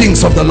the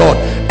biddings of the Lord.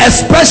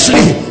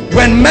 Especially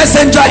when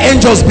messenger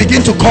angels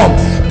begin to come,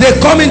 they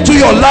come into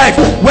your life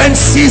when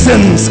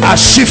seasons are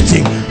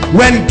shifting.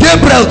 When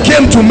Gabriel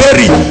came to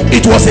Mary,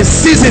 it was a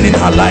season in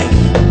her life.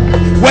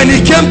 When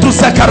he came to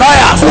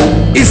Zechariah,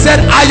 he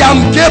said, I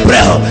am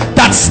Gabriel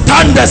that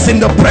standeth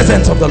in the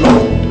presence of the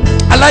Lord.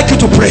 I'd like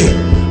you to pray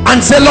and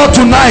say, Lord,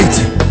 tonight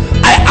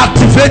I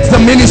activate the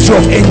ministry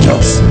of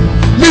angels.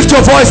 Lift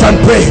your voice and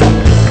pray.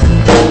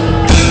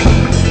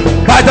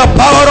 By the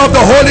power of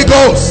the Holy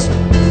Ghost,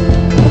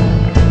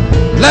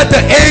 let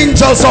the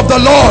angels of the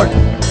Lord,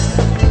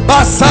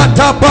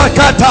 Basata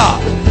Bakata,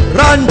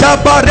 Randa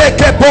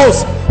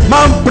Barekebos,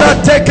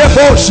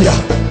 Mampratekebosia,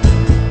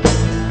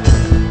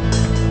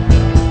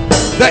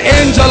 the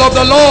angel of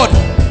the Lord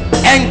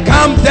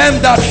encamp them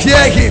that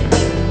fear him.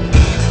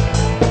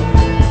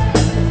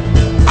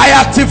 I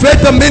activate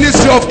the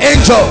ministry of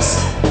angels.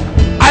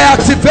 I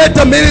activate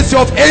the ministry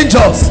of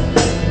angels.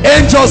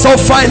 Angels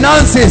of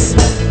finances,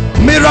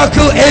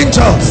 miracle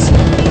angels,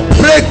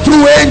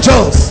 breakthrough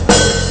angels,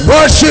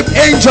 worship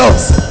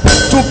angels,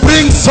 to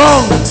bring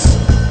songs,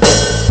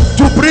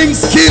 to bring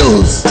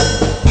skills,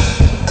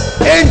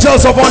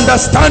 angels of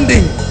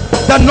understanding,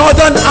 the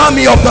northern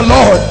army of the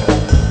Lord,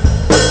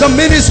 the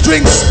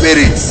ministering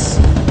spirits.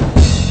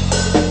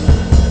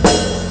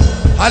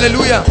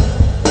 Hallelujah.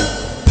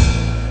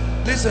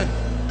 Listen.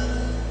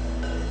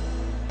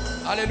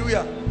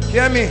 Hallelujah.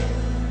 Hear me.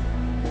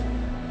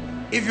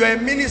 If you're a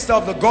minister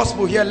of the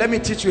gospel here, let me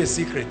teach you a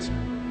secret.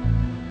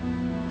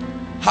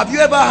 Have you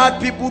ever had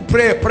people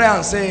pray a prayer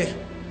and say,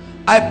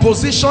 I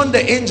position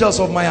the angels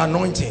of my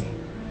anointing?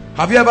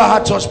 Have you ever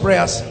had church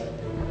prayers?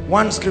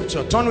 One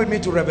scripture. Turn with me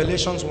to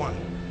Revelations 1.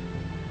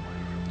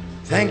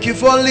 Thank you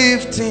for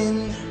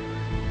lifting.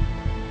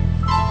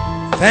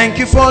 Thank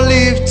you for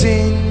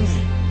lifting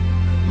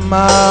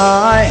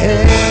my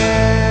head.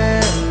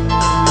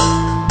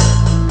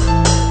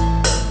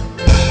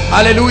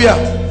 Hallelujah.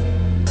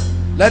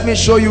 Let me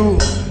show you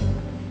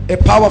a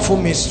powerful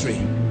mystery.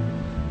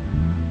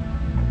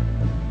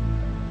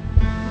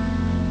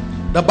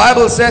 The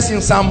Bible says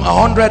in Psalm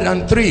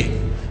 103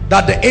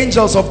 that the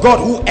angels of God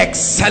who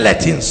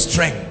excelleth in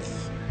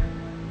strength,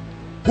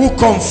 who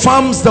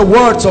confirms the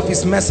words of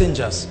his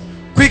messengers.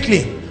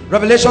 Quickly,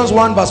 Revelations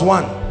 1 verse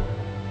 1.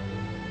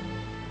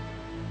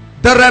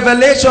 The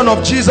revelation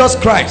of Jesus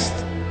Christ,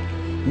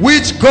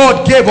 which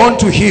God gave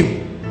unto him.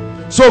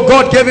 So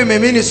God gave him a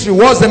ministry.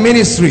 What's the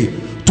ministry?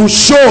 To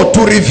show,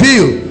 to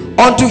reveal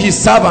unto his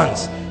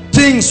servants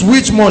things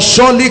which must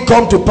surely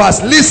come to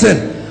pass.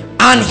 Listen.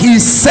 And he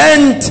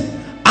sent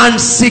and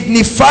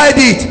signified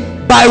it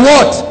by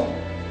what?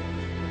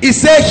 He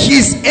said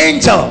his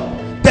angel,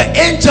 the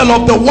angel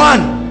of the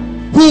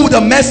one who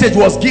the message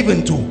was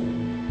given to.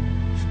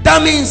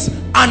 That means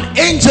an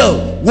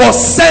angel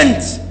was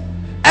sent.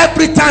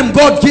 Every time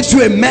God gives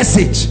you a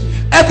message,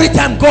 every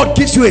time God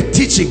gives you a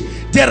teaching,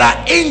 there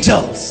are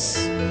angels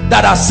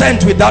that are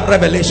sent with that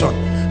revelation.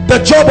 The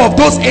job of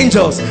those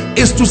angels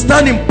is to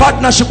stand in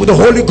partnership with the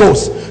Holy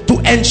Ghost to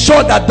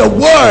ensure that the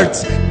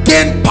words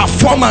gain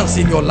performance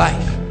in your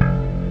life.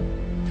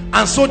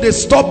 And so they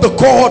stop the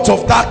cohorts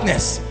of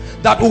darkness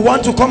that will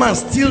want to come and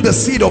steal the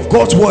seed of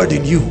God's word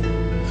in you.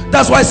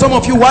 That's why some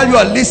of you, while you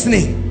are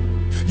listening,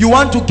 you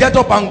want to get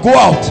up and go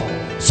out.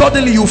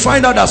 Suddenly you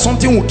find out that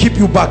something will keep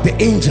you back. The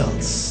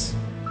angels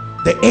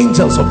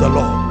of the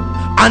Lord.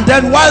 And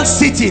then while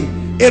sitting,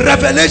 a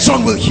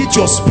revelation will hit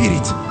your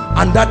spirit,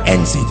 and that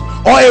ends it.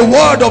 Or a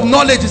word of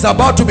knowledge is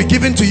about to be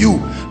given to you,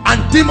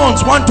 and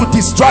demons want to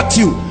distract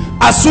you.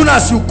 As soon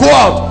as you go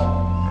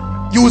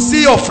out, you will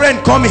see your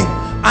friend coming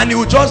and he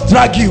will just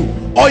drag you,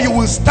 or you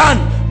will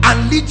stand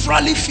and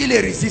literally feel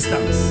a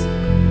resistance.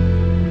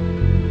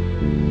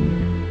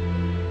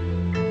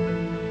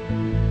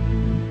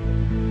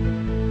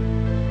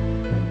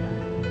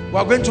 We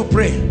are going to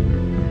pray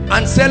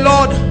and say,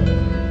 Lord,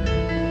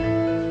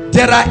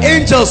 there are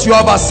angels you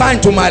have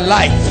assigned to my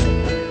life,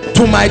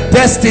 to my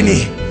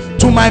destiny,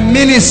 to my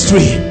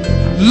ministry.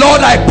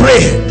 Lord, I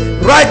pray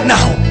right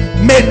now,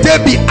 may they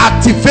be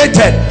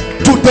activated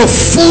to the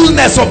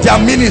fullness of their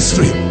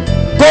ministry.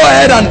 Go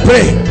ahead and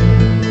pray.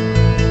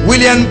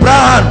 William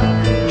Branham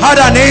had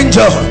an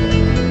angel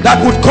that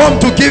would come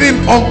to give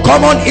him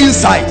uncommon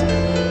insight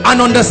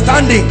and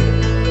understanding.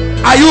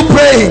 Are you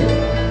praying?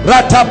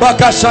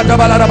 Ratabaka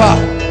shatabalaraba,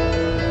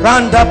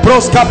 Randa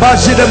broska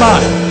bajidema,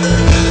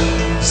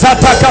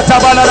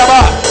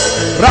 Satakatabalaraba,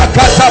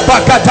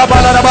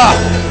 Rakatapakatabalaraba.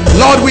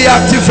 Lord, we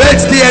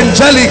activate the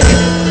angelic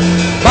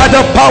By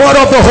the power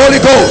of the Holy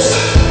Ghost,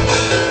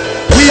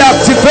 we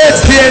activate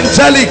the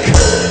angelic.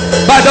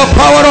 By the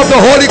power of the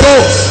Holy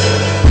Ghost,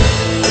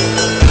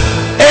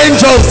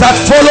 angels that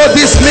follow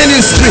this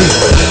ministry,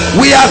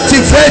 we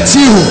activate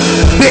you.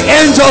 The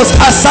angels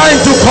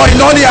assigned to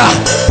Koinonia,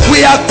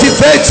 we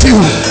activate you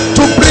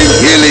to bring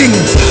healing,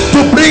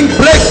 to bring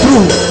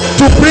breakthrough,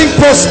 to bring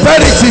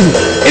prosperity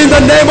in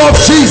the name of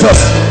Jesus.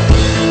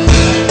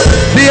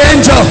 The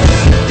angel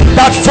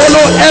that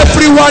follow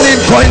everyone in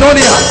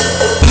Koinonia,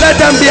 let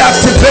them be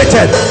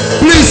activated.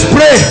 Please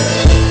pray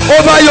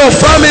over your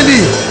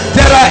family.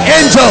 There are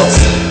angels.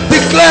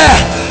 Declare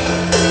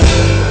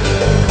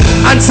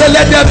and say,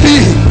 let there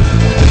be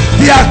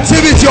the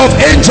activity of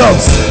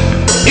angels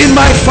in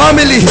my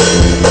family,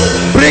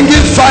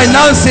 bringing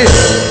finances,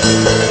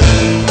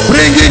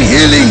 bringing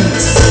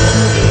healings.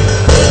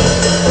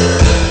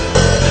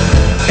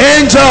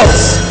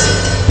 Angels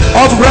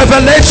of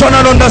revelation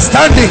and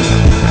understanding,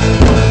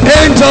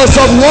 angels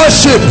of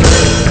worship.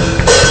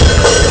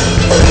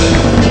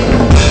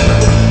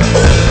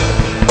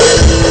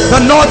 The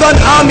Northern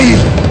Army,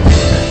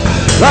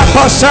 the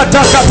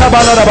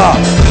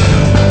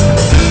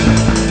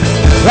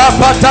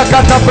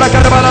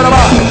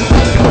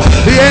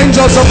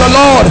angels of the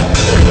Lord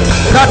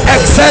that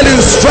excel in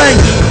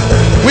strength,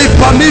 we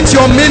permit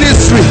your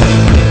ministry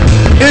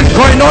in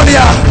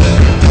Koinonia.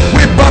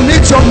 We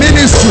permit your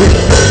ministry.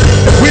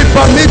 We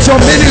permit your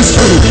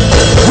ministry.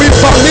 We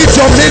permit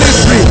your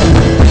ministry.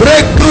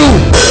 Breakthrough,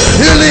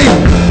 healing,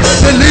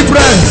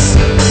 deliverance.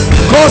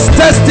 Cause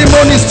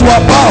testimonies to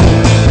abound.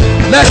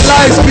 Let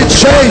lives be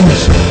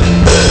changed.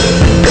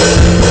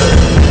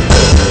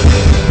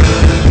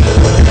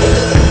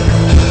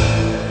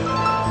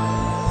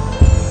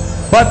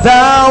 But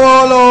thou,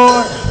 O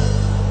Lord,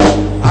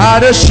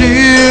 art a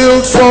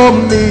shield for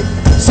me.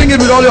 Sing it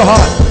with all your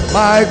heart.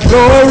 My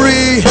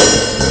glory,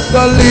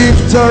 the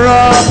lifter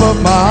up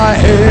of my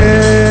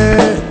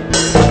head.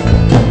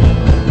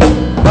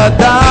 But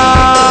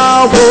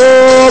thou,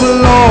 O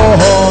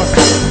Lord,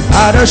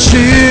 art a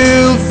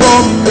shield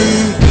for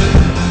me.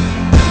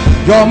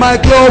 You're my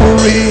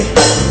glory,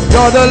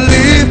 you're the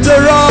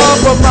lifter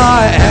up of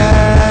my head.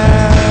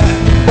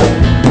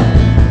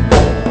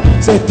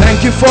 Say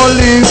thank you for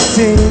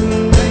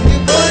lifting.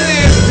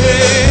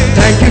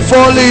 Thank you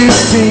for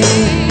lifting.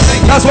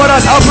 That's what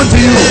has happened to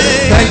you.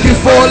 Thank you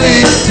for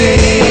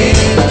lifting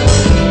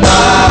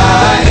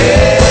my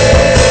head.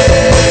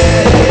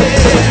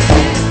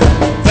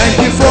 Thank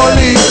you for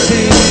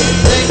lifting.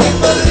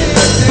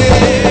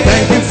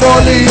 Thank you for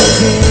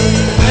lifting.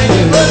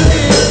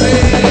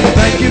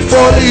 Thank you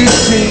for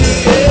lifting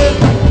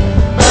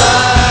my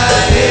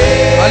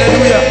head.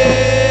 Hallelujah.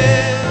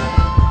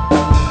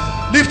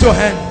 Lift your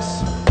hands.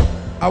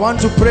 I want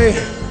to pray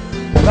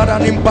that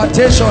an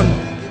impartation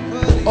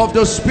of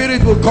the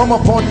Spirit will come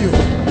upon you.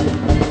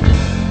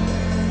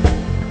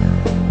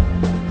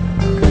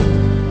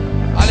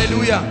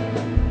 Hallelujah.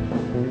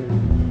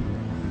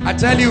 I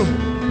tell you,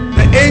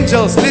 the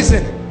angels,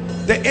 listen,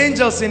 the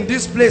angels in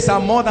this place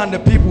are more than the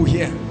people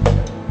here.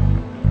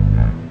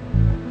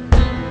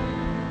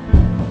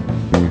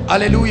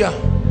 Hallelujah.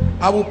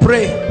 I will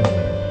pray.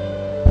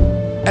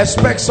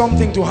 Expect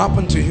something to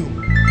happen to you.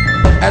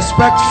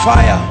 Expect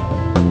fire.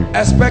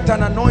 Expect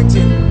an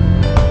anointing.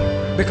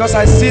 Because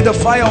I see the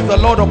fire of the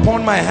Lord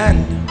upon my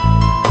hand.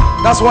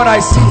 That's what I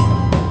see.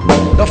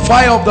 The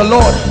fire of the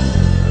Lord.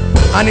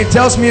 And it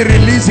tells me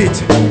release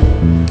it.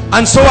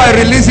 And so I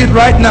release it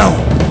right now.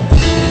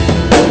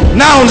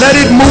 Now let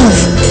it move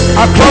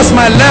across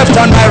my left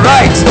and my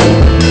right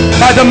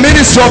by the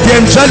ministry of the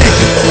angelic.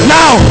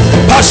 Now,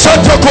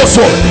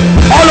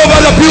 all over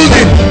the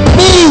building,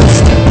 move.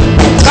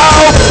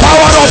 Now,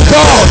 power of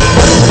God,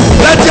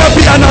 let there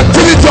be an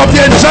activity of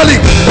the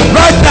angelic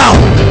right now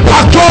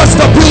across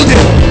the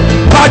building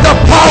by the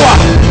power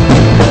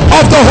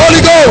of the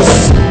Holy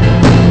Ghost.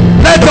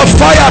 Let the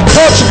fire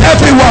touch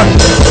everyone.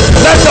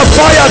 Let the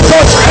fire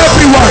touch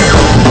everyone.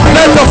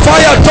 Let the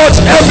fire touch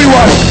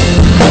everyone.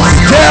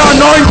 Stay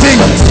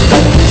anointings,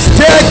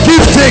 stay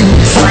giftings.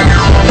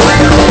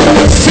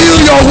 Feel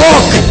your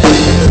walk.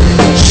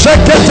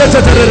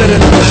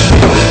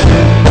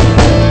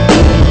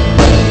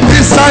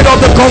 This side of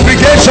the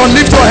congregation,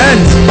 lift your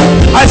hands.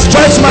 I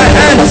stretch my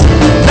hands.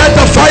 Let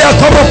the fire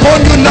come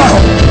upon you now.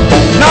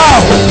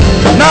 Now,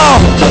 now,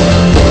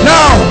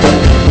 now,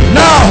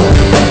 now.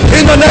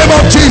 In the name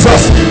of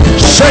Jesus.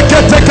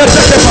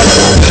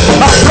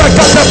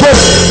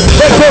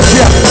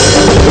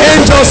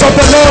 Angels of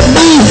the Lord,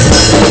 move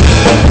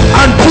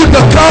and put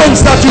the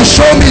crowns that you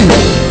show me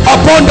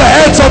upon the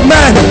heads of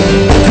men.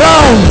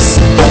 Crowns,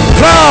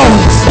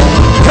 crowns,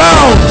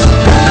 crowns.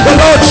 The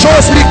Lord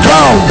shows me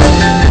crowns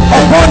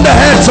upon the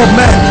heads of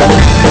men.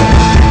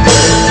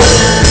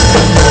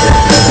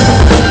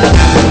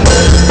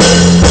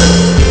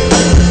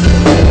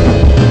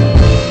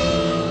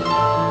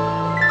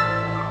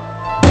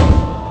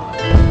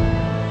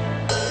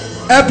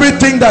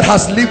 Everything that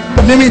has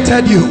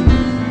limited you,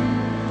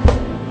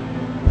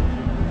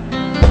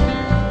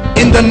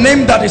 in the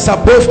name that is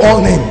above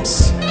all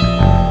names,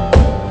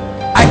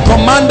 I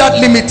command that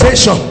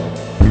limitation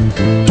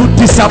to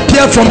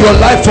disappear from your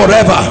life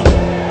forever.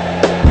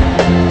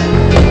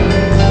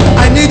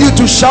 I need you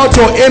to shout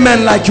your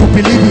amen like you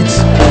believe it.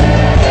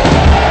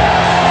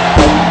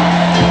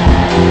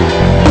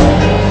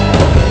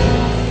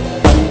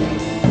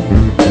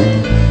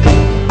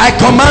 I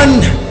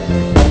command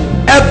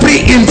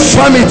every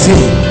infirmity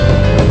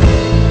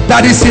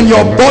that is in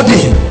your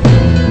body,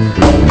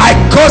 I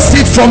curse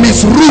it from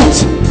its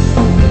root.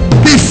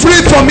 Be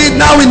free from it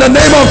now in the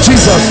name of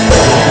Jesus.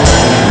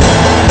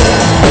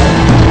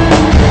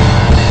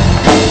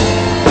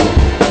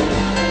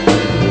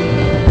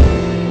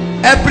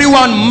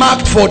 Everyone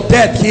marked for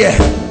death here,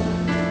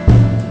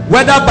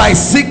 whether by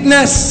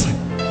sickness,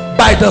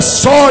 by the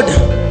sword,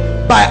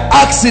 by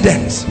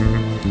accident,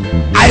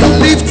 I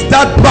lift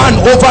that ban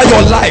over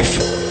your life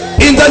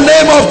in the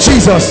name of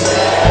Jesus.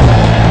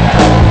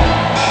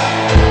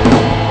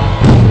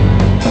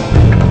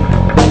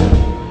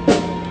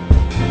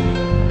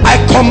 I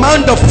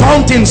command the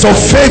fountains of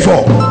favor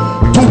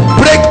to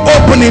break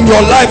open in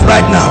your life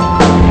right now.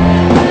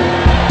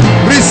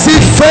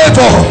 Receive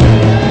favor,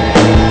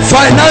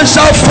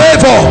 financial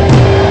favor,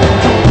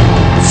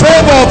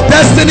 favor of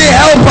destiny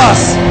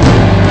helpers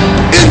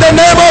in the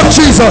name of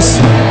Jesus.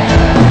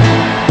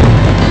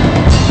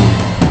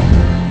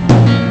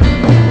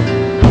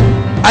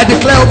 I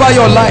declare over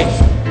your life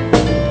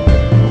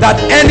that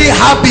any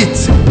habit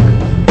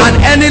and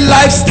any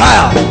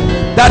lifestyle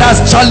that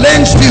has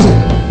challenged you,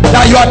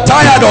 that you are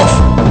tired of,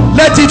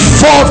 let it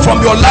fall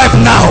from your life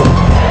now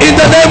in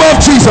the name of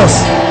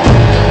Jesus.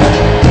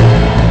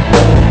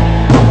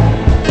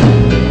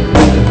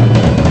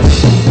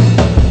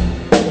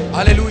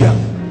 Hallelujah.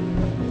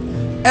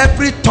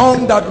 Every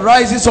tongue that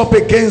rises up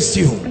against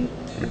you,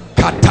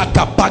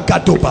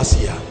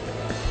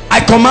 I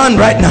command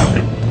right now.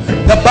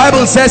 The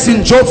Bible says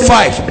in Job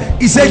 5,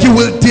 he said he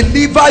will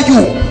deliver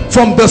you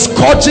from the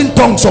scourging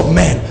tongues of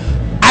men.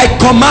 I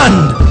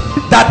command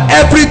that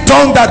every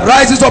tongue that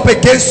rises up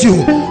against you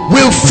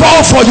will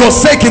fall for your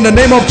sake in the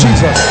name of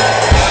Jesus.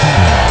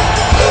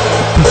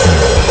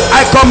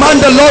 I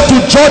command the Lord to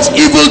judge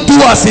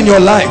evildoers in your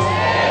life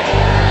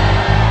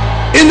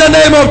in the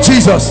name of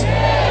Jesus.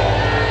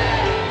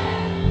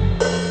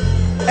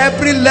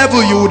 Every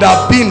level you would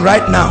have been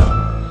right now,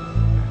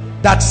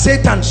 that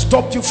Satan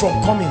stopped you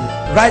from coming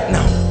right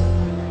now,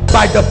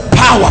 by the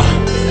power,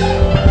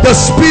 the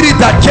spirit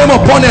that came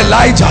upon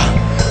Elijah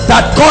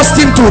that caused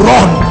him to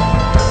run,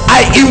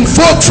 I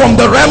invoke from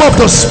the realm of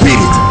the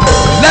spirit,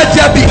 let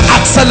there be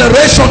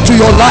acceleration to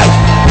your life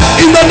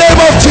in the name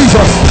of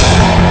Jesus.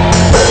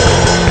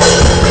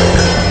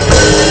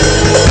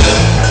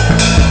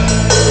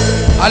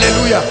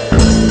 Hallelujah.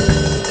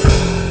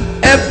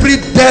 Every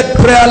dead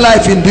prayer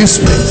life in this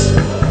place,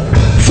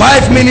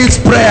 5 minutes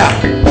prayer,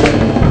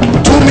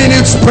 2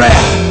 minutes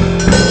prayer,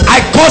 I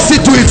curse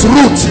it to its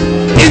root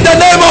in the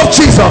name of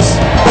Jesus.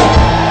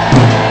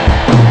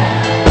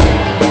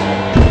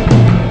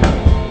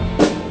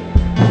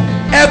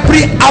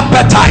 Every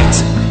appetite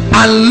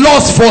and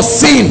lust for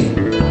sin,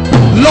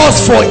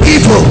 lust for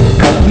evil,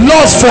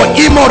 lust for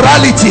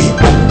immorality,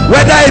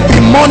 whether it be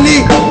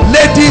money,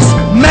 ladies,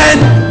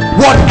 men,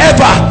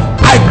 whatever,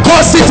 I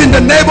curse it in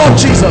the name of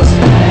Jesus.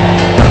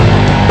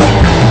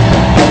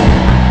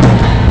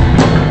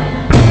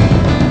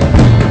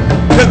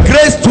 The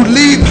grace to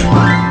live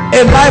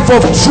a life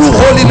of true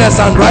holiness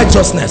and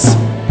righteousness,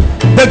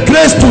 the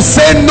grace to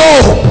say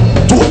no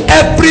to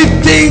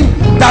everything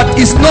that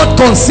is not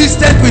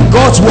consistent with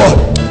God's word,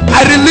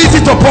 I release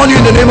it upon you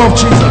in the name of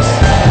Jesus.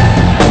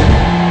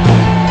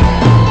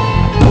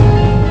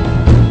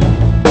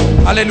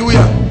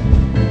 Hallelujah.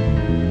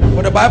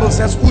 For the Bible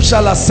says, who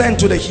shall ascend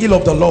to the hill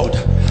of the Lord,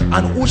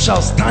 and who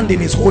shall stand in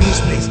his holy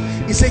place?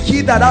 He said,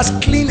 he that has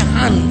clean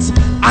hands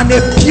and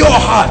a pure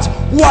heart,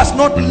 who has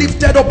not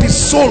lifted up his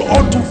soul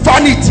unto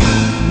vanity,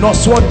 nor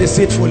sworn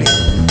deceitfully,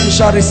 he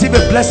shall receive a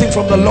blessing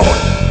from the Lord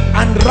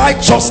and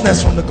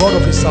righteousness from the God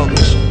of his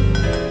salvation.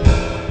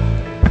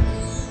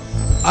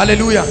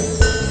 Hallelujah.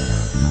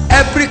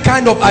 Every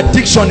kind of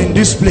addiction in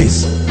this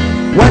place,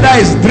 whether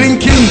it's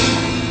drinking,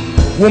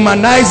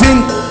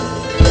 womanizing,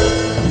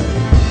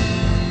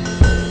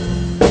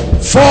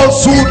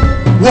 falsehood,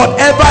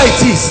 whatever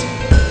it is,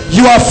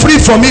 you are free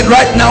from it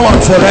right now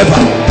and forever.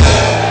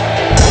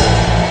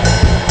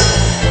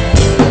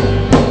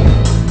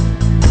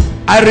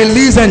 I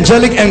release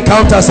angelic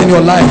encounters in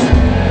your life.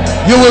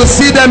 You will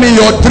see them in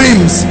your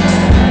dreams.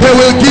 They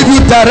will give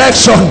you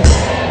direction.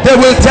 They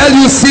will tell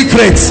you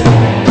secrets.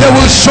 They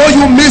will show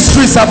you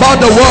mysteries about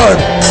the word,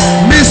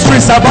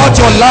 mysteries about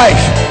your life,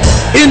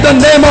 in the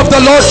name of the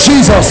Lord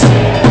Jesus.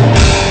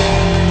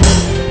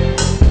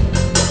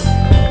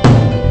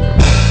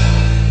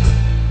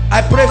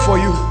 I pray for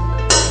you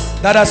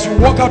that as you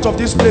walk out of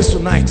this place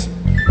tonight,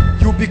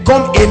 you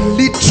become a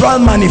literal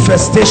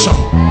manifestation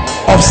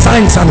of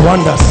signs and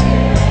wonders.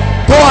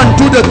 Go and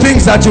do the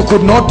things that you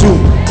could not do.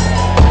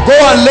 Go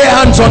and lay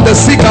hands on the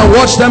sick and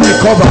watch them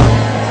recover.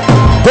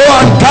 Go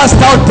and cast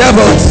out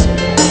devils.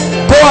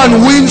 Go and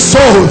win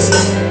souls.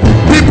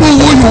 People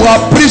who you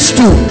have preached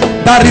to,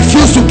 that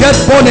refuse to get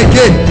born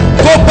again,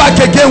 go back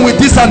again with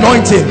this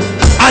anointing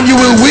and you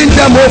will win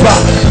them over.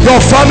 Your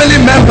family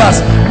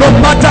members, no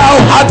matter how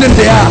hardened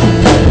they are,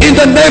 in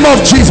the name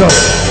of Jesus.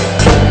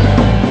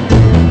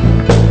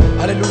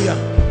 Hallelujah.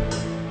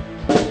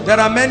 There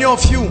are many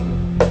of you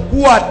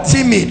who are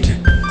timid.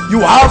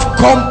 You have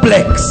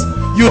complex.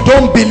 You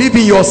don't believe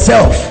in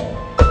yourself.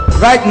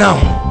 Right now,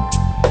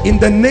 in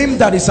the name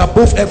that is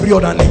above every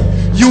other name,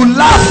 you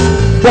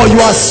laugh, but you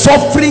are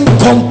suffering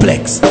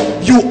complex.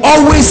 You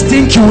always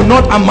think you will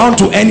not amount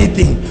to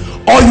anything,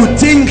 or you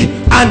think,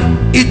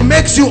 and it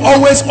makes you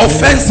always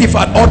offensive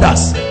at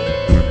others.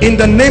 In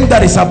the name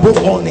that is above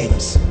all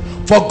names,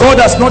 for God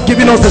has not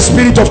given us the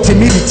spirit of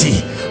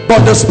timidity,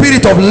 but the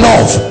spirit of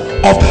love,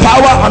 of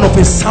power, and of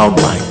a sound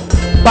mind.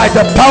 By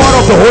the power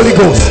of the Holy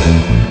Ghost,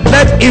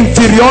 let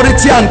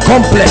inferiority and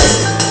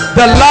complex,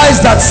 the lies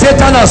that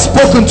Satan has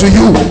spoken to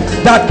you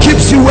that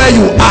keeps you where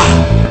you are,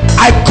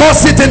 I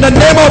curse it in the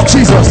name of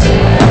Jesus.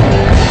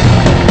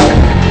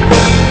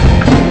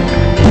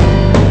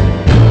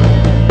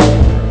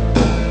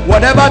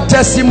 Whatever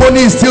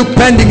testimony is still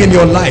pending in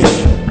your life,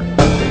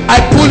 I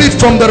pull it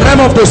from the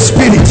realm of the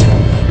spirit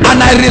and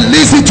I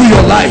release it to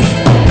your life.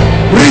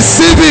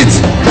 Receive it,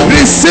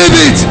 receive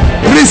it,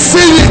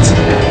 receive it,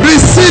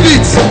 receive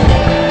it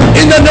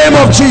in the name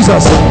of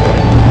Jesus.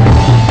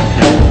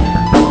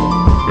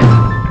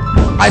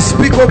 I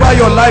speak over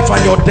your life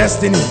and your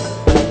destiny.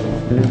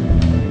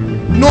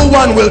 No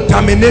one will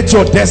terminate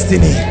your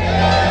destiny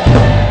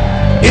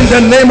in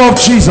the name of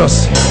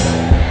Jesus.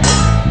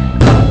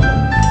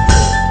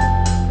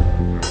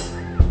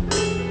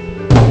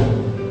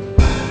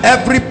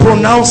 Every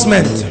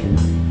pronouncement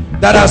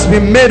that has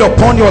been made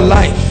upon your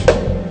life,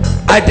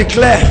 I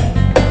declare,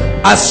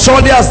 as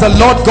surely as the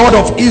Lord God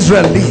of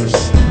Israel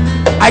lives,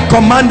 I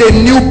command a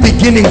new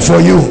beginning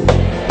for you.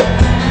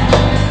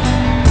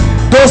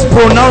 Those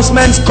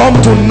pronouncements come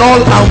to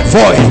null and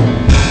void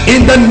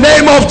in the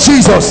name of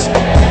Jesus.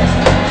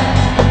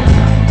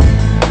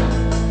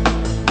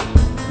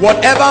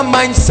 Whatever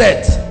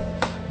mindset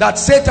that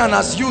Satan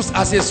has used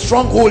as a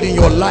stronghold in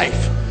your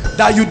life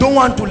that you don't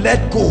want to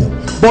let go,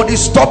 but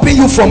is stopping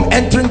you from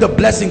entering the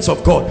blessings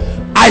of God,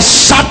 I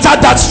shatter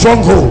that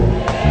stronghold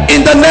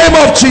in the name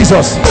of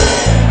Jesus.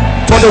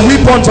 For the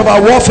weapons of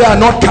our warfare are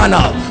not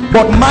carnal,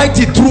 but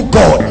mighty through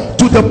God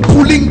to the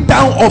pulling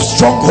down of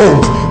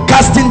strongholds,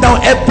 casting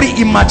down every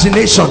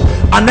imagination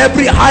and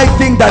every high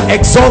thing that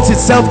exalts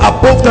itself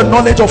above the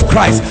knowledge of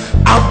Christ,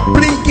 and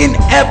bringing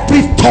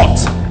every thought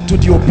to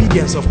the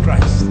obedience of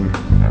Christ.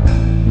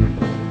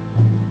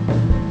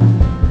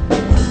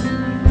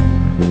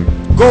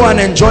 Go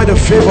and enjoy the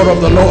favor of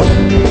the Lord.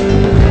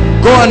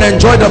 Go and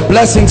enjoy the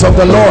blessings of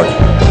the Lord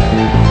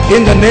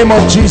in the name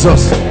of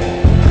Jesus.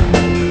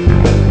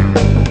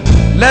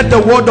 Let the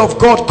word of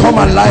God come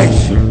alive.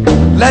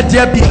 Let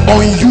there be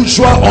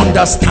unusual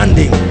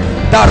understanding,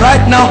 that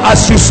right now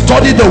as you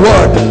study the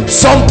word,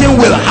 something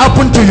will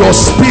happen to your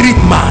spirit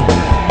man.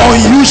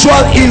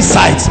 Unusual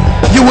insights.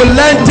 You will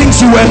learn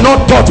things you were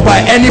not taught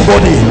by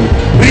anybody.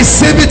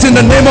 Receive it in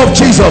the name of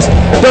Jesus.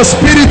 The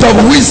spirit of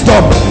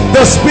wisdom,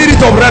 the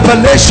spirit of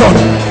revelation,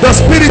 the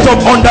spirit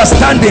of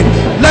understanding.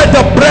 Let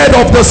the bread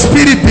of the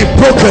spirit be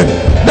broken.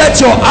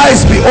 Let your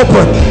eyes be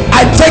open.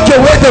 I take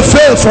away the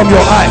veil from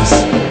your eyes.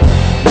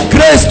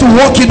 Grace to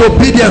walk in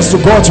obedience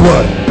to God's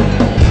word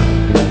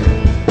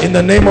in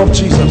the name of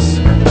Jesus.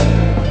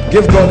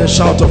 Give God a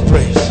shout of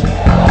praise.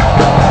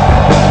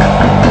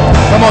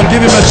 Come on,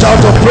 give him a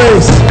shout of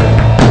praise.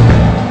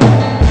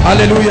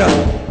 Hallelujah.